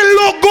you still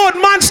look good,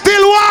 man,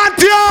 still want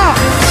you.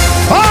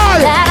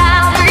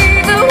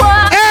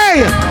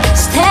 Hey.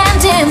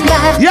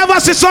 You ever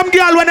see some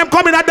girl when them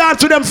come in a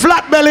dance with them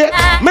flat belly?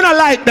 Me not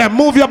like them.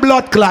 Move your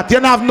blood clot. You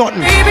don't have nothing.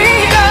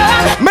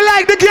 Me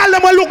like the girl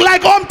them will look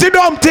like Humpty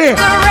Dumpty.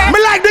 Me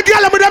like the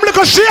girl them with them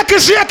little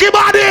shaky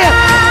body.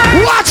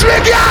 Watch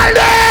me girl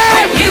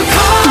them.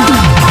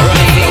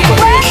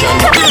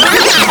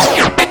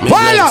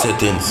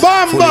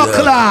 Bumbo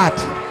clot.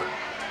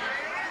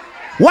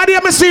 What do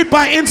you see it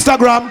by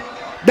Instagram?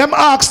 Them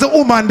ask the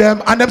woman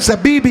them and them say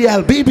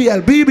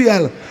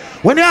BBL.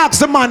 When you ask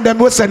the man them,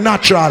 we say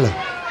natural.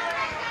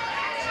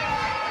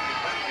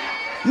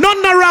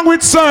 Nothing wrong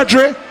with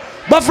surgery.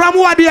 But from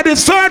what they did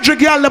surgery,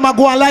 girl, them a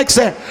go and like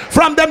say,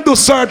 from them do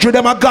surgery,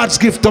 them a God's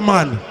gift to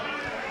man.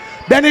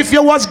 Then if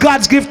you was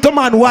God's gift to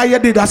man, why you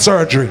did a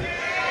surgery?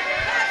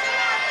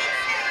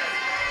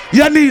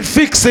 You need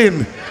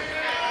fixing.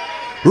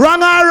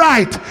 Wrong or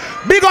right?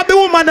 Big up the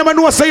woman, them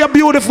know say you're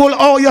beautiful,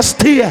 oh you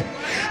stay.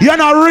 You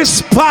no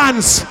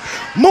response.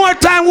 More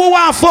time we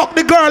want to fuck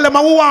the girl them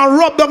and we want to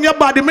rub down your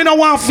body. Me no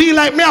want to feel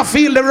like me I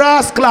feel the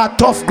rascal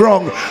tough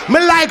ground. Me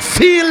like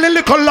feel the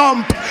little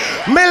lump.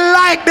 Me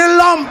like the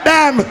lump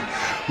them.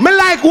 Me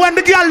like when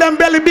the girl them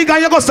belly big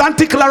and you go stand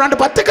tickle around the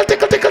part.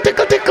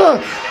 Tickle.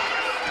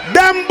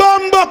 Them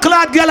bumbo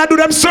clad girl do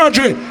them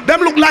surgery.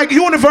 Them look like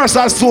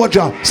Universal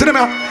Soldier. See them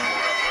here?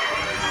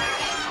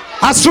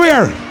 I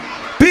swear.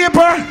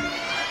 People,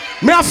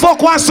 me I fuck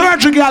one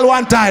surgery girl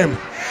one time.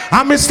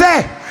 And me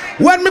say,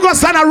 when me go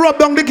stand and rub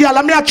down the girl,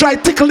 and me I try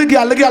tickle the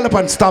girl up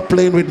and stop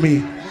playing with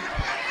me.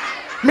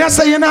 Me I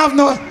say, you know have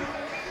no.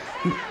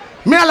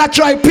 Me I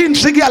try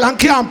pinch the girl and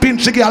can't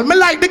pinch the girl. Me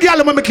like the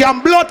girl when me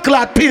can blood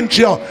clot pinch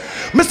you.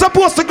 Me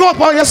supposed to go up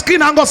on your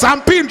skin and go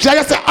and pinch you.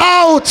 You say,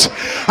 ouch.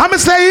 And me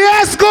say,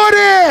 yes,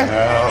 goodie.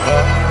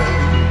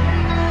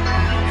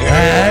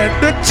 At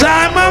the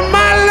time of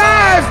my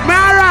life, me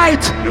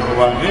alright.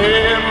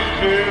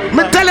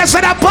 Me tell you,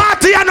 say the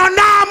party is not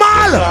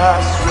normal.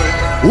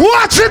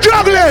 Watch you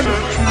juggling.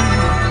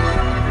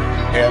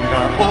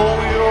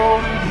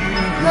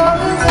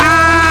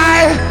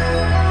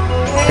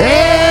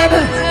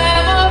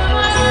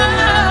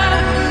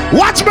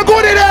 Watch me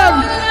good in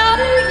them.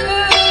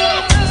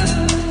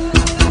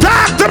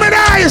 Talk to me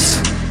nice.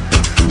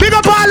 Big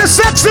up all the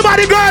sexy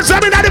body girls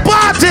I'm in at the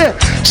party.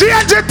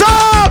 Change it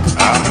up.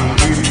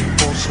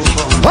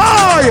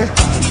 Oh yeah.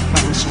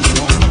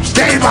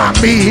 Stay by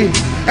me.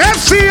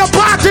 FC your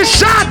party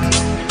shot.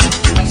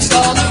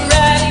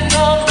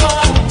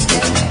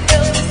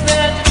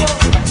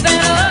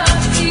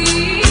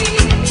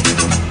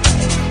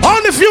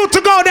 Only few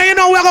to go, then you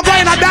know we're going to go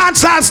in a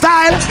dancehall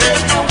style.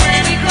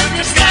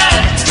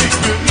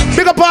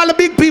 Big up all the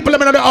big people in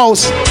the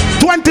house.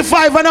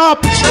 25 and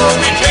up.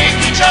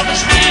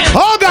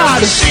 Oh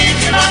God.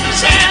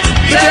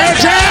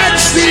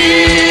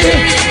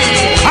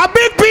 A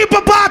big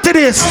people party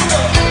this.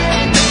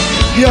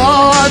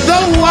 You're the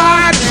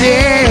one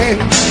thing.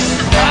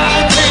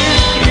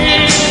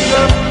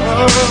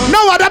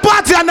 No other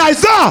party are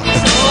nice, though.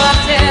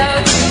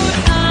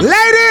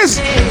 Ladies,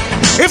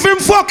 if him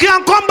fuck you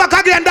and come back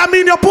again, that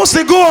mean your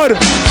pussy good.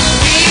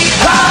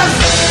 Because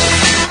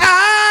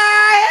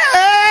I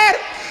had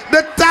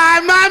the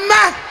time I'm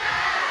at,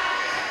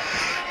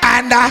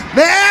 and I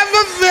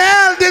never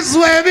felt this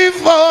way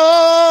before.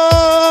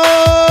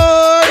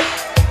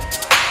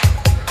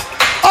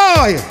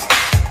 Oh, yeah.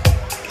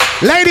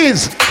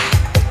 Ladies,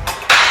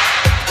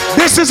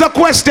 this is a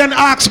question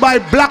asked by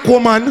black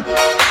women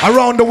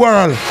around the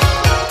world.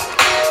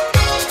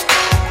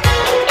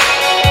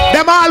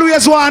 Them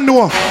always want to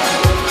know.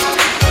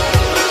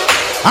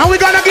 And we're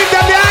gonna give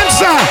them the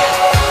answer.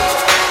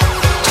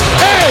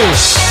 Hey!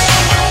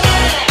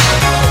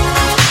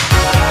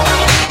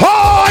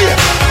 Oh yeah!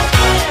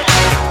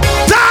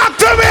 Talk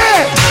to me!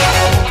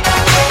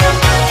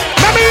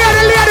 Let me hear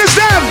the ladies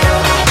them.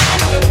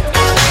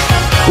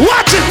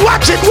 Watch it,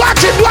 watch it,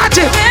 watch it, watch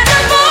it.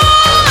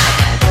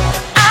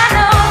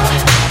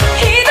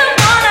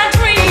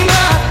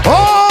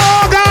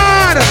 Oh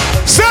God!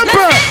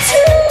 Simple!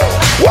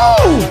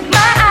 Woo!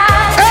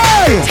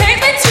 Hey!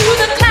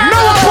 No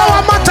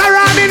power matter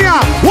around in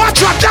here. Watch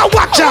ya,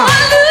 watch ya.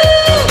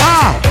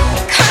 Ah!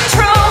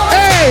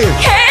 Hey!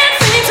 Can't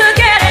seem to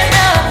get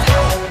enough.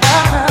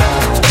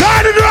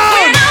 Turn it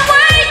around.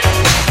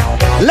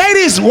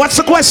 Ladies, what's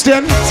the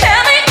question?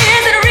 Tell me,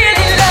 is it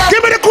really love?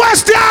 Give me the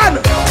question.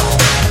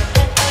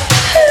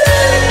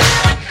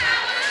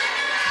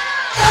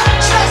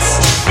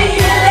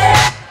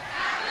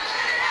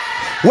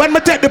 When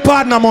me take the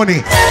partner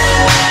money?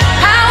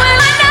 How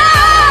will I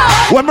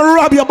know? When me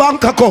rob your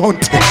bank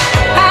account?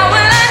 How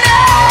will I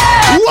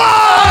know?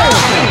 Why?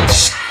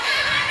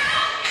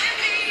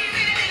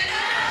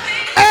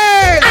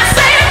 Hey! I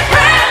say a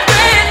prayer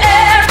with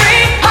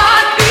every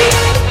heartbeat.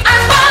 I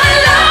fall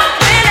in love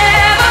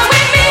whenever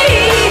we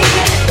meet.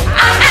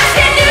 I'm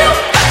asking you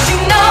what you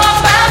know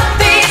about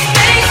these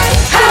things.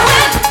 How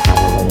will...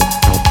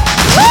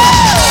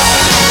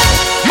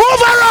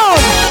 Move around!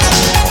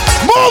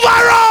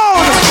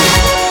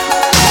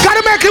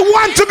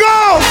 one to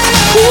go.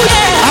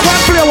 I'm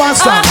gonna play one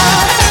song.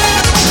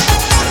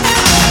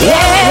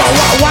 What?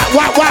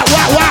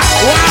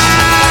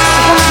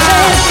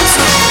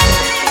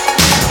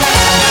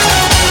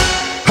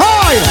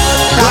 Hi!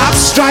 Clock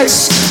strikes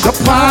the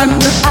pond,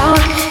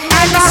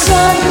 and the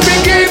sun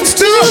begins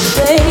to.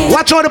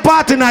 Watch all the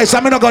party nights.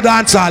 I'm not gonna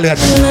dance all yet.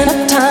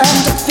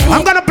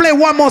 I'm gonna play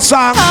one more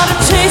song.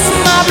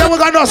 Then we're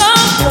gonna just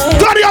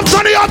turn it up.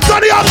 I'm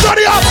gonna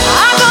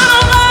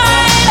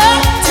light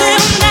up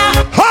till now.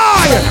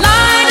 Hi!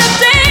 Light a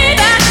day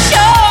that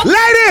shows.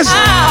 Ladies,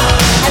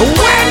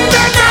 when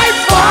the night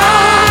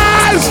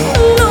falls,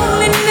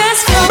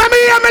 let me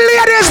hear me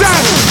ladies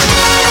then.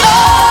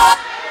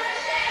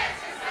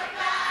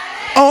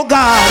 Oh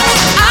God.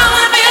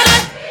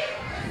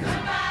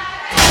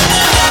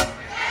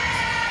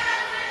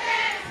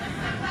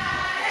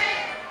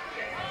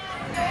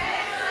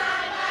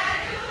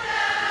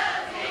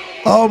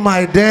 Oh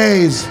my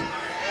days.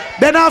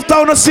 Then after I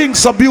wanna sing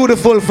so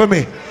beautiful for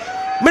me.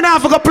 Me now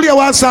forgot play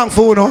one song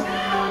for you know.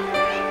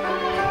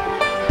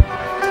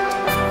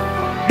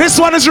 This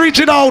one is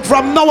reaching out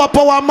from Noah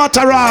Power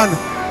Mataran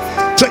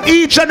to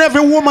each and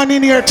every woman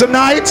in here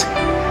tonight.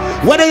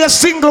 Whether you're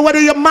single, whether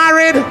you're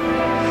married,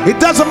 it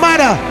doesn't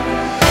matter.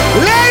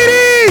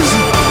 Ladies!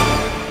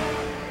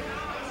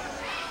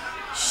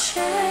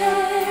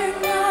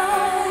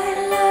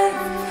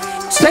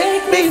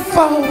 Take me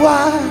for a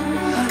while.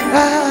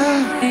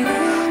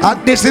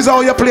 And this is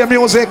how you play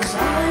music.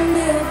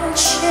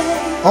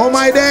 Oh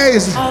my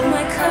days.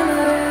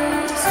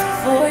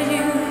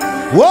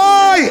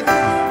 Why?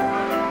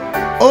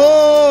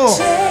 Oh.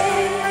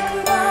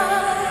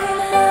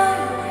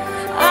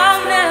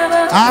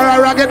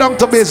 Alright, I get down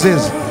to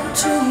business.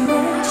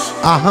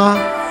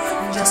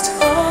 Just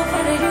all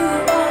that you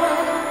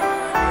are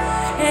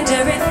and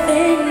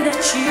everything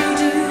that you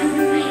do.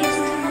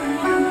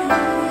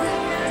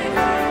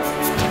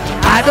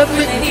 I don't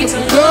need to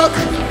look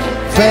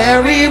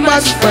very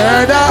much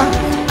further.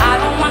 I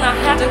don't wanna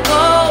have to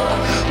go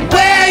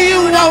where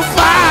you won't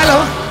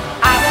follow.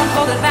 I won't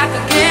hold it back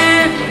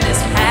again. This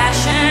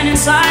passion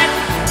inside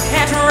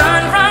can't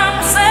run from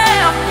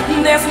myself.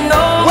 There's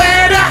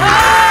nowhere to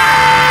hide.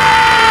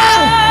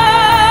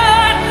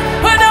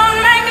 But don't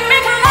make me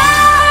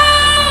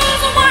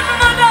close one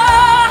more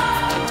door.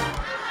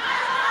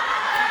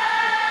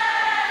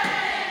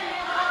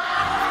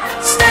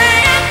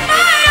 Stay in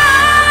my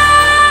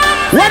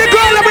arms. Where the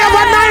girl that we have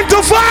a 9 to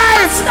 5?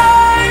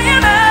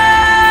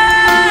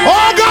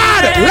 Oh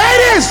God,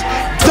 ladies,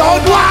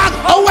 don't walk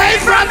away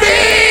from me.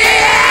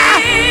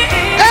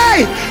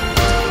 Hey.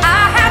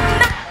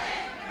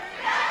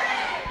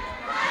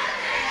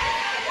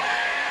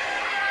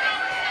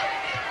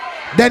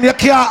 Then you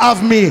can't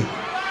have me.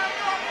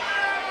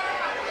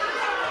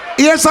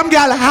 Here's some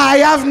girl, I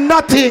have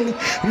nothing,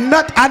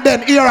 and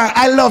then here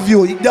I love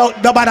you.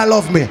 Nobody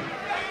love me.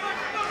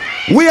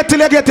 Wait till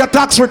you get your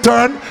tax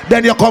return,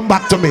 then you come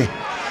back to me.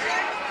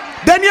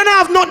 Then you don't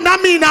have nothing, I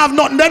mean I have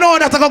nothing. Then all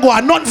that I go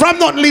on. Nothing from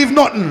nothing, leave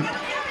nothing.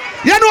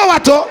 You know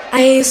what though?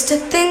 I used to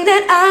think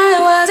that I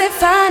wasn't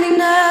fine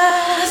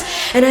enough,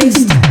 and I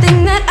used to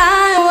think that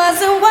I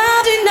wasn't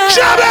wild enough.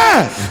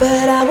 Jabba!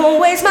 But I won't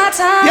waste my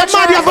time. Yeah,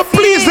 man, you have to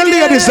please the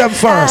ladies them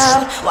first.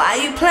 Why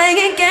you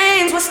playing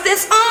games? What's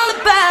this all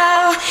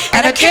about?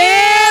 And I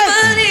can't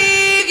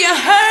believe you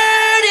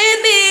hurting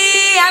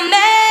me. I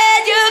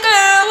met your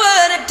girl,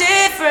 what a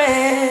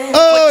difference.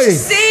 What you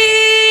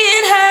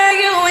see in her,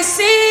 you ain't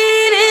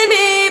seen in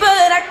me.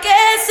 But I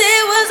guess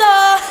it was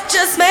all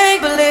just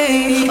make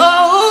believe. Oh,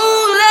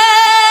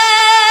 love,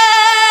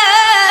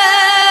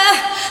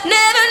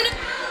 never knew.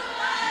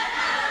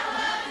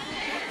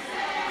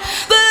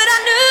 But I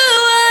knew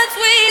once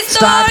we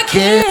start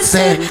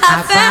kissing,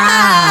 I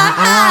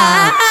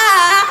found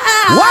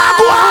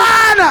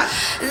Wagwan!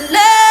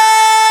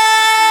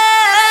 love.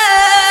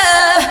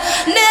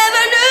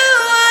 Never knew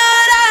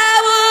what I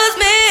was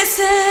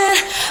missing,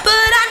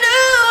 but I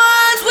knew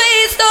once we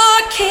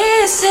start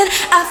kissing,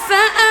 I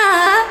found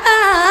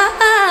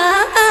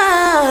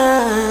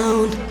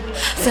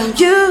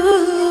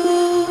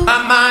you. My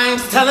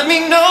mind's telling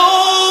me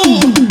no.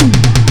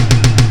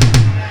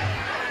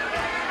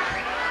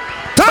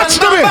 Touch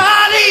to me.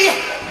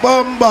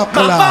 My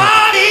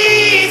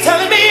body's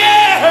telling me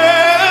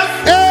yes.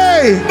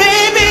 Hey.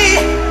 Baby,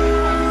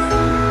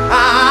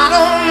 I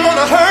don't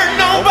wanna hurt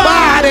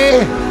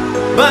nobody.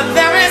 But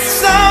there is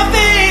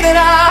something that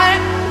I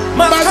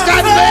must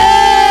confess.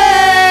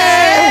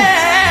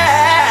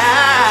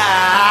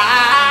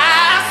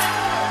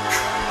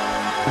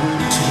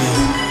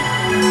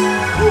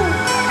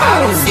 I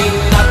don't see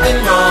nothing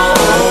wrong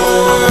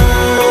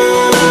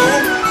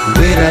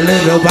with a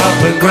little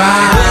bump and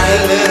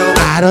grind.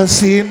 I don't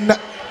see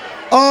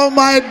oh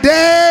my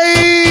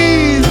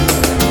days.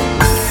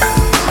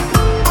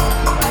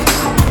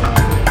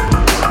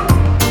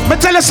 Me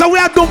tell you so we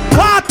are doing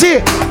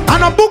party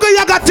and a boogie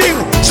yaga thing.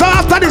 So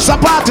after this a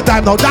party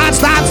time now. Dance,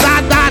 dance,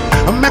 dance, dance.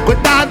 Make we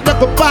dance, make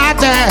we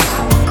party.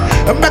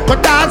 Make we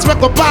dance,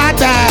 make we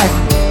party.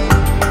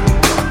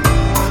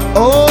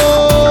 Oh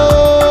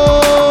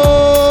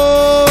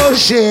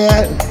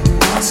share.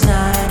 Last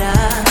night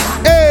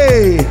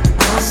Hey.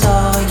 I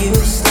saw you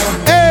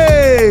standing.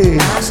 Hey.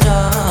 I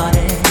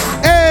started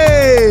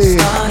Hey.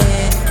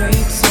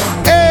 dreaming.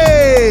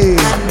 Hey.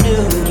 I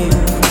knew you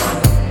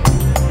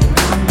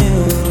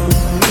knew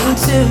me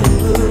too.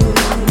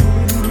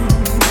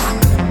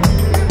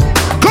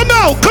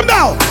 Come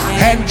now.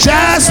 And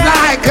just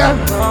like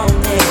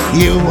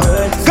you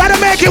gotta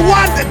make it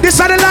one. This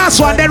is the last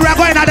one. Then we're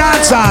going to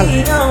dance hall.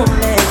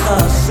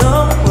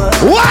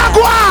 Walk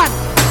one.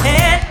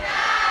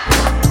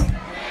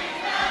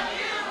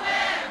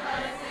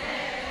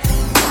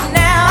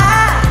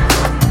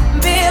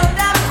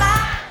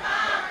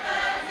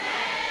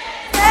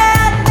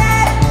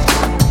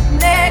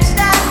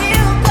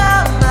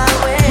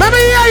 Let me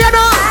hear you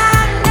now.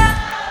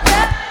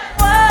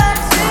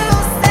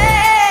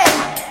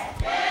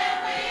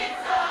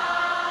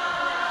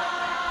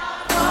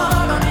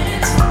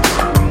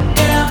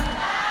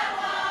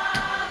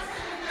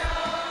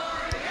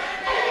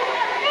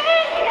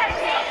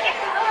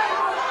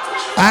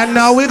 And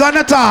now we're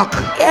gonna talk.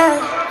 Yeah.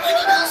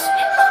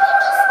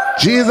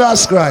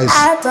 Jesus Christ.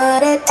 I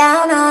put it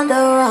down on the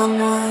wrong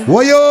one.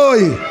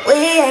 Woy. We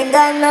ain't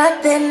got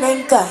nothing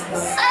in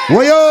common.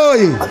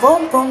 Woy. A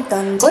boom boom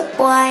done, good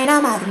boy, and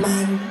I'm out of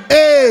man.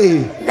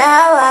 Hey.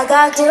 Now I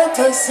got you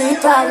to see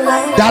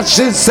problem. That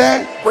shit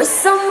said. With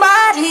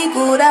somebody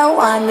good I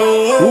want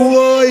it.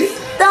 Woy.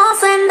 Don't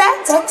send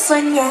that text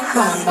when you're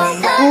hungry.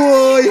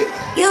 Woy.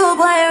 You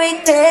gonna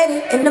regret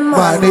it in the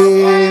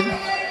morning.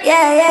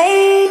 Yeah,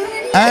 yeah.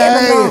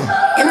 Hey.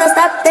 You no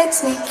stop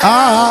text me.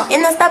 You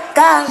no stop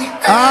call me.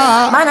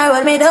 Man, I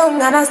roll me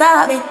down and I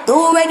stop me.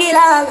 Too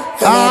regular.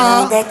 You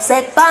never text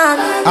it for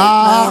me.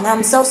 Man,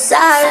 I'm so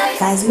sorry.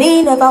 Cause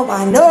me never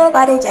want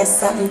nobody, just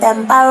something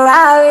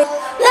temporary.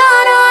 No,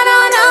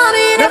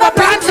 me never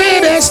plan for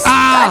this.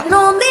 God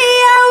know me,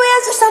 I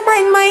always just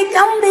mind my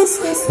damn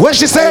business. What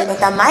she say?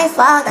 But I'm my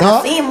father,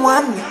 I feel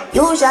one.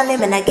 Usually,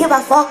 me not give a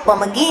fuck, but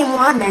my game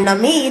one and I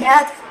me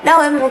that. Now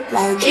I'm look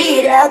like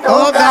Jesus.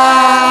 Oh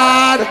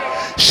God.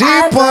 She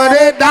put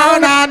it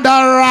down on the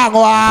wrong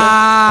one.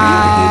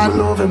 I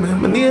love it,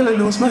 man. My nearly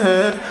lose my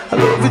head. I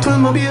love it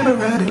when my baby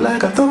ride it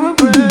like a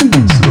thoroughbred.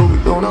 Slow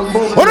it down and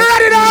boom. What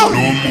ready now?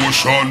 Slow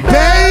motion.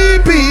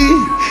 Baby,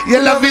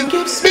 your loving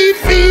keeps me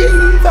feel.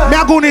 Me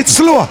a going it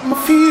slow.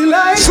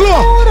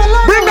 Slow.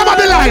 Bring them on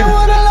the line.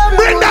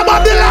 Bring them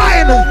on the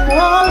line.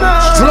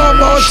 Slow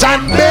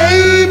motion,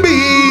 baby.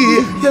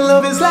 Your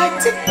love is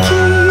like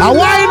tequila. A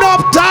wind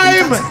up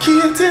time.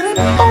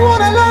 I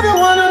wanna love you,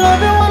 wanna love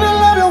you, wanna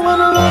love you,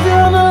 wanna love you,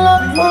 wanna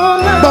love you,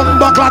 wanna love you.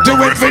 Bumbuckler to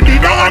wait for the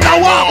other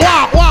walk.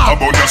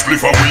 About the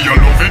spliff and we are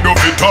loving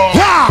up it all.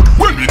 Walk.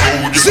 When we go,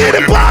 you see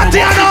the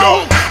party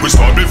now. We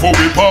start before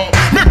we pop.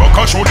 Me back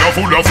a shoulder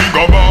full of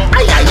finger bar.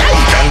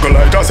 Jungle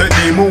light I set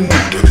the mood.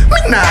 Me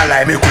nah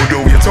lie, me could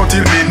do it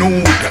until me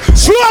nude.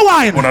 Slow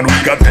wine. When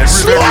we got every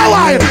slow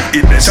wine.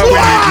 It better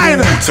when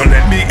it mood. So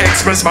let me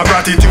express my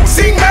gratitude.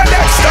 Sing my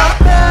next stop.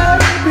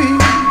 Baby,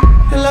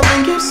 your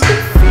loving gives me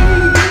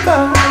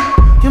fever.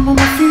 Your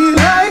mama feel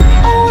like,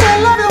 oh, I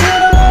love you, I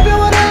love you,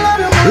 I love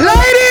you.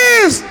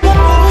 Ladies,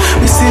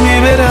 you see me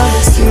better,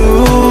 it's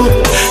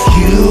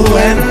you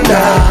and I.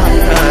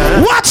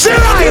 What's it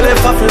right? Feel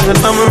if I feel in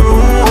my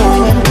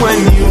room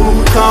when you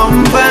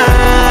come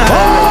back.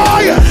 Oh,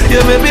 yeah.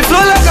 You make me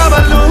flow like a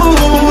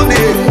balloon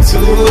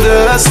into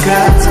the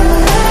sky.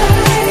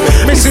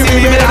 Me see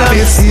me better,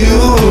 it's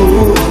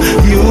you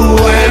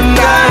and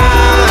I.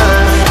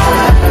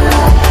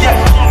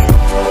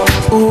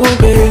 Ooh,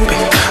 baby.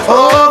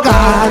 Oh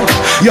God,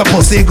 your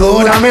pussy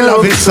good and me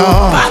love it so.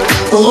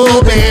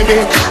 Oh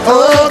baby,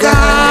 oh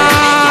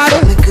God,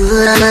 me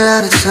good and me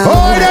love it so.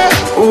 Oh yeah,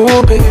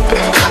 oh baby,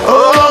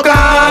 oh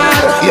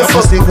God, your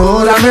pussy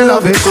good and me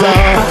love it so.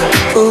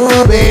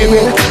 Oh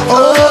baby,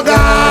 oh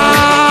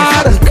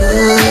God,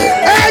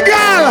 hey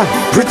girl,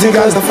 pretty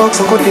girls the fuck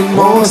so good in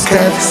most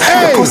cats.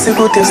 Hey, your pussy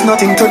good there's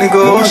nothing to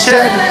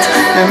negotiate.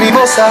 Let me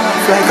bust up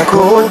like a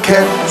cold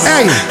cat.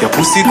 Hey, your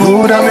pussy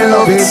good and me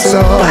love it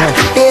so.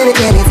 Baby,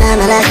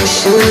 anytime I like your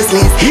shoes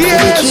list. Yes.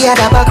 The key at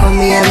the back of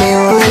me and me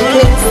own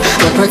clips.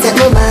 I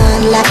protect my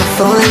man like a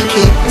phone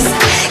kiss.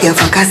 You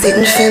fuck a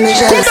sitting for me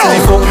just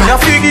like over. I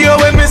figure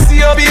when me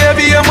see your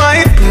baby, you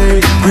might pay.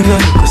 Bring a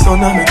little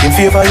son and make him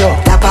favor you.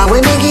 Tapa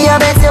when me give you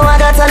bet you want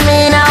that on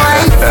me now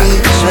I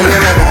see. Show you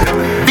that.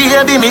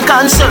 Baby, me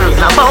concerned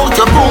about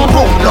your boom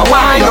boom. No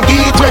why you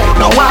get wet,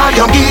 no why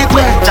you get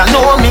wet. Ya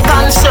know me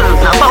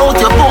concerned about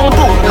your boom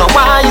boom. No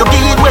why you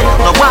get wet,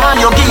 no why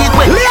you get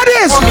wet.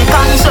 Ladies, me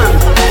concerned.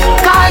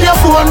 Call your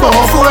phone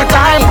about 4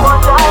 times.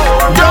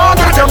 Don't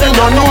touch me,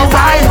 no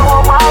vibe.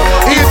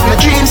 If me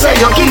dream say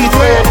you get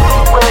wet,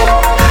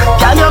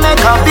 can you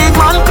make a big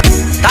man?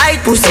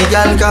 Tight pussy,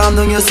 girl, calm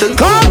down yourself.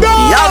 Calm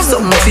down. You have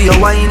something for you,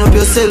 wind up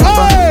yourself.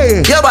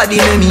 Hey. Your body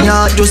make me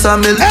heart just a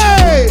melt.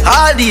 Hey.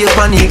 All the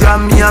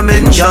panigram me a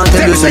mention.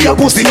 Tell you say your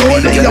pussy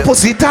good, your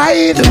pussy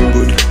tight.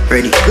 Good,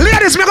 ready.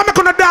 Ladies, me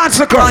gonna dance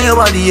the girl. On your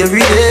body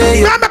every day.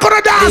 Me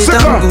gonna dance the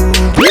girl.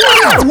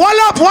 Wall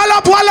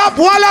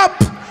up.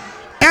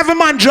 Every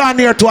man draw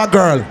near to a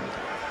girl.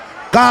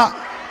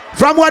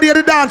 From where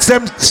they dance,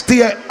 them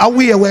stay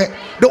away where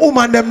the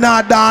woman them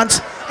not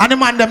dance and the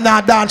man them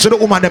not dance to the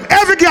woman them.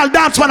 Every girl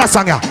dance when I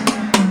sing ya.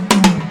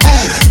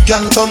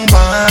 Girl, come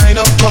wind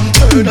up, come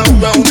turn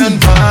around and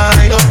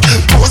wind up.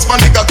 Post my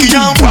nigga, key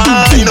and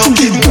wind up.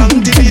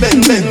 Bang, dibby,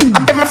 bang, bang.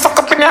 I bet me fuck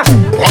up in ya.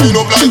 Wind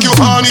up like you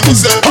honey, me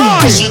say.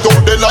 She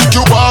don't they like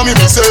you want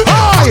me say.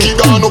 Cocky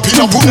down up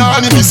in a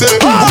punani, me say.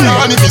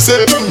 Punani, me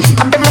say.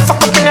 I bet me fuck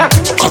up in ya.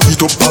 Cock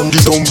it up and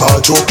get on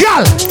bad joke.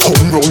 Girl,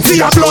 come round see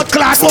a blood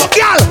clot.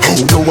 Girl,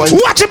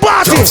 watch it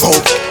party.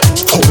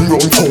 Come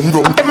round.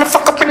 I bet me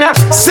fuck up in ya.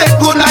 Set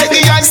good like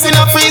the ice in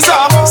a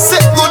freezer.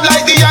 Set good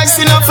like the ice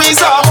in a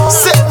freezer.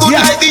 Set good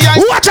like the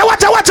ice. Watch out.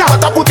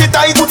 Put it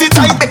tight.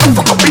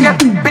 Fuck up in ya.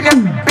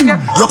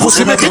 Your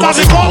pussy make him have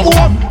it come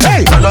home.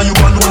 Hey, tell her you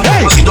want one.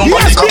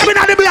 Yes, baby,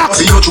 not the block.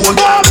 See your tune.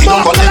 See your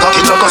body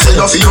cocky like a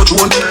sailor. See your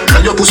tune.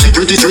 Tell your pussy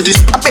pretty. I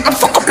bet me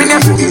fuck up in ya.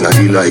 You in a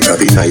deal like a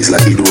be nice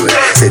like it do.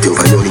 Set your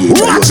van on it.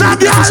 Watch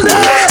out, girl.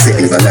 Set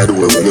the van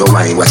door when your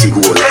wine watch it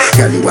go.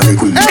 Girl, you want the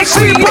queen.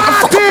 Extreme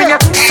party.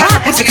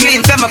 Pussy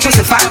clean, tell my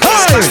pussy fat.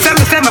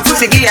 Tell my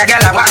pussy give a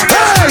girl a whack.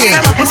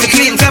 Tell my pussy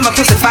clean, tell my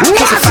pussy fat.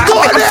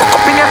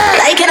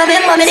 Like you know me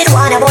mommy did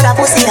want about a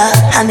pussy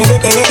and me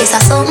did this a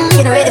something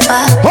you know ready for.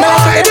 Now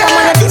I think I'm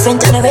on a different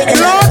than a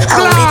regular. I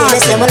will be the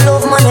best them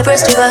love money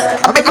first river.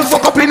 I bet me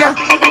fuck up in ya.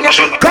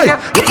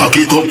 You cock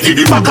it up to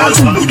the backers.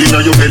 Put in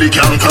your belly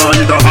can't call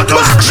it a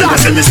hatters.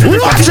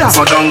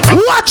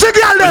 Watch it,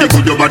 girl. You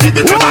put your body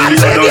better than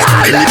the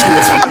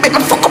others. I bet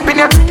me fuck up in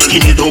ya.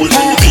 Skin it out,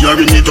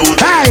 clearing it out.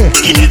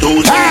 Skin it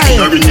out,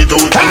 clearing it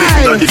out. And we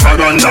put the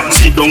faranda,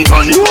 sit down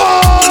on it.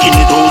 Skin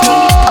it out.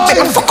 I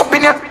bet me fuck up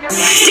in ya.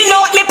 You know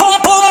what me pum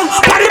pum.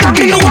 Body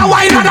cocky, you a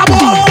wine and a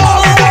boom.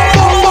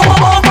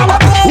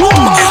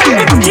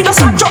 You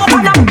just a jump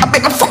and a. I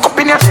bet me fuck up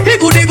in ya.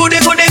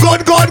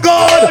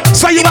 Good.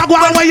 So you a go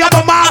on where you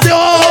don't mind the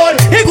old.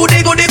 Good.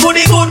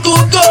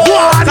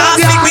 Cause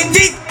me with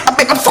it. I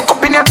bet me fuck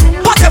up in ya.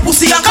 Put your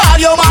pussy and call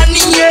your man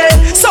yeah.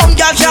 Some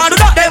girl can't do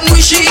that, them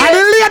wish it. And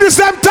the ladies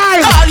same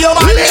time. Call your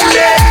man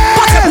yeah.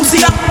 Put your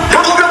pussy and.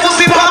 Put your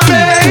pussy on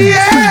me,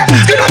 yeah.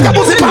 You know your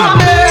pussy on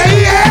me,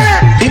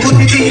 yeah. He put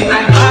me in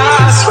like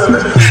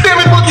password. They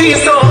will put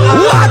this on.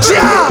 Watch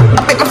ya.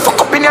 I bet me fuck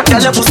up in ya.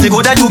 Girl, your pussy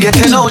good and you get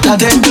 10 out of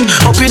 10.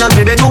 Up in a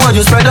baby, do what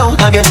you spread out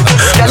again.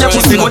 Girl, your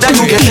pussy good and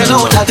you get 10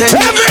 out of 10.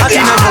 I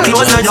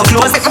think your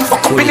clothes. Make me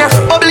fuck up in ya.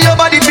 Bubble your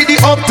body for the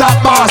up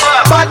top boss.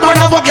 Bad man,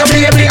 I fuck your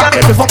baby. I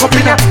make me fuck up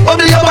in ya.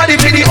 Bubble your body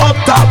for the up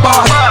top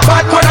boss.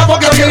 Bad man, I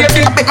fuck your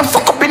baby. I make me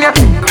fuck up in ya.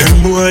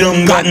 Them boy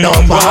don't got no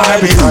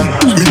Barbie.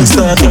 You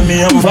start tell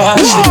me I'm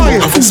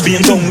fashion. I'm from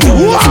Spain, don't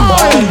go.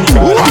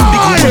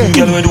 Big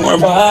girl we do her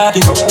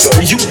body.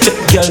 So you get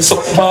girl so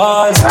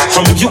hard.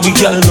 From you we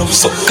girl love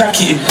so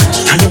cocky.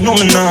 And you know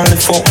me now the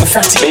fuck my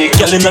fatty.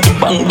 Girl inna the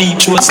bank deep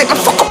shows. Make me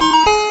fuck up.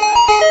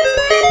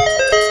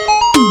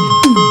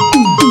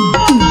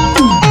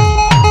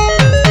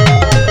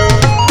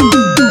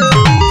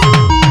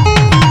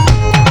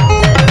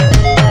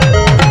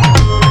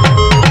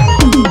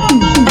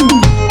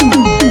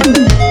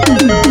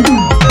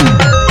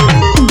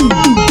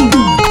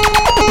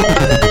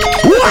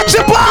 Watch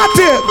the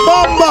party.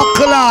 Bomba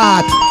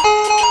clot.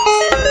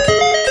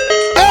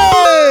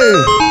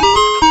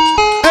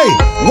 Hey,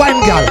 wine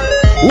girl.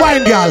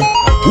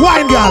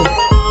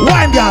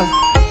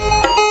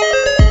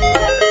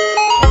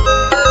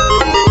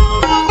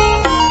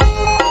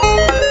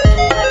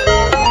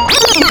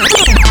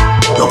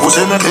 Your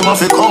pussy make him have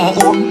to come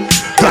home.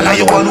 Tell her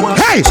you alone.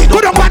 Hey,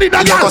 good up body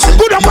that girl.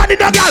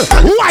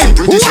 Wine.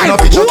 Bomba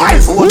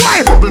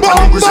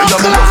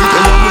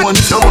clot.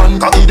 Your man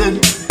cocky dead.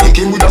 Kick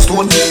him with a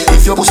stone.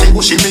 If your pussy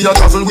bushy, me a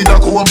travel with a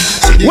comb.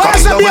 Where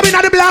is the baby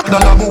in the block?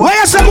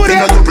 Where is the booty?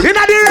 In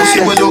the red.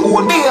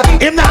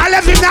 Him not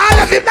left.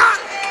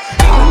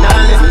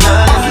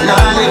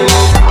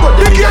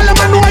 The girl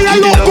man know you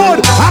look good.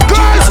 A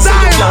girl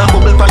style.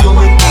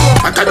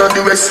 Better than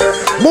the rest.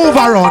 Move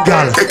around,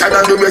 girl. Better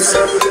than the rest.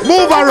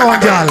 Move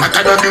around, girl.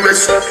 Better than the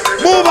rest.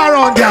 Move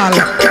around, girl.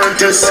 Can't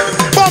test.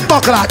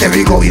 Bumper clock.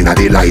 Every go in at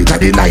the light at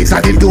the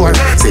door.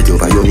 Set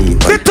over your knee.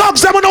 The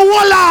thugs them on the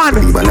wall on.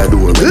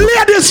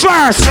 Ladies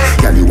first.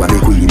 Girl, you are me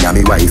queen, you are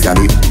me wife, you are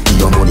me.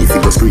 Your money for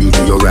your street,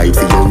 for your right,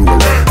 for your rule.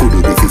 Could do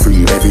this for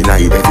free every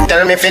night.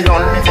 Tell me if you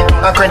done.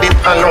 A credit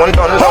alone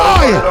done.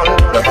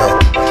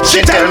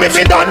 She tell me if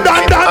you done.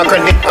 A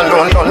credit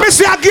alone done. Me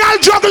see a girl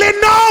juggling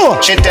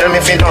now. She tell me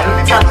if you done.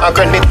 A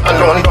credit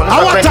alone done. At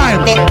what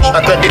time?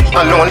 A credit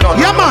alone done.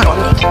 Yeah, man.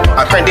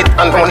 A credit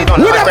alone done.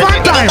 With a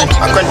bad time.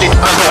 A credit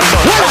alone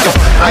done.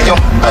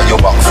 Are you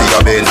back for your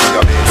bend?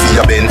 For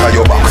your bend, are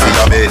you back for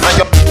your bend?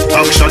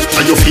 Backshot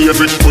are your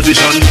favorite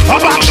position. A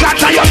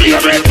backshot are your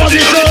favorite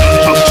position.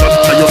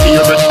 Backshot are your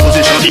favorite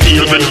position.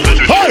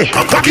 Hey,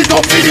 cock it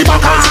up for the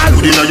backers.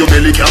 Good inna your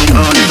belly can't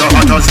call it a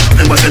hatters.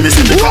 Remember say me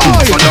see the cock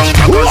for down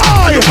packers.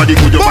 Your body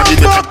good, your body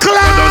better.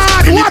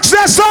 Watch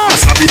this song.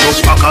 Slap it up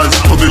packers.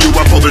 Bubble you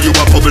a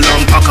bubble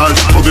and packers.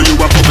 Bubble you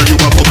a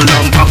bubble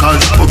and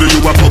packers. Bubble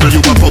you a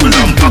bubble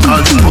and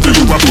packers. Bubble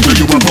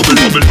you a bubble.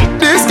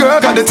 This girl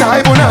got the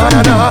type, oh na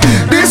na na.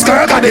 This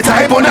girl got the pussy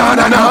type, oh na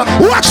na na.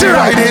 Watch it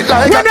right. Ride it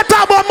like when you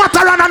talk about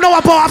matter and I know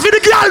about for the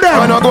girl there.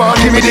 I know go on,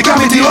 give me the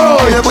gravity, oh.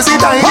 Your pussy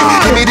tight,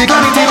 give me the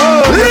gravity,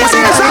 oh. Your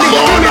pussy tight,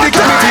 give me the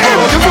gravity,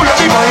 oh. You full of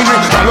the mind,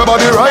 tell your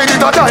body ride it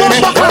a time.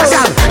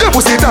 Your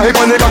pussy tight,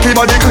 and the cocky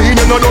body clean,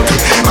 you know dirty.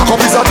 Cock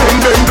up is a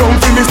 10, bend down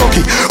for me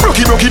stocky.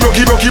 Rocky,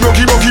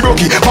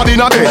 body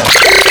in a bed.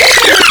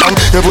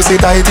 Your pussy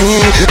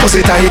tighty, your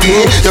pussy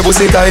tighty, your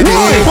pussy tighty.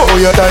 Oh,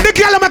 you're tight. The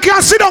girl make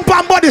you sit down,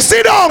 pan body,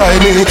 sit down.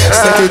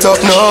 Set it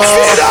up now.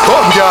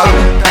 Come, girl.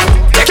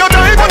 Take your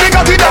time on the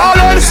cocky,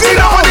 darling. Sit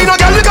down on the girl,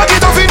 the cocky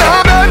tough in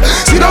her bed.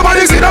 Sit down on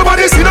the, sit down on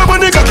the, sit down on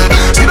the cocky.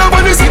 Sit down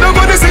on the, sit down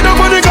on the, sit down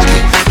on the cocky.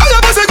 I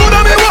have a second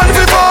of me one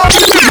before.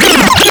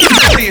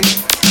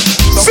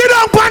 Sit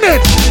down on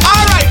it.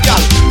 All right,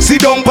 girl.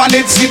 Sit down on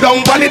it,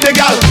 the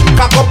girl.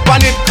 Cock up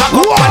on it,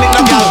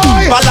 the girl.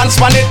 Balance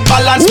on it,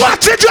 balance on it.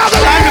 Watch it,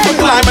 juggle.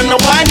 Climb and no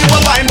wine, you a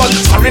wine, but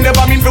sorry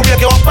never mean to wake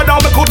you up, but now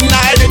me couldn't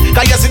hide it.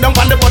 Cause you sit down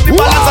on the body,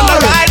 balance and the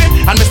ride it.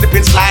 And me slip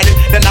and slide it,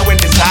 then I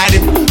went inside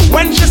it.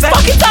 When she said,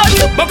 fuck it out,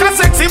 you book a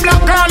sexy black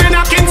girl in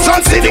a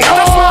Kingston City.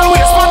 Oh, small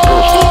waist,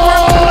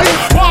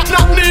 walk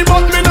not me,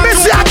 but me not.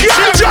 Miss your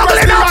girl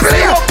juggling up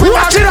here.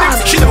 Watch it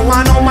out. She don't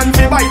want no man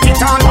to bite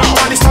it all.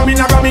 All this time in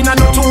a ram in a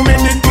no 2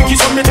 minute quickie.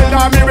 So me tell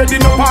her me ready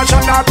no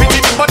partial or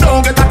pity. But don't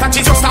get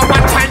attached, just a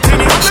one time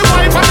thing. The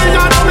wife and the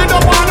yard me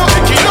don't want no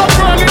picky. No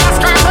girl in a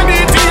skirt and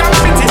the tea and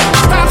pity.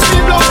 Stop she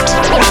blood.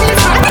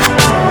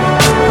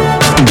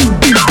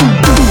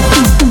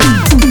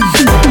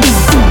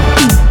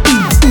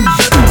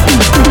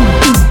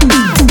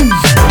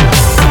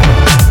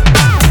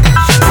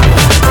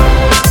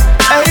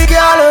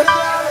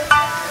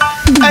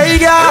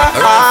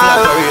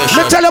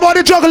 Me tell you about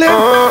the juggling.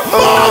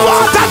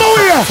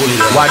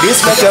 Why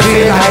this make you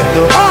feel like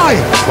though?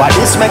 Why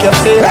this make you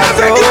feel like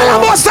though? Every girl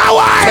must have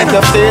wine. Make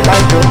you feel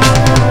like though?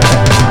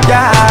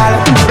 Girl,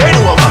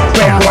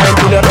 wine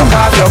till you broke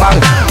off your back.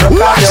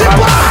 Broke off your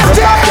back.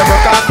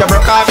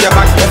 Broke off your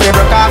back. If you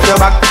broke off your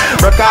back,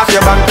 broke off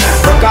your back.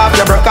 Broke off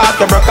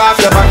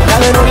your back.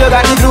 Girl, you know you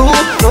got the glue.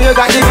 Know you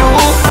got the glue.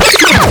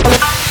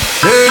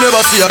 Me never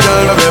see a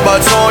girl with a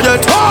bad song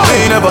yet.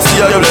 Me never see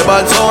a girl with a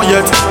bad song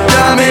yet.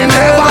 Girl, me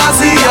never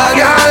see a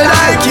girl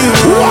like you.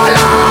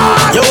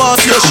 You want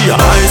to see she a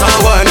eyes and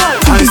wine,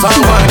 eyes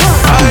and wine.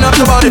 Wine up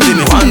your body for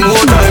me one more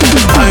time.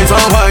 Eyes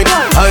and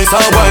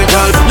wine,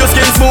 girl. Your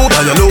skin smooth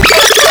and you look.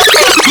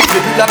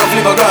 Flip it like a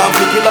flippergram,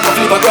 flip it like a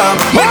flippergram.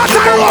 Flip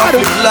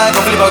it like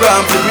a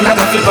flippergram, flip it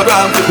like a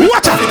flippergram.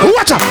 Watch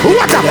out.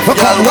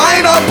 Girl,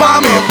 wine up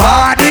on me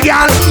party,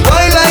 girl.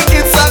 Wine like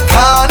it's a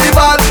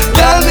carnival.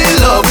 Girl, me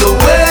love the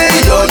way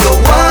you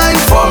wine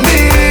for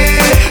me.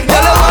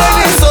 Girl, the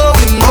wine is so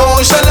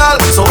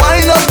emotional. So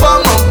wine up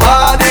on my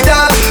body,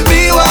 girl.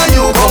 Me while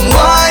you come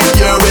wine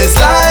your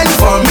waistline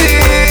for me.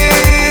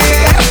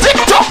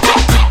 TikTok.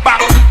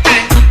 Bang,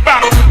 ding,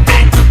 bang,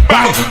 ding,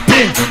 bang,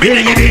 ding,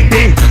 ding, ding,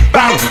 ding,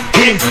 bang,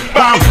 ding,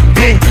 bang,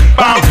 ding,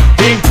 bang,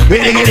 ding,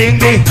 ding, ding,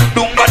 ding,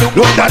 dunga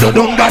dunga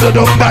dunga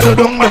dunga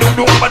dunga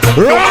dunga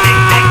dunga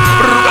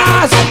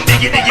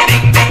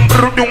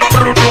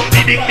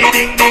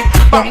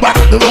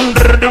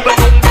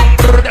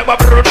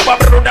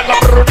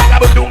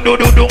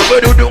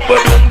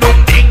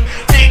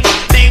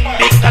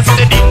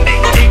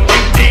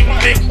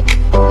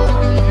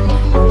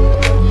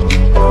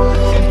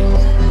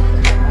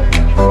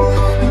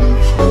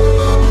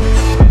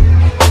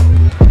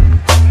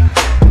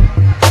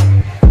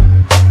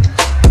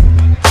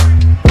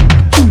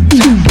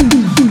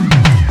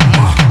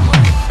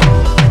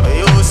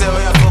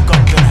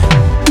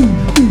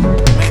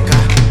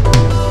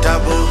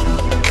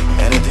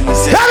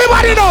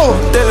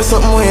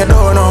Something we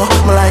don't know.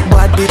 Me like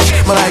bad bitch,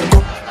 me like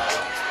go.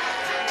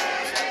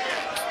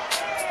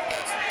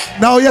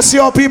 Now you see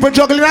how people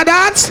juggling a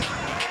dance?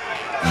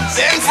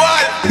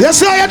 Sinful. You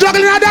see how you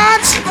juggling a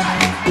dance?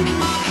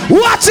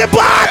 Watch the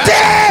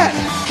party!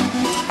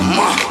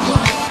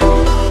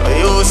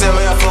 You say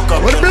we a fuck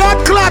up. What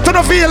blood clot do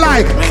you feel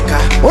like?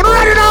 What you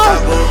ready now?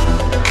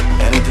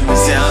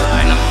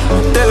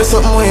 Tell you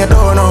something we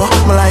don't know.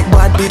 Me like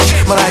bad bitch,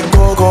 me like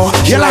go-go.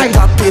 She like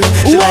top pill,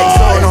 she like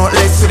sono.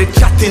 Let's see the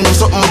chatting,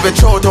 something with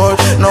your throat out.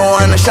 No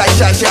one shy,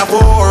 she have a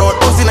whore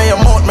out. Pussy in your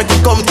mouth, make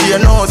it come to your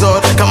nose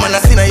out. Come on, I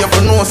see now you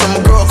for know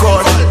some girl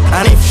code.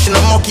 And if she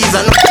no monkeys,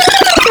 I know.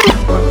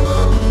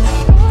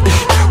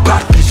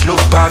 Bad bitch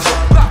love bad.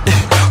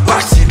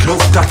 Bad shit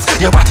love that.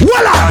 Your body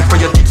hard for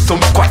your dick,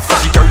 some squats.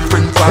 She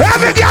girlfriend bad.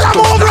 Every girl a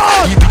move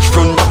on. He bitch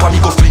front up and he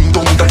go fling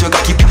down. That you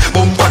got it.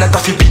 Bumper that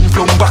she been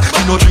flung back.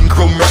 She no drink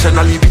rum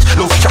rationally, bitch.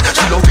 Love shot,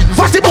 she love in.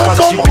 What's the boom,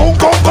 boom,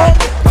 boom, boom?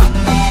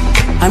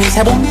 I mean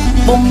say boom,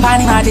 boom,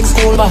 body magic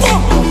school bus.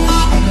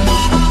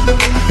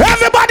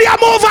 Everybody a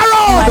move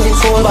around. Magic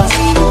school bus.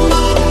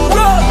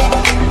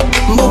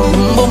 Boom,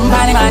 boom,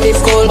 body magic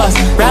school bus.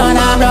 Round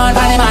and round,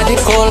 body magic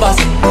school bus.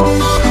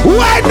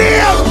 Right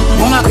there.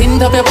 Mama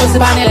clean up your pussy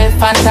on the left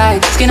hand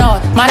side. Skin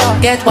out, man up,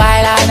 get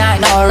wild all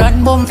night. Now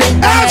run, boom, flip,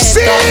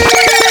 FC.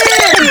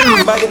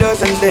 Body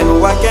doesn't tell,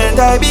 why can't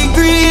I be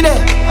greedy?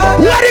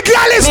 Where the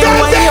girl is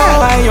down there?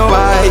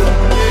 Why?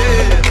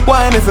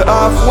 Why me fi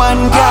off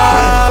one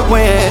girl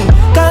when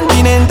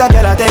Continental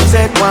girl a take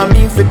set. Want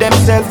me for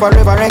themself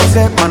forever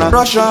except man a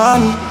rush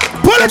on.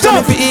 Pull it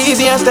up. If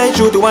easy and stay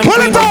true to one Pull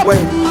thing. it up. Wait,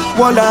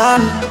 hold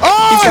on.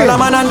 If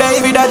Solomon and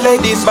David that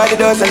like this by the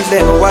dozens,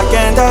 then why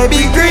can't I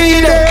be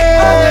greedy?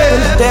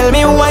 Tell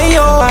me why,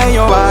 oh why,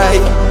 oh why?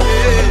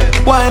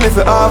 Why me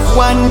fi off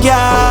one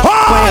girl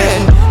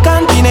when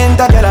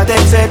Continental girl a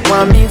take set.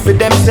 Want me for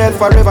themself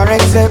forever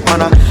except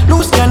man a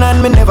loose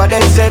cannon me never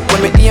dead set.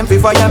 When me aim fi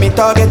fire me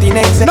target in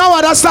except. Now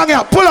what that song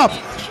here? Pull up.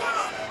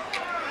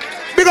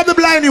 Big up the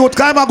blind youth.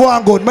 Cause I go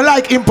on good. Me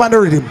like him on the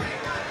rhythm.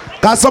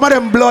 Cause some of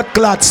them blood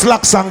clot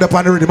slack song up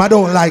on the rhythm. I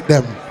don't like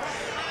them.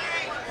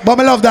 But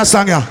me love that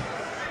song here.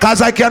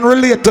 Cause I can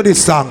relate to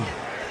this song.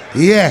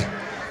 Yeah.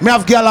 Me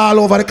have girl all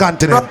over the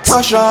continent.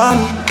 Them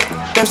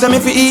say me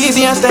fi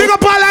easy and stay. Big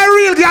up all the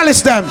real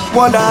girls them.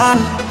 Hold on.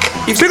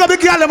 Big up the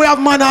girl them we have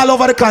man all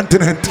over the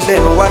continent.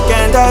 Then why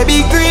can't I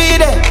be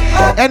greedy?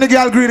 Any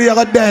girl greedy you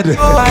got dead.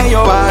 Why,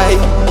 oh why?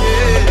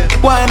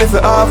 Why me fi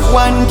off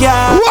one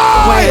girl?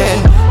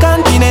 When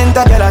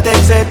Continental girl a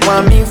take set.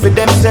 Want me for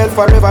themself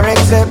forever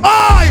except.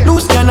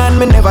 Loose cannon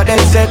me never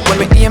dead set. When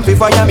me aim fi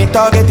fire me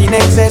target in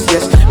excess.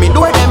 Yes, me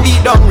do them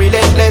beat down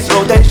relentless.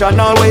 Rotation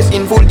always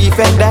in full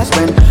effect. That's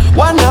when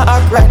one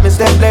act right, me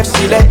step left.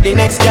 Select the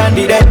next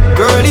candidate.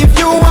 Girl, if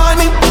you want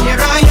me, here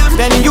I am.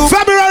 Then you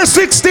February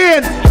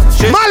 16,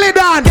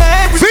 Malidan,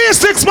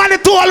 V6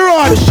 Manitoul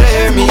Road.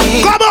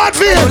 Come on,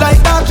 Phil.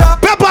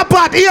 Pepper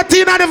Pot,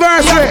 18th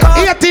anniversary,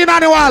 18th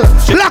annual,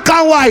 black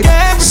and white.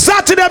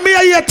 Saturday,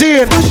 May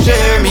 18.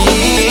 Share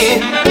me,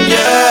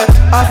 yeah.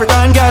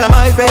 African girl are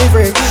my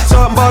favorite.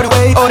 Something about the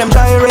way, oh them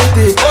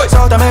gyrated.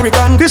 South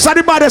American. This is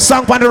the baddest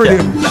song on the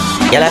rhythm.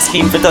 Y'all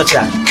scream for touch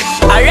that.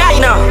 Alright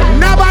now.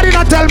 Nobody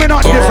not tell me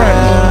nothing different.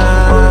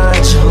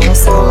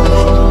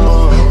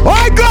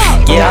 Oh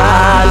God.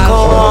 Yeah,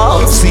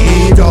 go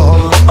see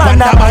dog.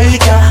 Panda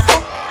Baika.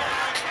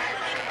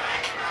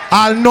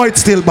 I'll know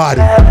it's still bad.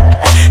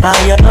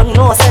 You don't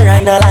know, sir,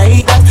 I don't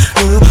like that.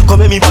 Come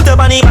let me put up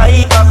on the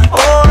bike.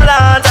 Hold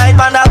on tight,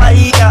 Panda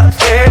Baika.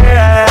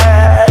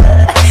 Yeah.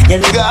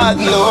 God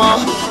no,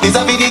 this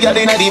a video girl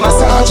inna the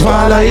massage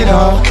parlor, you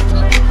know.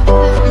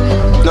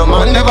 No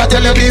man never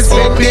tell you this,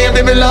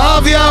 baby, me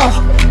love ya.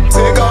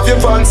 Take off your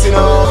pants, you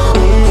know.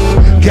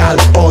 Girl,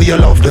 oh you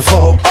love the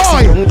folk.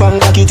 Oi, young bang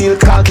back it till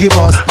cocky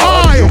bust.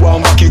 Oi, you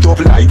want back it up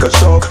like a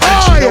shock.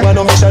 She don't want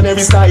no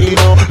missionary style, you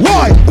know.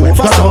 Why?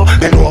 Over so,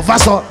 then over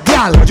so,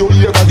 girl. You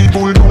hear that the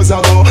bulldozer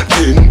go,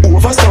 then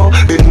over so,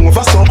 then over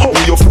so. How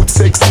your foot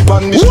sexy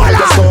on the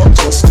shoulder so.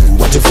 Just do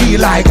what you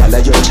feel like. All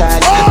of your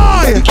child.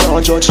 Oi, you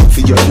can't judge you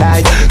for your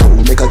life.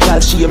 Don't make a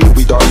girl shame you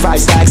with our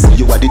vice like. See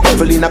you are the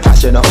devil in a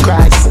passion of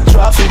Christ.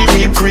 Drop for the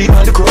whipped cream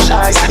and the crush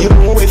ice. You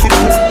know if it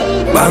is.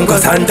 Bango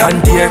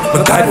Santander,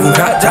 but God will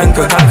got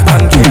Janko.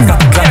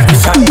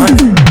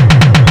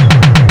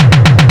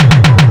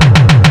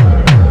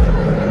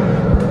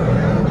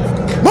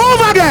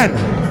 Move again.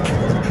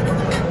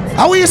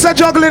 How we used to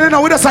juggling, you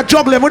know, we just a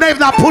juggling. We don't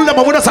even pull them,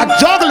 but we just a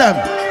juggle them.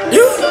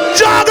 You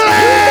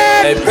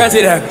juggling. Hey,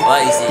 President.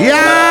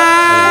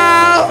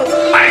 Yeah.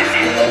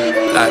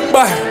 Like,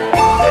 boy.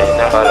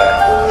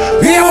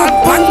 You want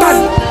Pantan?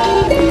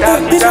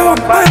 You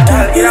want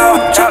Pantan? You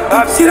want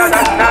Chop? See that?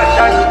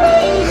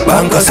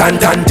 Bango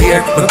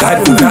Santander, but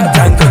God will got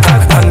Janko.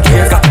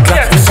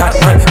 Shot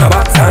man, my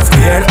box and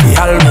square. The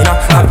Almina,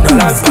 have no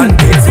last one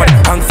days. When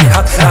Hanksy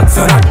hot, that's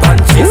on that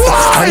punches.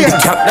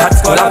 Handicap,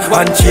 that's call up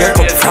one chair.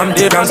 Up from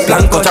the Rams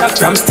Blanco, jack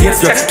from stage.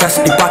 You trash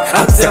the pot,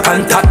 hot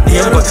second top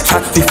name. But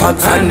shot the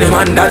fabs and the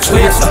man that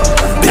waits.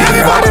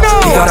 Everybody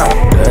know.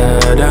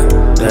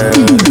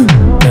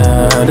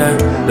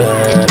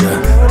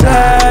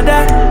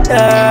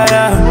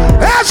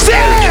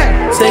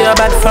 Say you're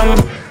bad from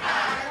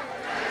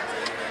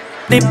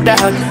Dip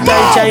dog,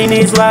 like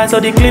Chinese wall, so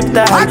the clip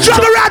dog. I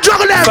juggle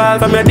them. Fall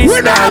from your disc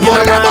dog. You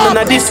know man, man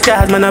a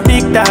discard, man a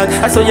big dog.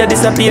 I saw you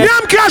disappear.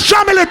 Yam Cash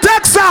Family,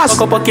 Texas. A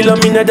couple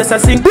kilometers just a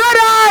sing.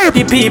 Brother,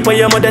 the people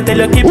your mother tell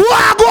you keep.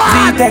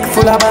 Z-Tech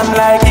full of them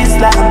like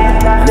Islam.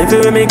 And if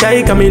you make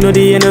a come, you know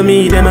the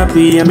enemy. Them a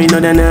pray, and me know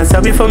they're not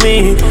sorry for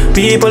me.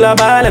 People are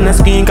ball and a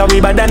screen, cause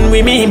we bad than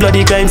we mean.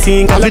 Bloody crime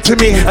scene, call it to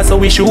me. I saw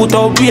we shoot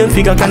out green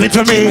figure, call it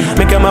to me.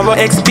 Make them have a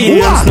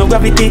experience, no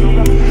gravity.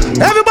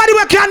 Everybody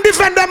we can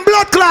defend them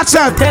blood clots.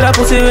 Tell a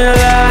pussy we no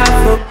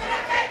laugh.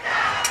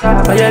 I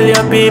tell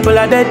your people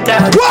are dead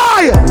dog.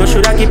 Why? So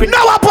should I keep it?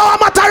 No power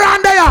matter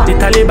around there. The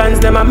Talibans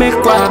them a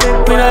make quack.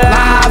 We no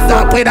laugh.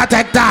 Don't we not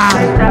take down.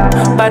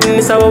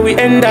 Badness is how we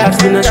end up.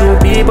 We no show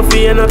people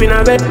feeling up in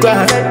a red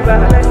grass.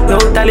 No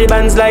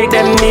Talibans like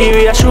them need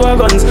we a show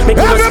guns. Make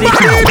you no sleep.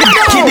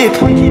 Watch it.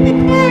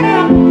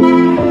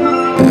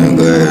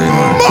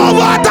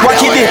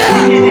 Watch it.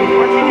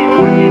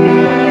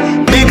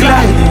 Big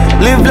lie.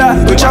 Live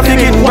life, we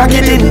trafficking, whack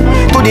it in.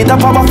 To the top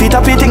of our feet,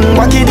 up it in,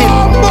 whack it in.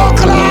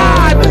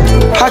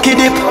 Hack it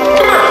dip.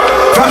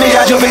 From me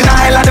a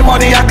juvenile, and the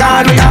money I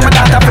got. Me and my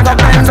daughter put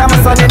up times, and my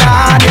son in a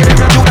hard.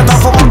 You never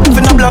fuck up, for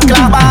no blood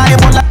clot body.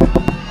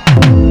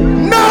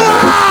 No!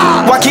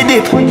 Whack it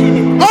dip.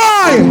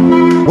 Oi!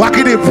 Walk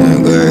it up.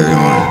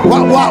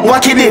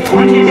 Walk it up.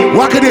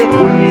 Walk it up.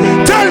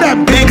 Tell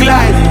them. Big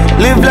life,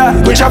 live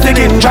life, we traffic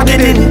in, drag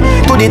it in.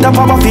 To the top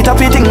of our feet,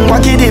 up it in,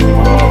 walk it up.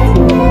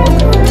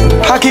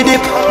 Hack it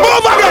up.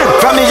 Move again.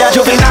 From me a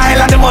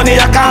juvenile and the money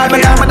I call me.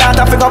 Tell my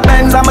daughter pick up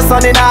Benz and my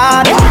son in the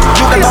heart. You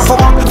can go for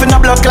work, finna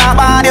blood clot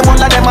body. One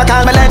of them I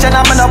call me legend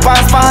and me no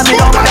pass party.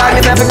 Don't call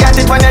me never get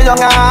it when you're young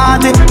and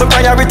hearty. My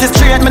priority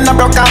straight, me no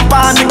broke and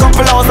party.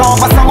 Couple hours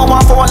over, someone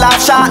want for a laugh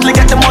shortly.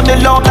 Get the money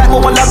low like me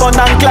want a gun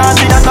and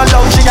class. She has no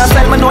love, she has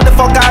sell me know the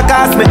fuck I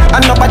cost me.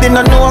 And nobody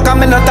no know cause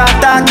me no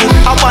talky.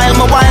 I while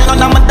me while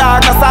none of my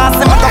dark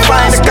assassin. Me can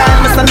find the guy,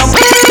 me say no.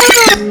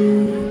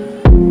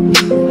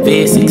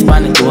 V6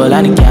 pan the goal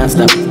and it can't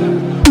stop.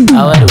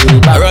 I wear the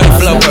wheel back. Run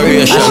for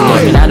operation.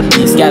 I'm out the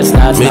piece, girl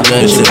start stop.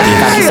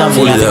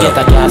 Something I get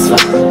a gas for.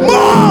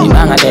 The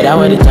man I dead, I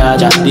wear the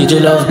charger. Did you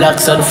love black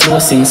so the flow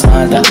sing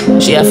smarter?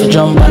 She have to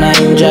jump on a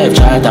in drive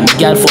charter. My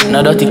girl foot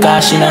no dirty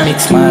car, she no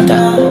mix smarter.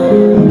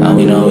 And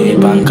we know we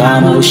bank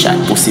karma, we shot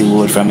pussy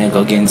wood from here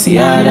go against the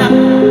other.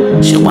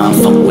 She want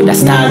fuck with a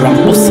star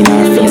and pussy in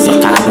her face, so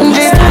call her my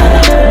star.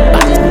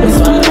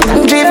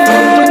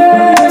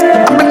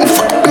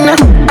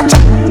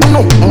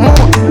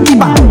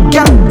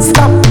 Can't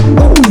stop,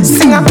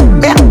 singer,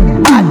 yeah,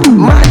 bad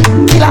man,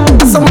 killer,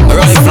 some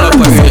rifle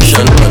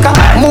operation,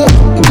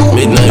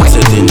 midnight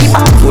settings,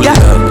 full up.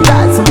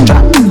 Dance,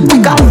 drop,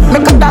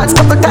 make a dance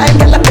couple times,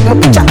 girl, I take my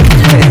picture.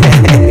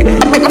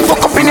 Make me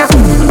fuck up in ya.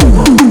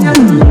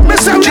 Me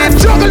say we a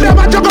juggle them,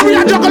 I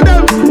juggle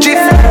them. Chief,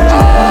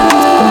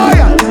 oh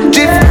yeah,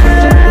 chief.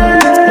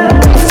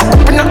 Fuck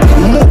up in ya,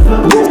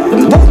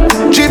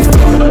 chief.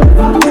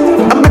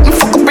 I make me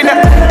fuck up in ya,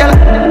 girl,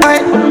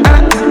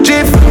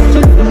 chief.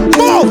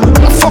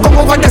 Fuck up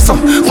over this,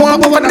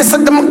 one over this,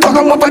 them talk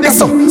over this.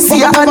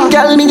 See a hot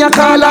girl, me a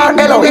call her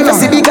hello. If you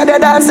see bigger the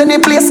dance, any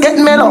place get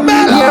mellow.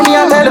 Hear me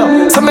a tell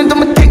you, so me do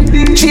me thing,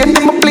 change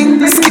them a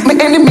bling. Skip me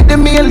enemy,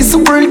 them me a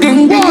super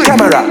thing.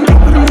 Camera,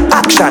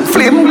 action,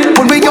 flame.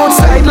 When we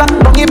outside, lock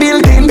down your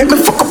building. Make me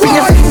fuck up in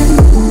ya.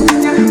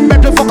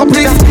 Better fuck up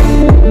this.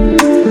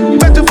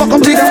 Better fuck up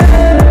this.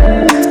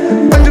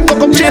 Better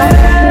fuck up this.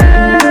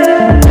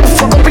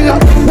 Fuck up in ya.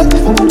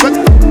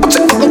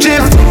 Fuck up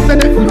chief.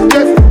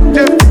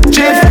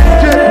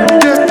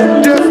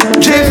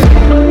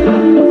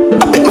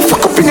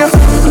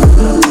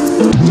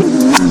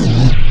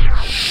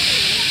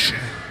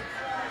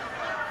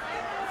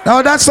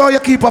 Now that's how you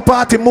keep a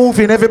party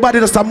moving. Everybody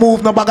just a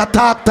move, no bag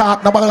talk,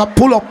 no bag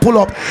pull up.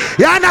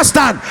 You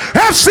understand?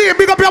 FC,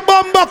 big up your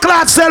bumbo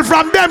clad self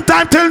from them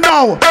time till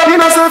now. You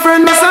know some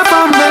friend, me say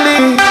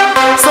family.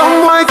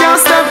 Some boy can't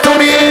step to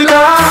me. Them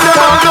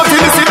all love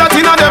you, see that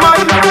in a them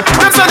mind.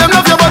 Them say them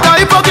love you, but I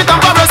hypocrite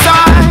and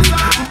parasite.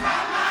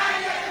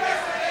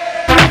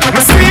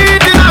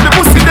 Sweet in the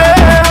pussy there.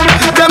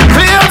 Them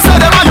claim say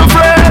them are your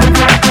friend.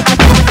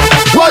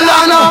 Well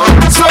I know,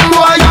 some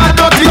boy are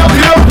dirty up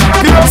here.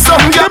 You know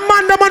some girl.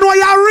 The man why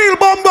you real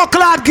bumbo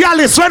clad girl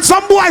is when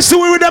some boys see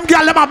we with them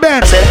girl them a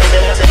bed.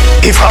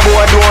 If a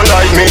boy don't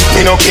like me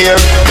no care.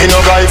 Me no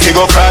guy fi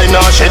go cry,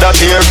 nah shed a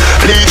tear.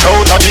 Bleach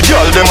out of the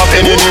girl, them a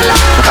penny me.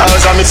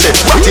 Cause I me say,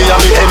 what is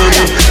me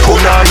enemy? Who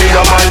nah me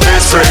a my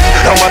best friend.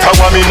 No matter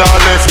what me nah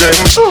left them.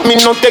 Me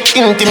no take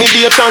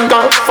intimidation.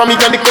 For me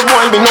can the good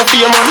boy, me no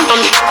fear man.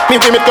 Me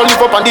to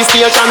live up on this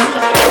station.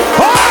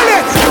 Hold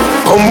it!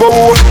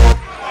 Combo.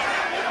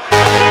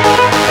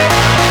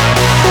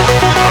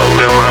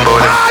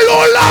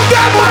 I love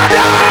them,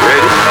 mother!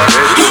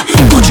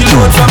 Gucci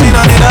load from in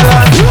a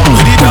Netherland.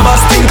 The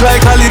tabas stink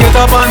like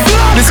alligator pan.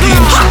 The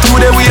skin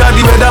today we are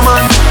the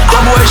weatherman. A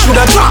boy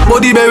shoulda drop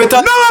body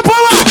beretta. No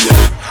power!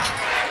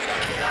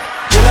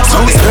 So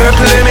we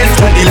circle limit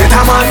the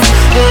letterman.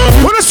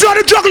 When you see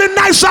the juggling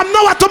nice, I'm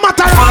now to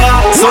matter.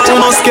 So you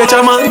must catch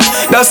a man.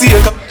 That's the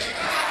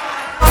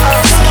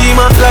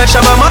schema like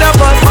Shabba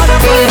motherfucker.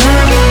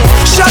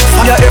 Shot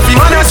fire every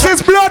man. This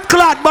is blood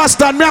clot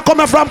bastard. Me a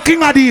coming from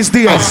King of these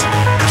days.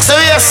 So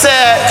you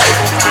say,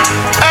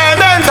 hey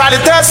man, gotta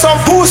tell some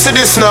pussy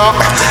this now.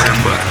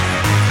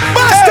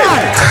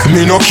 Bastard!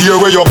 Me no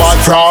care where you bad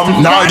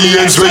from, nah the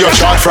ends where you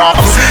shot from.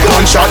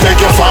 Gunshot make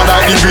your fall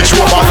like the bitch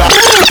over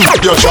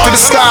like your shot to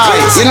the sky.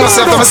 You know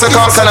say if I say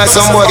call can I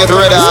some boy get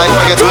red eye.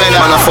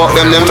 Man I fuck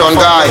them turn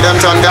guy.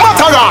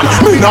 Mataran,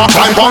 me not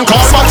climb on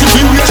call. But if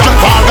you reach and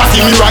fall, that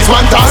me rise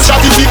one time.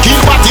 Shot if you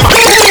kill party.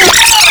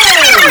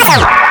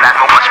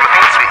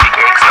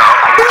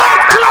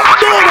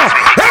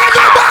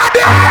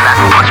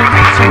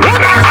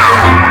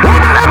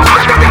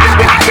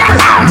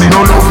 Me no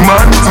love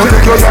man, so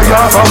take your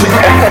yaya from me.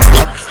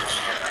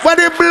 When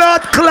the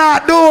blood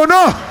clot do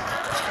no.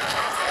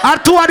 And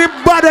two of the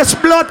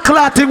baddest blood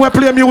clotting we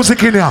play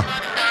music in here.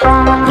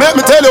 Let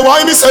me tell you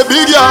why me say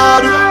big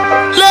yard.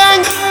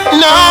 Leng,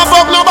 nah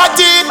fuck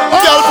nobody.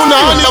 Girl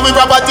punani love me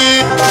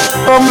property.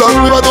 I'm blood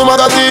me but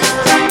magati.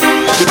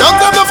 The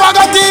doctor no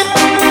fagati.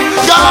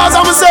 Cause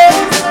I'm say,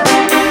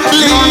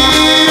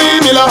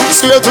 leave me la,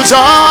 swear to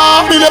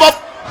job me never.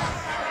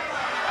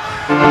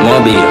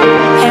 Mobile.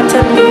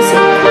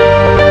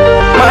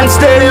 Man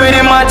steady with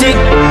the magic.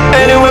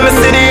 Anyway me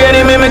see the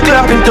enemy, me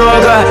rapping to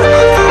God.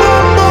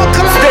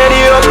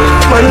 Steady up,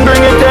 man,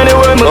 bring it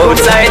anywhere.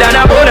 Outside and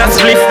a bonus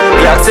split.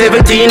 Glock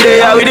 17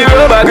 there with the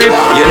rubber grip.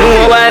 You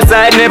know wild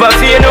side never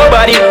fear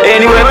nobody.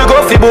 Anywhere we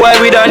go, fi boy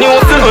with a new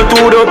film.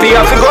 Two up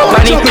here, fi go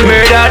panic.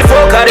 Murder the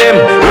fuck of them.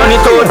 Run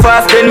it out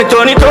fast, then me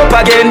turn it up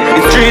again.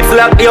 The streets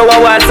locked, yo, a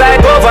wild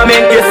side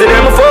government.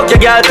 Yesterday me fuck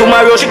your girl,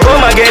 tomorrow she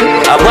come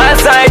again. A wild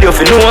side, you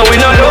fi know we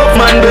no love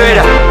man,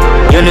 brother.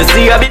 You know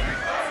see a bit.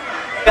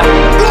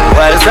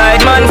 Wild side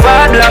man,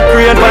 fat black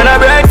rain pan a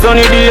bright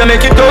sunny day,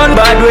 make it turn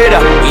bad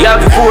weather. We have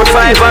the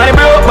 4-5 on the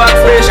broke back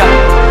station,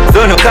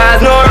 so no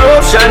cause no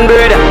eruption,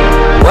 brother.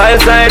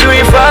 Wild side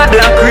we fat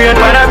black rain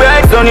pan a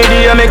bright sunny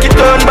day, make it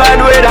turn bad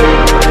weather.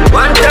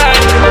 One time,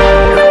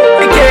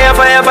 we can't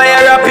fire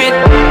rapid,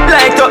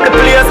 light up the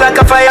place like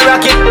a fire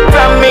rocket.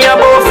 From me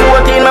above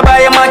 14, my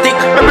biomatic,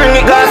 me bring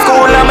it gas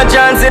school and my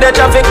chance see the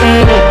traffic.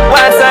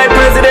 Wild side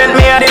president,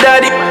 me and the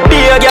daddy,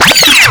 be a girl.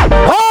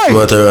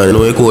 Matter you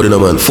know you code in a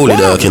man, fully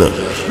dark, you know.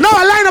 No,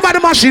 I line about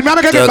the machine, man,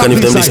 I get dark, and if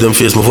them miss them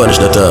face, my vanish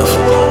that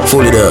off.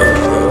 Fully dark.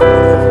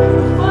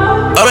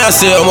 I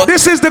say,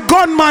 this is the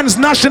gunman's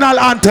national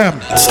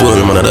anthem.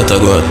 Story, man, that I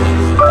go on.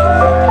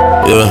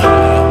 Yeah.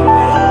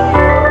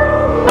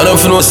 I don't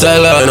feel no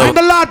silence, you know. And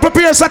the Lord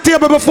prepares a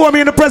table before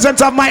me in the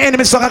presence of my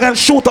enemies so I can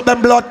shoot up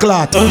them blood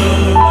clot.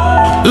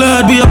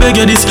 Lord, we a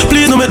beg you this.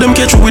 Please don't make them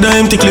catch you with an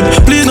empty clip.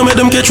 Please don't make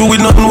them catch you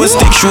with nothing we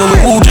stick. Show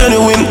we who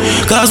genuine.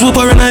 Cause we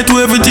paranoid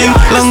to everything.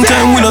 Long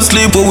time we not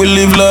sleep but we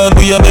live, Lord.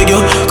 We a beg you.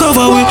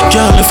 Cover we.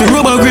 Can't lift a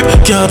rubber grip.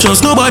 Can't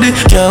trust nobody.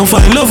 Can't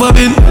find love a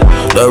bin.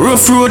 The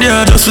rough road,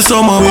 yeah, just for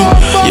some of we.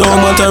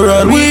 Young matter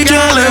run. We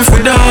can't left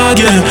with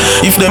dog, yeah.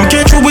 If them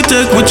catch you, we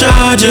take we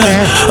charge,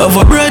 yeah. Have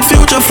a bright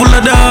future full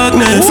of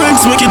darkness.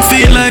 Friends make it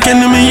feel like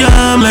enemy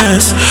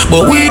harmless.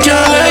 But we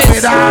can't left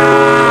with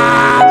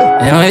dog.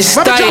 You know, it's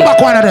tight. Let me jump back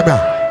one of them,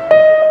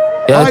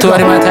 yeah. Yo,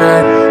 20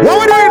 matter.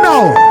 What we doing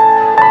now?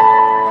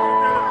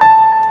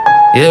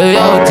 Yeah, we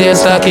out here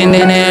stuck in the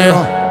air.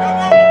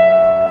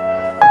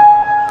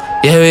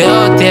 Yeah, we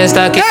out here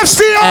stuck in the air.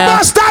 FC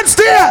on stand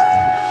still.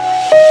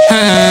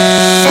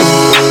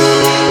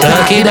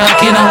 Darky,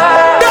 darky, no.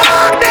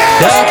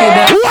 Darky,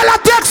 darky. Who all of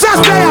Texas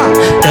there?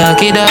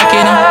 Darky, darky,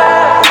 no.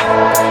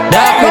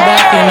 Darky,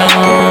 darky, no.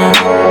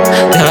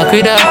 Darky,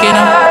 darky,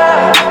 no.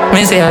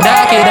 Me say a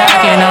darky,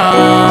 darky,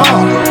 no.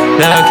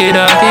 Darky,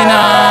 darky, no.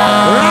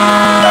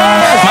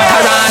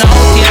 Matarano,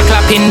 here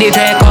clapping the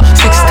tape.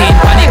 16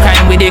 panic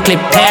crime with the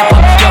clip tape.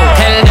 Yo,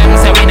 tell them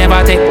say we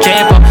never take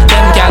shape.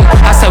 Them gal,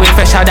 I say we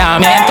fresher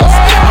than Mentos.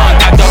 Mount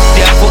a duck,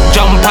 their foot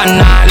jump and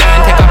I learn.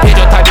 Take a page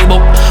out of the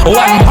book.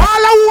 One book.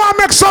 All I want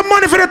make some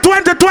money for the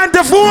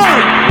 2024.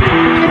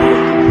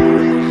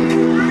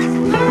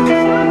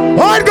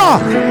 Alright, go.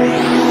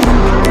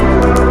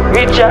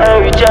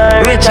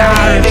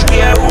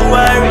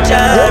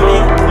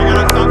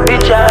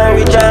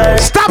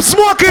 Stop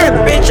smoking.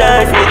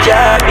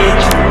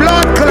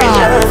 Blood clot.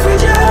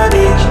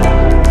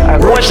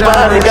 Watch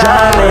for the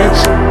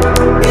garments.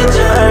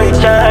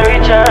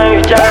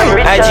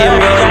 I Jim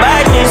Brown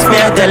bad news, me I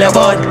tell you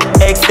about.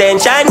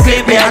 Extension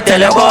clip, me I tell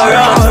you about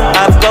round.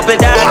 I've couple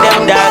down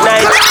them that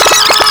night.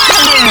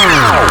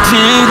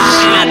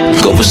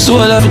 Couple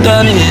soul I've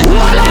done it.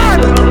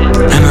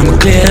 And I'm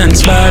clear and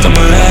smart, I'm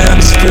alive,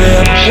 I'm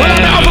straight. Well,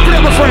 I'm not going to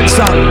play my friend's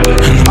song.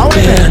 And I'm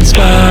clear and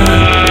smart,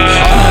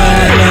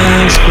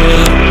 I'm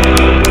straight.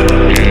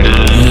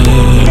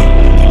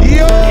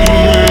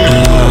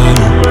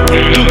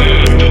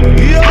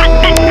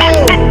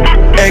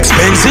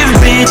 Expensive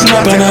beats,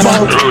 not been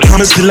about.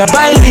 I'ma still a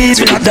buy leads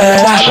with a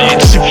dollar.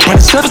 Ship on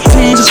the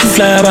 17 just to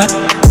fly back.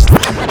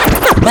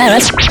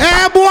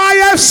 Hey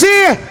boy, FC,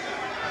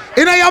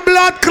 in your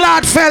blood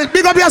clot felt.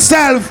 Big up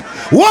yourself.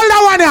 Hold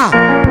that one here.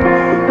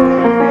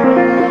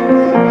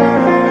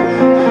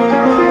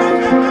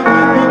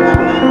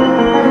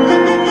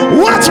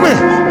 Watch me.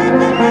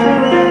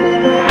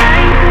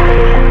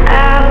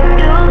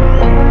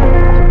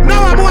 Now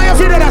I'm going to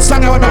feel that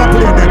song I want to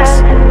play next.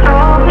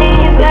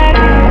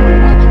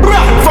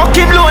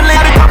 Fucking lonely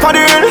at the top of the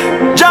hill.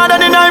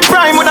 Jordan in our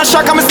prime when I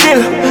shock I'm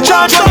still.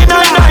 Charge 29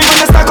 when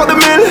I stack up the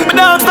mill. But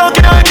now I'm stuck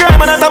in our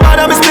crime and I top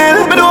I'm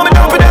still. But don't be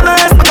down for them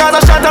less because I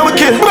shot and we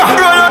kill.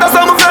 Roll out of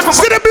some flesh.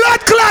 See the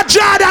blood clot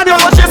Jordan. Yo,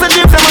 chase the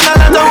chips and I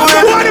land on the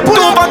wheel.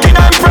 Don't back in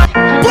our prime.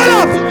 Pull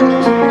up.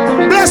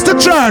 Bless the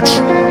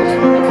church.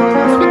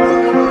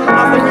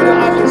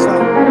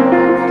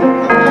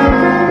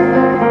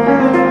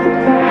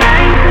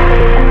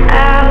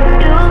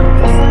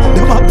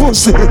 My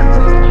pussy.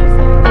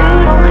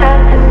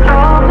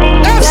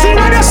 FC,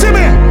 when you see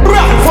me?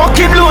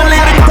 Fucking lonely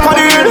at the top of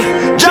the hill.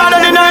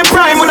 Jordan in our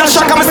prime when I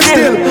shock I'm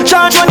still.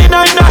 Charge 29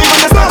 when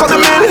I stack up the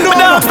mill. But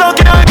now I'm stuck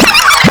in our.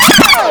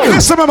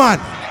 Listen, my man.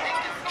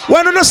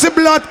 When you see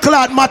blood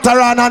clot matter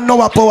and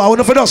no power, when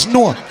you just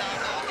know.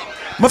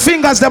 My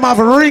fingers them have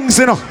rings,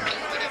 you know.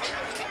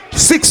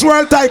 6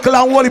 world title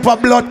and one for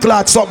blood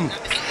clot something.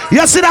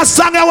 You see that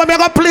song I want me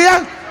to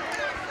play?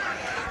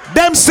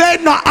 Them say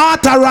no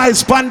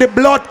authorized on the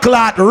blood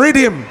clot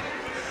rhythm.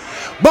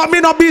 But me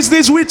no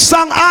business with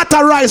song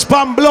authorized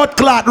from blood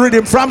clot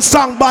rhythm from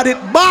song bad it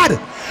bad.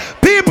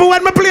 People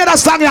when me play that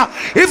song here,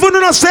 if you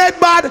don't say it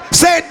bad,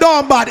 say it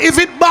down bad. If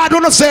it bad, you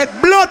don't say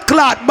it blood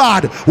clot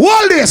bad.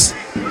 Hold this.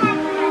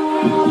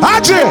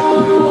 Haji.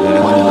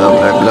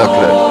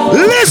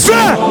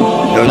 Listen.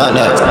 No, not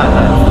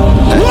that.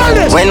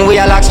 When we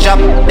a lock shop,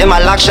 them a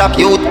lock shop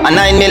youth. A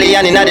 9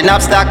 million in the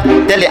knapsack.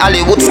 Tell the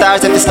Hollywood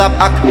stars if you stop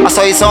act. I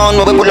saw his son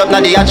when we pull up na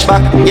the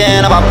hatchback.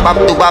 Yeah, na bop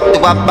bop do bop do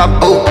bop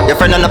bop boo. Your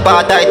friend on the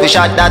apartheid, we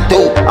shot that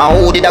too. And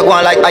who did I go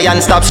on like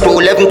iron stop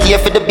screw?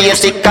 11K for the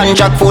basic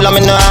contract full. I'm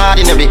in the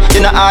ordinary,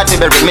 in the art to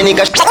bury. Me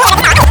nigga.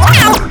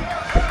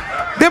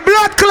 The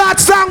blood clot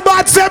song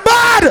bad say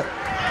bad.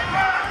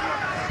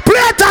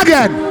 Play it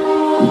again.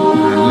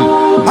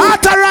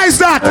 Authorize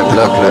that.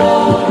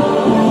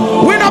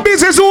 We no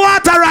business who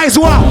authorize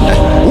what?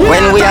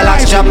 When we a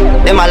lock shop,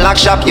 them a lock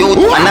shop youth.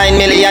 A 9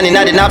 million in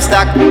the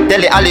knapsack. Tell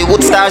the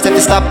Hollywood stars if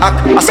you stop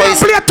act. I saw his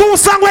play 2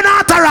 songs when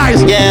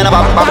authorized. Yeah, na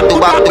bop bop do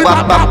bop do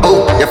bop bop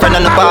boo. Your friend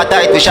on the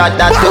apartheid, we shot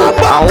that too.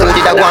 And who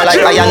did I go on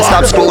like iron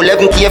stop screw?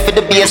 11K for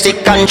the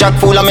basic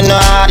contract full. I'm in the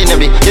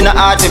ordinary, in the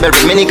art to bury.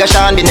 Me nigga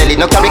Sean Binelli,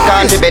 no carry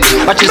can't be bed.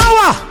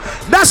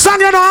 That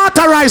song you don't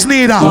authorize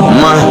neither.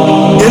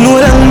 You know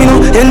long me know,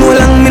 you know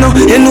long me know,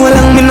 you know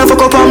long me know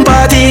fuck up on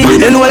party.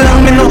 You know long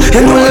me know,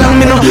 you know long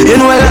me know, you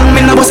know long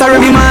me know boss a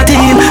Remy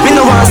Martin. Me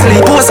no want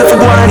sleep, post a for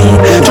guani.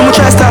 Too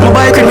much I start my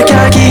bike with me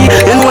car key.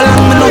 You know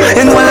long me know,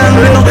 you know long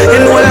me know,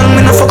 you know long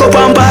me know fuck up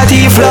on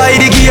party. Fly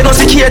the gate, no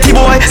security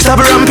boy, stop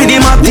ramping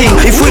the map thing.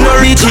 If we no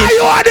reach it,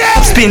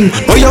 spin.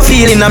 How you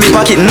feeling in my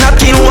pocket?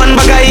 Napkin one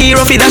bag of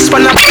hero fi dash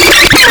pan up.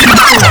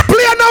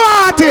 Play no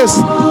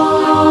artist.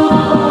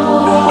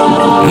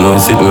 No,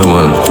 sit me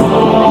one.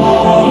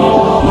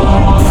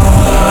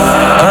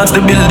 Ask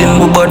the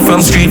building, we bought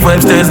from street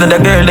 5 stairs. That a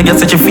girl that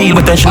gets such a feel,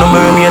 but then she no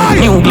mermaid.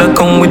 New Glock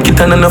come with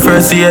kitten and a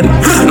first aid.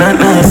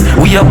 Not nice.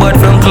 We are bought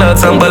from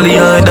Clarks and Bali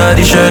and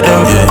daddy shirt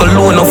them.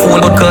 Cologne no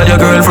phone, but call your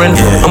girlfriend.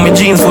 And my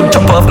jeans would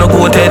chop off no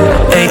coat head.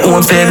 Hey, who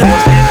I'm said.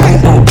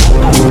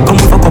 Come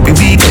fuck up your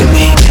weekend.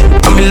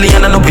 A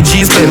million and up with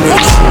cheese pen.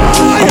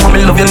 Oh,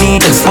 me love your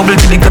neatness. Bubble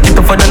till it got it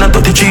tougher than a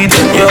 30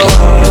 cheating. Yo,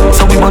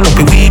 so we burn up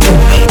your weekend.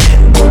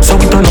 So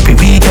we turn up your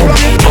weekend.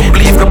 Up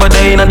leave, grab a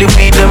day in the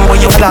weed. Them when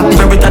you flap,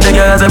 every time the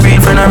girls a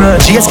read friend a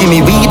rush. Just give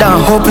me weed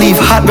and hope leave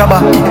hot rubber.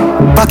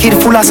 Pocket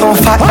full of some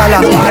fat dollar.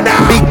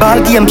 Big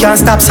ball game can't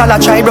stop Salah.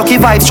 Try rocky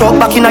vibes, choke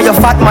back in your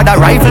fat mother.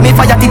 Rifle me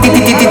fire,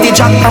 titi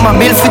jack hammer.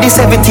 Bill for the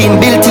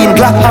 17, built-in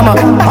Glock hammer.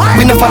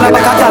 We no follow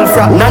back at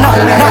Alfra. Nah, not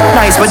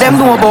nice. But them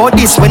know about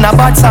this when a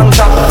bad song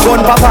drop.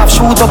 Gun pop off,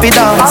 shoot up it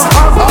dance.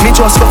 Me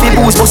just go fi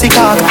booze, pussy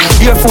car.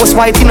 Air Force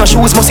white in no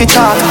shoes, musty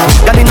chalk.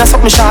 Got in a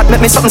something shot,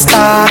 make me something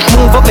start.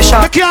 Move up the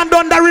shot. I can't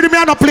done that rhythm,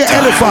 I don't play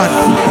elephant.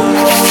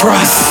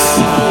 Frost,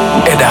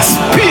 it a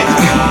spin.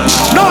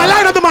 No, I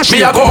line up the machine.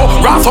 Me a go,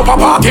 raff up a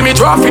party, me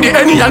draw for the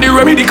Henny and the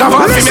remedy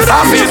cover. See me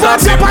start face not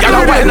sip. Y'all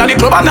a wine at the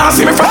club and now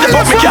see me from the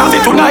pub. Me can't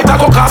see tonight, I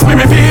go cast me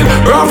feel.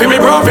 Run for me,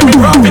 run for me,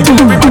 run for me.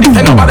 Till everybody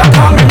tell nobody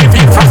call me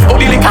feel. Fast for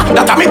the liquor,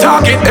 that a me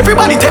target.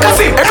 Everybody take a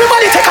sip,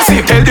 everybody take a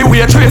sip. Tell the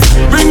waitress,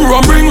 bring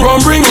rum, bring rum,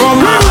 bring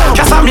rum.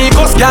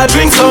 Casamigos, girl,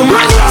 drink some.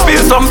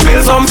 Spill some,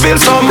 spill some, spill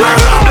some.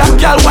 Black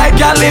girl, white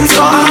girl, in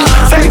some.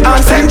 St.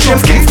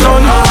 James,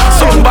 Kingston.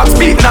 Sunbox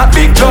beat, not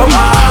big drum.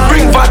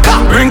 Bring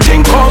vodka, bring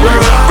ting come.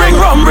 Bring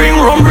rum, bring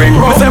rum, bring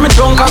rum. Me say me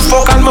drunk as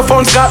fuck and my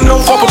phone's got no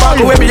fuck about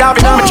the way me have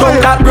it. Me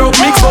drunk that broke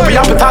mix up. We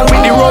have to talk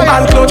with the rum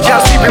and clothes. Girl,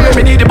 see me when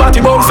me need the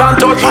body bounce and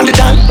touch. On the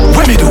dance,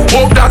 when me do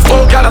walk that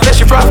fuck, girl, I say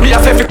she frost me,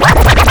 I say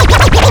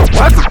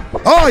What?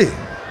 Oi!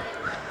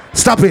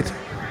 Stop it.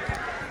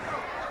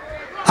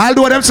 I'll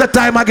do them set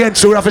time again,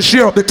 so we have to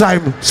share up the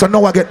time. So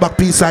now I get back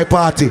peace side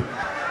party.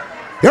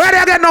 You ready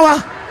again,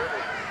 Noah?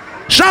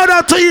 Shout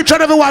out to each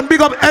and every one.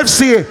 Big up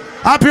FCA.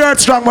 Happy Earth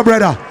Strong, my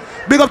brother.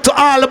 Big up to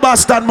all the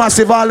Boston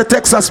Massive, all the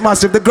Texas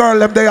Massive, the girl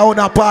them they own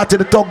a party,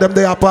 the talk them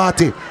they are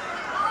party.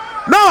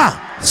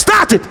 Noah,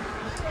 start it.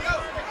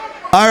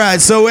 All right,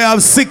 so we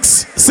have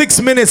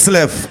six minutes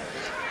left.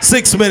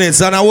 6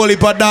 minutes and a whole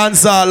heap of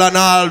dancehall and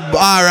all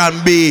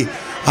R&B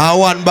and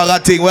one bag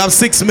of thing. We have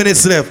 6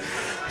 minutes left.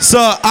 So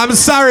I'm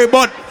sorry,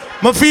 but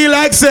I feel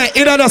like say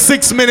in another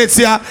 6 minutes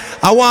here,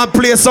 I want to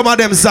play some of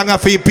them songs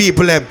for you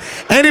people.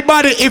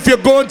 Anybody, if you're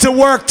going to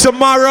work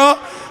tomorrow,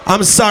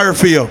 I'm sorry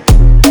for you.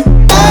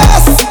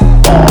 Boss,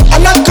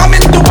 I'm not coming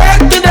to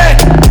work today.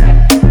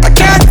 I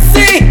can't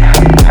see.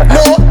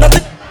 No,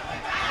 nothing.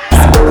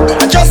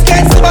 I just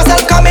can't see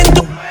myself coming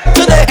to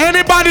today.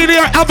 Anybody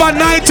there have a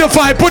 9 to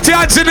 5? Put your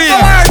hands in the air.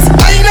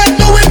 I ain't not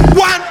doing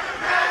one.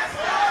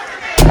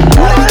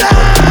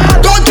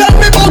 Don't tell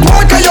me about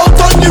work I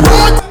out on the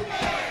road.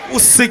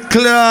 Pussy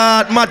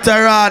clot,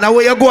 Mataran.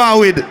 Where you going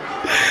with?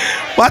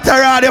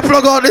 Mataran, you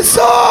plug out the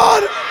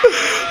sun.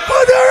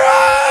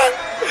 Mataran.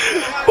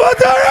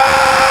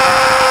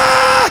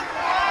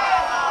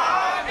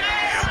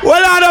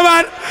 Well, on,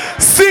 man.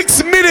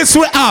 6 minutes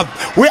we have.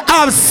 We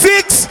have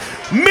 6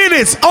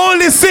 minutes.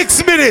 Only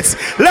 6 minutes.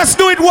 Let's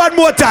do it one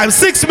more time.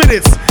 6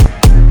 minutes.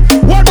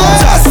 One more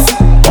time.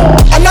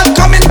 I'm not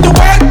coming to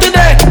work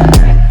today.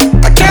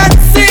 I can't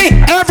see.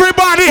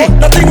 Everybody.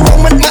 Nothing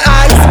wrong with my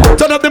eyes.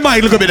 Turn up the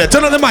mic, look at me there.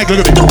 Turn up the mic, look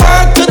at me. To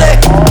work today.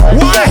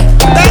 Why?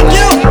 Thank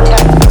you.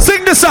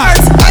 Sing the song.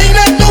 I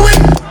not do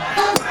it.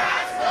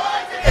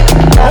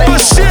 Oh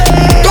shit.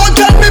 Don't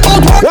tell me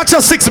about what. Watch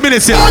your 6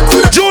 minutes here.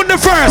 June the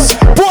 1st.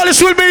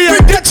 Polish will be here.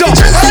 Get up.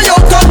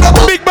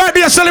 Big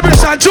birthday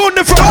celebration. June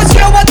the 1st. Don't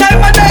care what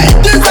time of day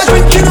it is. I'm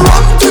drinking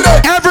rum today.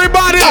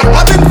 Everybody.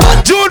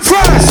 June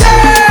 1st.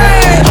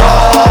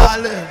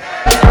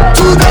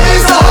 Today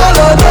is a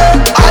holiday.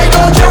 I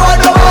don't care what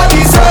nobody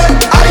say.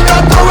 I'm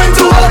not going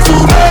to work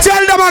today.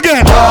 Tell them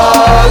again.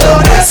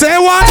 Say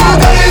what?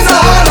 Today is a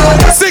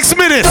holiday. 6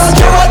 minutes. Don't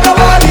care what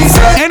nobody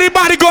say.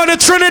 Anybody going to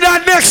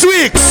Trinidad next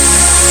week?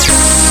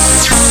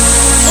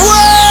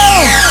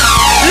 Whoa!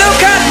 Look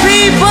at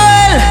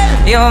people.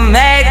 You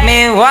make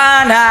me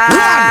wanna.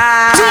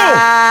 1, 2,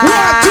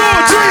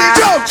 3,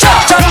 jump.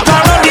 Jump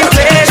around the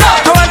place. I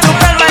want to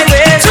bend my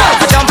waist.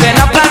 Jumping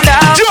up and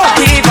down.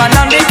 Even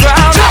on the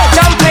ground.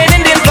 Jumping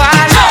in the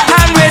van.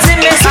 I'm raising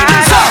the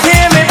hand.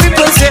 Hear me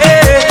people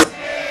say.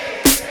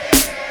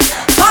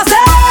 Pass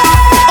it.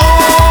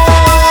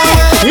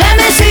 Let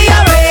me see you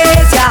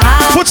raise your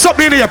hand. Put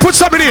something in here. Put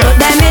something in here. Put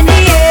them in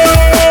the air.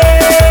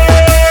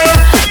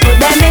 Put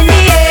them in the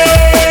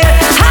air.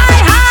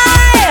 High,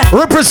 high.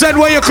 Represent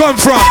where you come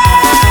from.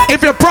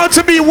 If you're proud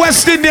to be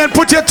West Indian,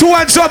 put your 2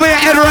 hands over your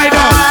head right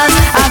now.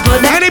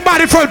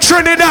 Anybody from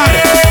Trinidad,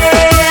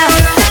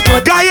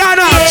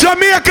 Guyana,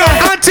 Jamaica,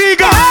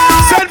 Antigua,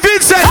 St.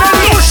 Vincent,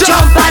 Lucia,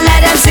 Jump and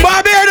let them see.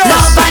 Barbados,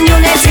 Love and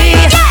unity.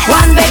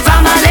 One big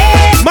family.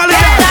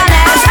 Malidan,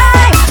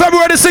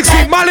 February the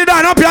 16th,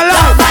 Malidan, up your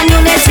Love love. and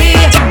unity.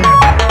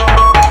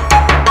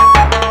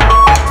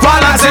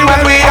 Balancing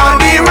when we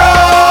on the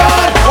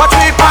road. Watch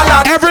me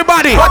balance.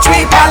 Everybody, Watch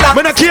me balance.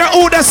 we don't care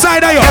who the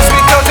side of you. Yes, we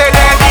don't say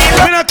that.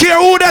 We don't care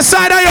who the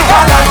side of you.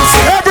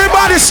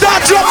 Everybody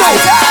start jumping.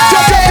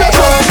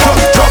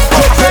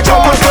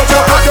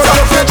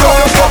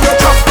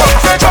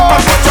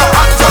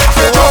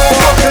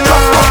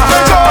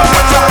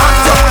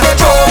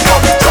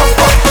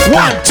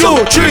 One, two,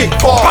 three,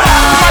 four.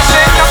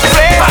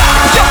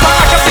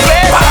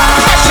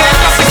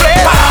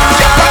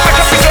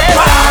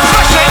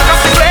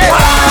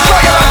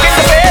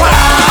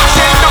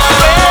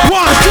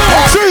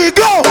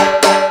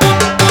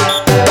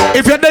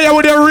 If you're there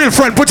with your real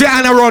friend, put your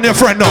hand around your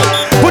friend now.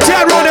 Put your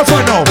hand around your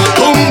friend now. Put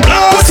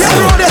your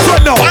hand around your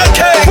friend now.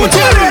 Put your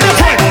hand around your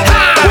friend.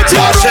 Put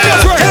your hand around your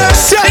friend.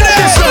 Say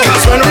this now.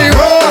 Cause when we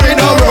roll, we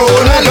don't roll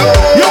alone.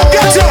 Yo,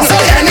 get your. So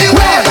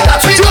anywhere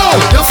that we go,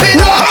 you feel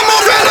no. I'm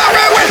moving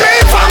away with me,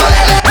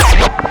 family.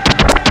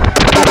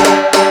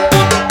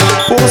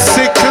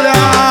 Pussy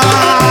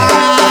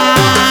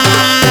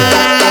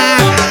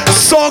clap.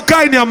 So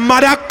kind of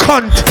mother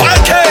cunt.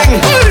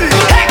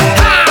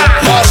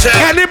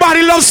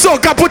 Anybody love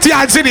soca? Put your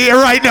hands in here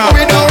right now.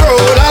 We don't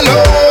roll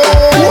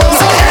alone.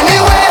 So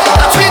anywhere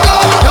that we go,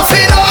 you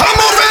feel no. I'm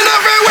moving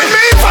away with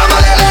me,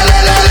 family.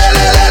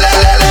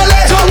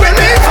 So with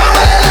me,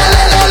 family.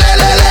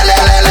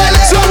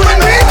 So with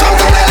me,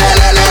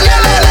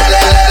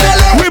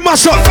 we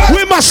mash up,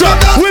 we mash up,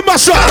 we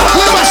mash up,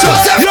 we mash up.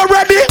 You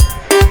ready?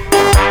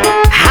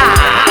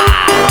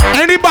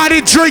 Anybody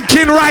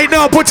drinking right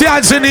now? Put your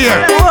hands in here.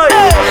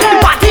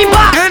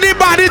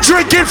 Anybody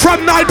drinking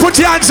from night? Put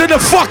your hands in the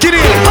fucking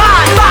ear.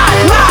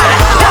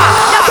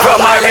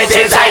 From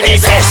origins I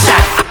desist.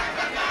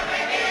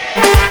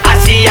 I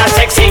see a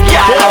sexy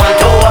girl, I want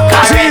to walk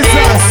already.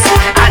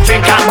 I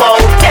drink about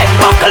 10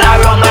 buckle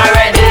of rum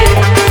already.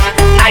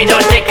 I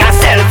don't take a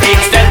selfie,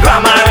 instead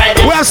gram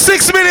already. We have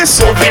 6 minutes.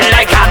 Moving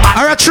like a man.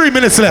 Alright, 3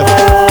 minutes left. 3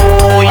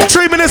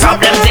 minutes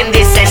left. Problems in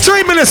this sense.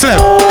 3 minutes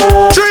left.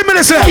 3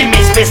 minutes left. Give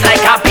me space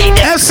like a beat.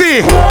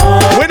 FC,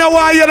 we know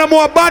why you're no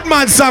more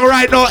Batman song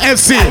right now,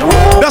 FC.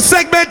 The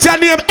segment your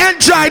name,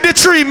 enjoy the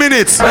 3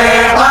 minutes. Put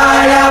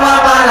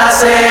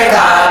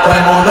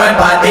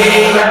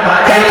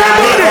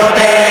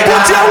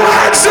your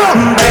hands up.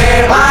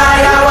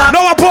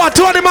 Now I pour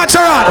Tony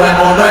Macharan.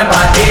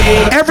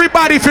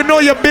 Everybody, if you know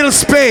your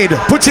bills paid,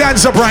 put your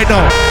hands up right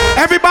now.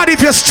 Everybody,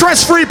 if you're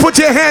stress free, put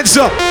your hands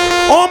up.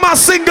 All my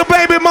single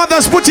baby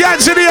mothers, put your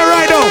hands in here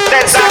right now.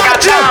 Let's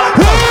jump. Jump.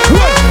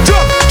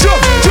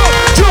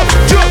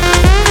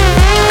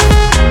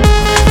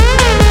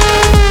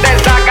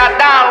 Let's knock it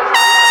down.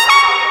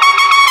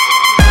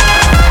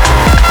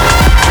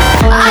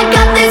 I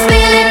got this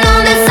feeling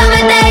on the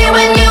summer day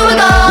when you were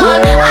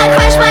gone. I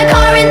crashed my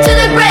car into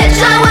the bridge.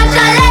 I watched,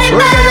 I let it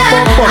burn.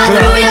 I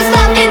threw your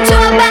stuff into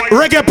a bag.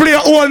 Reggae play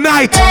all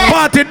night.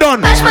 Party done.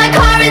 Crashed my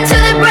car into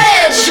the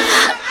bridge.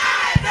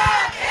 I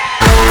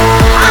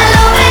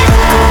love it.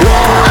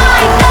 I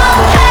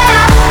don't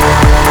care.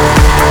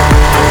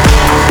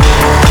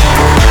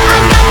 I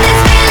got this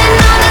feeling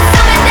on the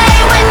summer day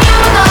when you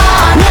were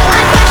gone. I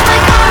crashed my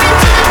car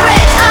into the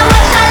bridge. I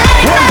watched, I let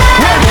it burn.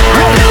 I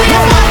threw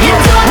your stuff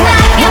into a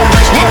bag and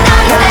pushed it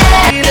down the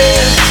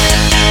stairs.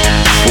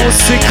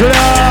 Pussy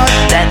club.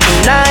 That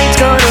tonight's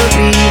gonna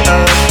be a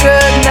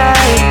good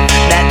night.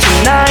 That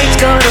tonight's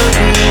gonna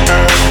be a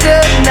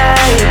good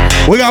night.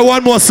 We got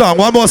one more song.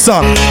 Good night.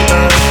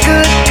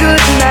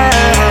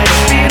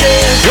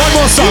 One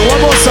more song.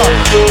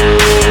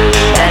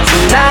 That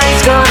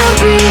tonight's gonna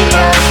be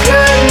a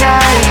good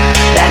night.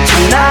 That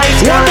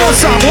tonight's gonna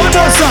be a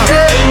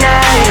good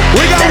night.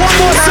 We got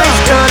one more song.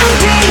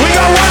 We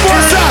got one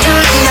more song.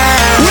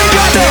 We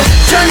got it.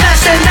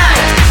 Tonight's the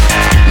night.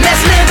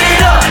 Let's live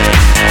it up.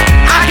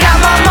 I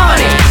got my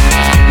money.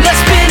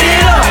 Let's spin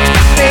it up.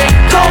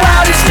 Go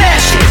out and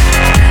smash it.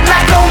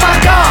 Like oh my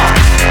God.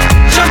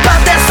 Jump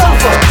out that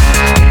sofa.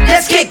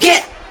 Let's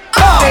get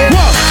up.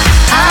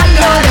 I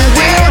know that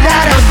we're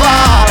at a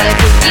ball. If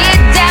we get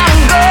down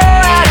and go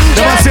out and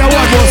just do it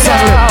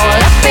all.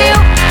 I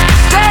feel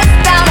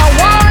stressed out, I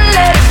wanna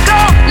let it go.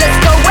 Let's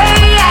go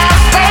way out,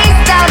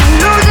 spaced out,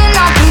 losing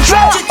our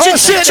control. Oh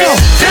shit, no.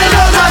 Fill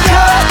up my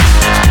cup.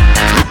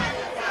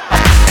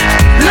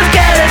 Look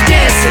at her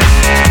dancing.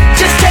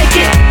 Just take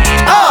it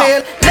up.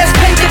 Let's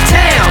paint the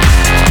town.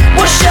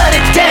 We'll shut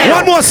it down.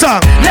 One more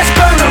song. Let's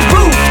burn the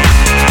roof.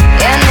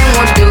 And then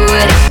we'll do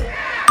it.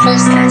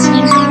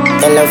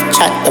 They love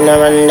chat, them no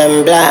run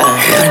them blind.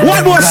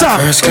 One more song.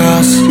 First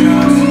class.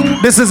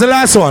 This is the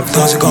last one.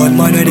 Those God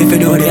man ready for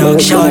do the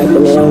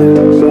action.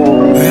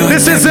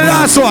 This is the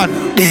last one.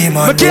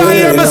 I can't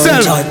hear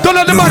myself. Don't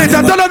let the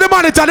monitor.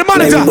 The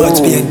monitor. What's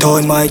being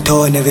done, my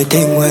tone,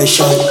 everything was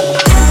shot.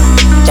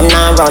 Them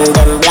now run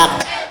them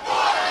black.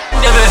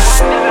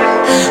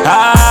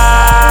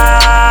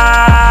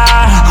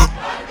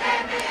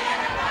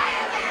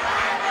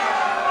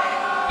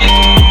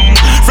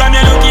 From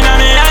you looking at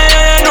me,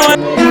 I know.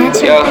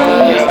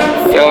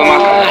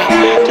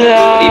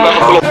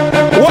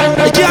 What?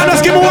 You can't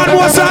just give me one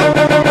more song?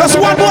 That's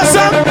one more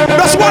song?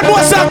 That's one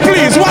more song,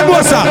 please. One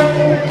more song.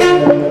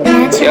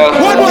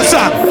 One more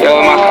song.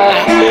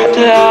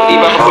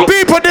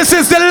 People, this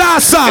is the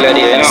last song.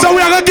 So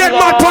we are gonna get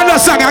mad on the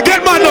song. I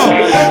get mad now.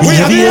 We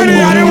are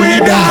the we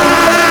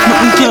die.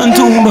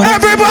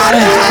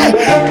 Everybody!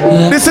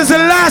 This is the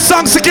last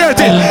song,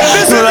 security.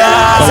 This is the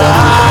last song.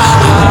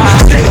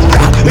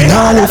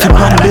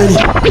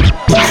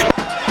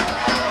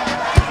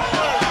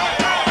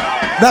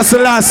 That's the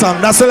last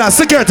song. That's the last.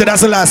 Security,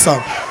 that's the last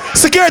song.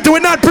 Security, we're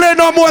not playing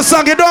no more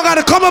song. You don't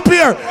gotta come up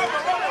here.